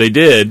make sure they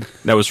did,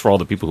 that was for all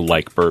the people who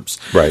like burps.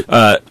 Right.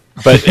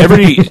 But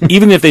everybody,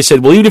 even if they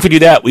said, well, even if we do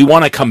that, we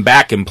want to come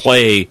back and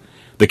play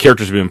the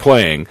characters we've been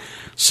playing.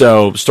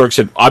 So Stork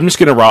said, I'll just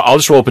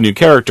roll up a new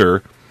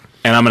character,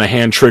 and I'm going to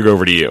hand Trig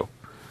over to you.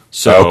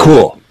 So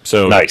cool.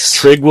 So Nice.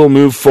 Trig will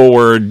move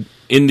forward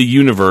in the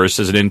universe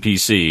as an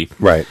NPC.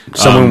 Right.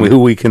 Someone who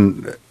we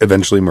can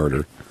eventually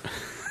murder.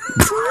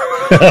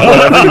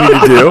 Whatever you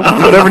need to do.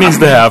 Whatever needs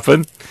to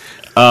happen.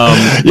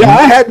 Yeah,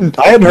 I hadn't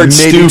heard Maybe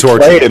Stu torture.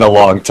 play in a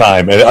long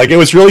time, and it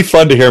was really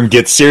fun to hear him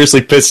get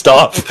seriously pissed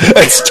off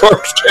at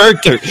Stork's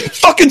character.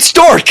 Fucking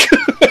Stork!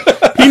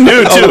 He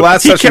knew too. Oh, the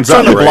last he kept session's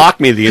trying to up, right? block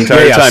me the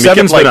entire Yeah, time. He kept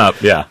seven's like, been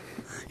up. Yeah.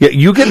 Yeah,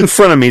 you get in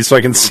front of me so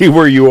I can see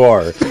where you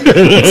are.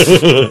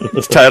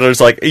 Tyler's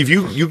like, if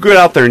you go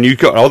out there and you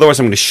go, otherwise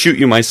I'm going to shoot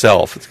you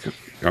myself.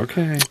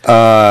 Okay.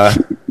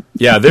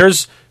 Yeah,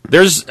 there's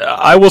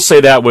I will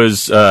say that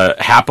was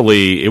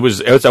happily it was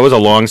a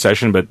long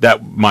session, but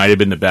that might have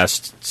been the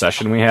best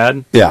session we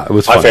had. Yeah, it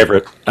was My fun.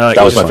 favorite. It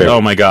That was my favorite.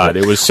 Oh my god,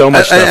 it was so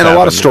much stuff And a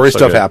lot of happened. story It was so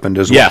stuff good. happened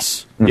as well.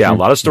 Yes. Yeah, a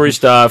lot of story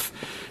stuff.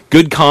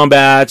 Good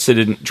combats. They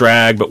didn't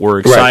drag, but were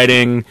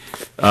exciting.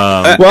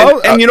 Well,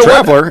 and you know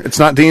what? Traveler, it's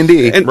not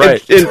D&D. And,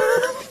 Right. and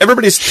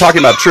everybody's talking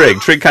about Trig.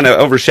 Trig kind of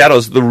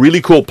overshadows the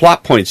really cool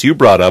plot points you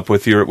brought up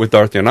with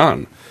Darth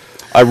Yonan.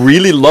 I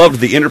really loved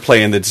the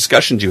interplay and the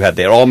discussions you had.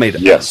 They all made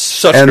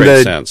such and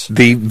great sense.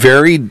 the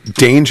very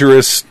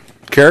dangerous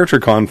character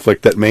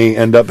conflict that may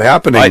end up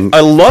happening I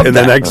love in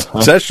that. the next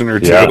session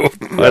or two.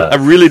 Yeah. I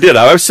really did.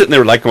 I was sitting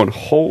there like going,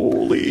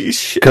 holy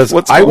shit. Because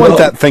what's I going want on?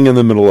 that thing in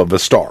the middle of a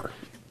star.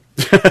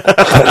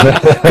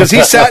 Because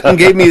he sat and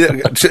gave me...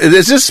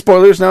 Is this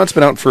spoilers now? It's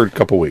been out for a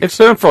couple weeks. It's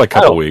been for like a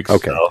couple weeks.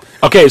 Okay.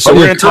 Okay, so Oh,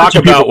 we're yeah, going to talk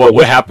encourage about people-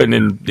 what happened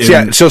in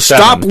Yeah, so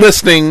stop 7.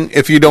 listening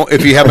if you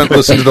haven't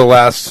listened to the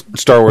last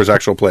Star Wars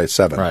actual play,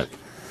 7. Right.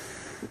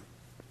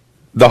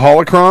 The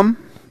holocron,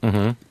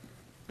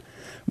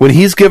 when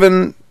he's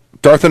given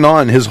Darth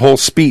Anon his whole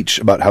speech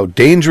about how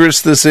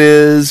dangerous this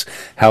is,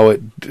 how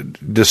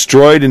it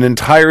destroyed an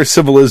entire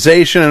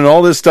civilization and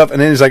all this stuff, and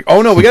then he's like,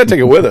 oh no, we got to take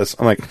it with us.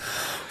 I'm like,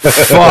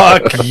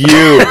 fuck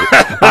you.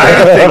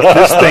 I think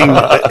this thing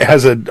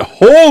has a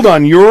hold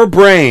on your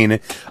brain.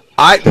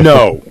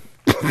 No.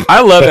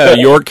 I love how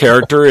your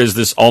character is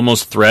this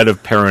almost thread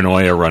of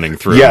paranoia running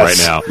through Yes.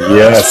 right now.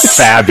 Yes. It's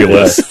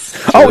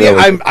fabulous. Oh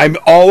yeah, I'm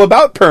all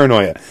about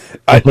paranoia.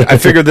 I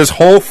figured this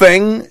whole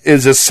thing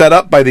is a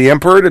setup by the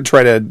Emperor to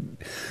try to,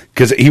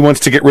 because he wants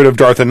to get rid of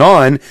Darth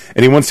Anon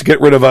and he wants to get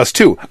rid of us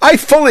too. I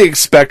fully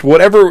expect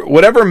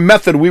whatever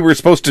method we were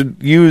supposed to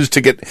use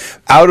to get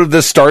out of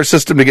this star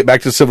system to get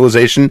back to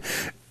civilization,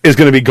 is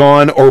going to be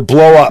gone or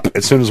blow up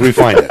as soon as we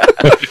find it.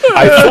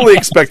 I fully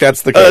expect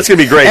that's the case. That's going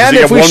to be great. And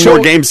You if have we one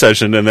more game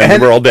session, and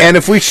then we're all dead. And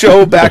if we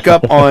show back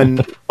up on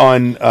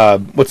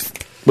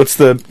what's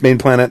the main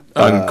planet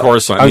On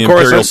Coruscant, the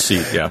Imperial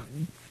seat, yeah.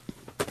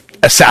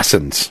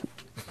 Assassins,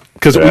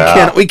 because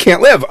we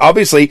can't live.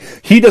 Obviously,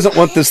 he doesn't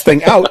want this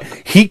thing out.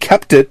 He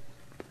kept it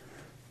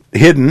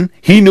hidden.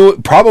 He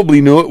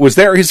probably knew it was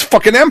there. He's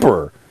fucking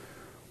emperor.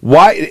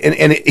 Why?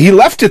 And he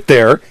left it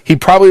there. He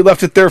probably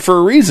left it there for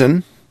a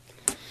reason.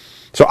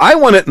 So I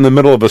want it in the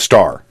middle of a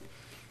star,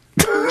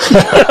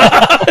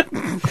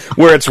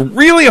 where it's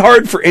really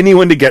hard for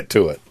anyone to get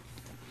to it.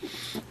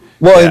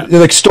 Well,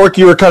 like Stork,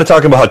 you were kind of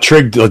talking about how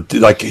Trig,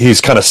 like he's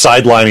kind of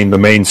sidelining the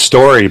main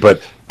story,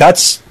 but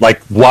that's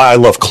like why I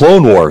love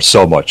Clone Wars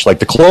so much. Like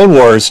the Clone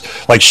Wars,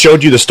 like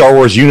showed you the Star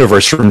Wars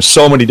universe from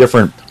so many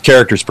different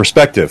characters'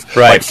 perspective,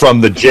 right? Like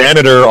from the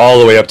janitor all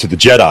the way up to the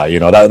Jedi. You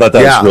know, that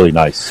was really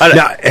nice.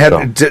 Now,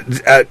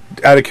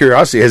 out of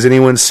curiosity, has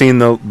anyone seen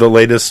the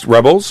latest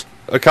Rebels?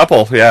 A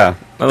couple, yeah.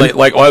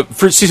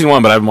 For season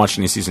 1, but I haven't watched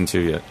any season 2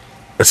 yet.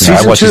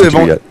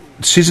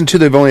 Season 2,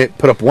 they've only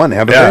put up one,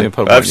 haven't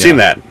they? I've seen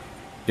that.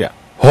 Yeah.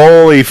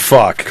 Holy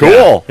fuck!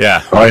 Cool.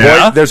 Yeah. Oh,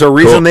 yeah? Boy, there's a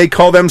reason they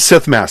call them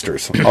Sith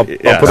Masters. I'll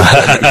put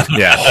it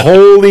Yeah.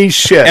 Holy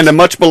shit! And a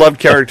much beloved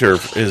character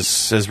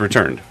has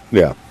returned.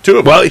 Yeah. Two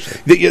of them. Well,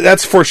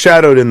 that's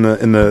foreshadowed in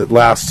the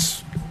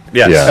last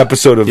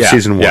episode of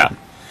season 1. Yeah.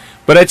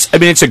 But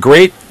it's a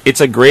great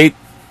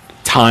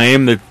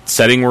time, the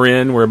setting we're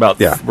in. We're about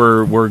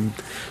we're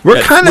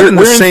kind of in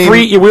the same.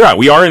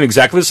 We are in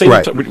exactly the same.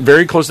 Right.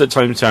 Very close to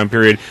that time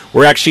period.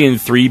 We're actually in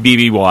 3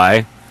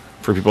 BBY.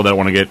 For people that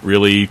want to get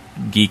really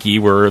geeky,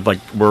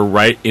 we're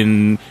right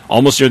in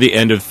almost near the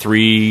end of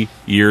 3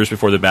 years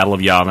before the Battle of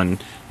Yavin,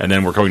 and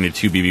then we're going to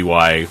 2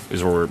 BBY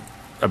is where we're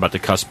about to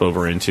cusp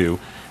over into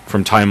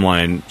from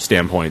timeline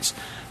standpoints.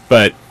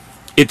 But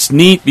it's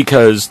neat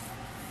because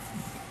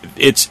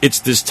it's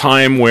this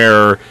time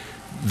where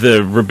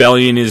the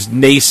rebellion is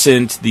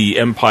nascent, the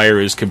Empire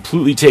is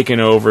completely taken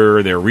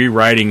over, they're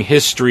rewriting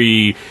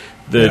history.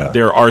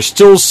 There are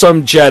still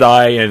some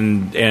Jedi,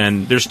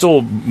 and there's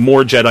still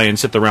more Jedi and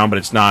Sith around, but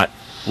it's not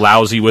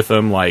lousy with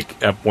them like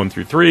F1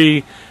 through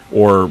 3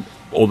 or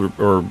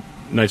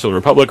Knights of the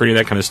Republic or any of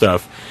that kind of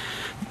stuff.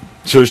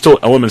 So there's still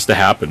elements to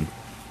happen.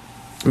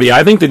 But yeah,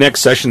 I think the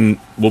next session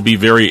will be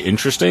very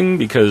interesting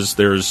because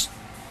there's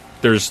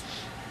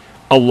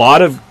a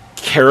lot of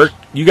character.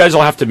 You guys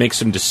will have to make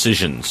some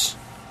decisions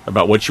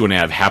about what you want to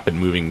have happen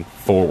moving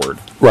forward,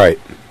 right?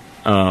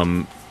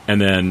 And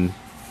then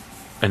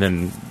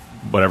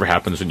whatever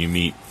happens when you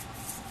meet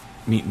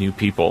new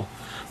people.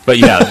 But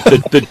yeah,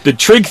 the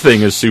Trig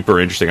thing is super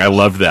interesting. I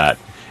love that,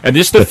 and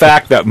just the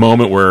fact that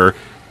moment where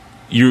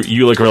you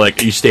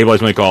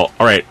stabilize and all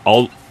right,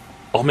 I'll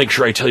make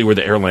sure I tell you where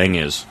the Aer Lang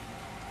is,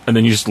 and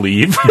then you just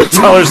leave.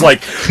 Tyler's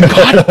like,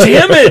 God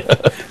damn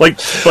it! Like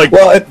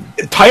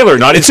Tyler,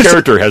 not his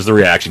character, has the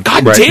reaction.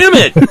 God damn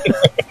it!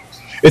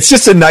 It's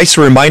just a nice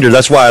reminder.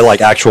 That's why I like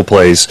actual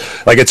plays.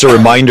 Like it's a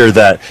reminder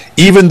that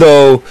even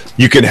though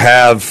you can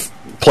have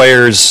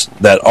players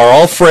that are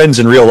all friends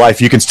in real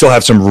life, you can still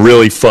have some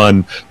really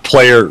fun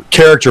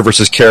character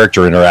versus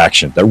character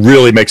interaction that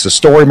really makes the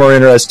story more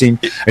interesting,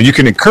 and you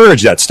can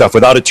encourage that stuff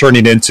without it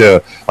turning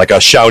into like a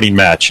shouting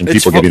match and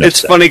people getting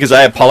upset. It's funny because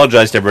I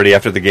apologized to everybody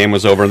after the game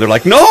was over, and they're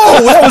like, "No,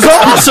 that was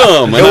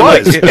awesome!" And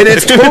and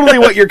it's totally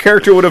what your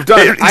character would have done.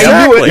 Exactly.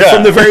 I knew it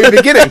from the very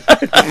beginning.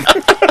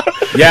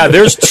 Yeah,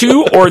 there's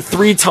 2 or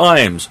 3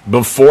 times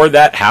before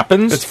that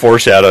happens. It's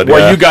foreshadowed.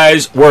 Where you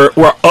guys, where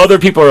other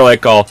people are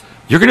like, "Oh,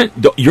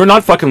 you're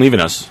not fucking leaving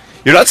us.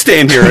 You're not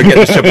staying here and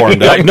getting the ship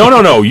warmed up."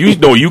 No.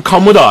 You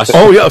come with us.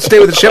 Oh yeah, stay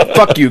with the ship.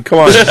 Fuck you. Come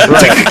on.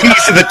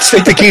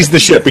 Take the keys to the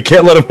ship. We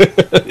can't let them.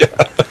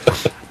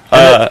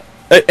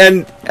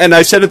 And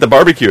I said at the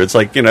barbecue, it's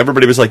like,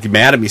 everybody was like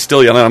mad at me,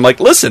 still yelling. I'm like,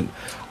 listen,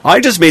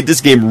 I just made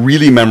this game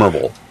really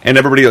memorable, and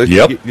everybody like,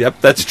 yep,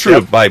 that's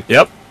true.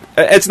 Yep.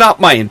 It's not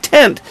my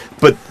intent,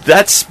 but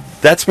that's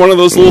one of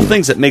those little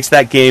things that makes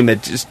that game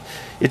that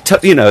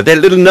that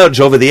little nudge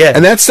over the edge.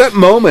 And that's that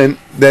moment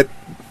that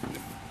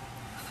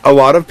a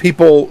lot of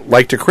people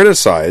like to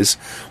criticize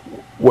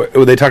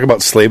when they talk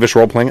about slavish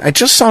role-playing. I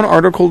just saw an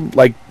article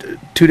like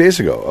 2 days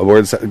ago where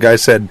a guy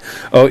said,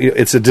 "Oh,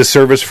 it's a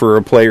disservice for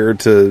a player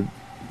to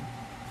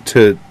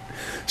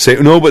say,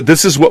 no, but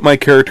this is what my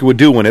character would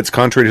do when it's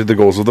contrary to the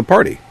goals of the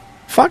party."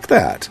 Fuck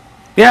that.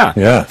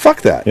 Yeah.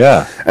 Fuck that.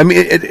 Yeah. I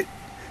mean,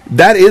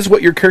 that is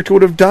what your character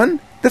would have done.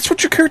 That's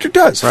what your character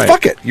does. Right.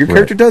 Fuck it. Your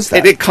character does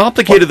that. It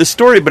complicated the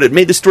story, but it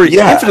made the story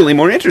infinitely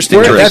more interesting.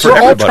 We're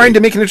all trying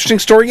to make an interesting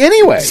story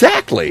anyway.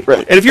 Exactly.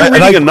 Right. And if you're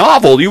reading a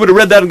novel, you would have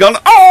read that and gone,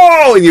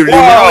 "Oh!" And you're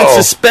now in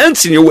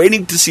suspense, and you're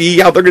waiting to see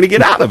how they're going to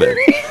get out of it.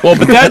 Well,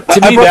 but that,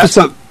 to me, that's...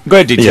 Go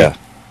ahead, DJ. Yeah.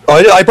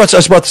 I brought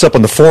this up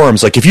on the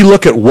forums. Like, if you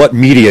look at what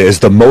media is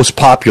the most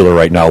popular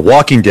right now,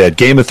 Walking Dead,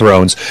 Game of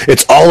Thrones,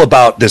 it's all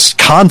about this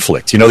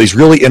conflict. These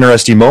really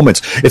interesting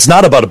moments. It's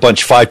not about a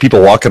bunch of 5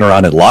 people walking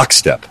around in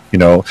lockstep.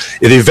 The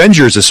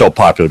Avengers is so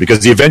popular because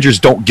the Avengers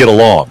don't get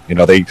along.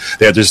 They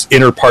have this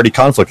inter-party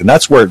conflict, and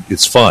that's where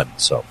it's fun.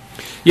 So,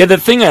 yeah, the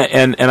thing,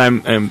 and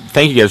I'm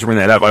thank you guys for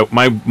bringing that up.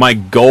 My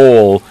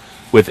goal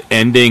with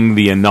ending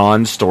the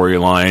Anon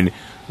storyline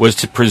was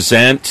to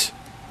present,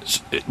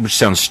 which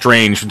sounds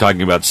strange from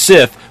talking about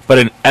Sith, but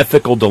an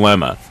ethical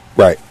dilemma,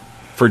 right?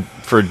 For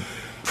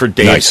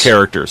Dave's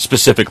character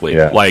specifically.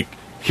 Yeah. Like,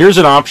 here's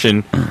an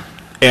option,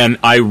 and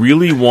I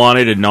really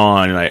wanted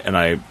Anon,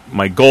 and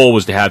my goal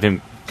was to have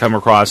him come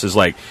across as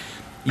like,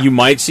 you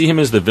might see him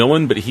as the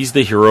villain, but he's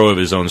the hero of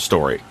his own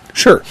story.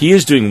 Sure, he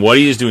is doing what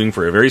he is doing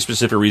for a very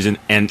specific reason,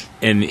 and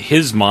in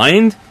his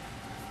mind,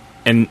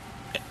 and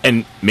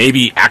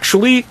maybe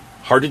actually,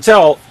 hard to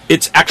tell,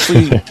 it's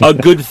actually a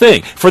good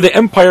thing for the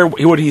Empire.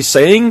 What he's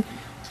saying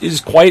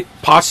is quite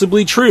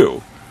possibly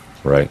true.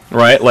 Right.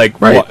 Like,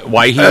 right.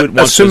 Why he would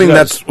want assuming to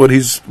that's what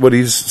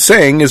he's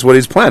saying is what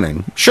he's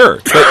planning.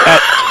 Sure.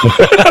 But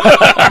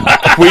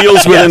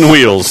wheels within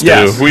wheels, Stu.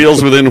 Yes.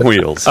 Wheels within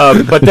wheels.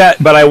 But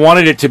I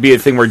wanted it to be a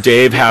thing where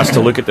Dave has to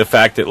look at the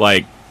fact that,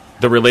 like,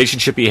 the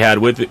relationship he had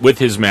with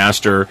his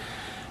master's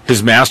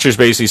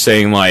basically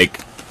saying, like,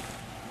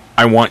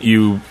 I want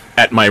you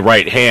at my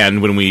right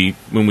hand when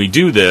we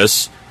do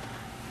this,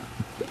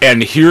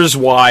 and here's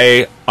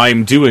why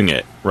I'm doing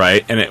it,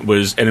 right?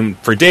 And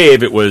for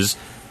Dave it was,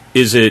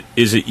 is it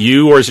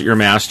you, or is it your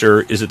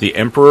master? Is it the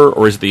Emperor,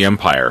 or is it the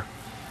Empire?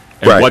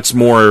 And right. what's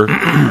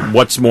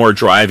more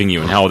driving you,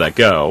 and how will that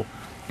go?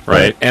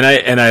 Right? And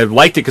I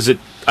liked it because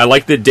I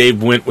liked that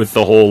Dave went with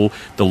the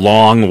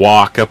long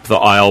walk up the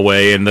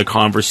aisleway and the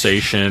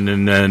conversation,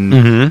 and then.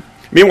 Mm-hmm.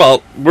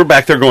 Meanwhile, we're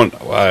back there going,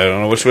 I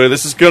don't know which way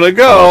this is going to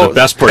go. The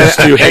best part is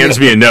Stu hands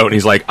me a note, and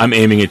he's like, I'm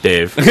aiming at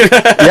Dave.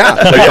 Yeah.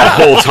 The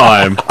whole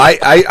time.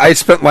 I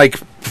spent like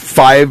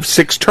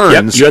 5-6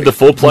 turns. Yep, you had the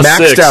full plus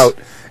maxed 6. out,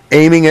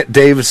 aiming at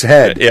Dave's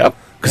head. Yep.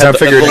 Because I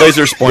figured the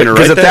laser pointer right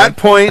because at there. that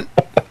point,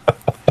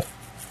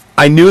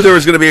 I knew there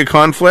was going to be a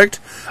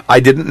conflict. I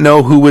didn't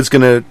know who was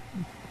going to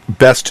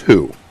best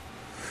who.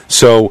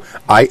 So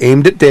I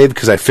aimed at Dave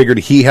because I figured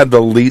he had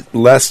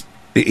less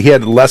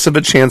of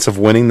a chance of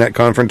winning that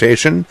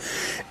confrontation,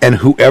 and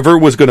whoever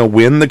was going to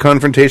win the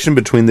confrontation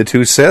between the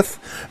two Sith,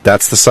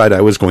 that's the side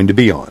I was going to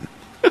be on.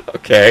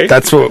 Okay,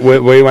 that's the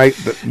way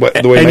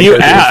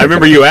I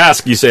remember you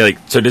asked. You say, like,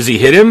 so does he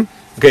hit him?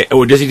 Okay,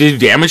 does he do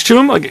damage to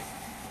him? Like,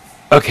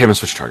 okay, I'm gonna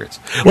switch targets.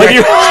 Like,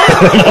 there's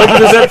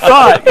that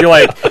thought. You're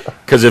like,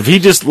 because if he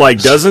just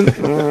like doesn't,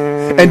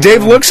 and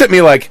Dave looks at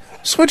me like,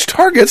 switch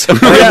targets. And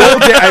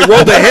I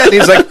rolled the hit, and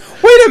he's like,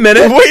 wait a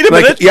minute.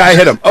 Like, yeah, I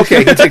hit him. Okay,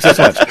 he takes this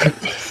much.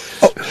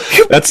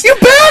 You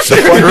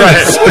bastard!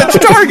 Right.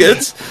 Switch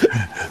targets.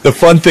 The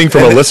fun thing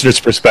from a listener's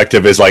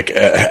perspective is like,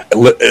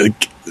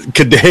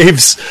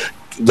 Dave's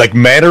like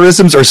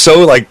mannerisms are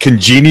so like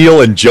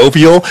congenial and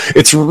jovial.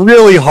 It's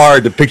really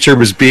hard to picture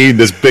him as being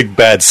this big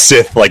bad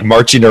Sith like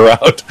marching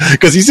around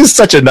because he's just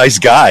such a nice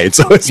guy. And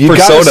so his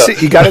persona.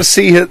 You got to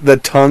see the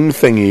tongue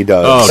thing he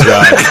does. Oh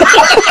god!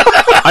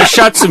 I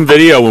shot some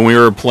video when we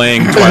were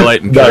playing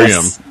Twilight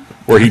Imperium. Nice.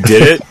 Where he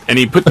did it, and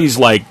he put these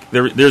like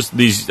there's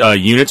these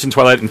units in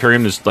Twilight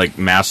Imperium. This like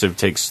massive,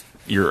 takes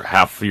your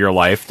half of your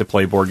life to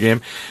play board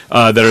game.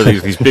 That are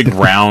these big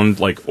round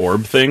like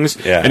orb things.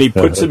 Yeah. And he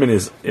puts them in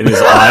his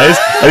eyes,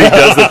 and he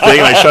does the thing.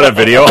 And I shot a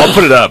video. I'll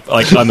put it up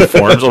like on the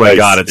forums. Oh my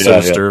god, it's so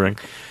disturbing.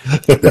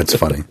 That's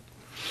funny.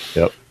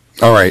 Yep.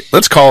 All right,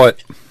 let's call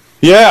it.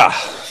 Yeah.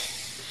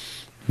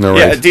 No,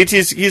 yeah.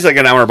 He's like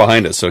an hour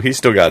behind us, so he's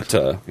still got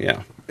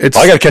yeah. I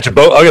got to catch a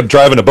boat. I got to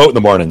drive in a boat in the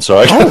morning. So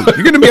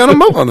you're going to be on a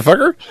boat,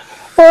 motherfucker.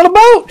 On a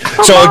boat.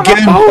 So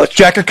again,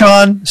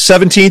 JackerCon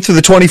 17th through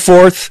the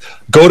 24th.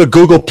 Go to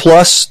Google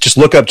Plus. Just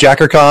look up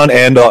JackerCon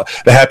and the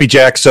Happy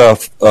Jacks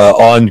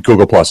on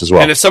Google Plus as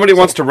well. And if somebody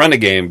wants to run a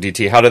game,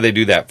 DT, how do they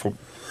do that?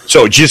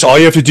 So just all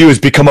you have to do is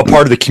become a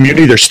part of the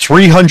community. There's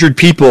 300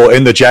 people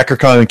in the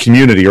JackerCon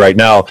community right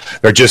now.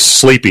 They're just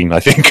sleeping, I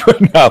think,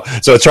 right now.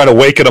 So it's trying to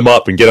wake them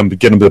up and get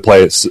them to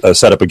play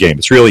set up a game.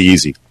 It's really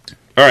easy.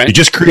 All right. You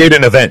just create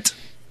an event.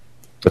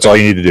 That's all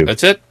you need to do.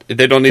 That's it?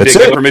 They don't need to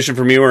get permission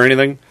from you or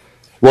anything?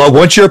 Well,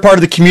 once you're a part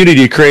of the community,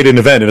 you create an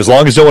event. And as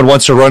long as no one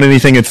wants to run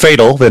anything in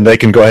Fatal, then they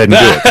can go ahead and do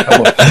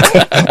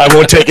it. I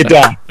won't take it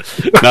down.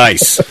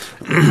 Nice.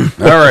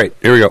 All right,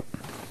 here we go.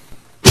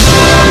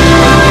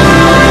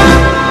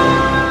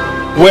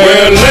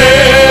 We're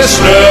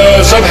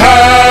listeners of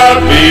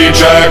Happy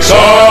Jacks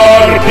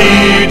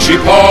RPG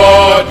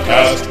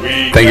Podcast.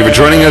 Thank you for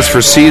joining us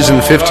for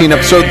Season 15,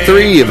 Episode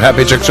 3 of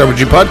Happy Jacks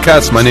RPG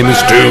Podcast. My name is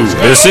Stu.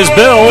 This is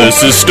Bill.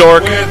 This is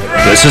Stork.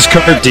 This is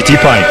Kurt, DT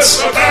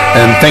Pints.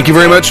 And thank you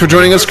very much for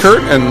joining us,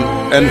 Kurt,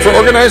 and for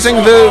organizing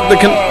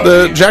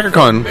the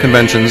JackerCon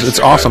conventions. It's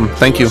awesome.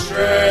 Thank you.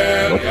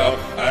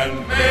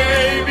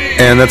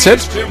 And that's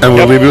it. And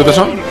we'll leave you with a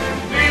song.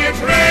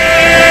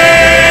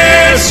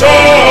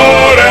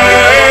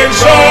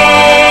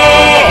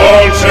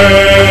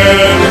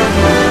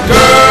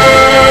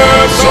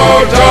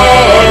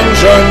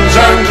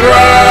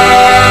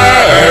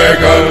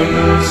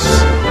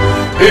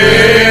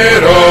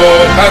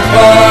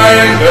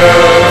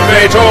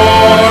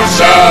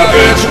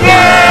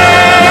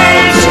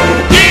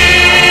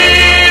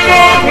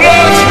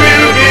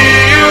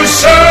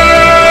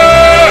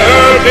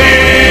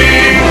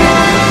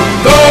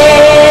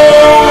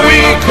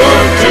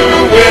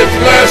 with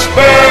less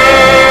burping.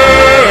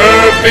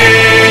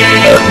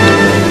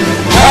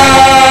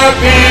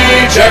 Happy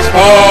Jack's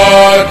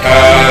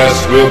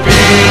podcast will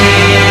be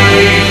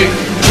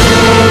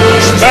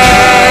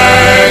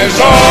douchebags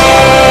on.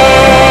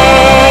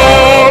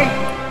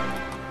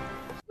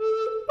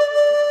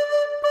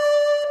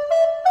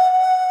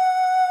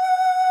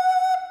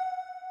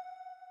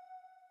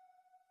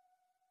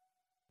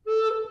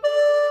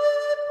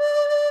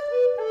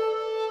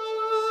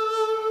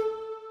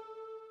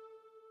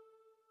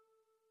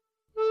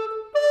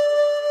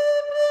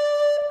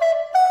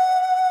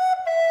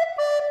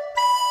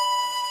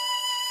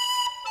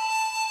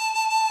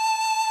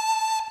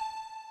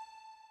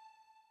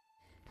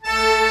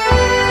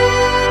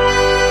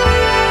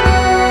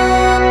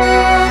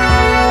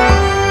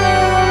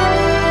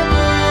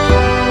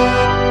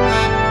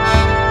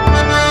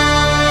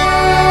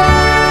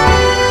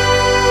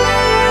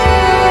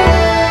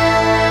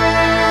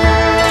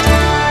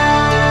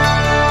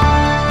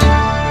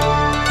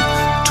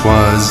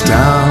 Was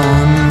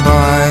down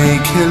by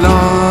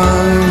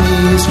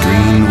Killarney's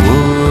green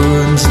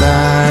woods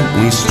that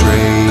we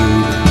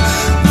strayed.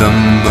 The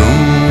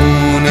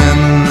moon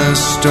and the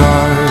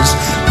stars,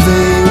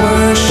 they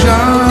were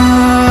shining.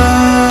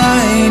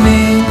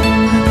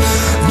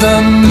 The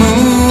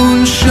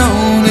moon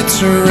shone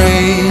its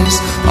rays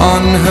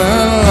on her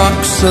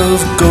locks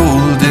of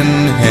golden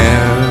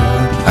hair,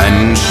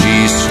 and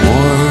she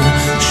swore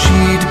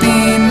she'd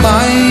be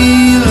my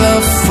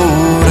love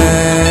forever.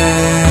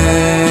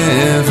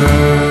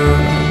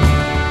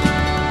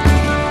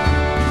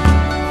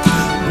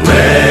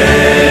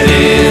 Red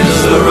is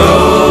the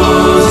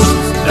rose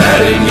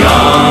that in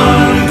yon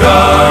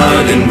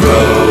garden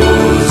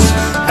grows,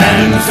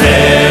 and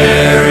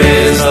fair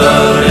is the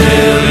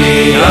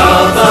lily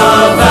of the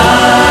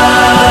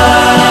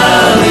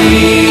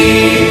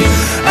valley,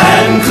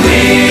 and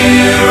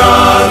clear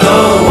are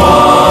the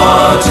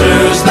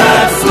waters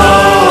that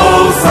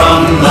flow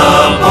from the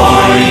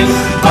point.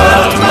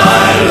 But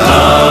my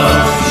love,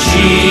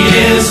 she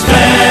is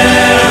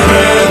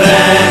fairer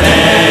than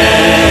any.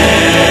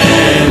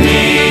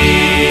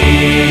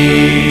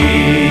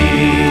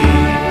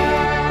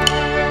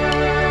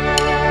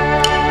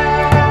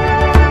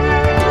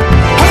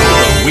 The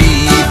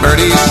wee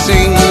birdies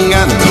sing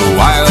and the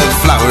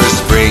wildflowers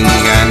spring,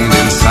 and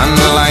in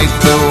sunlight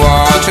the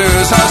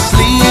waters are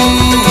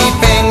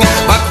sleeping.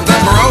 But the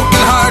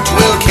broken heart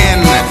will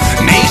ken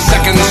nay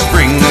second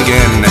spring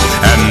again,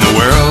 and the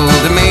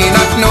world may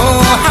not know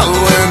how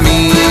we're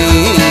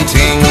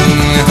meeting.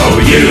 Oh,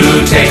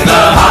 you take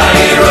the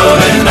high road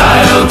and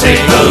I'll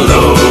take the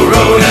low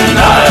road, and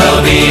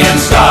I'll be in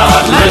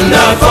Scotland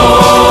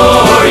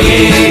afore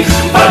ye.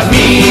 But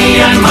me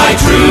and my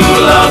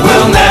true love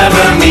will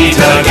never meet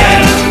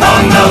again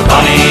on the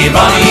bonny,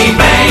 bonny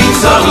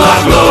banks of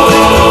Loch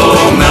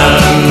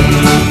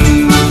Lomond.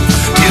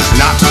 'Tis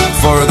not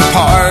for the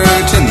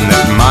parting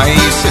that my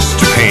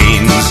sister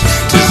pains,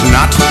 'tis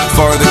not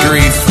for the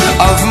grief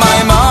of my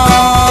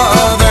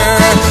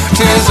mother,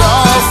 'tis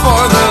all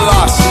for the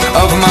loss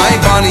of my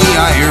bonny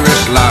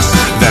Irish lass,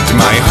 that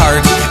my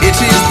heart it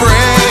is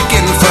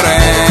breaking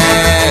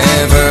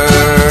forever.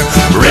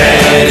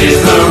 Red is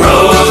the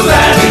rose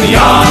that in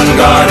yon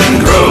garden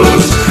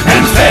grows,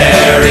 and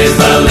fair is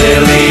the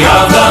lily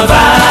of the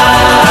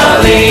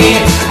valley,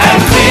 and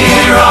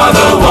clear are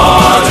the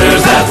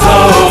waters that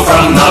flow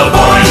from the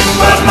point.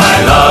 But my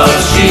love,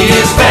 she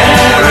is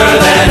fairer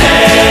than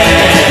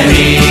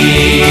any.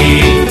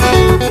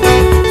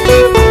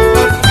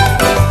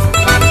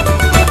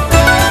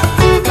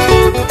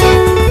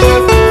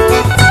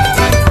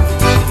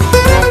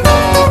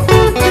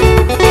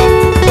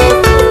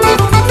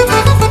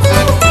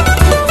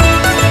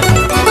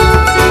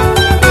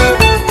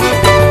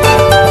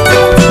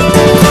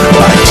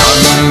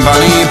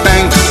 Bonny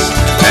banks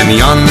and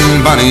yon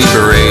bonny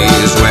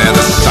braes, where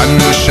the sun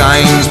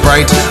shines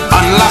bright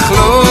on Loch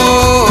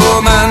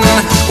Lomond,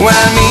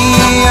 where me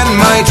and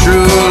my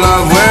true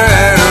love were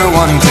e'er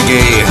one to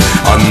gay,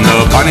 on the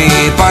bonny,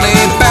 bonny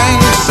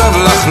banks of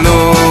Loch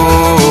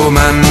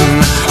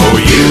Lomond. Oh,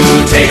 you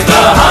take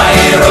the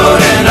high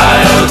road and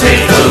I'll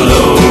take the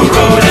low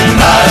road, and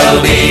I'll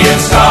be in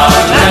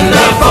Scotland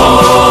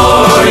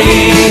afore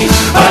ye.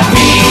 But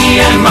me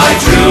and my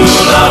true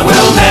love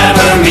will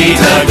never meet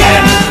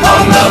again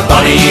on the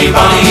bonny,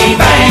 bonny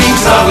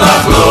banks of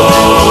Loch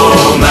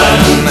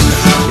Lomond.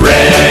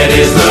 Red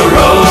is the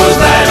rose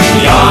that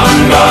in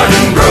yon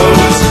garden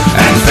grows,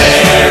 and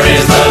fair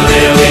is the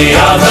lily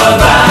of the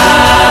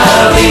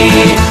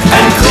valley,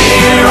 and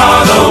clear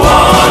are the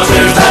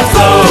waters that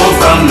flow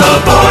from the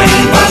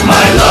point. But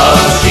my love,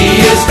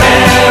 she is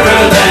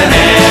fairer than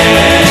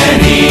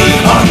any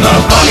on the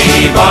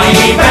bonny,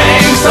 bonny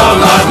banks of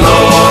Loch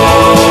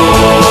Lomond.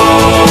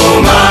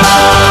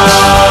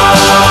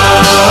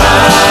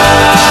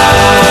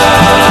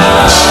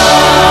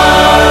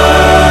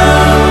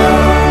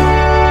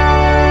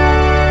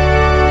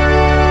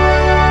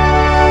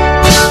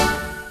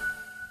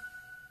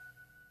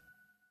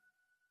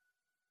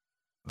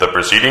 The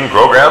preceding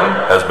program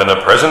has been a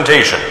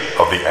presentation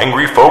of the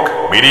Angry Folk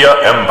Media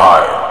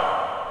Empire.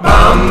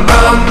 Bum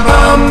bum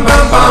bum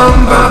bum bum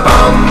bum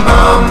bum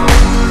bum.